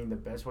 I mean, the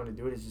best one to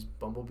do it is just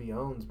Bumblebee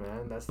Owns,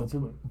 man. That's the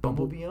one.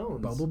 Bumblebee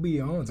Owns. Bumblebee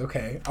Owns.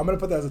 Okay, I'm gonna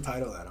put that as a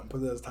title. Then I'm put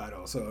that as a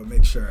title, so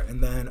make sure.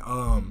 And then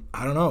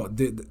I don't know,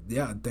 dude.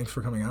 Yeah, thanks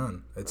for coming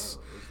on. It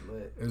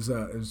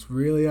was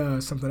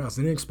really something else.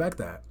 Didn't expect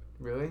that.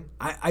 Really?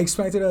 I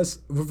expected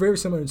we're very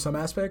similar in some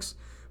aspects,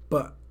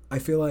 but I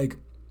feel like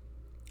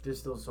there's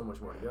still so much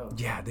more to go.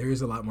 Yeah, there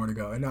is a lot more to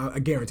go, and I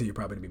guarantee you're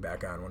probably gonna be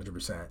back on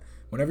 100%.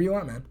 Whenever you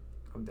want, man.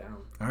 I'm down.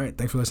 All right,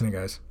 thanks for listening,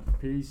 guys.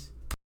 Peace.